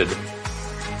presented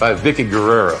by Vicky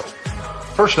Guerrero.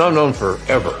 Person I've known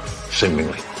forever,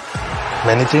 seemingly.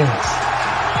 Many things.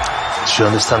 She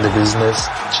understands the business.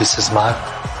 She's smart.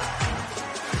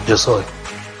 Yo soy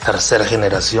tercera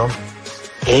generación.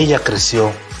 Ella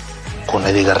creció con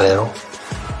Eddie Guerrero.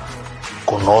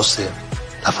 Conoce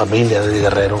la familia de Eddie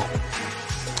Guerrero.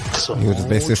 He was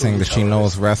basically saying that she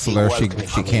knows wrestlers.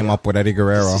 She came up with Eddie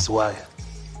Guerrero. This is why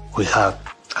we have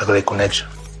a great connection.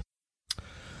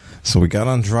 So we got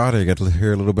Andrade. Get to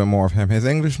hear a little bit more of him. His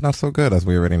English not so good, as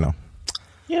we already know.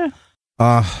 Yeah.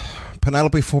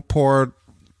 Penelope Ford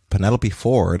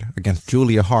against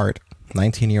Julia Hart.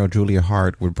 19-year-old Julia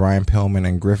Hart with Brian Pillman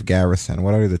and Griff Garrison.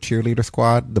 What are they, the cheerleader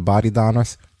squad? The Body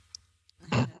Donners?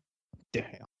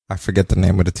 Damn. I forget the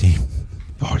name of the team.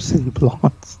 Varsity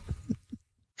Blondes.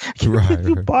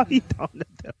 Right. Body Donner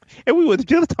them. And we were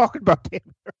just talking about them.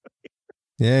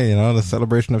 Yeah, you know, the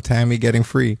celebration of Tammy getting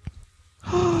free.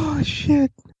 Oh,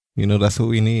 shit. You know, that's what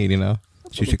we need, you know.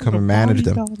 She should come and manage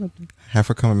them. Have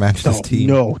her come and manage this team.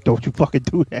 No, don't you fucking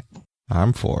do that.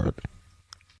 I'm for it.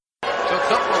 So a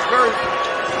couple of very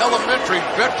elementary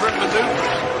veteran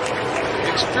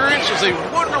maneuvers. Experience is a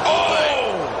wonderful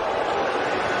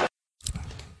thing.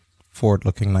 Ford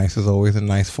looking nice is always in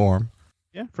nice form.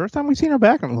 Yeah, first time we've seen her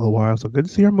back in a little while, so good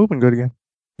to see her moving good again.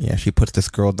 Yeah, she puts this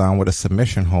girl down with a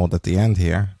submission hold at the end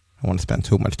here. I want to spend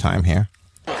too much time here.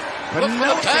 Look for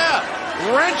the tap.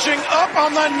 Wrenching up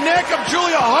on the neck of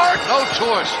Julia Hart. No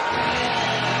choice.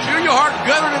 Julia Hart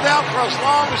gutted it out for as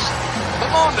long as...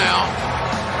 Come on now.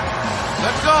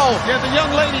 Let's go. Yeah, the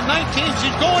young lady, 19,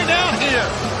 she's going down here.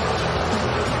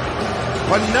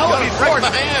 Penelope break the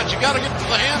hands. You got to get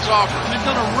the hands off her. She's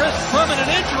going to risk permanent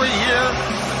injury here.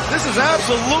 This is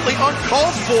absolutely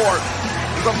uncalled for.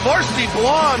 The Varsity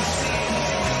Blondes.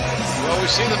 Well, we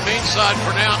see the main side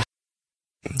for now.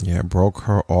 Yeah, broke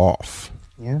her off.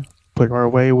 Yeah, put her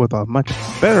away with a much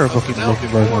better looking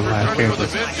version of last year.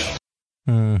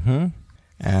 Mm-hmm.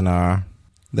 And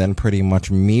then pretty much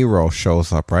Miro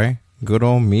shows up, right? Good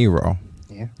old Miro.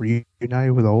 Yeah,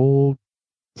 reunited with an old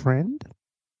friend.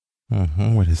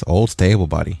 Mm-hmm. With his old stable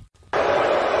buddy. But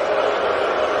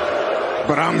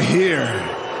I'm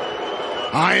here.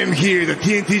 I am here, the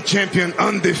TNT champion,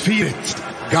 undefeated.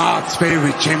 God's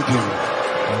favorite champion.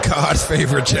 God's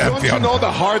favorite champion. Don't you know the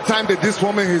hard time that this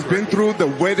woman has been through? The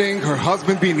wedding, her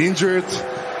husband being injured.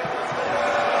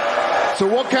 So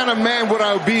what kind of man would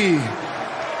I be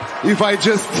if I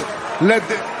just let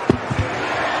the...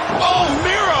 Oh,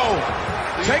 Miro!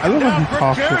 Taking down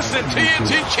Griff Garrison,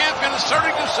 TNT champion,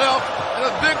 asserting himself in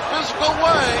a big physical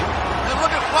way. And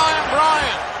look at Flying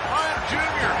Brian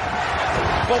Jr.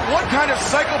 But what kind of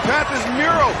psychopath is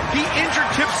Miro? He injured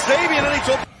Kip Sabian and he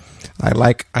told... I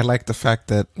like the fact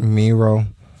that Miro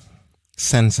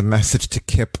sends a message to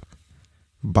Kip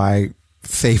by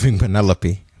saving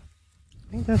Penelope.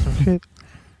 I think that's some shit.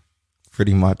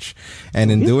 Pretty much. And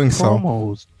in doing so...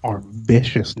 promos are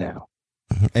vicious now.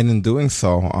 And in doing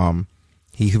so,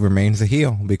 he remains a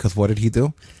heel. Because what did he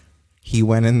do? He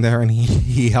went in there and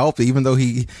he helped. Even though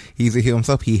he's a heel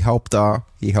himself, he helped the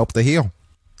heel.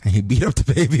 And he beat up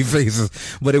the baby faces.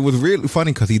 But it was really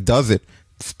funny because he does it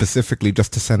specifically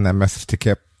just to send that message to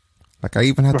Kip. Like, I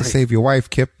even had to save your wife,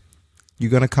 Kip. You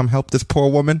gonna come help this poor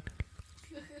woman?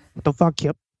 What the fuck,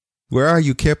 Kip? Where are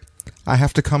you, Kip? I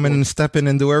have to come in and step in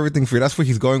and do everything for you. That's where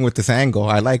he's going with this angle.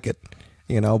 I like it.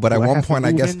 You know, but at one point,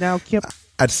 I guess, now, Kip?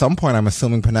 At some point, I'm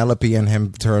assuming Penelope and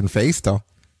him turn face, though.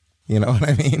 You know what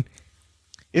I mean?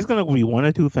 It's going to be one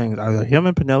of two things. Either him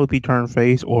and Penelope turn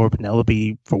face, or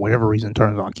Penelope, for whatever reason,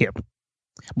 turns on Kip.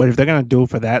 But if they're going to do it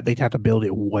for that, they'd have to build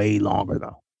it way longer,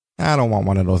 though. I don't want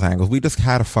one of those angles. We just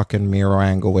had a fucking Miro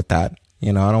angle with that.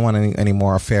 You know, I don't want any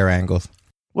more affair angles.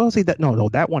 Well, see, that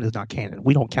that one is not canon.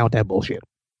 We don't count that bullshit.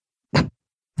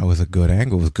 That was a good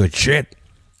angle. It was good shit.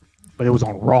 But it was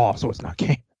on Raw, so it's not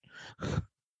canon.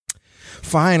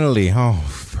 Finally,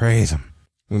 praise him.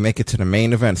 We make it to the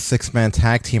main event, 6-man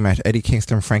tag team match. Eddie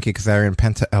Kingston, Frankie Kazarian,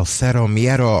 Penta El Cero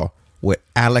Miedo with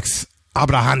Alex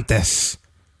Abrahantes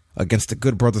against the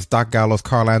Good Brothers, Doc Gallows,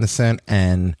 Carl Anderson,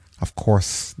 and, of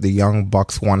course, the Young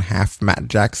Bucks one-half, Matt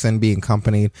Jackson, being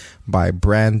accompanied by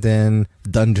Brandon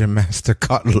Dungeon Master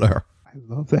Cutler. I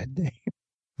love that name.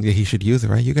 Yeah, he should use it,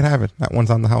 right? You can have it. That one's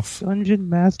on the house. Dungeon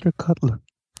Master Cutler.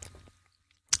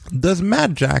 Does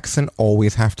Matt Jackson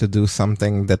always have to do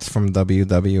something that's from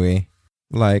WWE?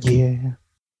 Like, yeah,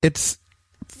 it's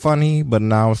funny, but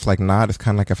now it's like not. It's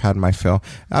kind of like I've had my fill.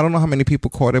 I don't know how many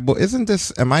people caught it, but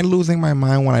am I losing my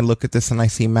mind when I look at this and I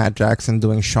see Matt Jackson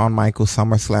doing Shawn Michaels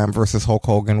SummerSlam versus Hulk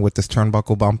Hogan with this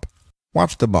turnbuckle bump?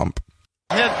 Watch the bump.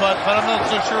 Headbutt, but I'm not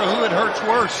so sure who it hurts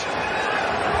worse.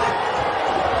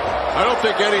 I don't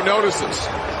think Eddie notices.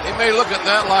 He may look at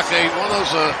that like one of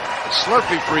those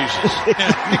Slurpee freezes.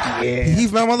 Yeah.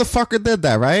 He's my motherfucker did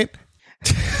that, right?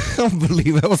 I don't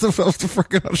believe it. That was the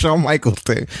freaking Shawn Michaels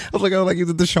thing. I was like, you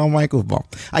did the Shawn Michaels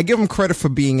bump. I give him credit for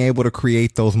being able to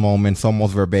create those moments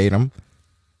almost verbatim.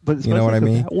 But you know what I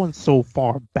mean? That one's so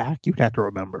far back, you'd have to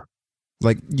remember.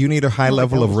 Like, you need a high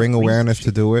level of ring awareness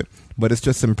to do it, but it's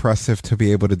just impressive to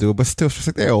be able to do it. But still, it's just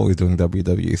like they're always doing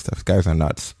WWE stuff. Guys are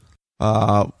nuts.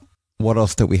 What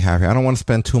else did we have here? I don't want to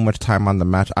spend too much time on the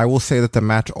match. I will say that the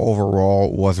match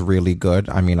overall was really good.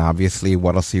 I mean, obviously,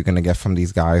 what else are you going to get from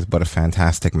these guys but a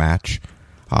fantastic match?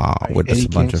 With Eddie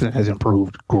Kingston has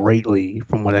improved greatly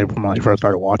from when I first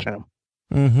started watching him.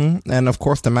 Mm-hmm. And of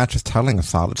course, the match is telling a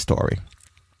solid story.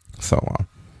 So,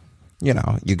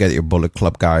 you get your Bullet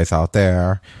Club guys out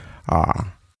there.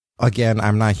 Again,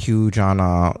 I'm not huge on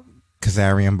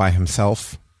Kazarian by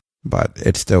himself, but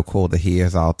it's still cool that he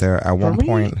is out there. At one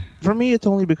point, for me, it's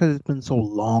only because it's been so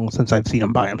long since I've seen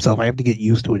him by himself. I have to get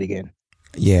used to it again.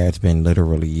 Yeah, it's been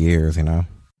literally years,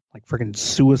 Like freaking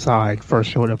Suicide first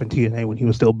showed up in TNA when he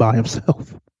was still by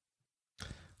himself.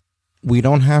 We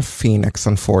don't have Phoenix,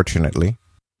 unfortunately.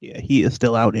 Yeah, he is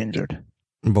still out injured.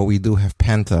 But we do have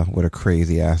Penta with a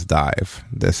crazy-ass dive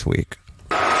this week.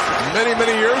 Many,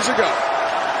 many years ago.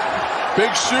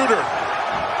 Big shooter.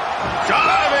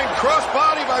 Diving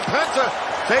crossbody by Penta.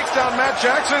 Takes down Matt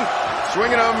Jackson.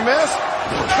 Swinging a miss.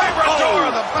 Camera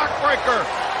door, the backbreaker.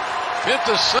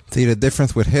 See, the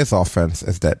difference with his offense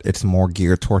is that it's more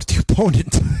geared towards the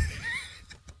opponent.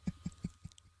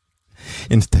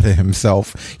 Instead of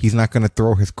himself. He's not going to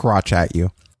throw his crotch at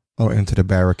you or into the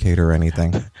barricade or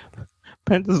anything.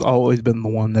 Penta's always been the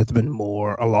one that's been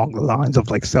more along the lines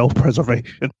of like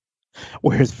self-preservation.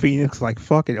 Whereas Phoenix, like,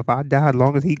 fuck it, if I die, as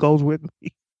long as he goes with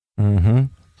me. Mm-hmm.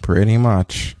 Pretty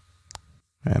much.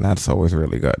 And that's always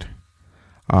really good.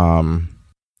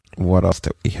 What else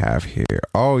do we have here?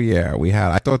 Oh yeah,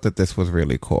 I thought that this was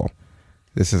really cool.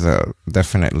 This is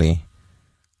definitely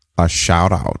a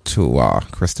shout out to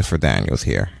Christopher Daniels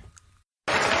here.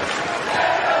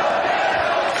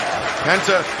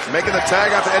 Penta making the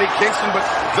tag out to Eddie Kingston, but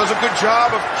does a good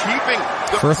job of keeping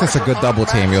the first. It's a good double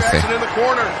team, you'll see. In the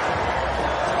corner.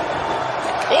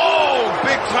 Oh,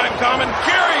 big time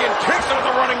commentary, and Kingston with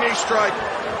a running knee strike.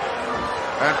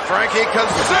 And Frankie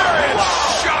Kazarian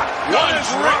shot. What is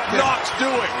Rick Knox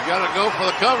doing? You got to go for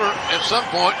the cover at some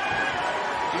point.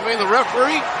 You mean the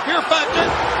referee? Fear factor.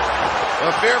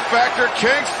 The fear factor,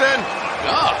 Kingston.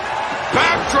 God.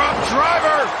 Backdrop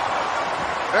driver.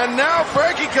 And now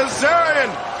Frankie Kazarian.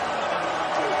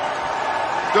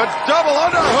 The double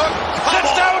underhook.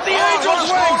 Sits down with the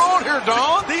Angel's wings. What's going on here,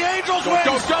 Don? The Angel's wings.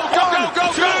 Go.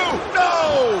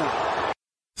 No.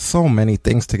 So many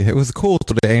things to get. It was cool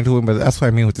to the Angel, but that's what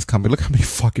I mean with this company. Look how many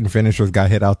fucking finishers got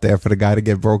hit out there for the guy to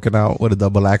get broken out with a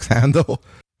double axe handle.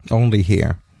 Only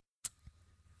here.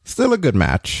 Still a good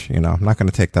match. I'm not going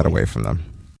to take that away from them.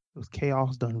 It was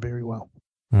chaos done very well.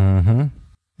 Mm-hmm.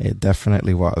 It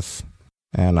definitely was.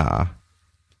 And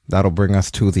that'll bring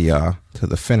us to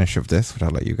the finish of this, which I'll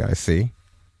let you guys see.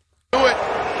 Do it.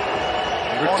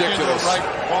 Ridiculous. A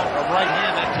right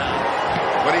hand that time.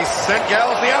 But he sent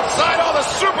Gallows the outside. Oh, the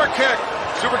super kick.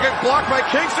 Super kick blocked by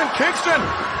Kingston. Kingston,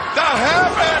 the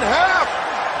half and half.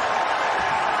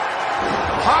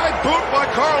 High boot by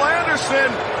Carl Anderson.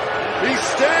 He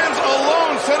stands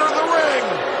alone center of the ring.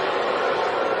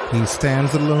 He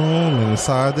stands alone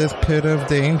inside this pit of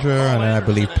danger. And I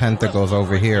believe Penta goes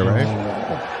over here, right?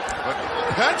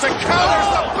 Penta counters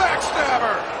the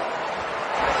backstabber.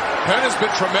 Penta's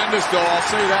been tremendous, though. I'll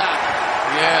say that.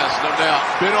 Yes, no doubt.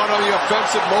 Been on the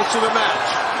offensive most of the match.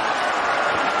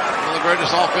 One of the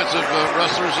greatest offensive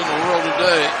wrestlers in the world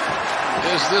today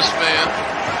is this man.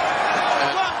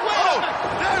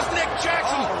 There's Nick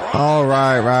Jackson. Oh,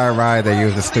 right. They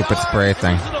used the stupid spray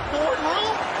thing.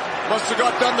 Must have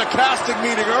got done the casting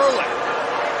meeting early.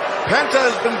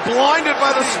 Penta has been blinded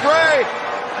by the spray.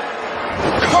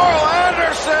 Carl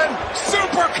Anderson,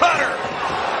 super cutter.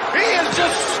 He has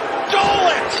just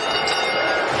stole it.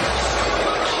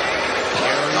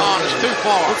 It's too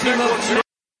far.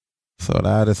 So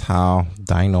that is how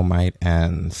Dynamite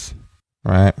ends,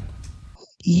 right?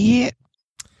 Yeah.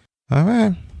 All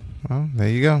right. Well, there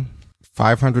you go.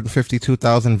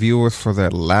 552,000 viewers for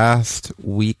that last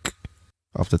week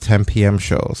of the 10 p.m.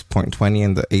 shows. 0.20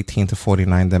 in the 18 to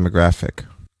 49 demographic.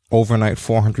 Overnight,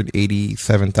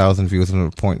 487,000 viewers in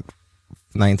the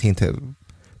 0.19 to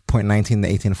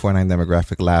 18 to 49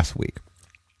 demographic last week.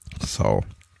 So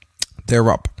they're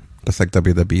up. Just like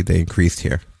WWE, they increased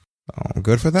here. So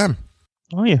good for them.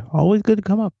 Oh, yeah. Always good to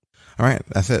come up. All right.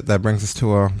 That's it. That brings us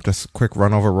to just a quick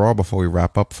run over Raw before we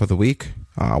wrap up for the week.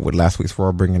 With last week's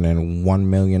Raw bringing in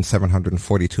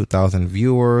 1,742,000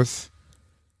 viewers.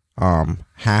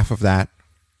 Half of that,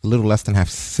 a little less than half,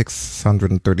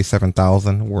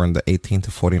 637,000 were in the 18 to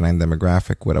 49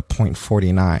 demographic with a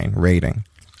 0.49 rating.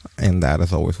 And that,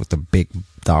 as always, with the big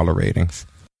dollar ratings.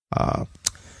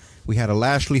 We had a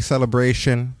Lashley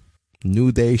celebration.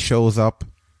 New Day shows up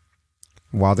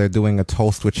while they're doing a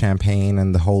toast with champagne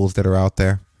and the holes that are out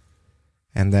there.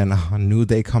 And then New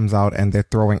Day comes out and they're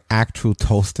throwing actual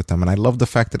toast at them. And I love the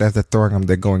fact that as they're throwing them,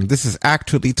 they're going, "This is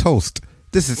actually toast.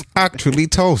 This is actually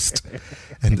toast."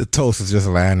 And the toast is just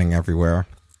landing everywhere.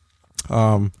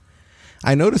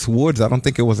 I noticed Woods, I don't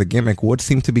think it was a gimmick. Woods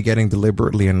seemed to be getting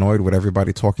deliberately annoyed with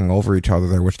everybody talking over each other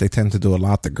there, which they tend to do a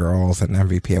lot, the girls and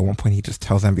MVP. At one point, he just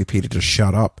tells MVP to just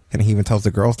shut up. And he even tells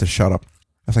the girls to shut up.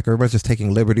 It's like everybody's just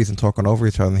taking liberties and talking over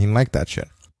each other, and he didn't like that shit.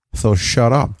 So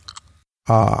shut up.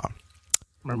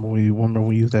 Remember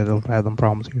we used that to have them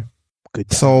problems here? Good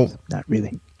times. So, not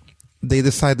really. They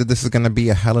decided this is going to be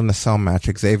a Hell in a Cell match,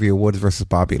 Xavier Woods versus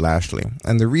Bobby Lashley.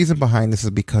 And the reason behind this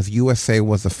is because USA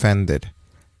was offended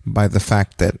by the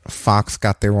fact that Fox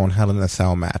got their own Hell in a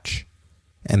Cell match,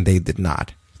 and they did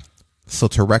not. So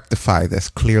to rectify this,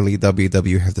 clearly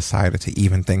WWE has decided to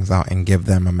even things out and give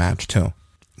them a match too.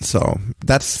 So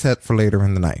that's set for later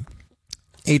in the night.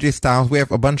 AJ Styles, we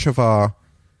have a bunch of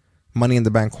Money in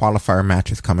the Bank qualifier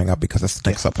matches coming up because it's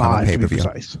next up on the pay-per-view.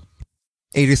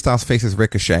 AJ Styles faces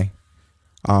Ricochet.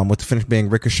 With the finish being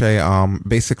Ricochet,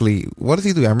 basically, what does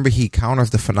he do? I remember he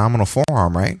counters the phenomenal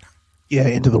forearm, right? Yeah,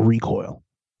 into the recoil.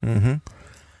 Mm-hmm.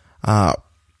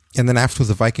 And then afterwards,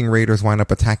 the Viking Raiders wind up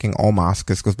attacking Omos.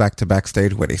 This goes back to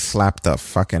backstage where they slap the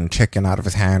fucking chicken out of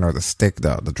his hand, or the stick,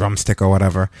 the drumstick or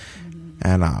whatever.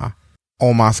 And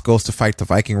Omos goes to fight the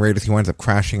Viking Raiders. He winds up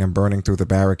crashing and burning through the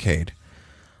barricade.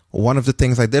 One of the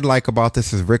things I did like about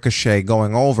this is Ricochet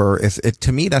going over.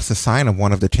 To me, that's a sign of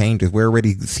one of the changes. We're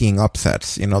already seeing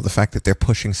upsets. You know, the fact that they're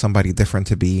pushing somebody different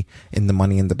to be in the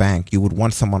Money in the Bank. You would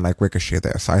want someone like Ricochet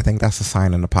there. So I think that's a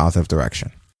sign in a positive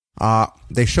direction.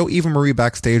 They show Eva Marie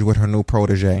backstage with her new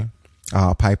protege,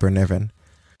 Piper Niven.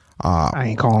 I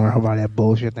ain't calling her about that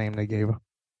bullshit name they gave her.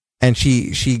 And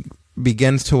she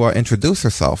begins to introduce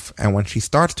herself. And when she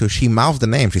starts to, she mouths the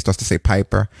name. She starts to say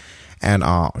Piper. And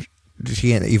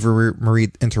Eva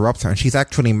Marie interrupts her, and she's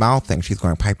actually mouthing. She's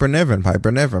going, Piper Niven,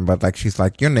 but like she's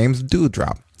like, your name's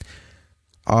Doudrop.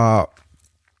 Now,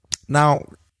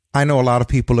 I know a lot of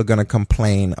people are going to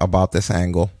complain about this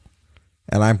angle,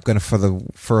 and I'm going to, for the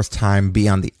first time, be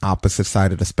on the opposite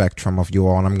side of the spectrum of you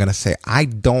all, and I'm going to say I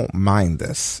don't mind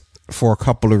this for a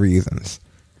couple of reasons.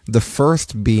 The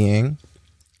first being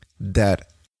that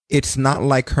it's not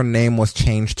like her name was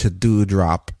changed to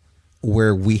Doudrop,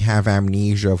 where we have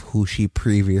amnesia of who she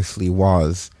previously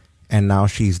was, and now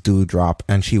she's Doudrop,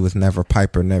 and she was never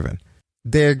Piper Niven.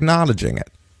 They're acknowledging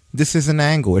it. This is an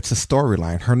angle. It's a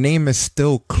storyline. Her name is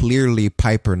still clearly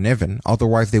Piper Niven.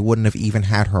 Otherwise, they wouldn't have even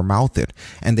had her mouth it,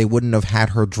 and they wouldn't have had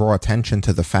her draw attention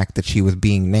to the fact that she was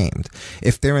being named.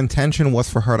 If their intention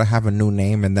was for her to have a new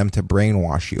name and them to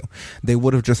brainwash you, they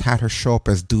would have just had her show up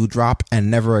as Doudrop and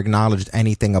never acknowledged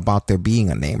anything about there being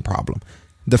a name problem.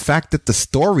 The fact that the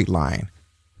storyline,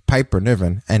 Piper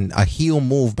Niven, and a heel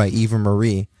move by Eva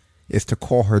Marie is to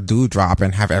call her Doudrop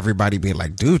and have everybody be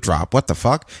like, Doudrop, what the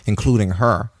fuck? Including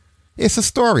her. It's a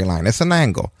storyline. It's an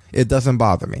angle. It doesn't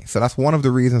bother me. So that's one of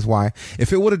the reasons why.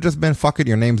 If it would have just been, fuck it,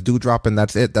 your name's Doudrop and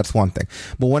that's it, that's one thing.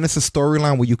 But when it's a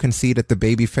storyline where you can see that the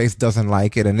babyface doesn't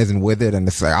like it and isn't with it, and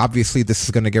it's like, obviously this is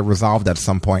going to get resolved at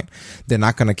some point, they're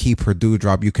not going to keep her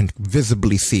Doudrop. You can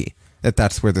visibly see that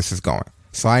that's where this is going.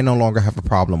 So I no longer have a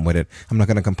problem with it. I'm not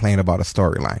going to complain about a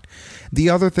storyline. The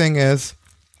other thing is,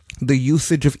 the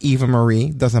usage of Eva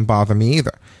Marie doesn't bother me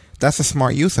either. That's a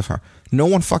smart use of her. No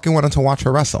one fucking wanted to watch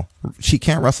her wrestle. She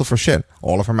can't wrestle for shit.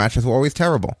 All of her matches were always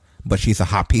terrible. But she's a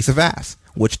hot piece of ass,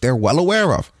 which they're well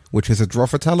aware of, which is a draw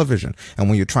for television. And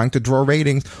when you're trying to draw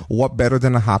ratings, what better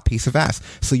than a hot piece of ass?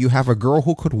 So you have a girl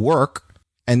who could work,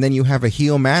 and then you have a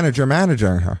heel manager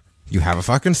managing her. You have a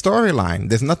fucking storyline.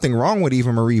 There's nothing wrong with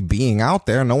Eva Marie being out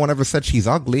there. No one ever said she's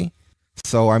ugly.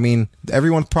 So, I mean,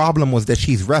 everyone's problem was that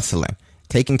she's wrestling,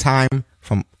 taking time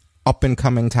from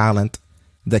up-and-coming talent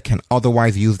that can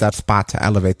otherwise use that spot to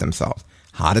elevate themselves.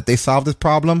 How did they solve this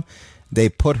problem? They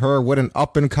put her with an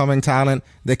up-and-coming talent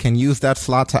that can use that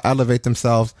slot to elevate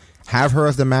themselves, have her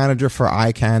as the manager for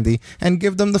Eye Candy, and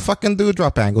give them the fucking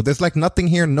Doudrop angle. There's like nothing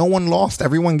here. No one lost.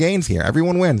 Everyone gains here.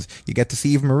 Everyone wins. You get to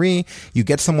see Eva Marie. You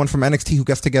get someone from NXT who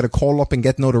gets to get a call up and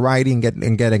get notoriety and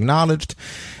get acknowledged.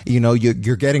 You know,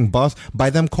 you're getting buzz. By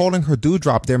them calling her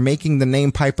Doudrop, they're making the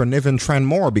name Piper Niven trend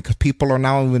more because people are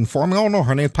now informing, oh no,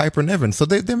 her name's Piper Niven. So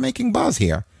they're making buzz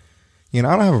here. You know,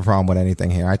 I don't have a problem with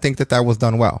anything here. I think that was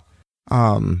done well.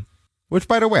 Which,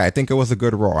 by the way, I think it was a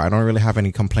good Raw. I don't really have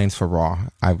any complaints for Raw.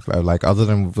 I like, other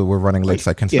than we're running late,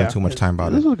 so I can't spend too much time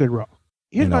about it. This was a good Raw.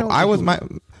 You know,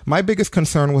 my biggest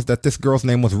concern was that this girl's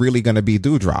name was really going to be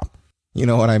Doudrop. You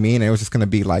know what I mean? It was just going to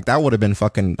be like, that would have been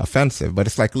fucking offensive. But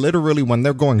it's like literally when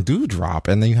they're going Doudrop,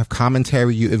 and then you have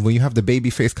commentary, when you have the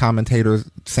babyface commentators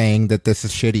saying that this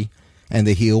is shitty, and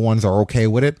the heel ones are okay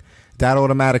with it, that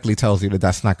automatically tells you that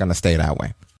that's not going to stay that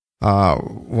way.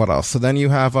 What else? So then you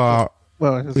have.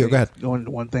 Well, go ahead.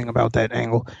 One thing about that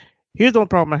angle, Here's the only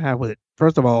problem I have with it.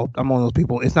 First of all, I'm one of those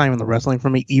people. It's not even the wrestling for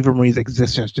me. Eva Marie's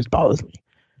existence just bothers me.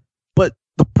 But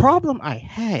the problem I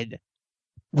had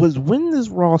was when this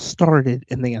Raw started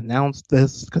and they announced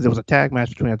this, because it was a tag match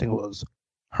between, I think it was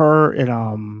her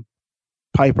and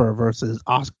Piper versus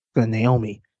Asuka and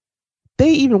Naomi. They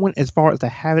even went as far as to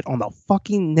have it on the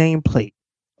fucking nameplate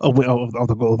of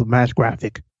the match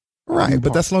graphic. Right,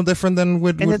 but that's no different than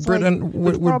with Britt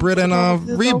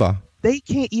and Reba. They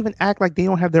can't even act like they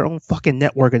don't have their own fucking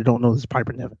network and don't know this is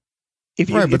Piper Niven. If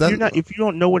you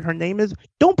don't know what her name is,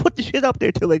 don't put the shit up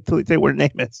there till they say what her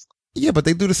name is. Yeah, but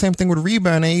they do the same thing with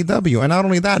Reba and AEW. And not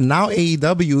only that, now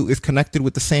AEW is connected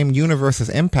with the same universe as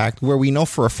Impact, where we know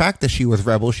for a fact that she was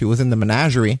Rebel, she was in the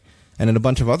Menagerie, and in a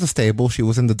bunch of other stables, she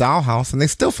was in the Dollhouse, and they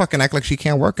still fucking act like she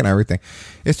can't work and everything.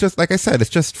 It's just, like I said, it's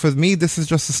just, for me, this is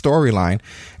just a storyline.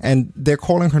 And they're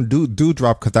calling her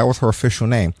Doudrop because that was her official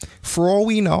name. For all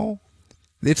we know,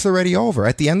 it's already over.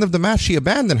 At the end of the match, she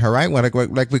abandoned her, right?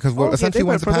 Because essentially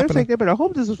what winds up happening. They better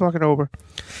hope this is fucking over.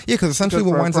 Yeah, because essentially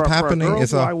what winds up happening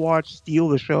is I watched steal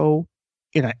the show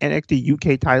in an NXT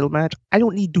UK title match. I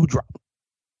don't need Doudrop.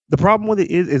 The problem with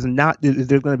it is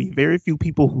there's going to be very few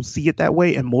people who see it that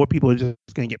way, and more people are just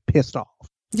going to get pissed off.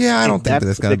 Yeah, I don't think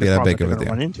there's going to be that big of a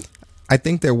deal. I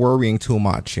think they're worrying too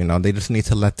much. They just need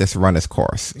to let this run its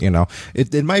course.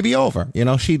 It might be over.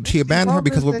 She abandoned her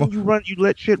because you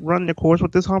let shit run the course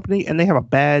with this company, and they have a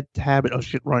bad habit of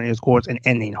shit running its course and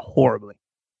ending horribly.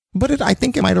 But I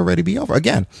think it might already be over.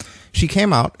 Again, she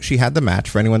came out, she had the match.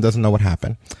 For anyone who doesn't know what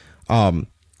happened, and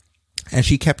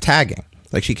she kept tagging.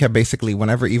 Like, she kept basically,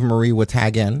 whenever Eva Marie would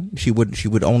tag in, she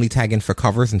would only tag in for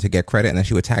covers and to get credit, and then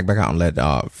she would tag back out and let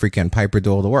freaking Piper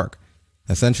do all the work.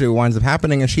 Essentially, what winds up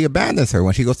happening is she abandons her.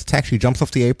 When she goes to tag, she jumps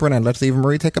off the apron and lets Eva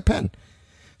Marie take a pin.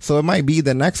 So it might be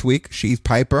that next week she's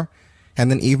Piper,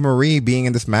 and then Eva Marie, being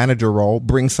in this manager role,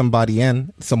 brings somebody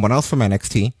in, someone else from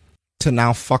NXT, to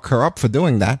now fuck her up for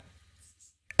doing that.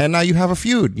 And now you have a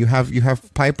feud. You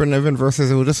have Piper Niven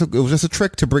versus it was just a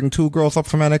trick to bring two girls up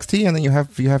from NXT, and then you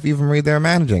have Eva Marie there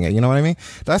managing it. You know what I mean?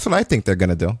 That's what I think they're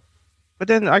gonna do. But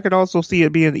then I could also see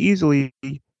it being easily.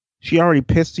 She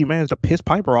managed to piss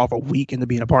Piper off a week into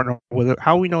being a partner with her.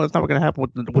 How we know it's not going to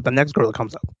happen with the next girl that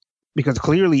comes up? Because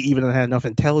clearly Eva had enough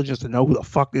intelligence to know who the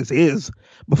fuck this is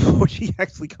before she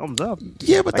actually comes up.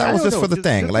 Yeah, but that was just for the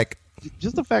thing.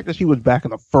 Just the fact that she was back in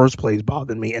the first place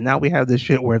bothered me. And now we have this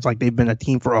shit where it's like they've been a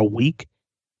team for a week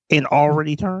and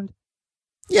already turned.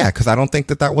 Yeah, because I don't think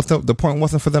that was the point.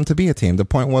 Wasn't for them to be a team. The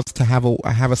point was to have a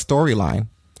storyline.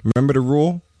 Remember the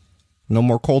rule? No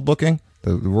more cold booking.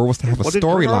 The rule was to have a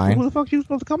storyline. Who the fuck she was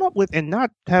supposed to come up with and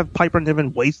not have Piper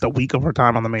Niven waste a week of her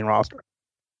time on the main roster?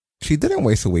 She didn't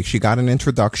waste a week. She got an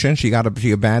introduction. She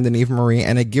abandoned Eva Marie,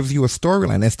 and it gives you a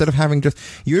storyline instead of having just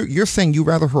you're saying you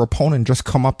rather her opponent just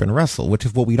come up and wrestle, which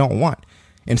is what we don't want.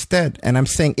 Instead, and I'm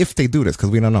saying if they do this because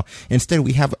we don't know. Instead,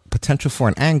 we have potential for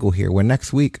an angle here where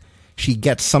next week she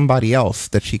gets somebody else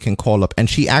that she can call up, and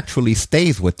she actually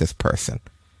stays with this person.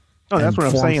 No, that's what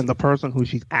I'm saying. The person who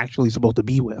she's actually supposed to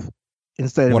be with.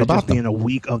 Instead of it just being a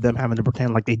week of them having to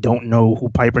pretend like they don't know who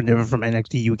Piper Niven from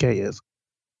NXT UK is.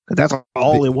 Because that's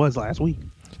all it was last week.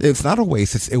 It's not a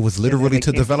waste. It was literally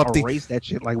to develop the erase that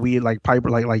shit like Piper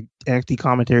like NXT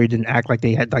commentary didn't act like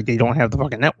they don't have the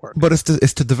fucking network. But it's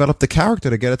to develop the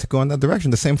character to get it to go in that direction.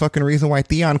 The same fucking reason why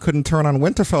Theon couldn't turn on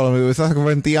Winterfell. It was like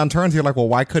when Theon turns, you're like, well,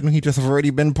 why couldn't he just have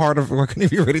already been part of? Why couldn't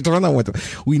he already turn on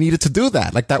Winterfell? We needed to do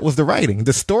that. Like that was the writing.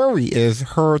 The story is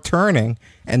her turning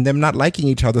and them not liking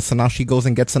each other. So now she goes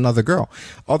and gets another girl.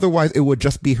 Otherwise, it would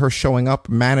just be her showing up,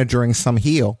 managing some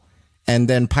heel. And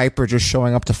then Piper just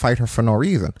showing up to fight her for no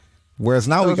reason. Whereas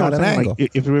now we got an angle.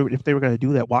 Like, if they were going to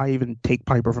do that, why even take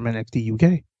Piper from NXT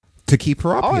UK? To keep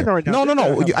her up here.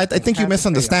 No. I think you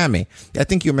misunderstand me. I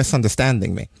think you're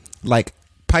misunderstanding me. Like,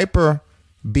 Piper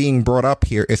being brought up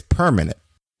here is permanent.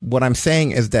 What I'm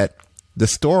saying is that the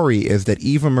story is that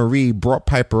Eva Marie brought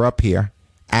Piper up here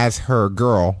as her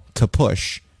girl to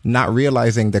push, not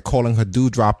realizing that calling her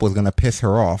Doudrop was going to piss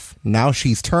her off. Now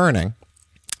she's turning.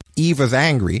 Eva's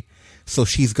angry. So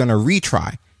she's going to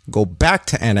retry, go back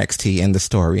to NXT in the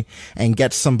story and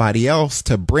get somebody else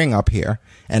to bring up here.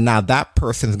 And now that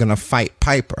person's going to fight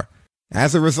Piper.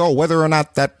 As a result, whether or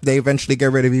not that they eventually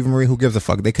get rid of Eva Marie, who gives a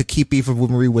fuck? They could keep Eva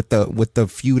Marie with the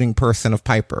feuding person of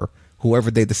Piper, whoever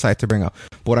they decide to bring up.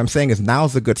 But what I'm saying is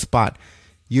now's a good spot.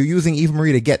 You're using Eva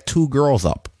Marie to get two girls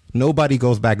up. Nobody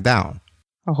goes back down.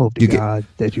 I hope to God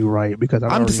that you're right because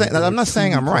I'm not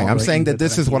saying I'm right. I'm saying that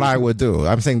this is what I would do.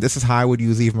 I'm saying this is how I would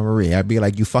use Eva Marie. I'd be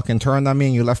like, you fucking turned on me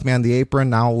and you left me on the apron.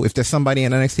 Now, if there's somebody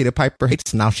in NXT that Piper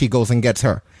hates, now she goes and gets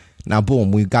her. Now,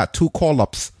 boom, we got two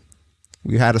call-ups.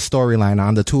 We had a storyline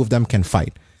on. The two of them can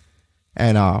fight.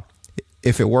 And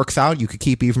if it works out, you could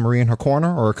keep Eva Marie in her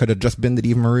corner, or it could have just been that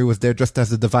Eva Marie was there just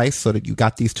as a device so that you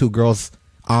got these two girls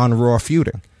on Raw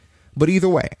feuding. But either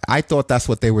way, I thought that's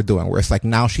what they were doing, where it's like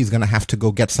now she's going to have to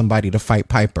go get somebody to fight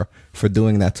Piper for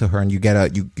doing that to her, and you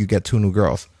get you get two new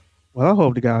girls. Well, I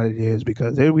hope to God it is,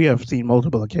 because we have seen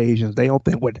multiple occasions. They don't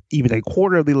think with even a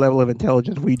quarter of the level of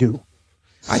intelligence we do.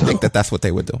 I think that's what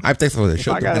they would do. I think that's what they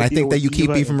should do. And I think that you keep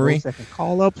Eva Marie.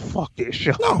 Call up, fuck this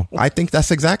shit. No, I think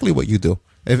that's exactly what you do.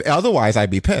 If otherwise, I'd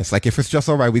be pissed. Like if it's just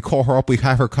all right, we call her up, we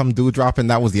have her come do drop, and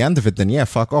that was the end of it. Then yeah,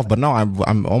 fuck off. But no,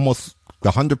 I'm almost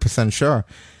 100% sure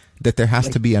that there has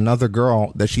to be another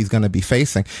girl that she's going to be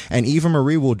facing. And Eva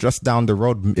Marie will just down the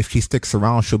road, if she sticks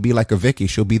around, she'll be like a Vicky.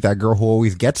 She'll be that girl who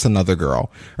always gets another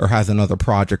girl or has another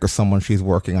project or someone she's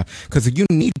working on. Because you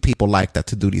need people like that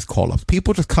to do these call-ups.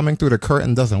 People just coming through the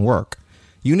curtain doesn't work.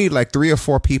 You need like 3 or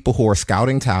 4 people who are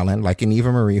scouting talent, like in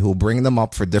Eva Marie, who bring them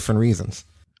up for different reasons.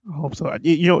 I hope so.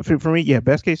 You know, for me, yeah,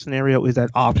 best case scenario is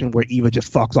that option where Eva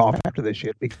just fucks off after this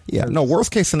shit. Yeah, no, worst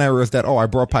case scenario is that, I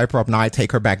brought Piper up, now I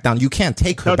take her back down. You can't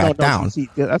take her back down. See,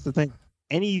 that's the thing.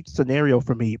 Any scenario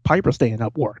for me, Piper staying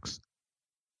up works.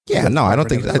 Yeah, no, I don't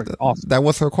think that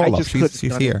was her call-up. She's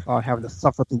here. Having to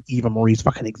suffer through Eva Marie's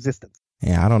fucking existence.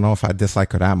 Yeah, I don't know if I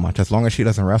dislike her that much. As long as she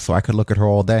doesn't wrestle, I could look at her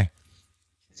all day.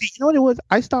 See, you know what it was?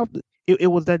 I stopped...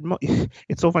 It was that.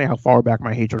 It's so funny how far back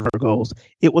my hatred for her goes.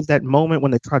 It was that moment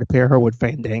when they tried to pair her with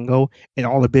Fandango, and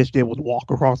all the bitch did was walk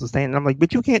across the stand. And I'm like,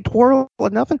 "But you can't twirl or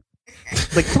nothing."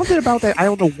 Like something about that. I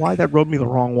don't know why that rubbed me the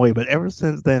wrong way, but ever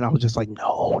since then, I was just like,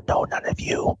 "No, none of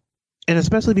you." And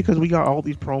especially because we got all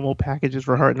these promo packages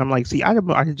for her, and I'm like, "See, I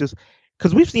just."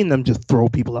 Because we've seen them just throw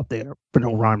people up there for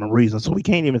no rhyme or reason, so we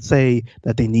can't even say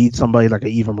that they need somebody like a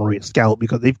Eva Marie scout,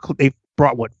 because they've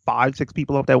brought 5-6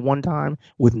 people up at one time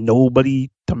with nobody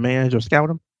to manage or scout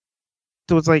them.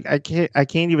 So it's like I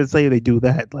can't even say they do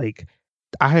that. Like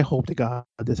I hope to God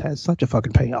this has such a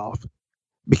fucking payoff,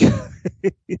 because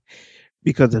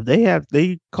if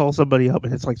they call somebody up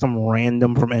and it's like some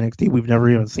random from NXT we've never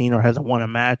even seen or hasn't won a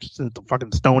match since the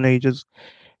fucking Stone Ages,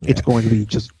 it's going to be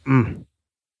just.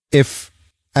 If,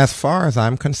 as far as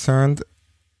I'm concerned,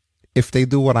 if they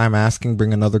do what I'm asking,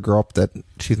 bring another girl up that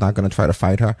she's not going to try to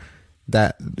fight her,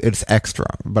 that it's extra.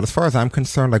 But as far as I'm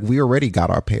concerned, like we already got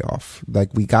our payoff. Like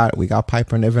we got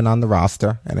Piper Niven on the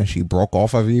roster, and then she broke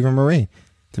off of Eva Marie.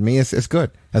 To me, it's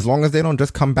good. As long as they don't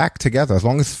just come back together, as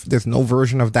long as there's no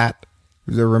version of that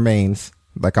remains,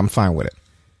 like I'm fine with it.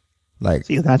 Like,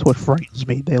 see, that's what frightens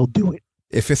me. They'll do it.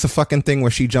 If it's a fucking thing where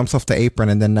she jumps off the apron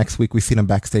and then next week we see them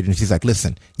backstage and she's like,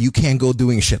 "Listen, you can't go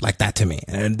doing shit like that to me,"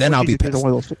 and then I'll be pissed.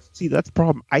 See, that's the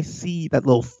problem. I see that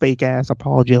little fake ass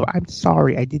apology. I'm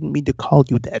sorry, I didn't mean to call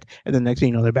you that. And the next thing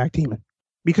you know, they're back teaming,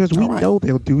 because we know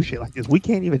they'll do shit like this. We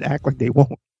can't even act like they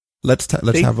won't. Let's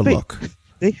have a look.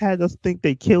 They had us think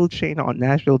they killed Shayna on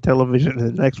Nashville television,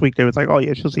 and the next week they was like, "Oh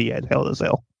yeah, she'll see you at Hell in a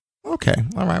Cell." Okay,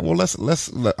 all right. Well,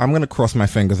 I'm gonna cross my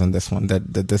fingers on this one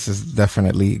that this is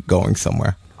definitely going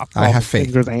somewhere. I have faith.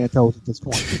 Fingers and toes at this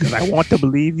point, because I want to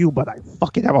believe you, but I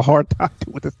fucking have a hard time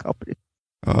with this company.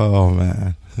 Oh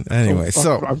man. Anyway,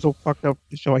 I'm so fucked up with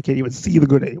the show I can't even see the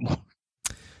good anymore.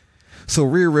 So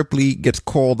Rhea Ripley gets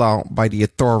called out by the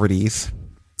authorities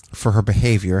for her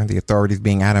behavior. The authorities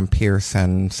being Adam Pearce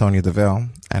and Sonya Deville,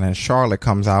 and then Charlotte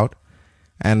comes out.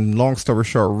 And long story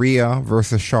short, Rhea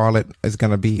versus Charlotte is going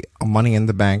to be a Money in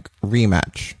the Bank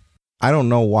rematch. I don't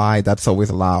know why that's always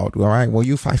allowed. All right, well,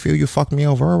 I feel you fucked me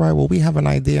over. All right, well, we have an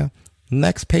idea.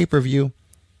 Next pay-per-view,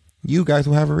 you guys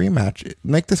will have a rematch.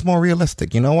 Make this more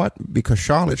realistic. You know what? Because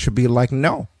Charlotte should be like,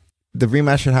 no, the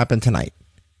rematch should happen tonight.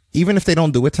 Even if they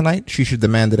don't do it tonight, she should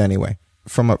demand it anyway.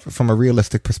 From a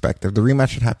realistic perspective, the rematch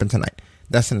should happen tonight.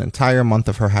 That's an entire month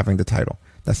of her having the title.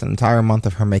 That's an entire month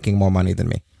of her making more money than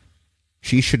me.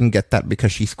 She shouldn't get that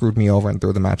because she screwed me over and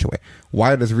threw the match away.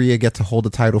 Why does Rhea get to hold the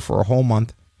title for a whole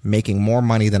month, making more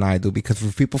money than I do?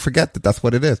 Because people forget that's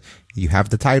what it is. You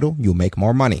have the title, you make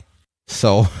more money.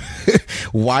 So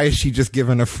why is she just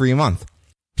given a free month?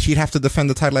 She'd have to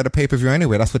defend the title at a pay-per-view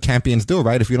anyway. That's what champions do,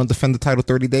 right? If you don't defend the title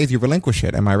 30 days, you relinquish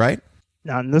it. Am I right?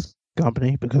 Not in this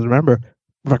company, because remember,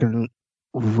 fucking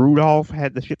Rudolph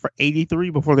had the shit for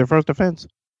 83 before their first defense.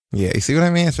 Yeah, you see what I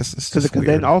mean? It's just because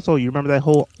then also you remember that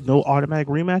whole no automatic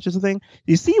rematches thing.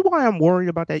 You see why I'm worried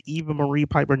about that Eva Marie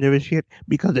Piper Niven shit?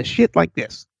 Because of shit like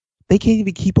this, they can't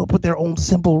even keep up with their own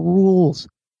simple rules.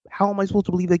 How am I supposed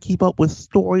to believe they keep up with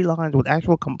storylines with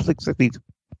actual complexities?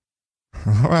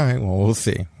 All right, well, we'll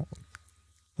see.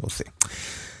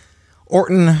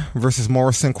 Orton versus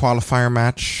Morrison qualifier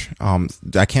match.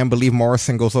 I can't believe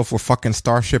Morrison goes off with fucking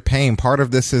Starship Pain. Part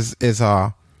of this is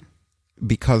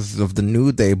because of the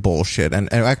New Day bullshit.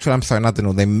 And actually, I'm sorry, not the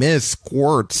New Day. Miz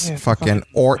squirts fucking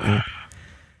Orton.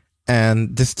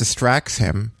 And this distracts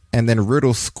him. And then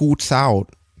Riddle scoots out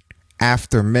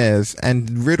after Miz.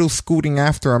 And Riddle scooting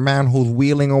after a man who's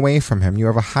wheeling away from him. You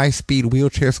have a high-speed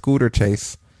wheelchair scooter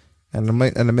chase. And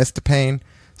amidst the pain,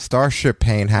 Starship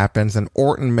Pain happens. And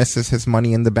Orton misses his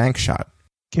Money in the Bank shot.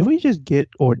 Can we just get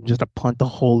Orton just to punt the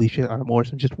holy shit out of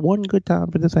Morrison just one good time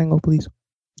for this angle, please?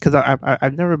 Because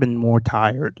I've never been more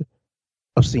tired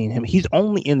of seeing him. He's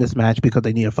only in this match because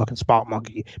they need a fucking spot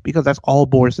monkey. Because that's all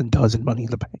Morrison does in Money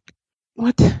in the Bank.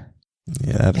 What?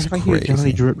 Yeah, that's crazy. If I hear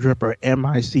Johnny Drip Drip or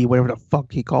MIC, whatever the fuck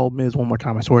he called Miz one more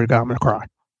time, I swear to God, I'm going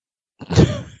to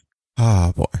cry.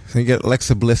 Oh, boy. So you get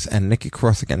Alexa Bliss and Nikki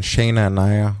Cross against Shayna and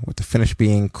Nia, with the finish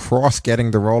being Cross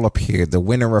getting the roll-up here, the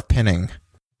winner of pinning.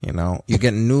 You know, you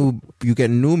get new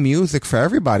music for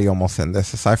everybody almost in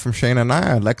this, aside from Shayna and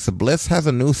Nia. Alexa Bliss has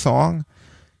a new song.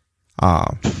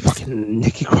 Fucking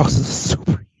Nikki Cross is a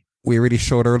super. We already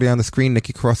showed earlier on the screen,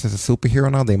 Nikki Cross is a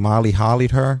superhero now. They Molly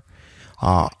Hollied her.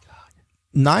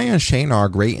 Nia and Shayna are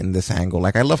great in this angle.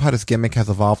 Like, I love how this gimmick has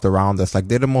evolved around this. Like,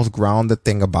 they're the most grounded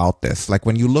thing about this. Like,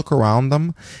 when you look around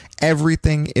them,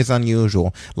 everything is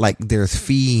unusual. Like, there's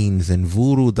fiends and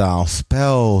voodoo dolls,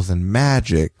 spells and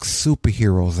magic,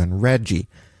 superheroes and Reggie.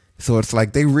 So it's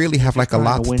like they really have like a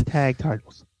lot to win tag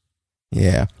titles.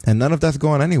 Yeah, and none of that's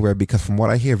going anywhere because from what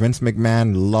I hear, Vince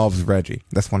McMahon loves Reggie.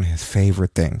 That's one of his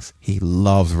favorite things. He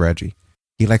loves Reggie.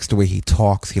 He likes the way he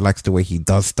talks. He likes the way he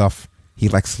does stuff. He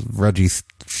likes Reggie's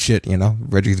shit, you know?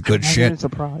 Reggie's good shit. I'm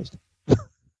surprised.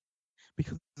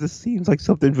 Because this seems like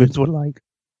something Vince would like.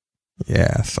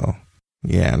 Yeah, so.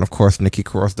 Yeah, and of course, Nikki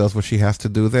Cross does what she has to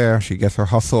do there. She gets her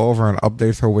hustle over and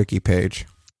updates her wiki page.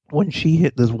 When she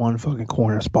hit this one fucking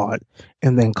corner spot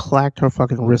and then clacked her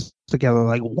fucking wrists together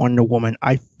like Wonder Woman,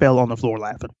 I fell on the floor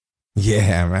laughing.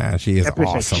 Yeah, man, she is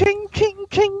awesome. Ching, ching,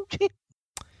 ching, ching.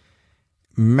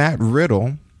 Matt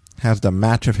Riddle has the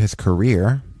match of his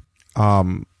career.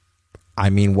 I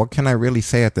mean, what can I really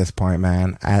say at this point,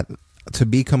 man? To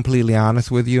be completely honest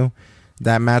with you,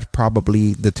 that match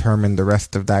probably determined the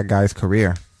rest of that guy's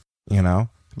career. You know,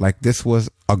 like this was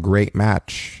a great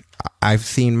match. I've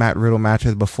seen Matt Riddle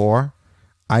matches before.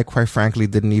 I quite frankly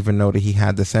didn't even know that he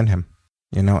had this in him.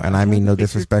 You know, and I mean no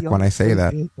disrespect when I say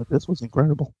that. But this was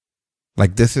incredible.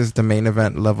 Like, this is the main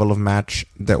event level of match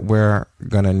that we're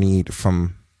gonna need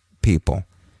from people.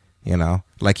 You know,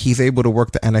 like he's able to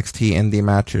work the NXT indie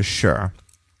matches. Sure,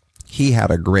 he had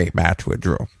a great match with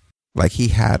Drew. Like, he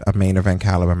had a main event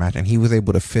caliber match, and he was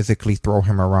able to physically throw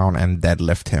him around and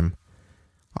deadlift him.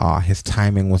 His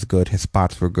timing was good. His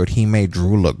spots were good. He made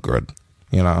Drew look good.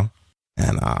 You know,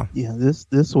 and yeah, this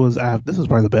is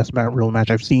probably the best Matt Riddle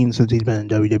match I've seen since he's been in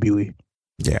WWE.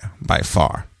 Yeah, by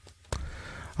far.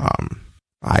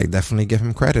 I definitely give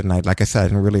him credit, and like I said, I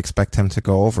didn't really expect him to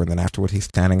go over. And then afterward, he's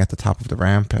standing at the top of the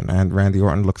ramp, and Randy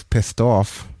Orton looks pissed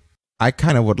off. I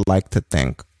kind of would like to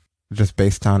think, just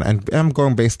based on, and I'm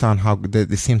going based on how they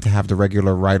seem to have the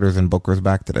regular writers and bookers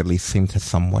back that at least seem to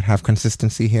somewhat have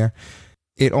consistency here.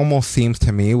 It almost seems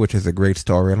to me, which is a great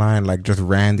storyline, like just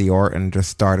Randy Orton just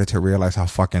started to realize how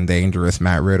fucking dangerous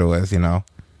Matt Riddle is, you know?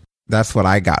 That's what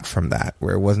I got from that,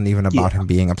 where it wasn't even about him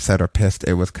being upset or pissed.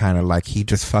 It was kind of like he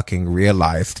just fucking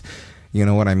realized, you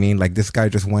know what I mean? Like, this guy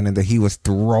just went in there, he was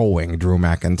throwing Drew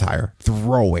McIntyre,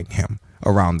 throwing him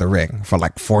around the ring for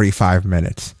like 45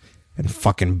 minutes and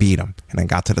fucking beat him. And then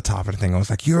got to the top of the thing. I was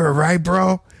like, you're right,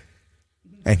 bro?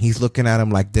 And he's looking at him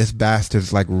like, this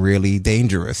bastard's like really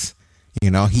dangerous.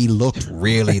 You know, he looked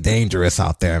really dangerous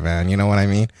out there, man. You know what I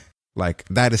mean? Like,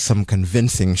 that is some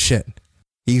convincing shit.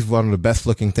 He's one of the best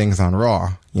looking things on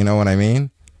Raw. You know what I mean?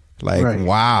 Like, right.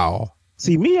 Wow.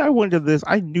 See, me, I went to this.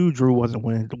 I knew Drew wasn't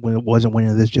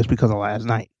winning this just because of last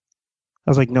night.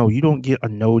 I was like, no, you don't get a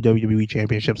no WWE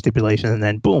championship stipulation and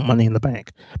then boom, Money in the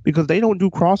Bank. Because they don't do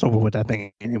crossover with that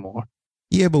thing anymore.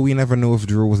 Yeah, but we never knew if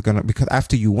Drew was going to, because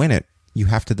after you win it, you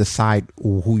have to decide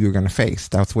who you're going to face.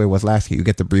 That's the way it was last year. You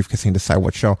get the briefcase and decide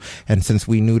what show. And since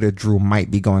we knew that Drew might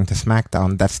be going to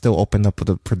SmackDown, that still opened up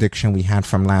the prediction we had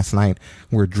from last night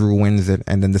where Drew wins it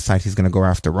and then decides he's going to go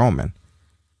after Roman.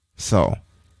 So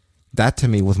that to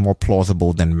me was more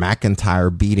plausible than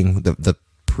McIntyre beating the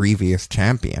previous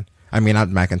champion. I mean, not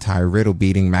McIntyre, Riddle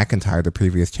beating McIntyre, the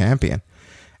previous champion.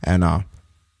 And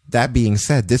that being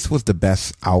said, this was the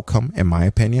best outcome, in my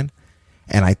opinion.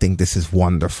 And I think this is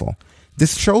wonderful.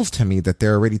 This shows to me that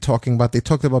they're already they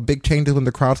talked about big changes when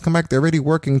the crowds come back. They're already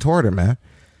working toward it, man.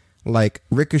 Like,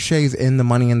 Ricochet's in the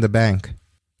Money in the Bank.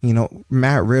 You know,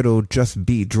 Matt Riddle just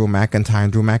beat Drew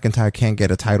McIntyre. Drew McIntyre can't get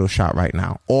a title shot right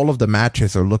now. All of the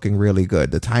matches are looking really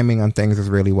good. The timing on things is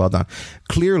really well done.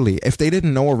 Clearly, if they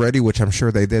didn't know already, which I'm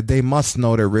sure they did, they must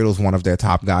know that Riddle's one of their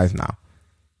top guys now.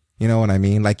 You know what I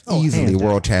mean? Like, easily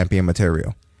world champion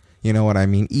material. You know what I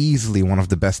mean? Easily one of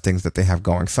the best things that they have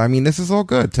going. So, I mean, this is all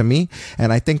good to me.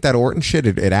 And I think that Orton shit,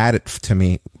 it added to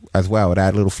me as well. It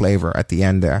added a little flavor at the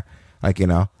end there. Like, you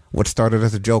know, what started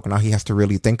as a joke, now he has to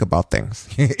really think about things.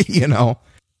 You know?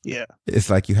 Yeah. It's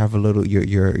like you have a little,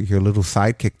 your little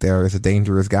sidekick there is a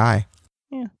dangerous guy.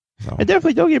 Yeah. So. And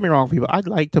definitely, don't get me wrong, people. I'd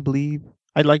like to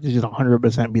just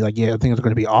 100% be like, yeah, I think it's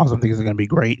going to be awesome. I think it's going to be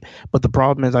great. But the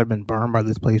problem is I've been burned by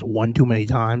this place one too many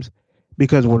times.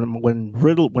 Because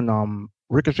when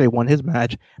Ricochet won his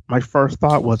match, my first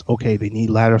thought was, okay, they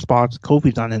need ladder spots.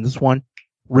 Kofi's not in this one.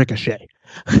 Ricochet.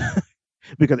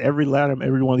 Because every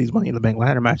one of these Money in the Bank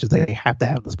ladder matches, they have to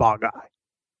have the spot guy.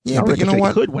 Yeah, now, but Ricochet you know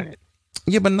what? Could win it.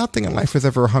 Yeah, but nothing in life is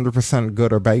ever 100%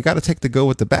 good or bad. You got to take the good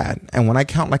with the bad. And when I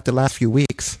count like the last few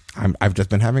weeks, I've just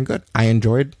been having good. I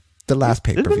enjoyed the last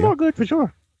pay-per-view. It's been more good for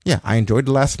sure. Yeah, I enjoyed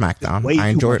the last SmackDown. Way I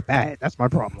enjoyed bad. That's my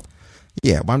problem.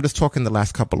 Yeah, but I'm just talking the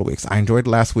last couple of weeks. I enjoyed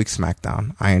last week's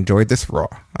SmackDown. I enjoyed this Raw.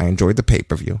 I enjoyed the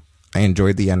pay-per-view. I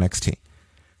enjoyed the NXT.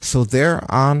 So they're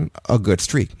on a good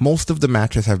streak. Most of the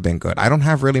matches have been good. I don't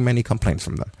have really many complaints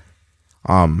from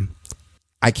them.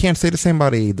 I can't say the same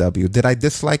about AEW. Did I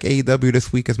dislike AEW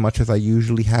this week as much as I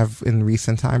usually have in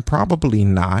recent time? Probably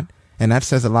not. And that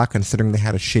says a lot considering they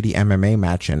had a shitty MMA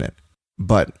match in it.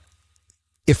 But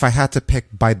if I had to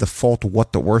pick by default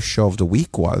what the worst show of the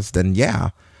week was, then yeah.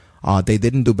 They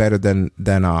didn't do better than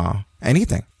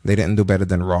anything. They didn't do better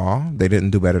than Raw. They didn't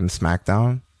do better than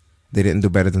SmackDown. They didn't do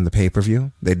better than the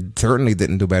pay-per-view. They certainly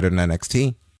didn't do better than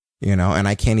NXT. You know, and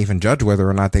I can't even judge whether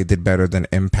or not they did better than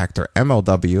Impact or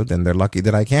MLW. Then they're lucky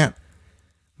that I can't.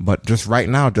 But just right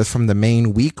now, just from the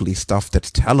main weekly stuff that's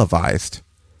televised,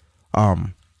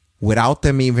 without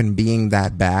them even being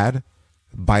that bad,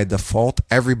 by default,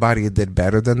 everybody did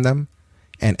better than them,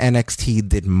 and NXT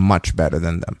did much better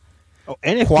than them. Oh,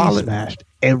 NXT smashed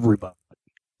everybody.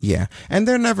 Yeah, and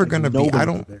they're never going to be. I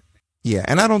don't. Yeah,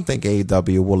 and I don't think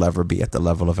AEW will ever be at the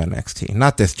level of NXT.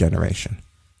 Not this generation.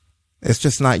 It's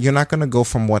just not. You're not going to go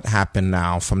from what happened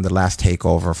now, from the last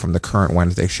takeover, from the current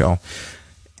Wednesday show,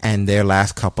 and their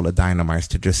last couple of Dynamites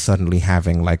to just suddenly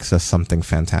having like just something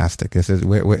fantastic.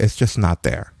 It's just not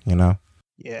there, you know.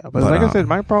 Yeah, but like I said,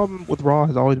 my problem with Raw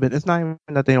has always been, it's not even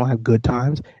that they don't have good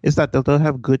times. It's that they'll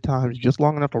have good times just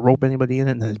long enough to rope anybody in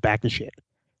and then it's back to shit.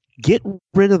 Get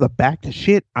rid of the back to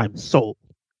shit, I'm sold.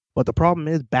 But the problem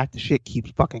is back to shit keeps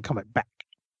fucking coming back.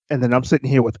 And then I'm sitting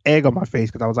here with egg on my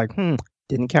face because I was like,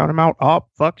 didn't count him out. Oh,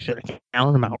 fuck, should have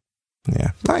counted him out.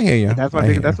 Yeah, I hear you. And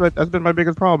that's been my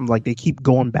biggest problem. Like, they keep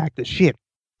going back to shit.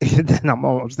 And then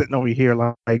I'm sitting over here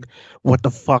like, what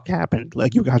the fuck happened?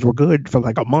 Like, you guys were good for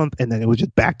like a month, and then it was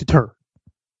just back to turn.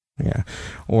 Yeah.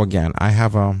 Or again,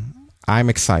 I'm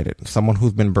excited. Someone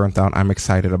who's been burnt out, I'm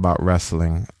excited about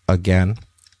wrestling again.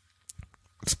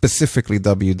 Specifically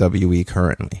WWE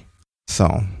currently.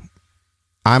 So,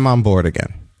 I'm on board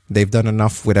again. They've done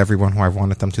enough with everyone who I've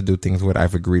wanted them to do things with.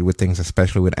 I've agreed with things,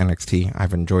 especially with NXT.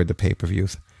 I've enjoyed the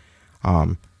pay-per-views.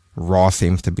 Raw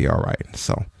seems to be all right.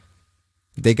 So,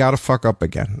 they got to fuck up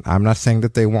again. I'm not saying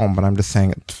that they won't, but I'm just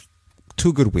saying it's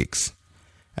 2 good weeks.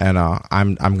 And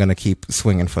I'm going to keep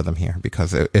swinging for them here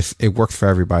because it works for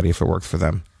everybody if it works for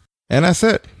them. And that's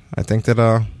it. I think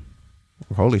that,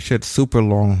 holy shit, super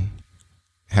long,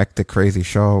 hectic, crazy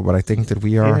show. But I think that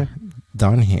we are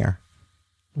done here.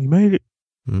 We made it.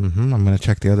 I'm going to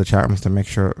check the other chat rooms to make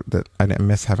sure that I didn't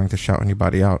miss having to shout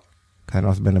anybody out. I know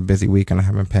it's been a busy week and I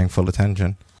haven't been paying full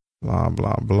attention. Blah,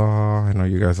 blah, blah. I know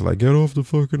you guys are like, get off the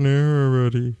fucking air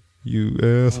already, you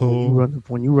asshole.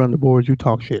 When you run the boards, you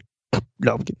talk shit.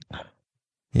 No, I'm kidding.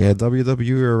 Yeah,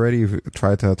 WWE already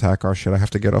tried to attack our shit. I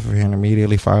have to get off of here and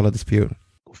immediately file a dispute.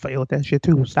 Fail at that shit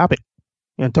too. Stop it.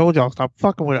 I told y'all, stop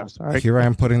fucking with us. All right. Here I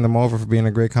am putting them over for being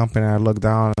a great company. I look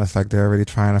down and it's like they're already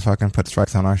trying to fucking put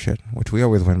strikes on our shit, which we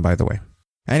always win, by the way.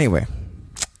 Anyway,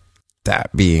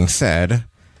 that being said,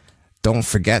 don't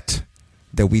forget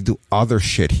that we do other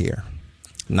shit here.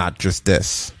 Not just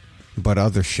this, but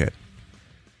other shit.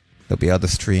 There'll be other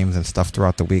streams and stuff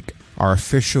throughout the week. Our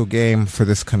official game for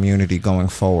this community going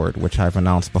forward, which I've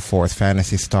announced before, is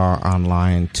Phantasy Star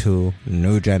Online 2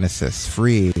 New Genesis,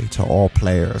 free to all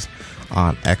players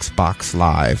on Xbox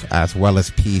Live as well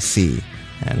as PC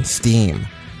and Steam.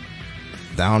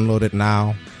 Download it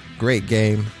now. Great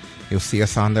game. You'll see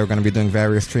us on there. We're going to be doing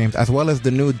various streams, as well as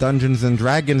the new Dungeons and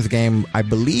Dragons game, I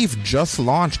believe just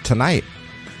launched tonight.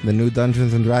 the new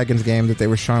Dungeons and Dragons game that they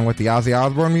were showing with the Ozzy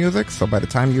Osbourne music. So by the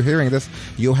time you're hearing this,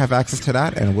 you'll have access to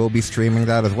that, and we'll be streaming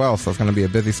that as well. So it's going to be a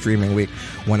busy streaming week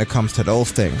when it comes to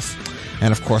those things.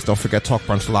 And of course, don't forget Talk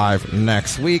Brunch Live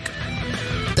next week.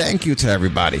 Thank you to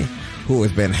everybody who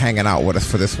has been hanging out with us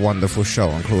for this wonderful show,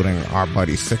 including our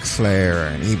buddy Six Slayer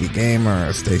and EB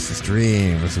Gamer, Stacy's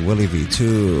Dreams, Willie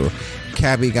V2,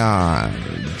 Cabby Gon,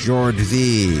 George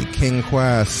Z, King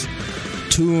Quest,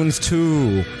 Tunes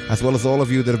 2, as well as all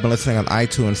of you that have been listening on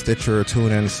iTunes, Stitcher,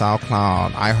 TuneIn,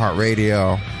 SoundCloud,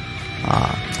 iHeartRadio,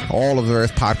 all of the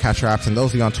various podcatcher apps, and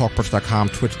those of you on TalkBrunch.com,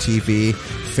 Twitch TV,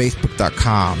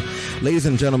 Facebook.com. Ladies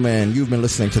and gentlemen, you've been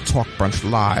listening to Talk Brunch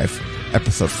Live,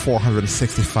 episode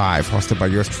 465, hosted by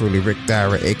yours truly, Rick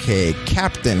Dara, a.k.a.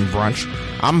 Captain Brunch.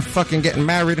 I'm fucking getting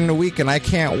married in a week, and I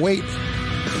can't wait.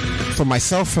 For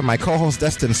myself and my co-host,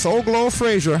 Destin Soul Glow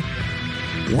Frazier,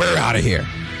 we're out of here.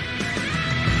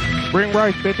 Bring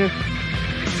rice, bitches.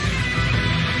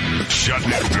 Shut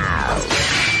it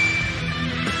down.